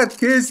 Яагаад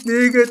кейс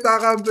нээгээд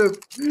байгаа юм бэ?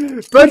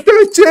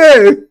 Болооч.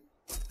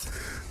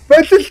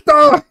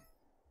 Бололтоо.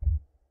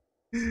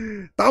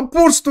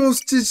 Дампуурс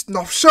дуусчих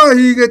новшоо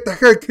хийгээд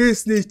дахиад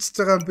кейс нээчихэж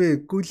байгаа юм бэ?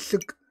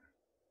 Гүлэг.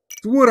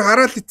 Зүгээр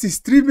хараад ицэн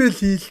стримэл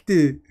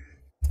хийлдээ.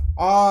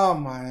 Oh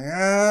my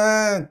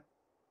god.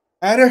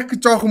 Арайх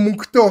жоох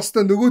мөнгөтэй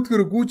устаа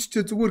нөгөөдгөр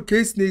гүйччээ зүгээр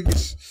кейс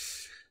нээгш.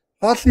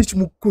 Хоолны ч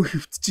мөнгөгүй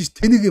хөвтчихэж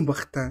тэнэг юм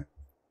бах та.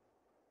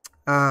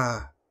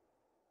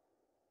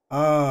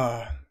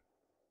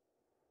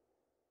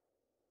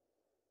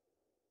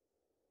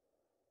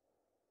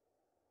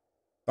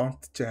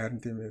 Донтч харин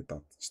тийм ээ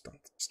донтч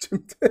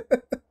юм те.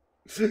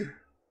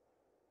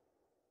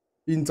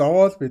 Энэ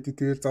зовоол байдаг.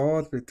 Тэгэл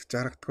зовоол байдаг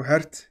жаргадгүй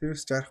харьц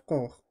ерөөс жарахгүй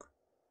байхгүй.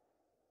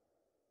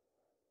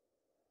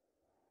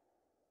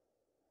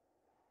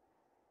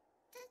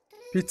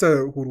 Пицца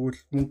хөрвөл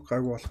мөнгө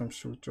гайгүй болох юм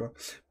шүү дээ.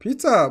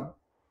 Пицца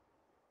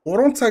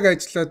 3 цаг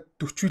ажиллаад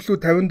 40 илүү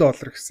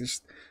 $50 гэсэн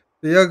шүү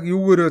дээ. Яг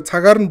юугээр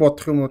цагаар нь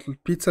бодох юм бол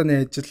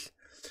пиццаны ажил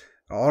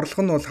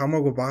орлого нь бол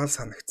хамаагүй бага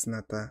санагдсан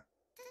надаа.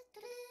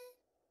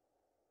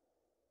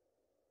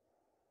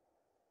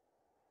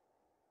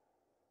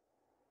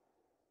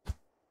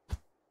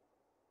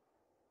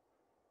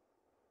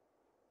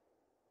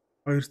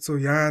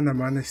 Яана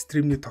манай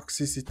стримний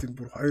toxicity нь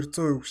бүр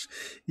 200% биш.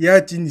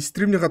 Яаж энэ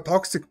стримнийхаа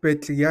toxic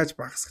байдлыг яаж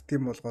багасгах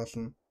юм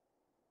болгоолно?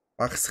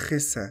 Багасгах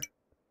юмсан.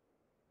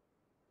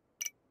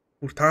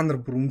 Бүр та нар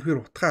бүр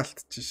үнэхээр утгаа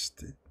алдчихж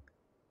штий.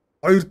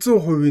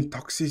 200%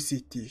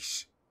 toxicity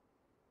ш.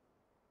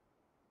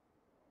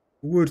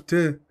 Зүгээр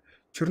те.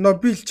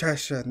 Чернобыль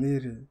цаашаа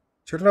нэр.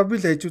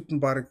 Чернобыль хажууд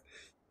нь баг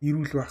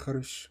ирүүл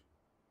байхаар биш.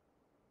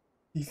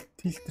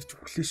 Фильтрч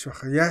өглөөш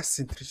байхаа.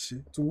 Яасан тэр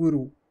ши. Зүгээр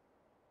үү?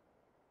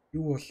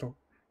 Юу болов?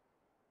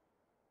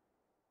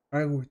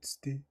 Айгу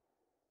үсттэй.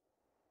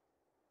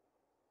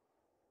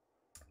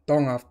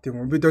 Дон авт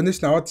юм уу? Би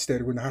donation аваад штэ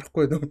аргуу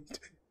харахгүй нөө.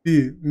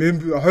 Би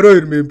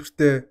 22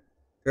 мембертэй.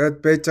 Тэгээд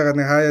байж байгаа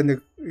нэг хаяа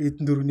нэг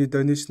хэдэн дөрөвний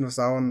donation бас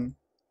авна.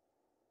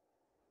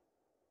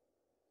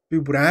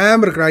 Би бүр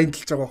амар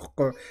грайндлж байгаа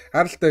байхгүй.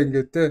 Харалтай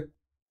ингээд те.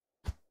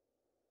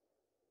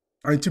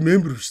 Ань чи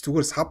мембер биш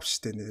зүгээр саб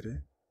штэ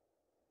нэрээ.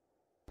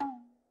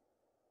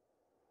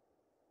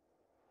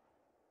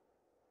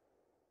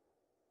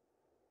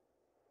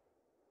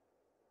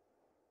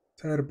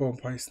 Цаар бом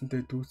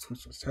пайсантай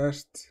дүүцгэж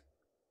цаашд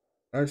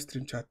лайв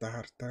стрим чатаа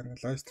хартаа.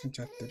 Лайв стрим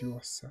чат дээр юу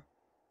болсон?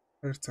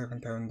 2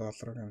 цагийн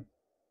 $50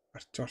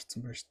 гарч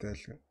орсон байж таа.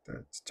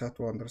 Chat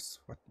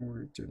Wonders what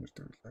movie genre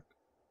төрлөг.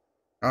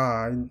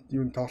 Энэ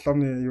юу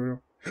тоглоомны юу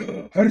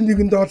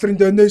 $21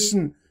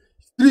 donation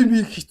стрим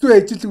хэцүү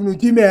ажил өгнө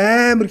тийм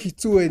ээ амар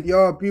хэцүү байна.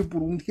 Яа би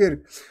бүр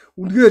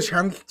үнэхээр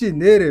шаналж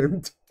байна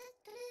нэрээ.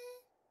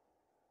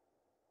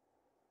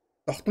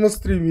 Тогтмол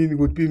стрим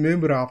хийнгүүд би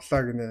мембер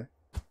авлаа гинэ.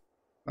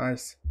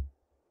 Nice.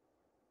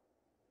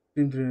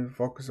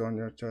 Focus on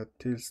your chat,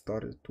 tell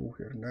story to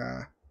here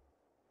на.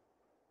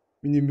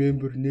 Миний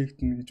member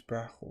нэгдэн гэж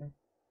байх уу?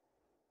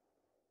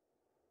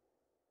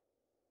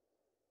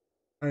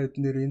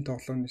 Нэр энэ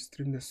тоглоомны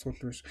стримнээс сул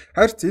биш.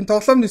 Харин энэ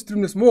тоглоомны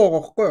стримнээс муу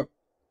байгаа байхгүй юу?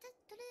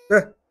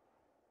 Тэ.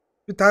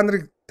 Би та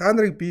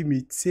нарыг би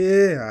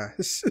мэдсээ.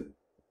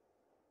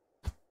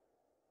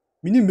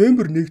 Миний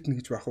member нэгдэн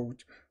гэж байх уу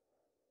гэж.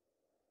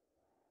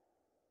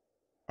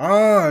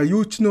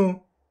 Юу ч нөө?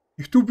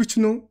 YouTube ч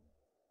нөө?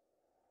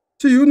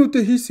 Чи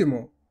юунуудаа хийсэн юм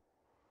уу?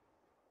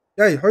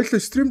 Яа, хоёулаа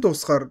стрим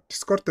дуусгаар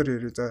Discord дээр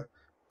ярив за.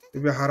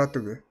 Би хараад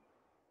өгье.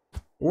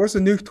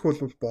 Угаасаа нэгдэх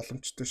бол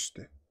боломжтой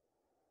шүү дээ.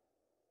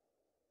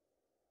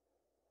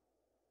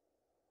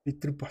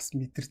 Бид бас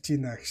мэдэрч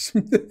ийна гэх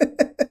юм.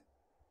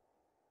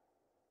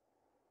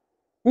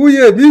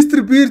 Үе,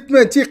 мистер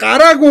Бирдман чи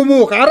гараагүй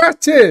мүү?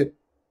 Гараач ээ.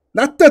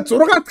 Надтай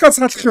 6 дахь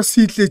салах ёс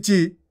хийлээ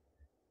чи.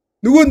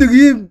 Нөгөө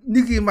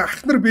нэг юм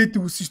ахнар байдаг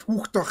үсэн шүү дээ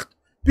хүүхэд багт.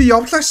 Би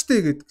явлаа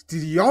штэ гэд.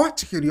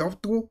 Яваач ихээр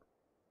явдггүй.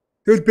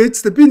 Тэгэл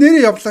бэцтэй би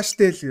нэрээ явлаа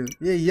штэ л.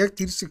 Яг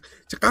тэр шиг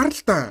чи гарал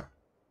та.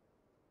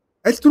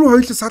 Аль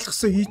түрүү хоёлоо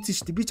салгасан хийцэн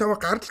штэ. Би чамаа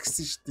гарал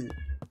гэсэн штэ.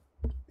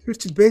 Тэр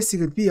чин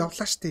бэсигээр би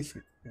явлаа штэ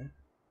л.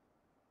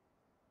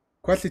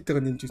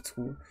 Quality-г нэмж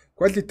үзэхгүй.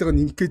 Quality-г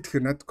нэмгээд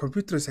тэгэхээр надад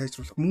компьютероо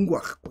сайжруулах мөнгө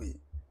байхгүй.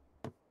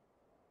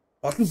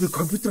 Олон би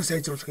компьютероо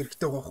сайжруулах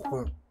хэрэгтэй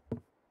байхгүй.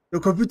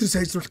 Тэгээ компьютер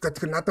сайжруулах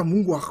гэдэг нь надад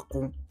мөнгө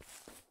байхгүй.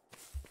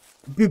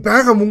 Би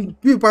баг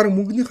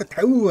мөнгөнийхөө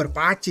 50%-аар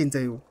бааж юм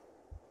заяа.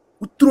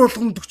 Өдөр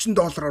болгон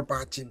 $40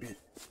 бааж юм би.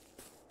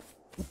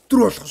 Өдөр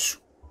болгон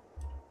шүү.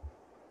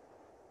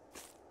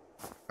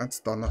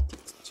 Ганц донат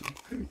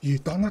идчихэ.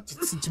 Донат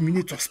идсэн чинь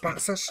миний цус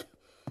багасааш.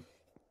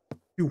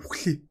 Би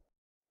үхлээ.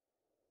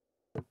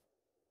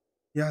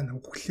 Яа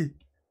үхлээ.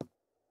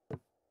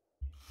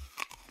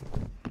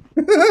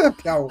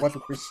 Яа угаал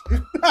үхвэж.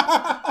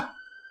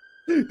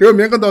 Тэгээ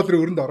 $1000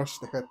 өрөнд ороош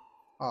дахиад.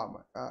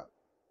 My god.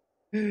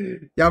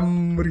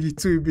 Ямар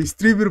хэцүү юм бэ?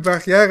 Стример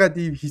байх яагаад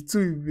ийм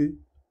хэцүү юм бэ?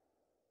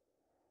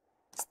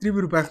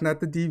 Стример байх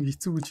надад ийм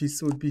хэцүү гэж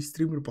хэлсэн бол би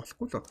стример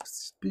болохгүй л байна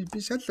гэсэн шүү дээ. Би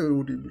шал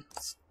өөр юм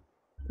хэлсэн.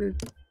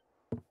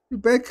 Би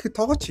баг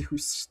тоогооч хийх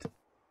байсан шүү дээ.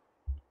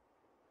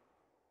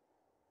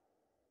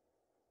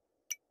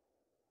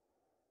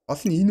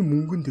 Олон энэ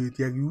мөнгөнд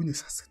тэгээд яг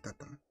юунаас хасагтаад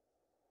байгаа.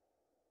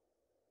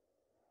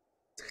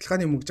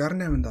 Цахилгааны мөнгө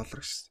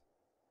 $68 шээ.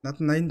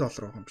 Надад $80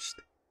 байгаа юм биш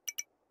үү?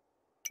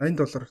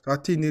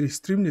 $80. Тий нэр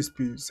стримнээс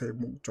би сая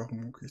жоох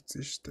мөнгө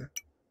хийсэн шүү дээ.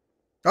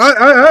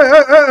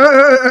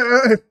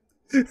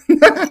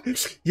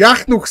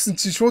 Яах нь өгсөн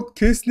чи шууд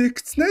кейс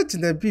нэгцнэ ч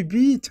нэ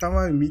би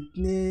чамаа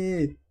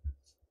мэднэ.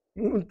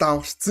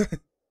 Даварцсан.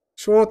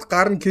 Шууд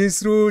гар нь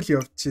кейс рүү л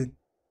явж чинь.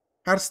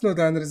 Харснуу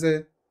та нар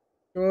сая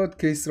шууд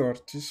кейс рүү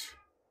орж ш.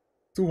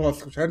 Зүг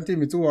болох. Харин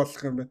тийм зүг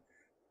болох юм байна.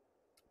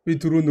 Би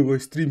түрүү нөгөө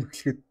стрим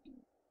эхлэхэд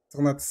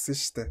згнаадсэн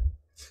штэ.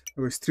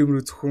 Нөгөө стрим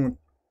рүү зөвхөн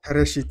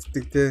тараа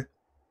шийддэг те.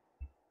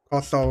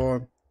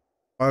 Колоо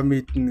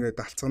гомидэн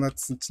гэдэг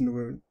алцганаадсэн чинь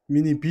нөгөө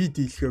миний би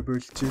дийлхэ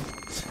болж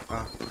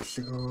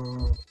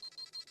болгоо.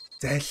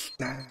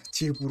 Зайлтаа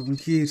чи бүр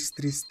үнхээр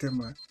стресстэй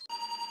маа.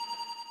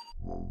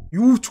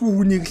 Юу ч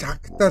хүнийг л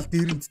хагтаал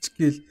дэрэмдчих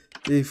гээл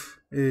F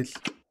L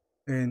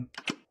N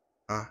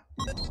A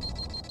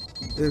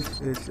F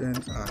L N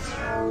A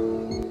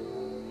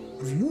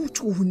юу ч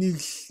хүнийг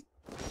л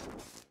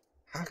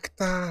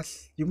хагтаал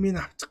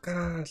юмыг авчих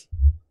гал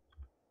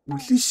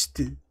үлэн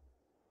штэ.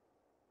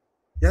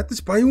 Ядаж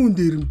баян хүн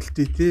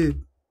дэрэмдэлтэй те.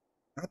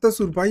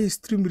 Надаас өөр баян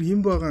стример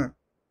хэн байгаа?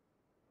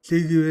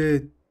 Леги вэ?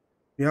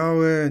 Мяа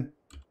вэ?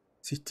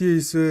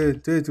 CTS вэ?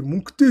 Тэр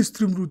мөнгөтэй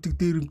стримерүүдийг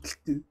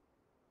дэрэмдэлтэй.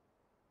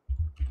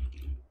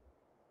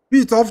 Би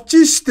зовж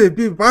штэ.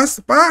 Би бас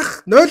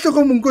баах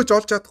 0-ын мөнгөж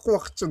олж чадахгүй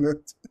байх ч нэ.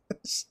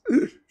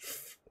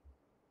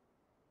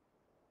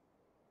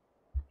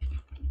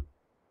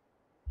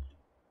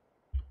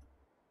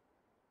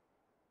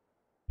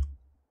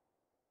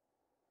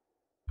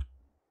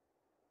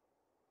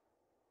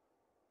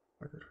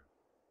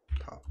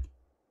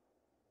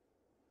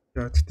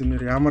 Яа гэхдээ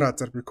нэр ямар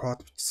азар би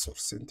код бичиж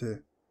сурсан тий.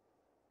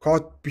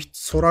 Код бич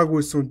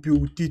сураагүйсэн би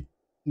өдийд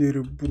нэр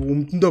бүр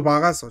өмдөндөө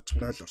багаас сууж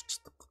 0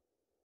 орчдөг.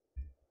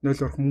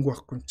 0 орох мөнгө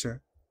байхгүй юм чи.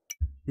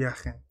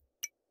 Яах юм?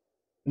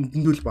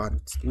 Өмдөндөө л баа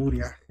үст. Өөр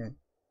яах юм?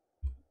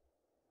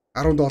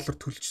 $10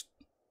 төлж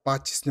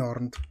бааж хийсний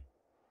оронд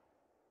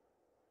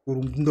бүр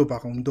өмдөндөө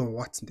бага өмдөө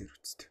хуваацсан дээр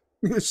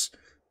үст.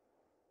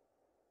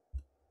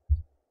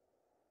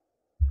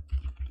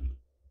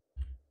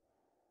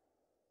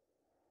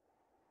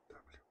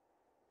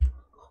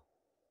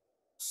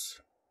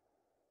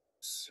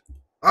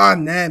 А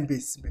 8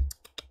 байсан бэ.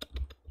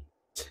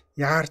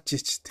 Яарч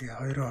ич тэгээ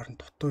хоёрын орон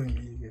дутуу юм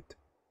хийгээд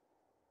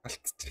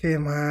алдчих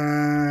юм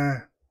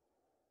аа.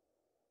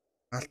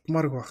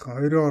 Алтмарг бахан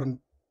хоёрын орон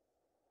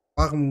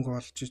баг мөнгө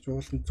олж ич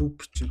уулын зүв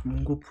бичиж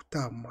мөнгө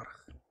бүтэн авмаар.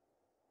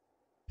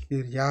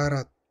 Тэгэхээр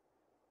яарад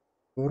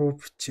дуруу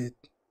бичээд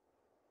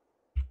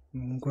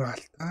мөнгө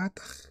алдаад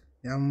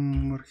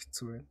ямар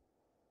хэцүү вэ?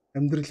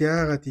 Амьдрал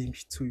яагаад ийм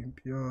хэцүү юм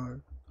бэ ёо.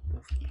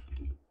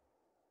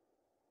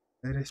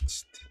 Арайч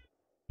тий.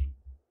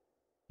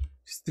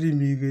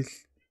 Стрим хийгээл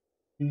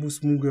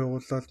хүмүүс мөнгө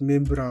явуулаад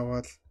мембер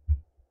аваад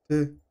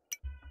тий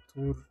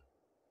зүгээр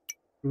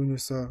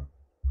юунесаа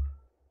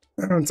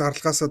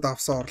зарлагаасаа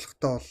давсан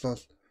орлоготой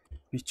болол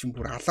би чинь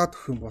бүр алаад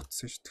өгөх юм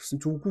бодсон ш. Тэгсэн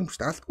чи үгүй юм ш.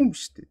 Алдгүй юм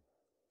ш.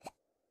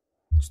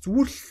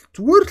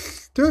 Зүгээр л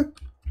тий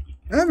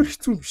амар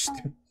хэцүү юм ш.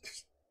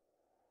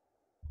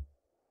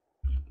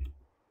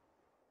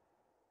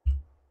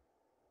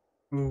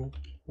 О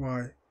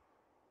Y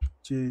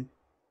J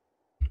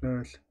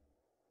 0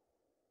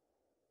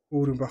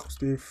 өөр юм байх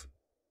Стив.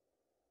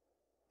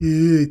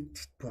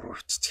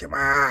 Бурууч юм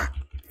аа.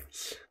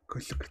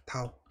 Коллег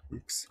 5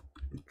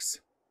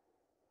 X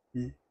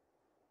E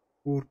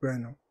өөр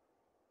байна уу?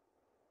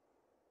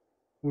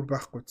 Өөр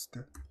байхгүй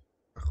зү.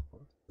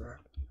 Байхгүй. За.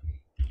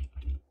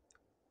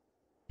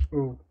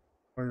 О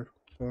 2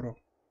 3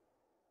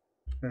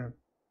 M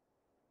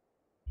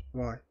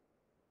Y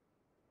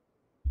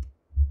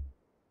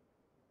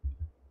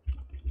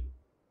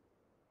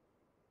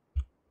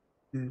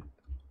E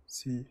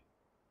C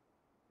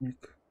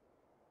Ник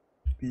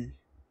B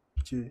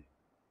J.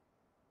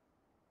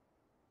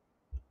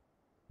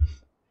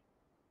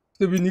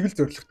 Тэгээ би нэг л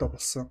зорилготой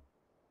болсон.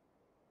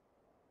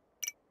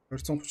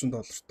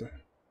 $230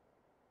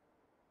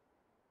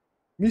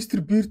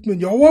 Мистер Бирдман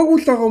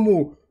яваагүй л байгаа юм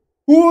уу?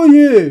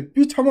 Өөе,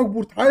 би чамайг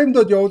бүр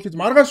таймдад явуул гэж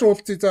маргааш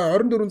уулзъя за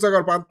 24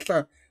 цагаар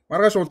бандлаа.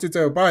 Маргааш уулзъя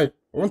заа бай.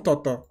 Унт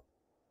одоо.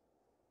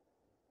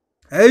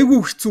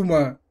 Айгуу хэцүү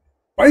маа.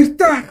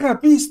 Баяртай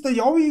хаа би өстө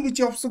явъя гэж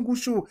явсангүй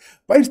шүү.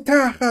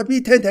 Баяртай хаа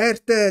би танд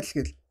хайртай л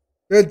гэл.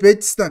 Тэгэл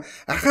бэжсэн.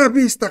 Ахаа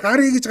би өстө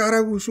гарыг гэж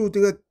гараагүй шүү.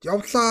 Тэгээд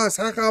явлаа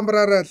сайхан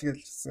амраарай л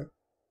гэлсэн.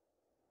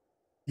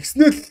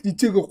 Игснэл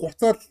ичээгөө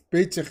гуцаад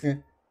бэж явах юм.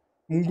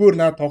 Мөнгөөр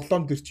наа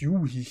тоглоом дээр чи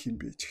юу хийх юм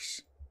бэ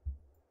гэж.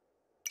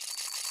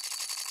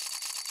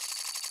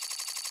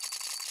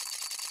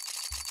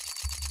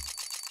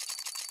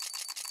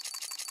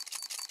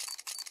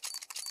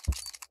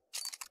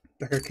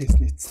 Дахиад кейс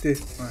нийцтэй.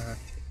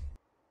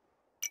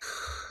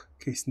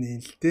 Кейс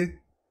нээлтэй.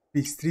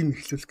 Би стрим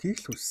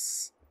эхлүүлэхийг л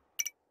хүссэн.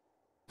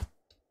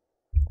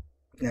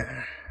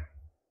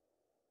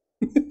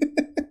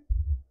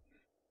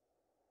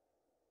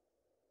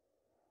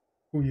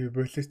 Үгүй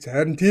болооч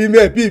харин тийм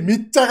ээ би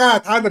мэдж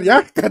байгаа та нар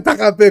яг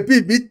гадаага бэ би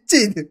мэдж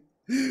байна.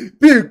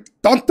 Би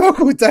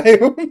донтоогүй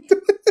заяа.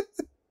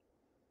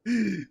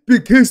 Би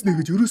кейс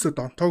нэг гэж өрөөсөө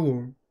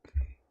донтоогүй.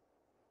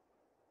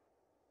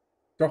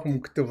 Жох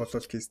мөнгөтэй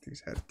болол кейс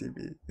гэж хардив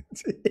би.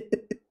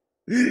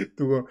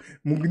 Нөгөө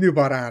мөнгөний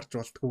бараа харж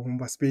болтгоо хүн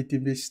бас байд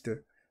юм биш үү?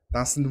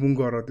 Дансанд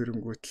мөнгө ороод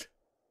ирэнгүүт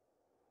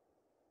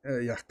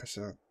л яах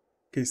гэж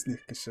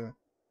кейснийх гэж.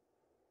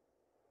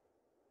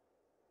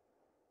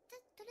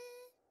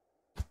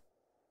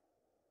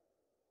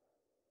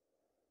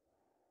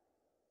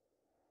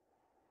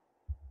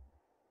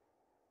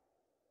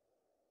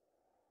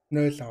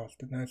 Нойл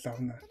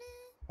авна.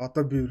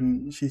 Одоо би ер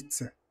нь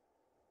шийдсэн.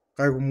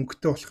 Гайгүй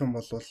мөнгөтэй болох юм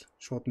бол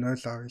шууд 0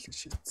 авъя гэж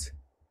шийдсэн.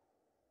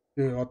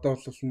 Тэгээ одоо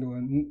бол нөгөө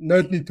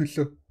 0-ны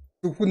төлөө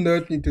зөвхөн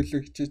 0-ны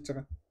төлөө хичээж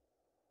байгаа.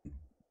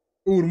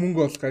 Өөр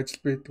мөнгө олох ажил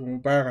байдаг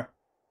юм байгаа.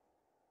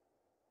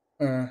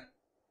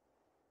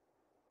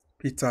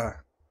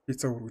 Пицца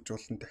үргэж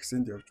болно,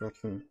 таксинд явж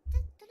болно,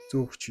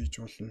 зөөгч хийж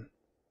болно.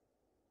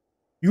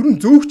 Ер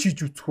нь зөөгч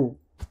хийж үзэх үү?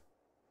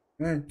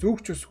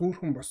 Зөөгч бас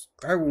хөөрхөн бас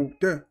гайгүй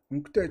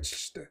мөнгөтэй ажил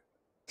штэ.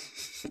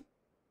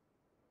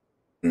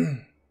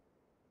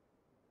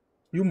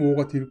 Юм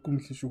уугаад хэрэггүй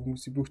мэлээ шүү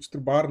хүмүүсийн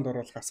бөөчтөр бааранд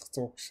ороод хасах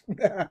зов гэж.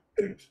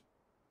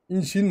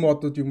 Энэ шинэ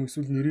модууд юм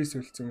эсвэл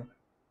нэрээс ойлцсон юм.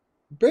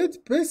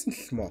 Байсан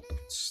л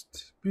модууд шүү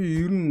дээ. Би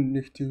ер нь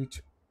нэг тэгж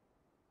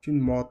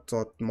шинэ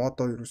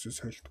модоо ерөөсөө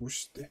сойлдгүй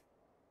шүү дээ.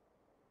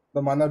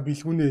 Одоо манай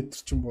бэлгүүний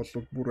эдэр чинь бол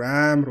бүр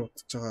амар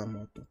удаж байгаа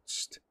модууд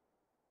шүү дээ.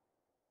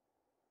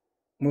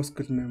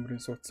 Muscle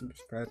memory суудсан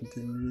биш харин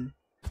тийм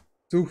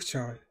зөөгч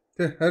аваа.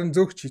 Харин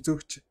зөөгч.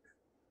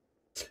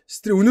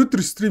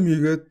 Өнөөдөр стрим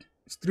хийгээд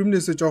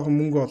стримнээсээ жоохон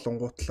мөнгө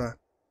олонгуутлаа.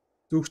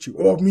 Зөөгч.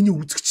 Миний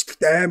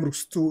үзэгчдэгт амар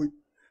өссөн.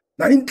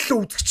 87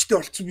 үзэгчтэй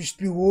болцсон биш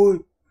би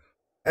өө.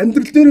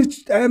 Амьдрал дээр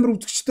ч амар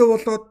үзэгчтэй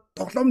болоод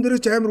тоглоом дээр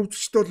ч амар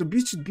үзэгчтэй болоо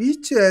би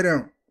чи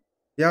арай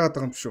яагаад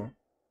байгаа юм шүү.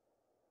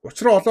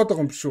 Учраа олоод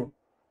байгаа юм шүү.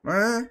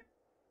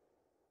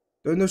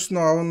 Доношн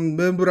аавн,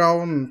 мембер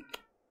аавн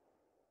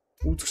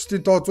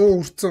үзэгчдийн доо 100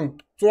 хүрсэн.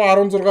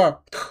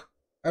 116.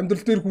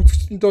 Амьдрал дээр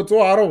үзэгчдийн доо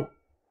 110.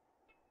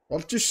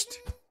 Болж шít.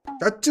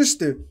 Чадж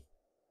шít.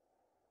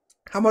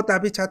 Хамаада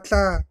би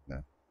чадлаа.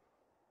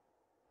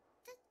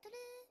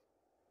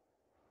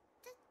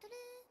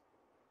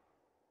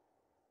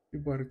 Би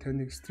баг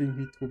таныг стрим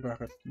хийдгүү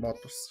байгаад мод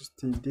усч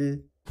тийм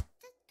дээ.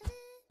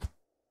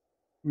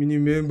 Миний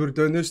мембер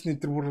донешны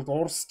тэр бүр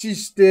урсч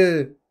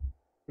штэ.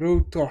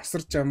 Рөөтө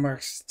осарч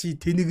амаагш чи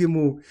тэнийг юм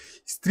уу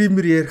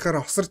стример ярихаар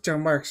осарч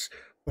амаагш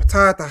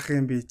буцаад ах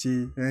юм би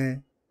чи.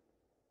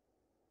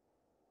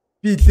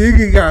 Би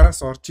легийн араас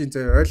орж ийн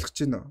заяа ойлгож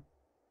байна уу?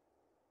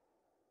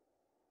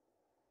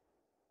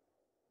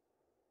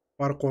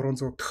 Баг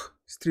 300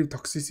 стрим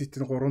toxicity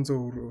нь 300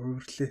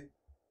 хөврлээ.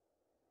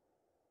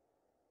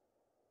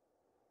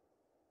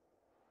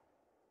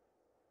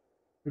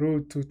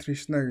 Road to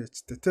Trishna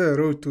гэжтэй тий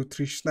Road to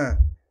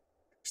Trishna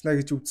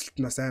гэж үзэлт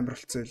нь бас амар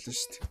болцсон байлаа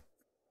шүү дээ.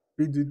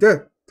 Би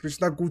дээ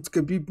Trishna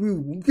гүцгээ би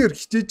үнээр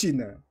хичээж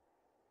байна.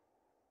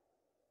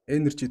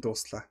 Энержи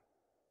дууслаа.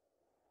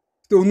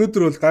 Гэтэ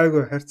өнөөдөр бол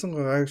гайгүй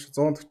харьцангуй гайгүй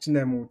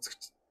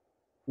 148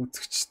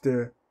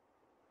 үзэгчтэй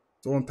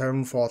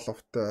 150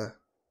 фолловтой.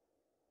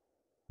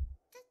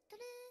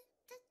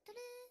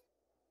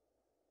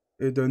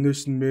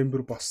 Donation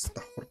member бас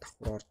давхар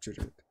орж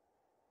ирээд.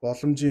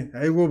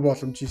 Айгүй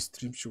боломжийн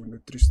стрим шүү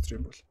өнөөдрийн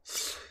стрим бол.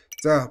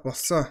 За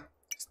болсон.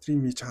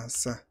 Стрим хийж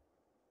хаансаа.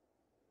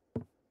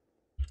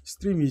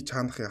 Стрим хийж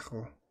хаанах яах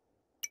вэ?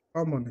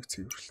 Нэг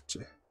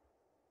цэвэрлэжээ.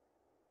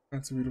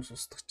 Ганц вирус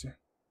устгачээ.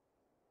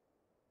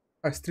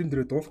 Стрим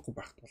дээрээ дуулахгүй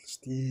байх болно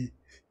шүү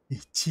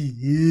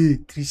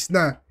дээ.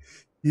 Кришна.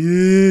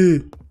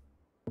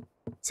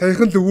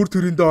 Саяхан л өвөр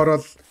төрөндөө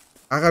ороод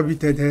ага би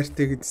тань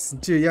хайртай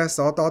гэдсэн чи яас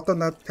одоо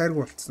надад тайрг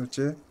болцсон уу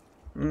чи?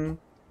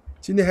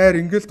 Чиний хайр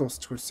ингээл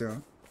дуусчих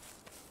байсан.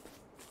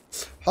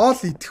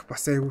 Хоол идэх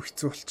бас айгүй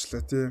хэцүү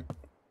болчлоо тий.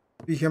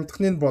 Би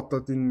хямдхныг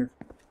бодоод энэ нэг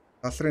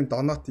галрын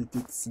донот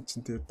идээдсэн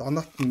чинь тий.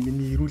 Донот нь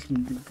миний эрүүл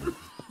мэндийг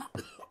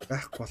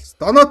байхгүй болсон.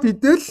 Донот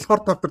идэл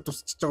хор тавтар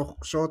тусчихж байгаа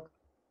хөөх шууд.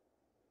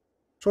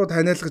 Шууд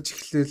ханиалгаж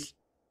эхлээл.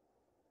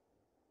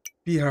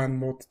 Би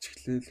хаана муудаж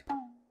эхлээл.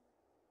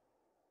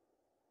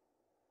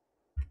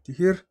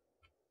 Тэгэхээр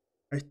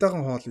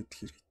аятайхан хоол идэх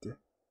хэрэгтэй.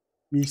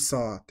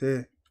 Мисо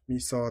тий.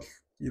 Мисо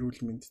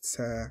эрүүл мэндэд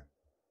сайн.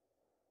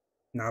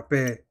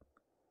 Набэ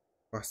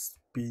бас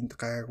биэнд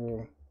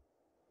гайгүй.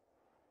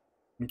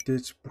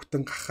 Мэдээж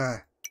бүтэн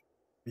гахаа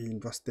биэнд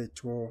бас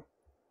дэжгүй.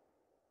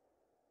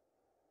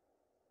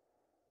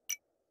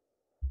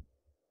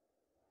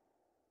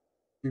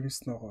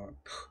 Жимс ногоо.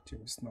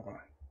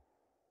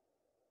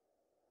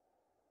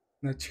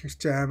 Наа чихэр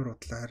чи амар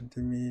удлаа харин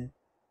тийм ээ.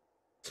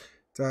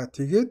 За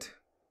тэгээд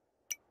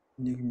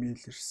нэг мэйл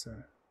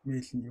ирсэн.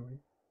 Мэйл нь юу вэ?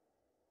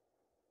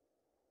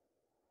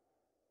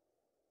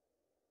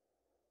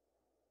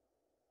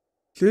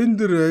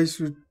 Lender I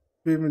should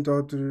payment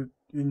order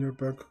in your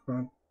bank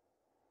account.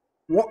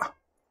 What?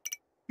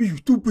 Би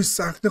YouTube-ээс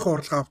анхных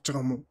орлого авч байгаа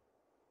юм уу?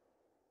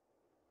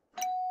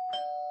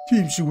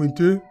 Тийм шиг байна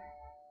те.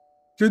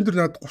 Lender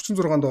надад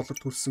 $36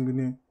 төлсөн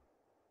гинэ.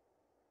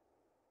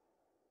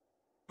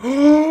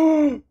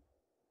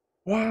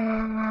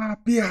 Ваа,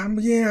 би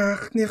хамгийн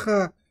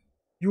анхныхаа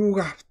юуг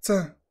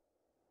авцсан.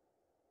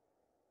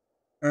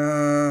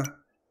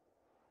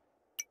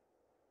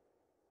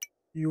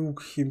 Юу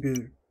гэх юм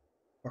бэ?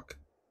 Fuck.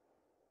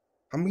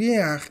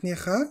 Хамгийн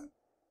анхныхаа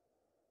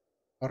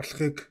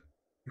орлогыг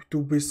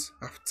YouTube-ээс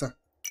авцсан.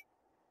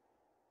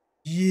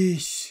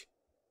 Yes.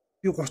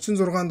 Би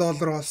 $36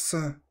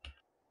 олсон.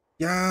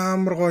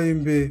 Ямар гоё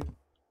юм бэ?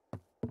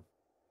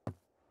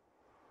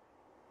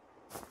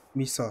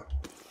 Мисо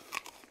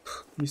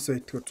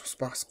итгэж цус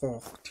багсгүй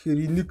байх.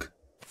 Тэгэхээр энийг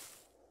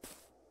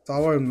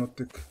заваа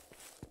юмнуудыг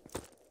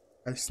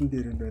айсан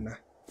дээр юм байна.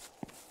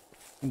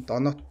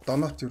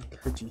 Донот юу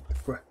дахиж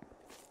идэхгүй.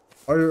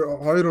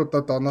 Хоёр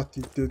удаа донот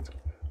идээд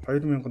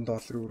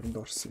 $2000 өрөнд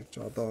орсон юм чи.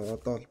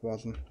 Одоо л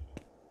болно.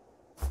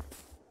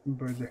 юм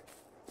байлээ.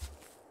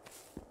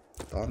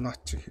 Донот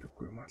чи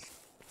хэрэггүй юм аа.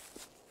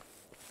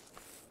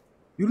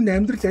 Ер нь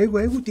амьдрал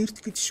айгу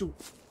дээрдэх гэж шүү.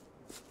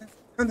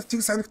 Танд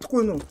тийг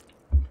санагдахгүй юу?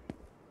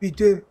 Би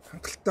дэ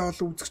хангалттай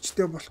олон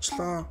үзэгчтэй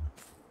болчлоо.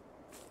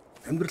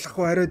 Амьдрал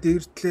ахуу арай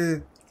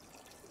дээрдлээ.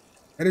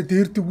 Арай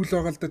дээрдэг үл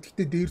байгаа л да.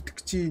 Гэтэ дээрдэх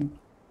гэж юм.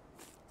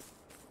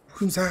 Бүх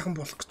юм сайхан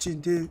болох гэж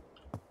юм те.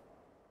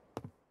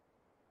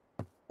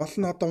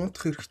 Болно одоо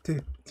унтах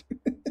хэрэгтэй.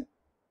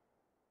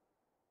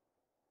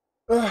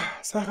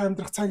 Сайхан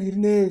амьдрах цаг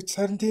ирнэ гэж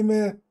сарн тийм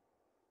ээ.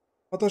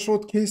 Одоо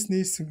шууд кейс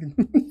нээсэн гин.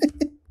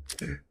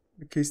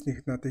 Кейс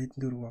нэхэд надад хэдэн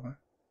дөрөв байгаа.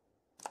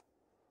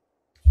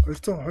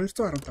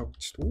 215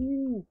 гэж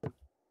шүү.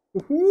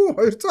 Үхүү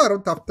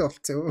 215 таа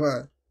болцсон юм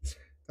аа.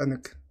 За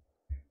нэг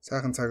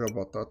сайхан цагаа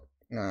бодоод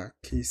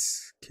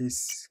кейс.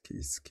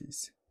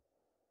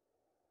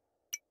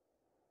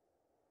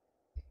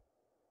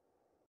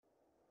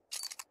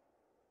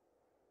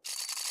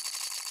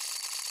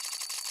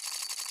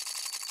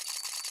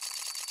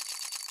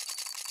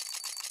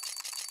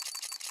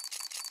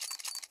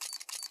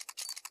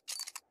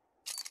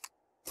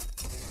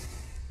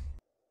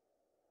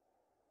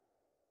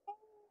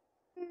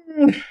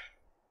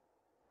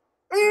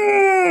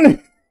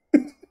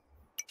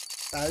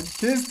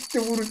 Тест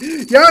бүр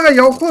яага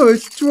явах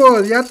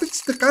ойлчвоо. Ядаж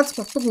ч ганц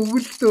ботго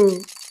өгөлдөө.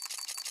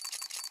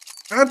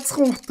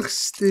 Ганцхан утгах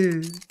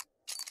штэ.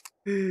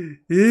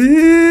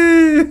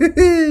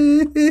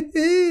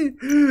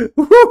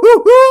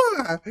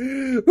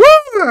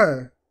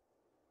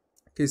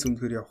 Кейс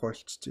үнэхээр явах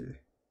ойлчжээ.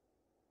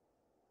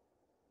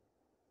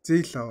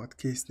 Зээл аваад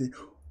кейсний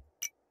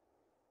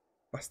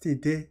бас тий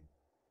дээ.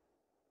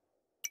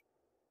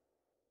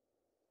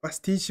 Бас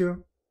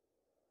тийшөө.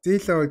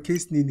 Зээлээ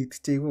кейсний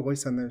нэгдчихээ айгүй гой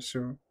санаа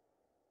шүү.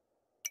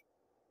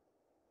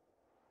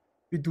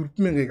 Би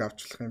 4000-ыг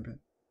авчлах юм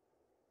байна.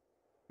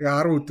 Тэгээ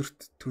 10 өдөрт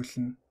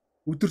төлнө.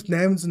 Өдөрт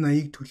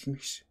 880-ыг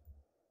төлнө гэж.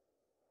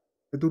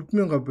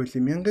 4000 боли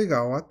 1000-ыг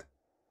аваад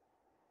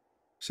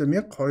биш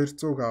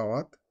 1200-г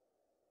аваад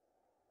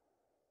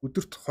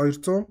өдөрт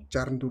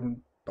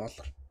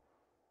 $264.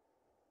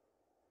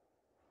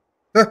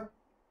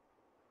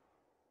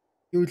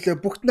 Юу л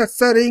бүгд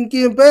насаар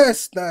ингийн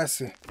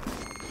байснаас.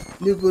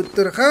 Нэг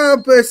өдөр хаа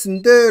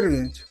байсан дээр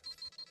гэж.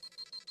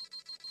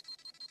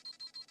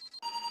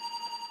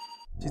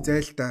 Чи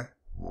зайл та.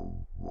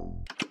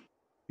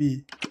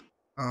 B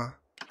A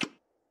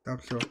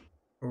W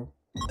O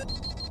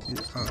B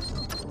A.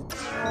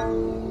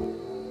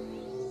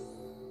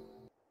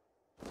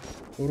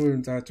 Өөрөө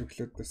юм зааж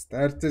өглөөд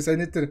баста. Арьцаа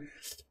саяны тэр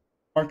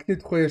банкны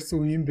тухай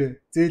ярьсан юм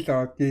бэ? Зээл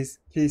аваад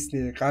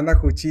кейсний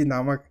ганаа хүү чи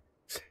намайг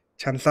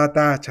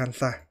чанлаа.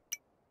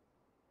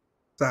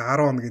 За 10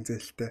 хоногийн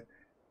зээлтэй.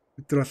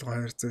 Өдөр болго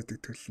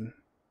 200-ыг төлнө.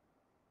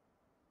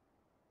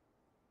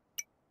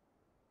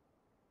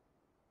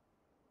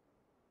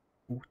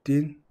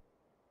 Бүгдийн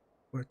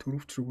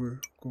төрөвч рүүгээ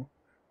гэхгүй.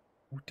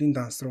 Бүгдийн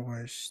данс руу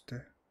гаяа штэ.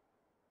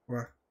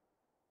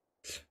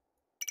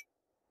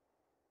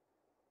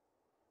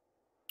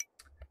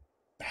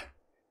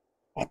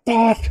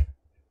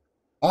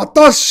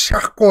 Одоо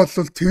шахахгүй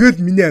бол тэгэл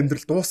миний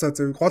амьдрал дуусаа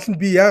зав. Гол нь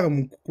би яага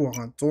мөнгөгүй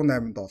байгаа.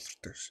 $108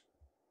 гэж.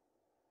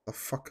 The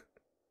fuck.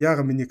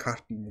 Яага миний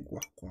картанд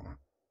мөнгө байхгүй байгаа.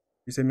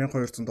 Би сая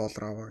 $1200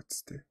 аваа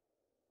гэжтэй.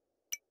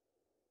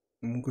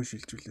 Мөнгө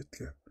шилжүүлээ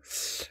тэгээ.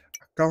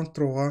 Аккаунт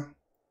руугаа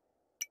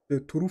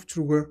тэгээ төрөвч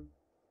рүүгээ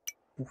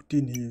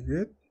бүгдийг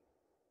хийгээд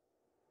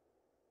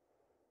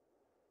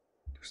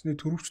тэгсний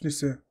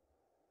төрөвчнээсээ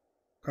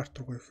карт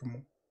руугаа их юм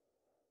уу?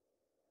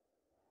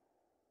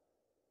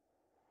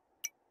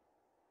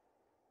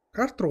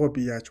 Карт руугаа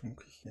би яаж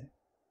мөнгө хийх юм?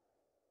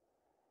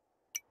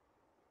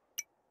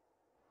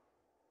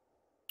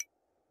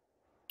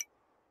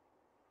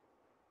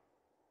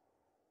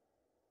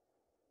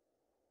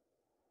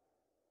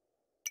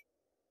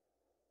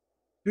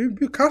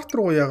 Би карт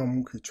руу яага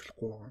мөнгө хийж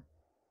болохгүй байгаа.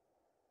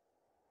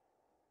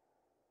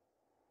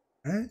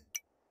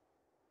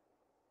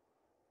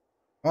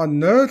 А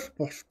 0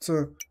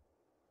 болцсон.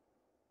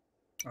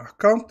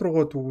 Аккаунт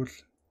руугаа тэгвэл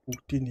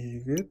бүгдийг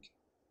хийгээд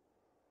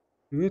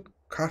тэгээд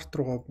карт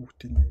руугаа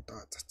бүгдийг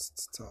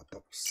за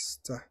одоо бос.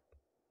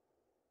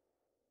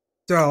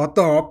 За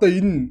одоо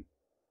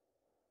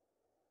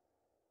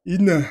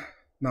энэ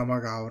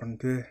намайг аварна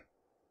те.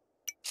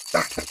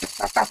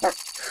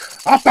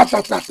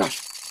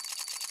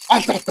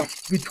 Алдаа.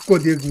 Би тэгэхгүй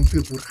яг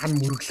үнээр бүр хан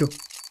мөрөглөө.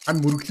 Хан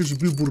мөрөглөө чи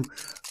би бүр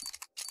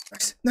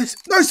Nice.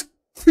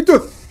 Хэдөө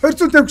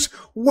 250 гэж.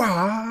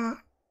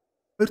 Ваа.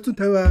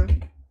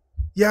 250.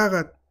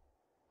 Яагаад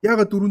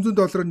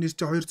 $400 нэр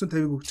чи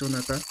 250-ыг өгч байгаа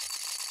надаа.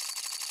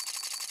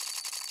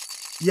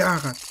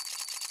 Яагаад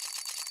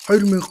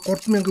 2000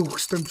 3000 өгөх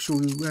юм биш үү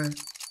вэ?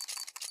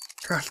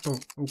 Хаалт уу?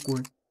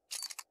 Үгүй.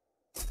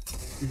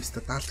 Иймээс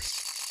даалгаш.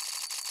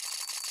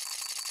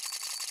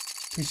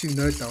 Тийшээ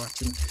 0 аваач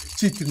юм.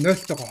 Чи тэр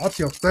 0-тойгоо хол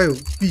явдаа юу?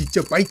 Би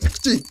ичээ баяжчих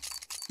чи.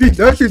 Би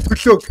 0-ийн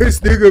төлөө кейс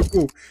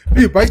нээгээгүй.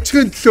 Би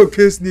баяжхийн төлөө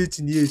кейс нээж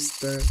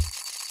нээстэй.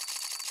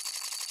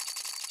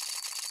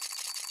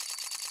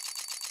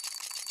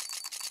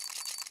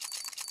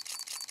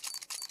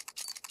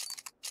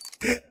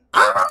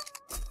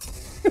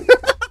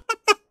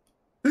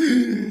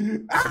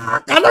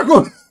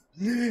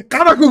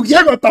 Ганаагүй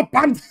яг одоо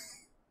банд.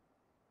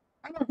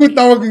 Ганаагүй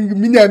даваг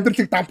миний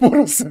амьдралыг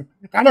дампууруулсан.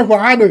 Ганаагүй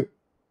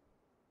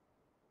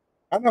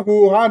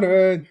хаана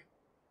вэ?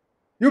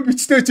 Юу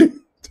бичтэй чи?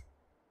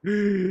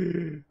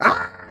 Тэ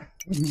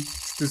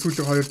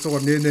сүүлийн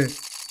 200-аар нэнэ.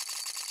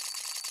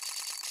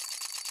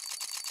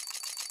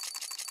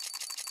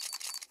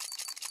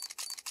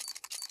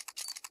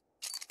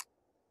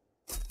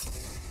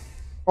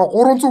 А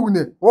 300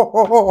 гинэ.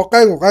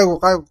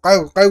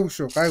 Гайгүй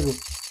шүү.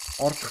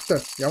 Орлоготой.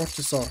 Ямар ч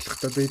гэсэн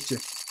орлоготой байж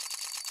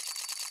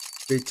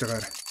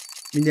байгаа.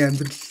 Миний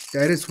амьдрал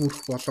арай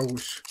сүрэх болоогүй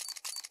ш.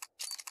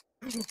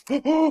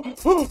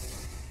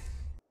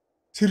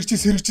 Сэрэгч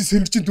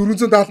 474.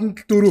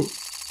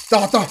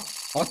 За одоо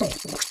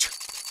өгч.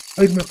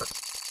 2000.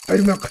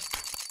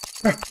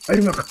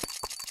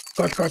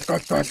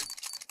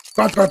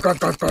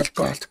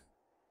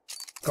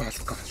 Гол.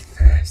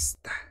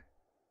 Теста.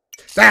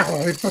 За яг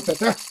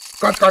 200 та.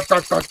 Гол.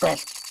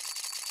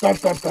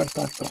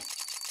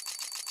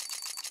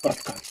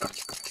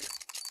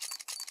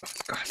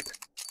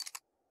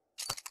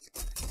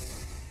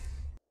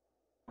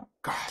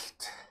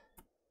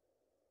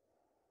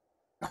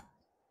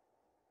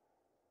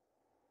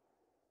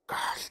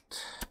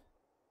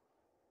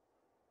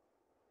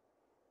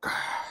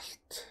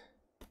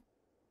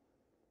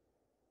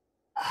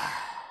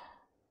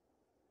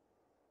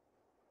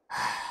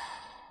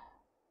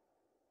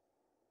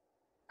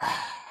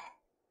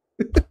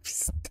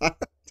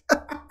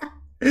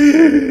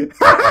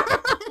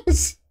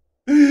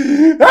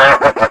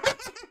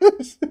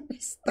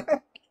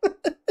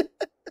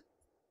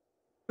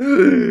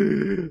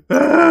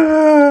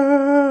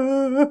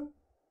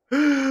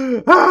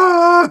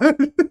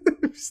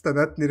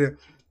 Над нэрээ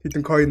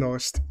хэдэн coin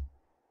байгаа шүү дээ.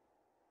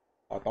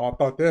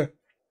 Одоо тий.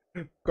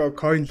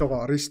 Coin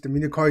лого орно шүү дээ.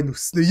 Миний coin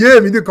өснө.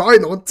 Миний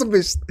coin унтсан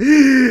байна шүү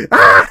дээ.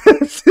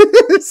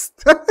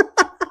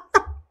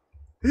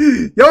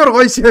 Ямар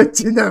гоё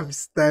шаач байна юм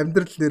бэ?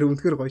 Амьдрал нэр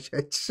үнэхээр гоё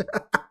шаач.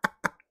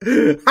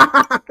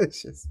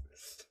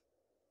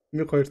 $1200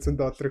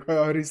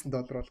 $29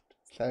 бол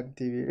Slam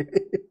TV.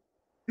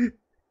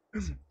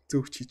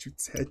 Зөвч хийж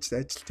үз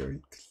ажиллаж байгаа.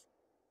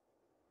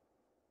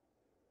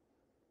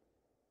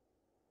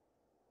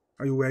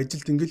 Аюу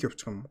ажилд ингээл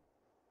явчих юм.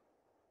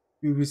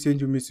 You will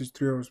send you message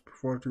 3 hours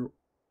before you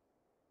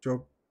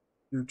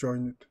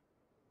join it.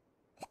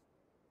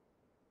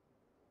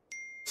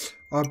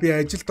 Би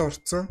ажилд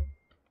орцсон.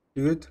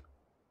 Тэгээд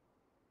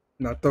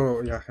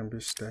надад яах юм бэ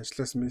штэ?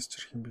 Ажлаас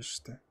мессеж ирэх юм бэ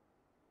штэ.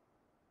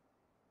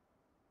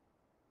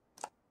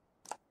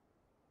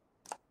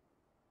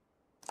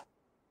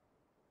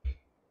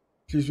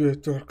 Please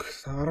wait work.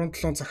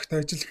 17 цагт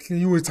ажил эхлэх.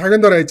 Юу вэ? Цагаан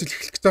дор ажил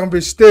эхлэх гэж байгаа юм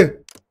бэ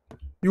штэ?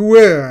 Юу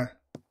вэ?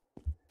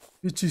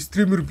 Би чи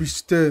стример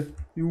биш те.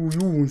 Юу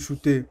хүн шүү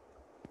дээ.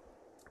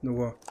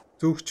 Нөгөө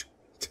зөөгч.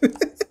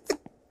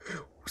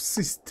 Үс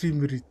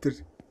стример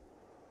итер.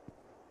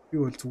 Би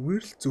бол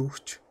зүгээр л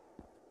зөөгч.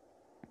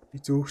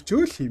 Би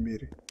зөөгчөө л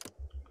хиймээр.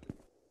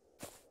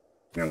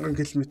 1000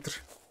 км.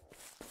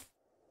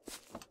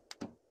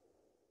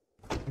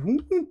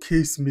 Хүн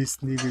кейс мэс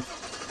нэгээд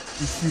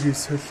ихээрээ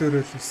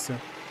солиорол хийсэн.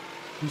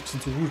 Би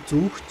чи зүгээр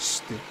зөөгч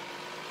штэ.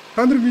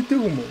 Та нар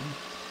мэдээгүй юм уу?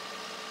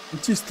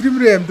 Чи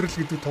стримерийн амьдрал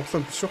гэдэг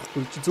тоглоом биш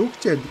байхгүй чи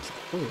зөөгчийн амьдрал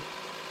гэхгүй юу?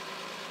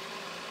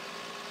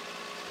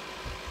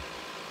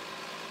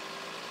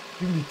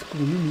 Юм мэдэх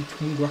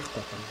мөнгө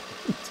байхгүй байна.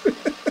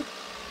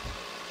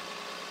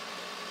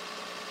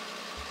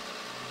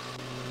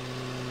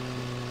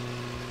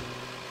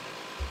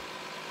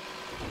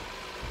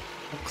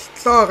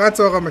 Онголтлоо гац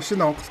байгаа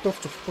машин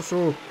онголтуулж болохгүй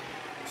шүү.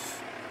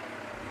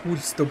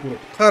 Хүлстэй бүр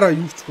утгаараа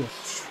юу ч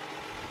болох шүү.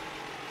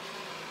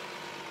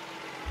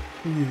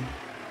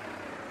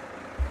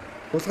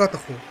 Булгаад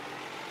ах уу?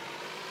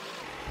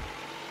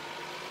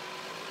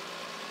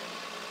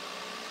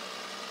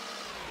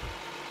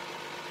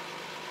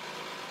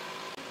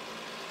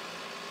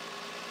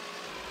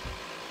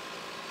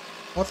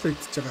 Хоол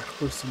идчихэж байгаа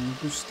харахгүйсэн юм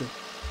биш үү?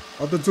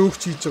 Одоо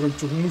зөөгч хийж байгаа юм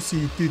чи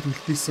хүмүүсийн идээд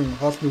үлдээсэн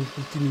хоолны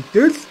үлдээний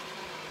идэл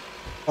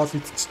хоол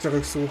идчихэж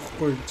байгаа гэсэн үг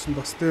хэвгүй юм чинь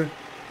бас те.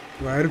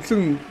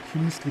 Арвилан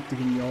химнэлт гэдэг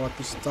юм яваад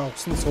биш. За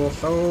усны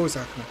суурлаа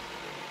сайхан.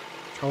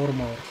 Шавар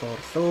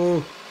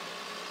моорлоо.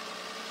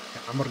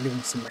 Амар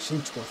нэгсэн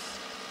машинч бол.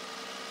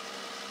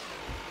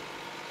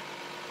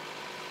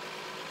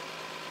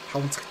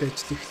 5 цагт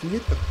ажил эхлэнэ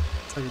гэдэг.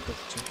 Цагт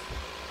болж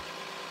байна.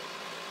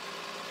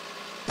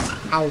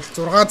 Аа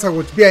 6 цаг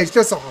үл би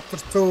ажилласаа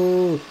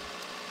хоцорцоо.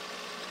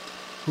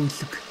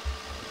 Хөлөг.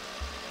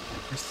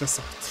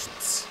 Ажилласаа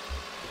хоцорцсон.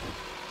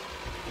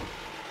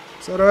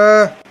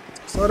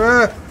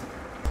 Сорой.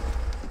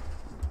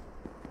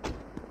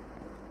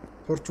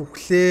 Турж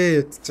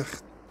өглөө ядчих.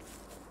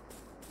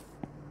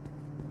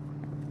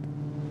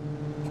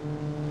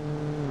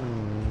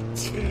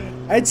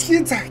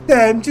 Ажлын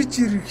цагтаа амжиж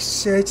ирэх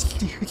ш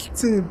ажил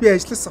эхэлсэн. Би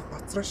ажилласаа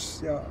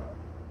гоцроош.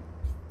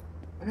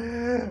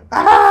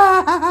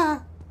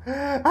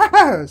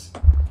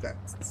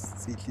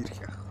 Сэлэрх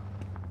яах.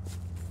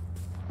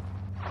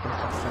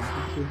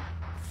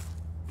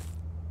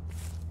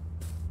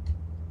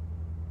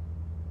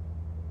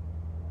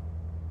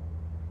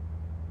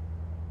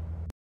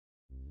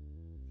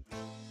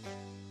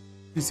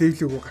 Би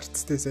сейвлээгөө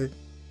гарцтай сая.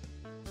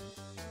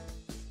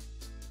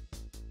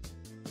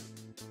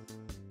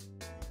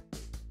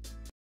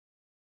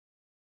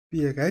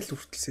 Би яг аль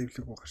хүртэл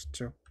сейвлээгөө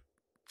гарчаа.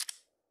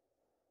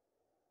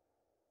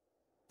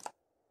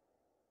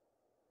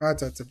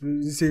 За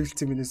би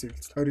сейвлцсэн миний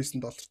сейвлц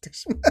 $29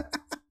 тэгш.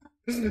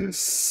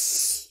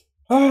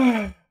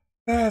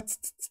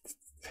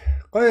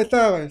 Гоё.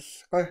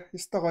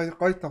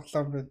 Гоё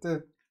тоглоом байна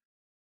те.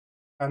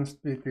 Хамт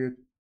би тэгээд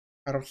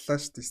харууллаа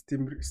шүү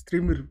дээ.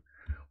 Стример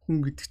хүн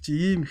гэдэг чи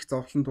ийм их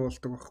зовлон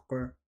дуулдаг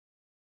байхгүй.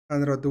 Та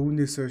нар одоо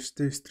үүнээс хойш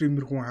те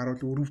стример хүн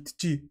харуул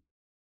өрөвдөж.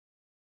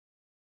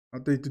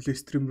 Одоо хэдүүлээ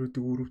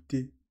стримеруудыг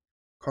өрөвдөө.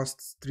 Кост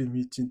стрим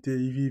хийж ин те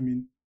EV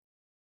минь.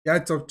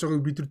 Яаж зовж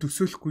байгааг бид нар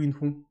төсөөлөхгүй энэ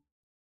хүн.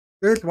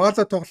 Тэгэл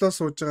вала тоглоо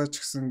сууж байгаа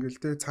ч гэсэн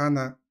ингээл те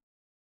цаана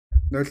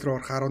 0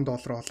 руу орох $10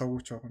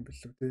 олоогүй ч байгаа юм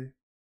билүү те.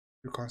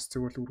 Би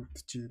констыг бол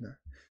өрөвдөж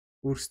байна.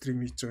 Өөр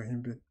стрим хийж байгаа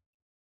юм бэ.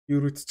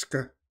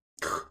 Юрүтчка.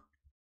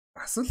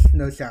 Бас л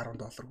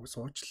 $0.10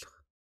 суучлах.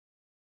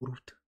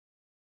 Өрөвд.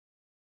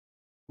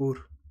 Өөр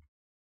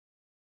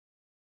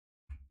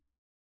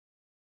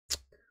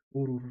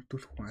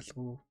өрөвдүүлэх хүн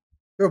алгүй.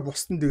 Тэгээ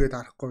бусдын тэгээд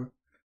харахгүй.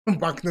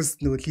 Банкнаас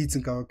нөгөө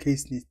лизинг аваа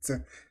кейс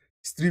нийцсэн.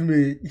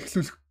 Стримээ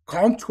эхлүүлэх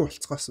комчгүй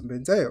болцгоосон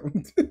байна заа юу.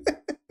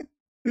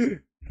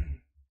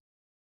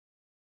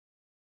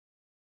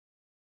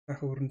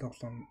 Ах өрөнд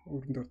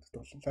ордод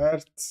тоглоом.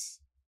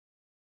 Лаарц.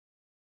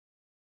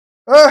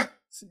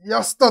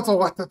 Яста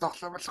цугаатай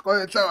тоглоом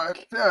болохгүй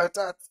лээ.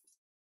 За.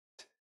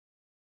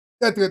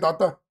 Тэгээд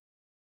одоо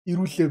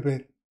ирүүлээ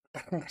байна.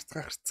 Дахин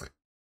гарцгаа.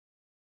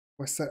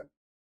 Баса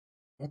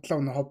бодлоо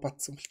өнө хов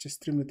батсан болчих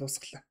стримээ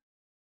дуусглаа.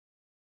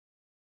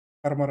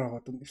 Гармаар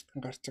аваад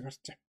өртгөн гарч.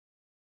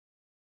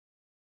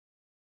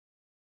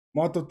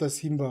 Модуудаас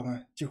хин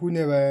байгаа.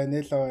 Чихүнэ байна,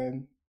 нэло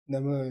байна,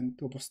 намаа байна.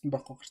 Тэг бусд нь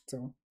баггүй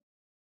гарцсан.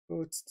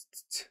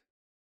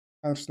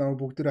 Хаарч намаа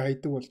бүгдээрээ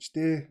хайдаг болж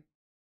дээ.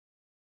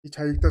 Ич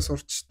хаягдаа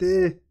сурч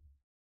дээ.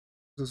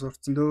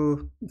 Сурцсан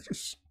дөө.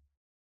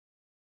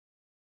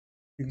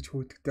 Тэгж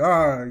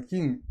хөөдөгтэй.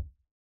 Хин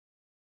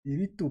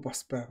ирээдүй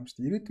бас байх юм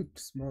шүү дээ. Ирээдүйд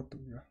бас мод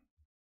юу.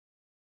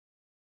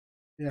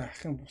 Яах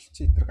юм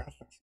болчих итэр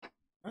галаа.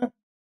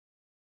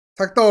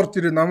 Цагтаа орж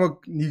ирээ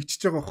намайг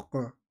нэгжиж байгаа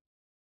байхгүй.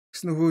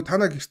 Гэсэн хөө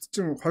танаа гэрт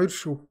чинь 2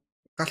 шүү.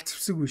 Галт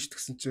зэвсэггүй ш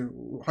гэсэн чинь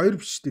 2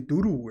 биш дээ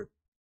 4 үгүй.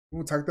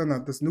 Нөгөө цагдаа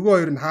надаас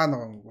нөгөө 2 нь хаана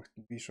байгаа юм бэ?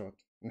 Би шууд.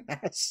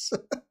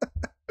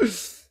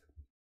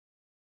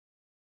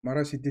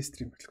 Маргааш идэ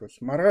стрим хэлэх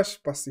бол.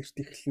 Маргааш бас эрт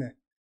эхэлнэ.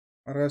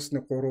 Маргааш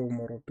нэг 3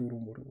 мөр 4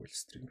 мөр үйл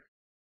стрим.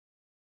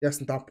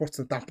 Яасан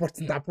дампуурцсан.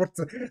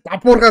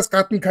 Дампуургаас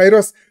гадна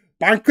Кайрос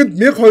банкнд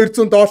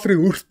 $100-200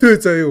 өртөө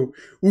заяа.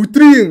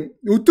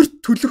 Өдөрт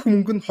төлөх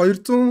мөнгө нь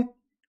 $220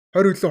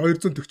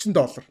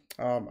 $240.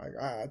 Oh my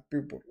god. Би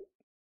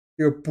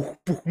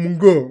бүх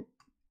мөнгөө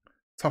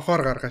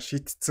цохоор гаргаа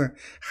шийдсэн.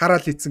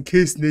 Хараал ийцэн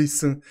кейс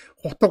нээсэн.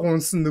 Хутаг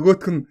унсан.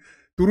 Нөгөөх нь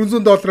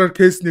 $400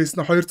 кейс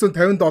нээсэн.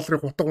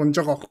 $250 хутаг унж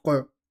байгаа байхгүй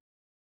юу?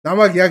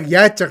 Намайг яг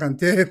яаж байгаа юм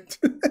те.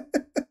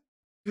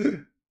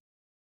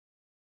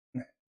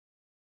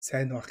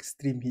 Сайн байх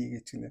стрим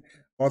хийгээч гинэ.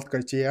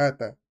 Болгой чи яа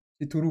да.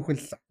 Би түрүүхэн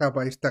л ата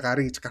баяртай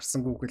гарыг гэж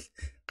гарсангүйгэл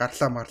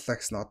гарлаа марлаа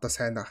гэсэн одоо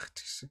сайн байх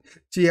гэсэн.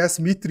 Чи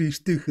яас метр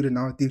эртээ ихээр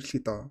наваа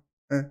дэрлэхэд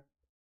байгаа.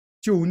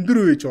 Чи өндөр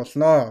үйж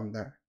болноо юм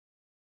да.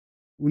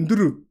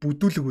 Өндөр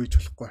бүдүүлэг үйж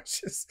болохгүй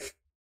шээс.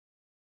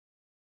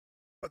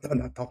 Одоо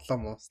на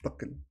тоглоом уустах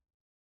гин.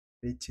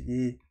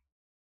 Ээчгээ.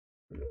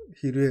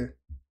 Хэрвээ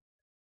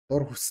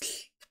дур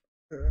хүсэл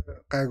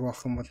гайг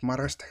байх юм бол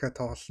маргааш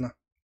дахиад тоглоно.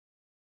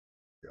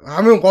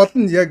 Амын гол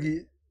нь яг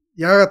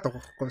яагаад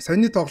байгаа байхгүй.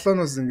 Саний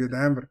тоглооноос ингээд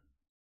амар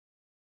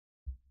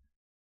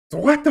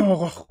зугаатай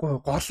байгаа байхгүй.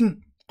 Гол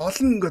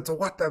нь ингээд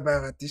зугаатай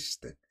байгаад тийм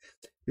шүү дээ.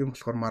 Юм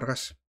болохоор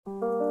маргааш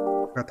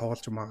дахиад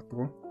тоглож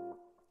магадгүй.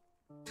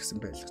 Тэгсэн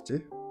байлгач.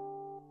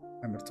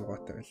 Амар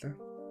зугаатай байлаа.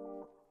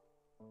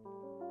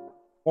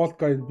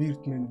 Болгай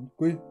бирдмен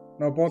үгүй.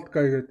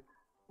 Болгай гээд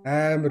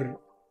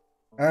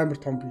амар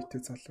том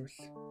биетэй залуу л.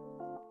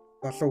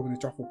 Залуу гэнэ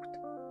жоох хөвгт.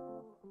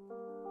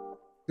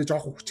 Тэг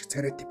жоох хөвгч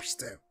царайтай биш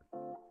заяа.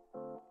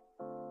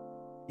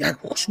 Яг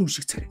хөвгшмүн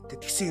шиг царайтай.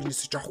 Тэгсэн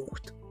ерөөсө жоох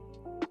хөвгт.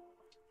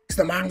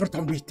 Гэсэн мангар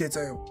том битээ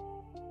заяа.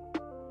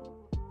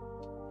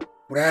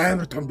 Бүр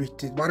амар том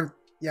битээ. Бараг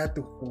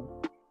яадаг вэ?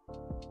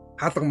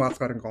 Хаалга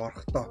маалгаар ингээ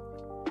орохдоо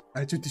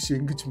ажид тийш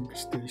ингэж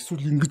мөнгөжтэй.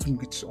 Эсвэл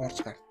ингэж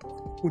орж гардаг.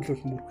 Хөл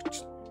бол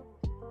мөргөч.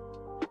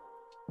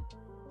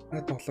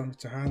 Наад тоглоом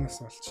чи хаанаас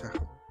болж шаах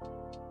вэ?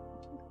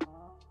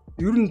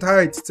 Ер нь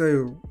та ид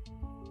заяа.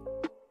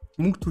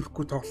 Мөнгө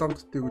төлөхгүй тоглоом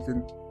дутыг үл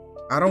энэ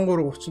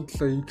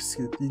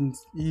 1337X гэдэг энэ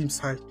ийм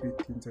сайт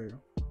байдгийн заяа.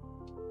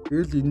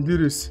 Тэгэл энэ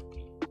дээрээс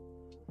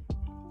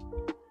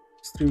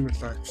стример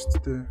лайв шүү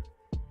дээ.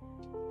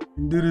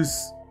 Энэ дээрээс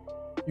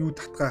юу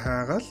татгаа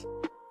хаагаал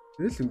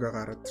тэгэл ингээ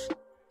гараад ир.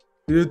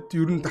 Тэгээд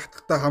ер нь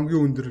татхтаа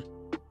хамгийн өндөр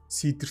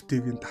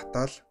сидэртэйг нь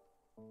татаал.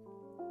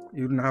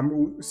 Ер нь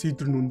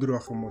сидэр нь өндөр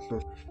байх юм бол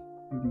ер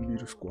нь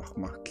вирусгүй байх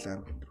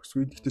магадлал амар өндөр.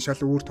 Эсвэл гэхдээ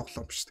шал өөр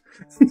тоглоом шүү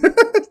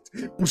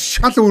дээ. Бүр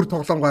шал өөр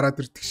тоглоом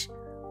гараад ирдэг ш.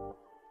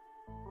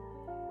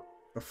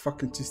 The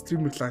fucking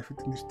streamer life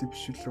гэдэг нэртэй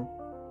биш үлээ.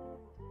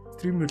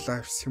 Streamer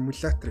life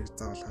simulator гэж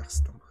заавал хаах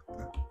хэрэгтэй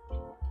байна та.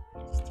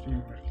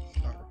 Streamer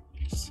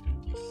life simulator.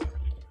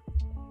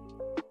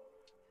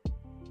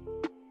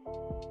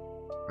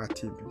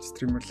 Тийм би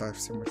streamer life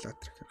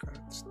simulator гэхээр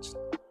гараад ирж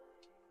байна.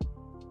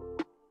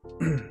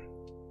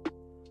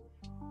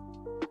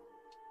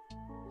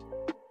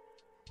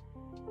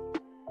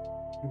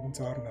 Юун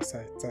заарнаас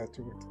айцааж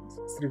өгöd.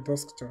 Стрим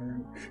дуусгаж байгаа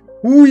юм.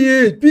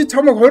 Хүүе, би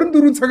чамайг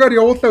 24 цагаар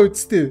явуулаа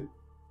үсттэй.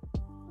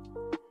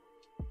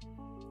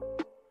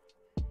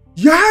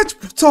 Яаж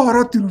буцаа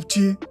ороод ирв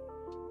чи?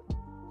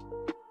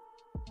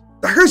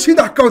 Дахиад шинэ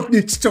аккаунт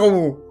нээчихэж байгаа юм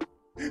уу?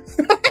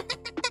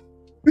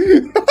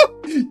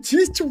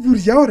 Чи бүр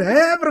ямар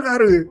амар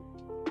гар вэ?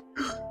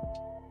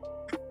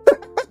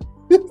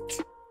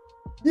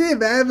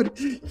 Амар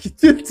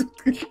хитэл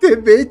зүтгэлтэй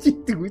байж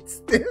идэг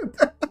үсттэй.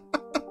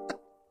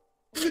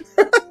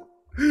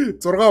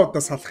 6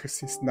 удаа салах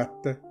гэсэн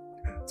надтай.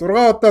 6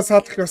 удаа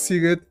салах ёс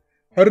хийгээд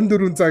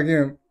 24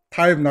 цагийн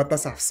тайм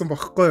надаас авсан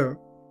байхгүй юу?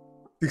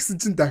 Тэгсэн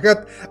чинь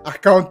дахиад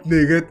аккаунт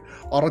нээгээд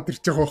ороод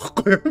ирж байгаа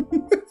байхгүй юу?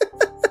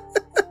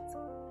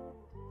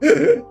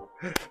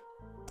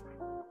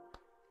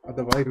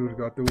 Одоо баяр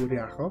үргэ одоо өөр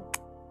яах вэ?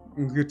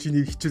 Үнэхээр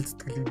чиний хичээл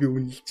зүтгэлийг би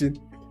үнэлж байна.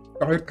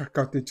 Хоёр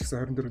аккаунтын ч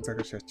гэсэн 24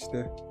 цагаар шаач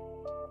те.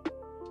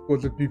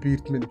 Тэгвэл би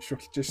бирдмен биш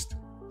болчих шүү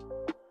дээ.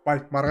 Бай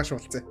маргааш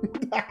уулзъя.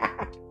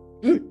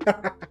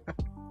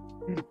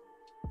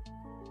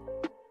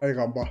 Ай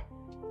гамба.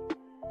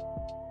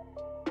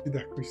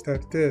 Идэхгүй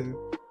шүү дээ.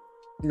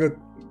 Ингээд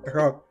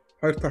дахиад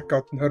хоёр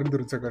аккаунт нь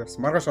 24 цагаар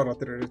авсан. Маргааш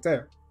ороод ирээрэй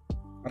заа.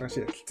 Маргааш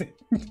ярилцъя.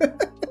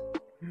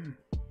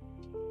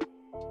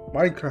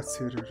 Minecraft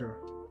сервер.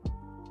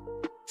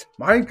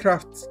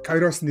 Minecraft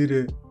Kairos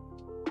нэрээ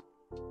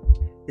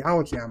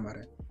яавал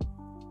яамаар.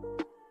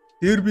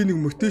 Дээр би нэг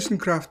Mutation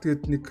Craft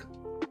гэдэг нэг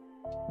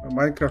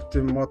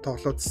Minecraft-ийн мод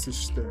тоглоодсэн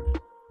шүү дээ.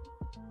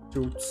 Чи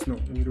үзсэн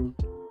үү? Нэр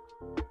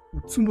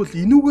үзсэн бол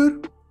энүүгээр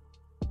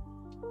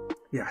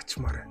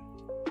яачмаар байна.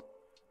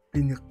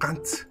 Би нэг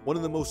ганц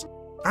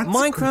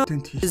Minecraft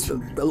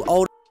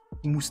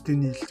хүмүүстэй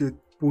нийлээд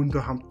бөөндөө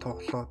хамт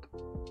тоглоод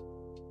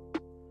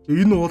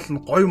энэ уул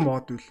нь гоё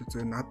мод үлээ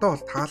зөө. Надад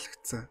бол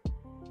таалагдсан.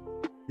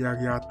 Яг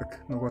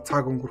яадаг нөгөө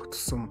цаг өнгөрөх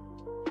тусам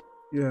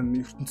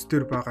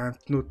ертөнцийн байгаа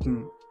амтнууд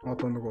нь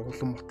одоо нөгөө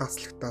улам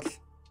мутааслагтаал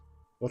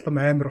улам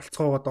амар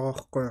болцоогоод байгаа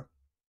байхгүй юу.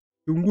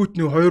 Дөнгүүт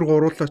нэг 2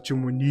 3-лаа ч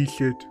юм уу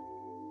нийлээд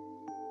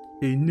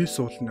энэс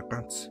уул нэг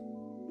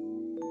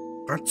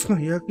ганцхан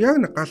яг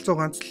нэг галзуу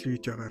ганц л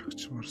видео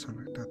гаргачмаар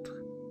санагдаад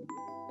байна.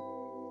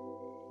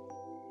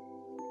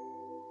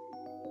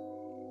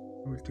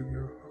 Өлдөг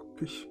ёо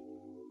окей.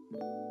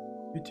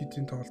 Бид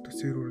хэдийн тоглолтог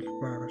сервер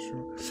байгаа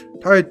шүү.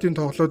 Та хэдийн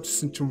тоглоод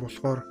ирсэн чинь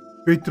болохоор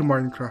Better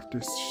Minecraft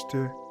байсан шүү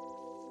дээ.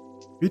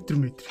 Better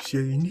мэдрэгш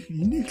яг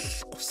энийг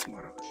л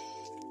гусмаар байна.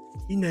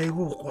 Энэ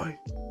айгүй гоё.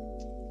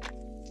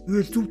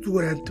 Тэгэл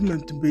зүгээр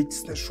амтан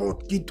байжснаа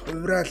шууд гинт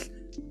хувраал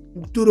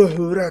бүгдөө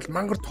хувраал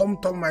мангар том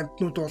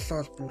амтнууд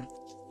болоод бүр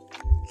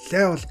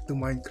лай болгодог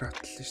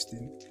Minecraft л шүү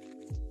дээ.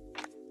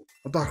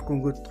 Одоо харахгүй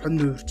ингээд хонь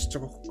өөрчиж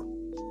байгаа хөөх.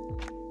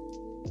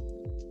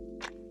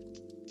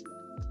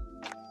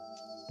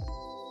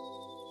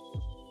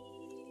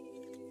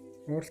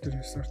 Өөртөө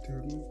рестарт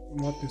хийв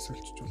мод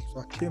эсэлчж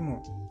болсон. Тийм үү?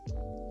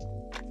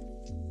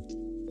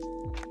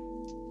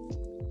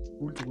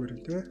 Зүгээр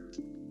л дээ.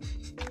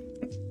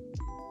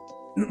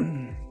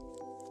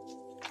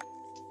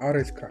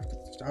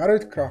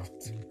 RL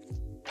Craft.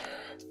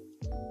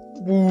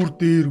 Бүр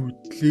дээр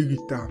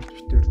үдлээгтэй хамт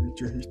битэр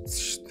видео хийсэн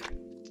шүү дээ.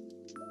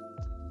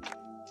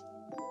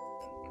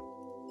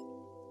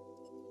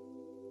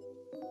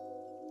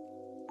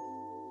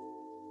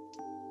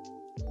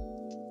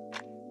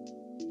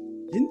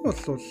 Энэ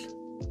бол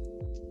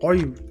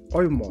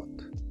гоё мод.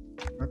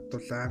 Над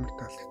бол амар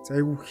таалагдсан.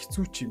 Айгүй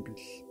хэцүү ч юм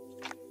бил.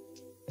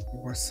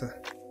 Угаасаа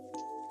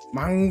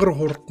мангар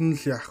хурдан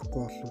л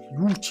яахгүй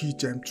бол юу ч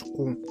хийж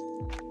амжихгүй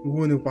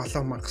нөгөө нэг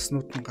балаа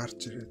мангаснууд нь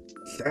гарч ирээд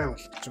лай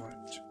болгож байгаа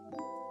юм чи.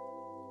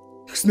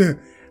 Тэгснэ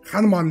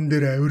хан ман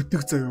дээр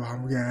авирдаг заяа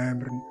хамгийн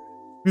амар нь.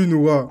 Би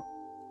нөгөө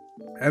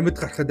амьд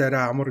гарахад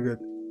арай амар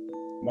гээд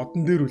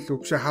модон дээр үлээ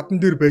биш хадан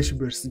дээр байшин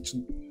барьсан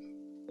чинь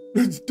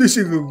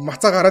дэшиг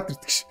мацаа гараад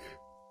ирдэг ш.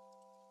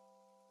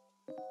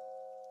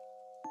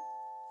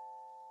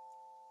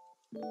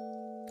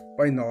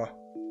 Байна.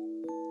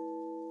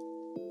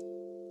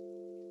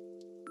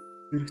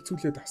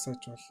 Хэрэгцүүлээд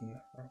асааж болно.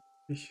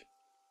 Биш.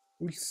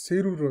 Үл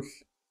сервер бол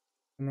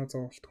санаа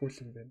зовлтгүй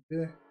юм байна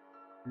те.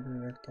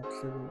 Яг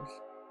тоглоог бол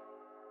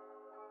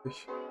биш.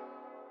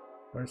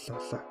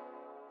 Баярлалаа.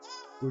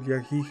 Үл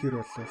яг хийхэр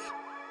бол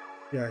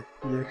яа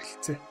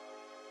ярилцээ.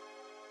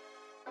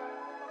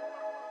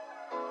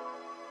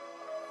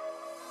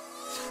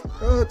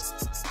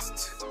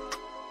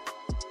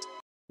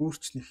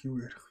 Өөрчлөх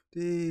юу ярих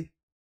вэ?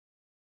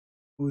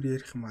 Өөр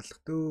ярих юм алга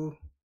дөө.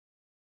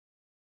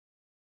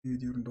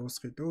 Тэгээд юу н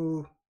дуусгая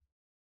дөө.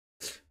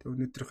 Тэг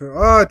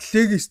өнөөдрийнхөө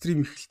Леги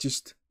стрим эхэлж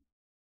шít.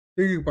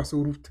 Легиг бас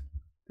өрөвд.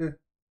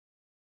 Тэ.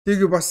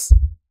 Леги бас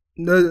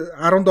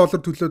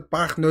 $10 төлөөд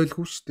баах 0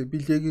 хүү шít. Би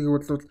Легиг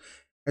бол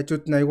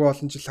хажууд нь айгүй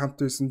олон жил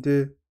хамт байсан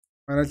тэ.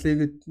 Манай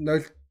Легид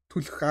 0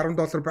 төлөх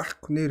 $10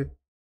 байхгүй нэр.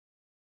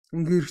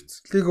 Үнгээр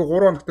Леги 3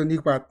 хоногт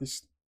нэг баадна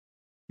шít.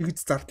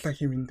 Тэгж зардлаа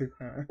хэмндэг.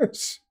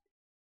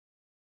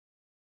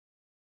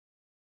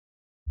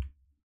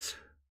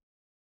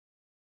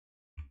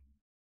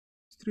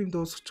 Стрим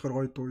дуусчихаар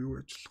гоё дуу юу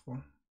ажиллах вэ?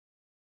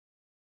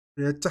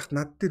 Яаж зах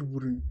над дээр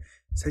бүр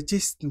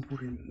suggest нь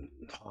бүр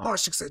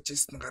хоошиг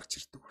suggest нь гарч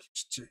ирдэг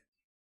болчихжээ.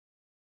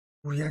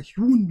 Бүр яг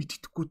юу нь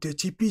мэддэхгүй те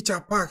GP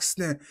Japa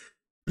гэснэ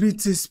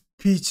Princess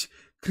Peach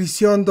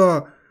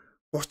Crescendo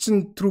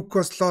 30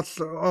 Trucos lol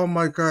oh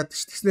my god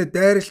гэснэ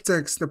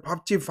дайралцаа гэснэ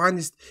PUBG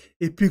Funniest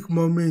Epic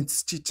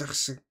Moments чиж ах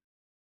шиг.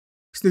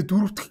 Гэснэ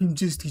дөрөвдөх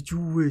хэмжээст гэж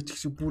юу вэ гэх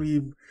шиг бүр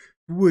юм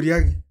зүгээр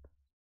яг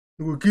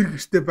нөгөө гэр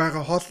гэртээ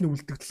байгаа хоолны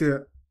үлдэгдлээ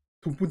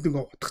түмпүнд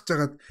ингээ утгаж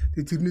жагаад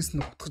тэгээ тэрнээс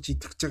нь утгаж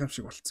идэх гэж байгаа юм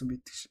шиг болцсон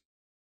байдаг шин.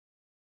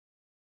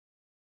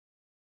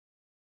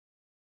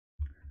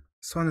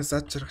 Сонес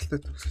ад жаргалтай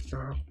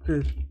төгсөлөө.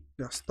 Окей.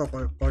 Яста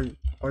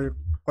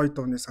гой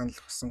дууны санал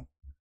өгсөн.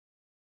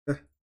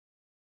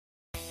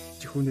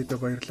 Чихүүнийдээ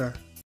баярлаа.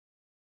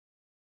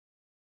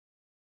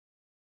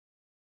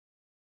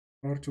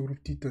 Орж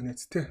өрөвдөй дөө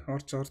нэц тий.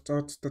 Орж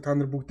та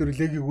нар бүгд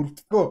Легийг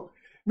өрөвддгөө.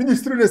 Миний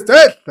стрэнээс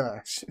зайлаа.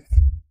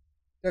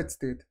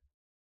 Яц тэгээд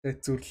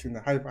зөөрлөх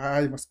нэ хай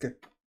маске.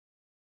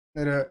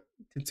 Нэр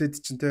тэмцээд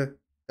чинь те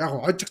яг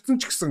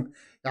хожигдсон ч гэсэн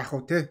яг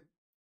уу те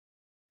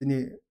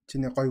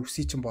чиний гой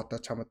үсий чинь бодоо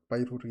чамд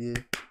баяр хүргэе.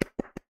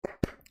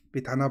 Би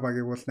танаа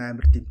багийг бол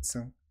амар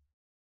дэмжсэн.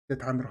 Тэгээ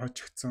та нар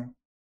хожигдсон.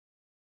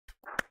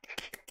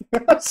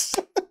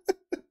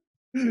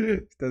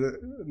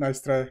 Nice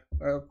try.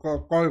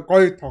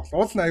 Гой тоглолт.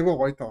 Уул нь айгүй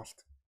гой тоглолт.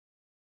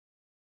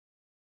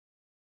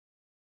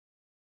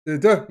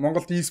 Тэгээ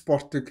Монголд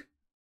e-спортыг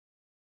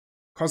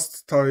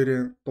Cost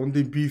хоёрын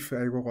дундын beef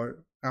айгүй гоё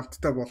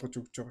амттай болгож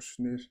өгч байгаа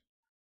шнээр.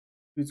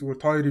 Би зүгээр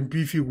хоёрын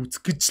beef-ийг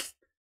үзэх гэж л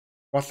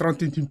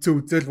Valorant-ийн тэмцээн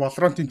үзэл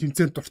Valorant-ийн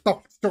тэмцээнд дуртай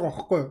болчихж байгаа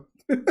байхгүй юу?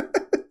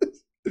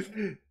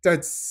 За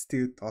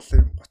тэгээд олон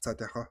юм гоцаад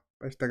яхаа.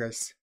 Баяртай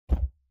guys.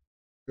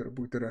 Тэр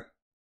бүгдээрээ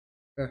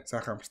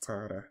сайхан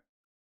амарцгаагаарай.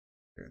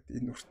 Тэгээд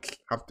энэ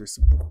хүртэл хамт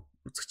байсан бүх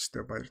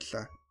үзэгчтэй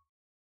баярлалаа.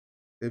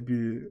 Тэгээ би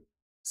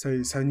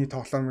саяны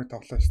тоглоомын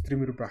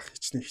стример байх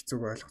хичнээн хэцүү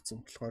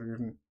ойлгоцсон болохоор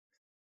ер нь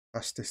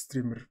Аштай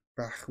стример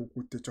байх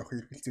үгүйдээ жоох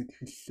эргэлзээд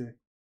эхэллээ.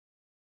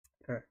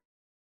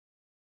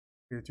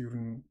 Тэгээд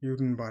ер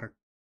нь баг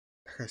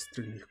дахиад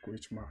стрим хийхгүй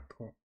гэж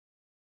магадгүй.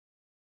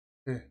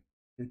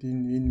 Тэгээд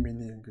энэ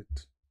миний ингээд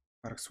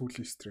баг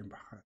сүүлийн стрим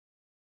бахаа.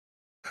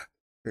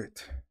 Тэгээд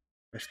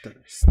баяртай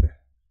байстай.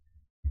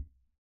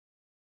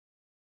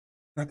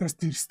 Надаас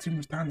тэр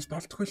стример таанаас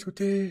олдох байлгүй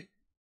те.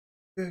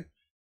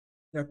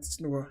 Ядч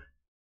нөгөө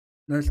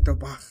 0-д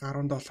баах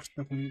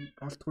 $10-тай хүн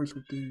олдох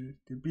байлгүй те.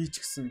 Тэгээд би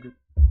ч гэсэн ингээд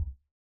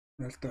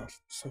 0-д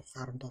суух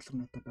 $10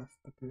 надад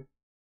байхгүй тий.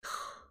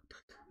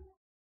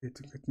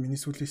 Тэгээд миний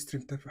сүүлийн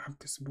стримтэй хамт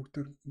байсан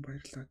бүгдээр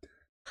баярлалаа.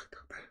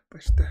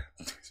 Баяртай.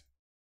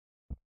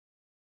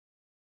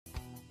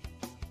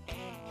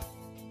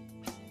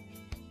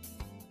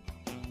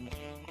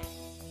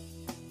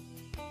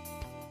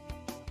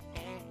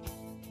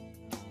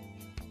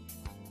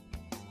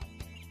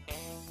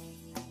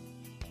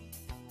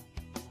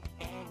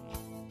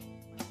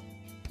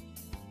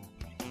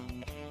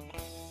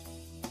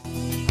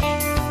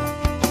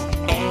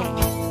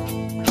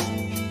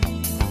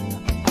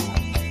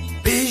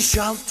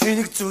 Шал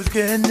тэнэг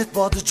зүлгэнэт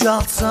бодож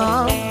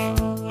алсан.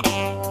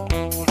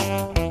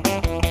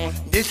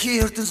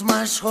 Дэлхийн ертөнц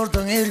маш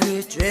хурдан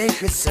эргэж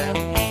эхэлсэн.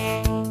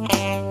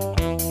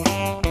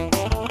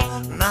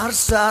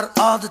 Нарсаар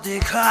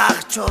оддыг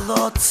хаагч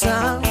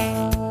болоодсан.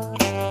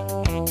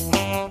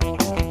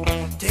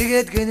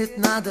 Тэгээд гэнэт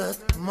надад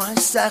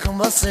маш сайхан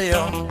болсон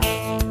юм.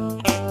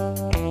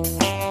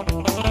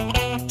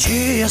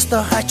 Чи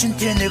яста хачин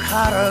тэнэг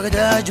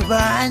харагдаж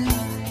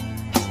байна.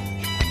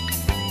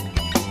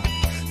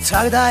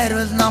 Цагдаа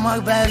ирвэл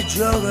намайг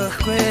барьж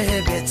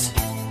өгөхгүй гэж.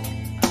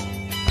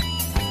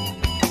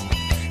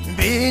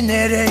 Би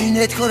нэрээ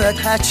инэт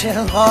хүрээд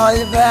хачин хол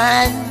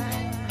байна.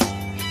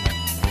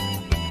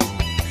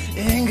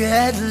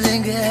 Ингээд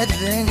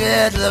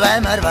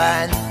баймар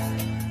байна.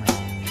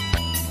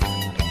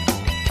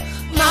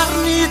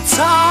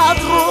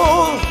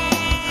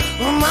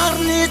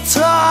 Нарны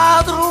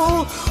цаад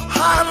руу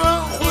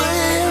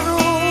харахгүй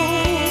руу.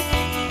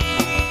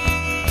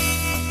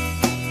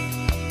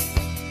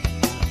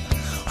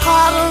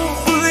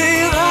 Харахгүй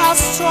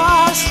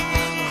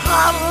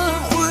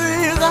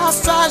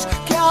гасаж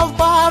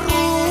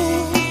кялбару.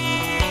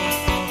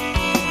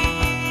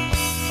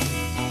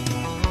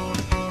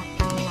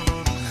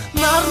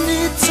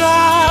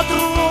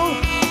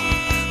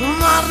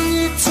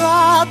 Нарны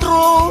цаад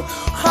руу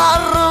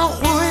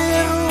харахгүй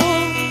руу.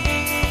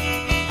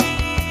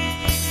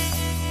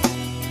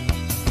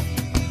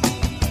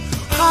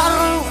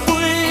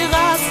 Харахгүй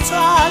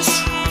гасаж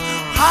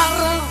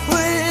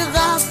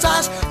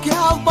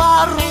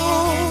кялбару.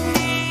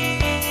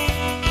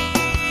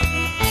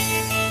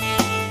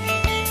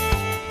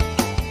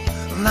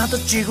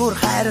 Надад жигүүр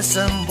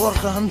хайрсан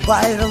бурхан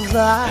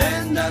баярлалаа.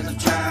 Надад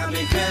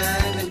чамайг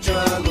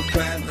жогох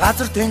байна.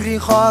 Газар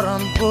тэнгэрийн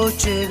хооронд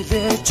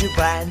бүжиглэж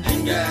байна.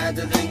 Ингээд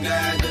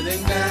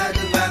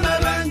байна.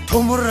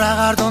 Төмөр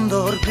агаар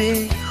дундуур би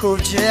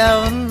хөвж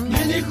явна.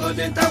 Миний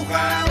хөдөө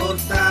тавхаа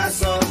уртаас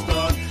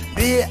ордод.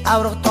 Би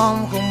аврах том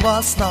хүн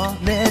болсноо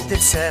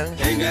мэдэрсэн.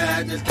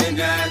 Тэгээд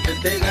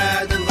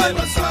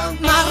гоймосон.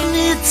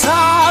 Нарны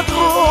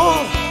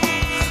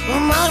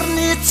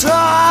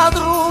цаад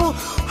руу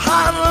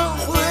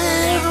харахгүй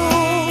руу.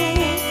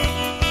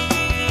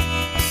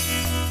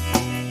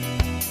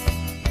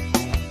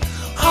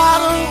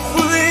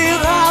 Харахгүй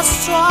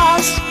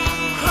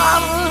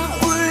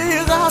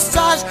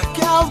гасаж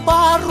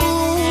кялбару.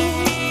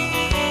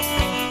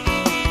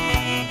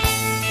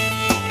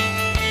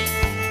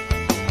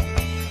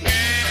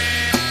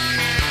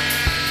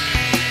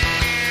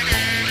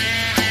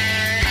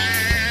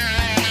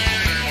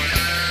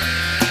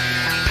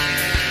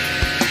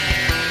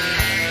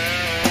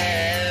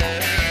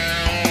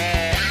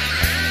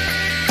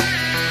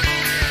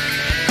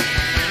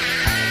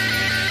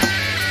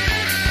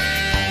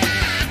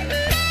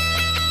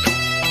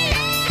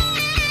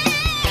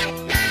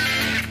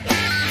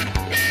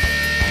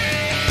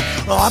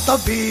 Одоо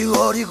би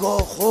өөрийгөө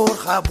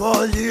хуурхаа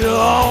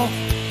болёо.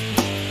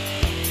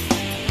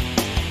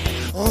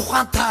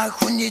 Ухаантай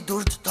хүний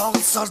дүрд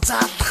тоглосоор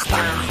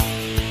заалахтаа.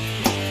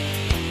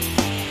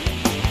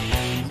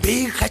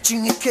 Би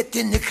хачин ихэд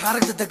нэг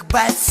харагддаг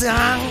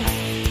байсан.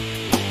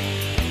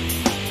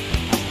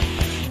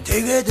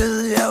 Тэгээд л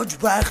явж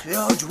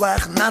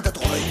байх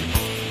надад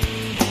гоё.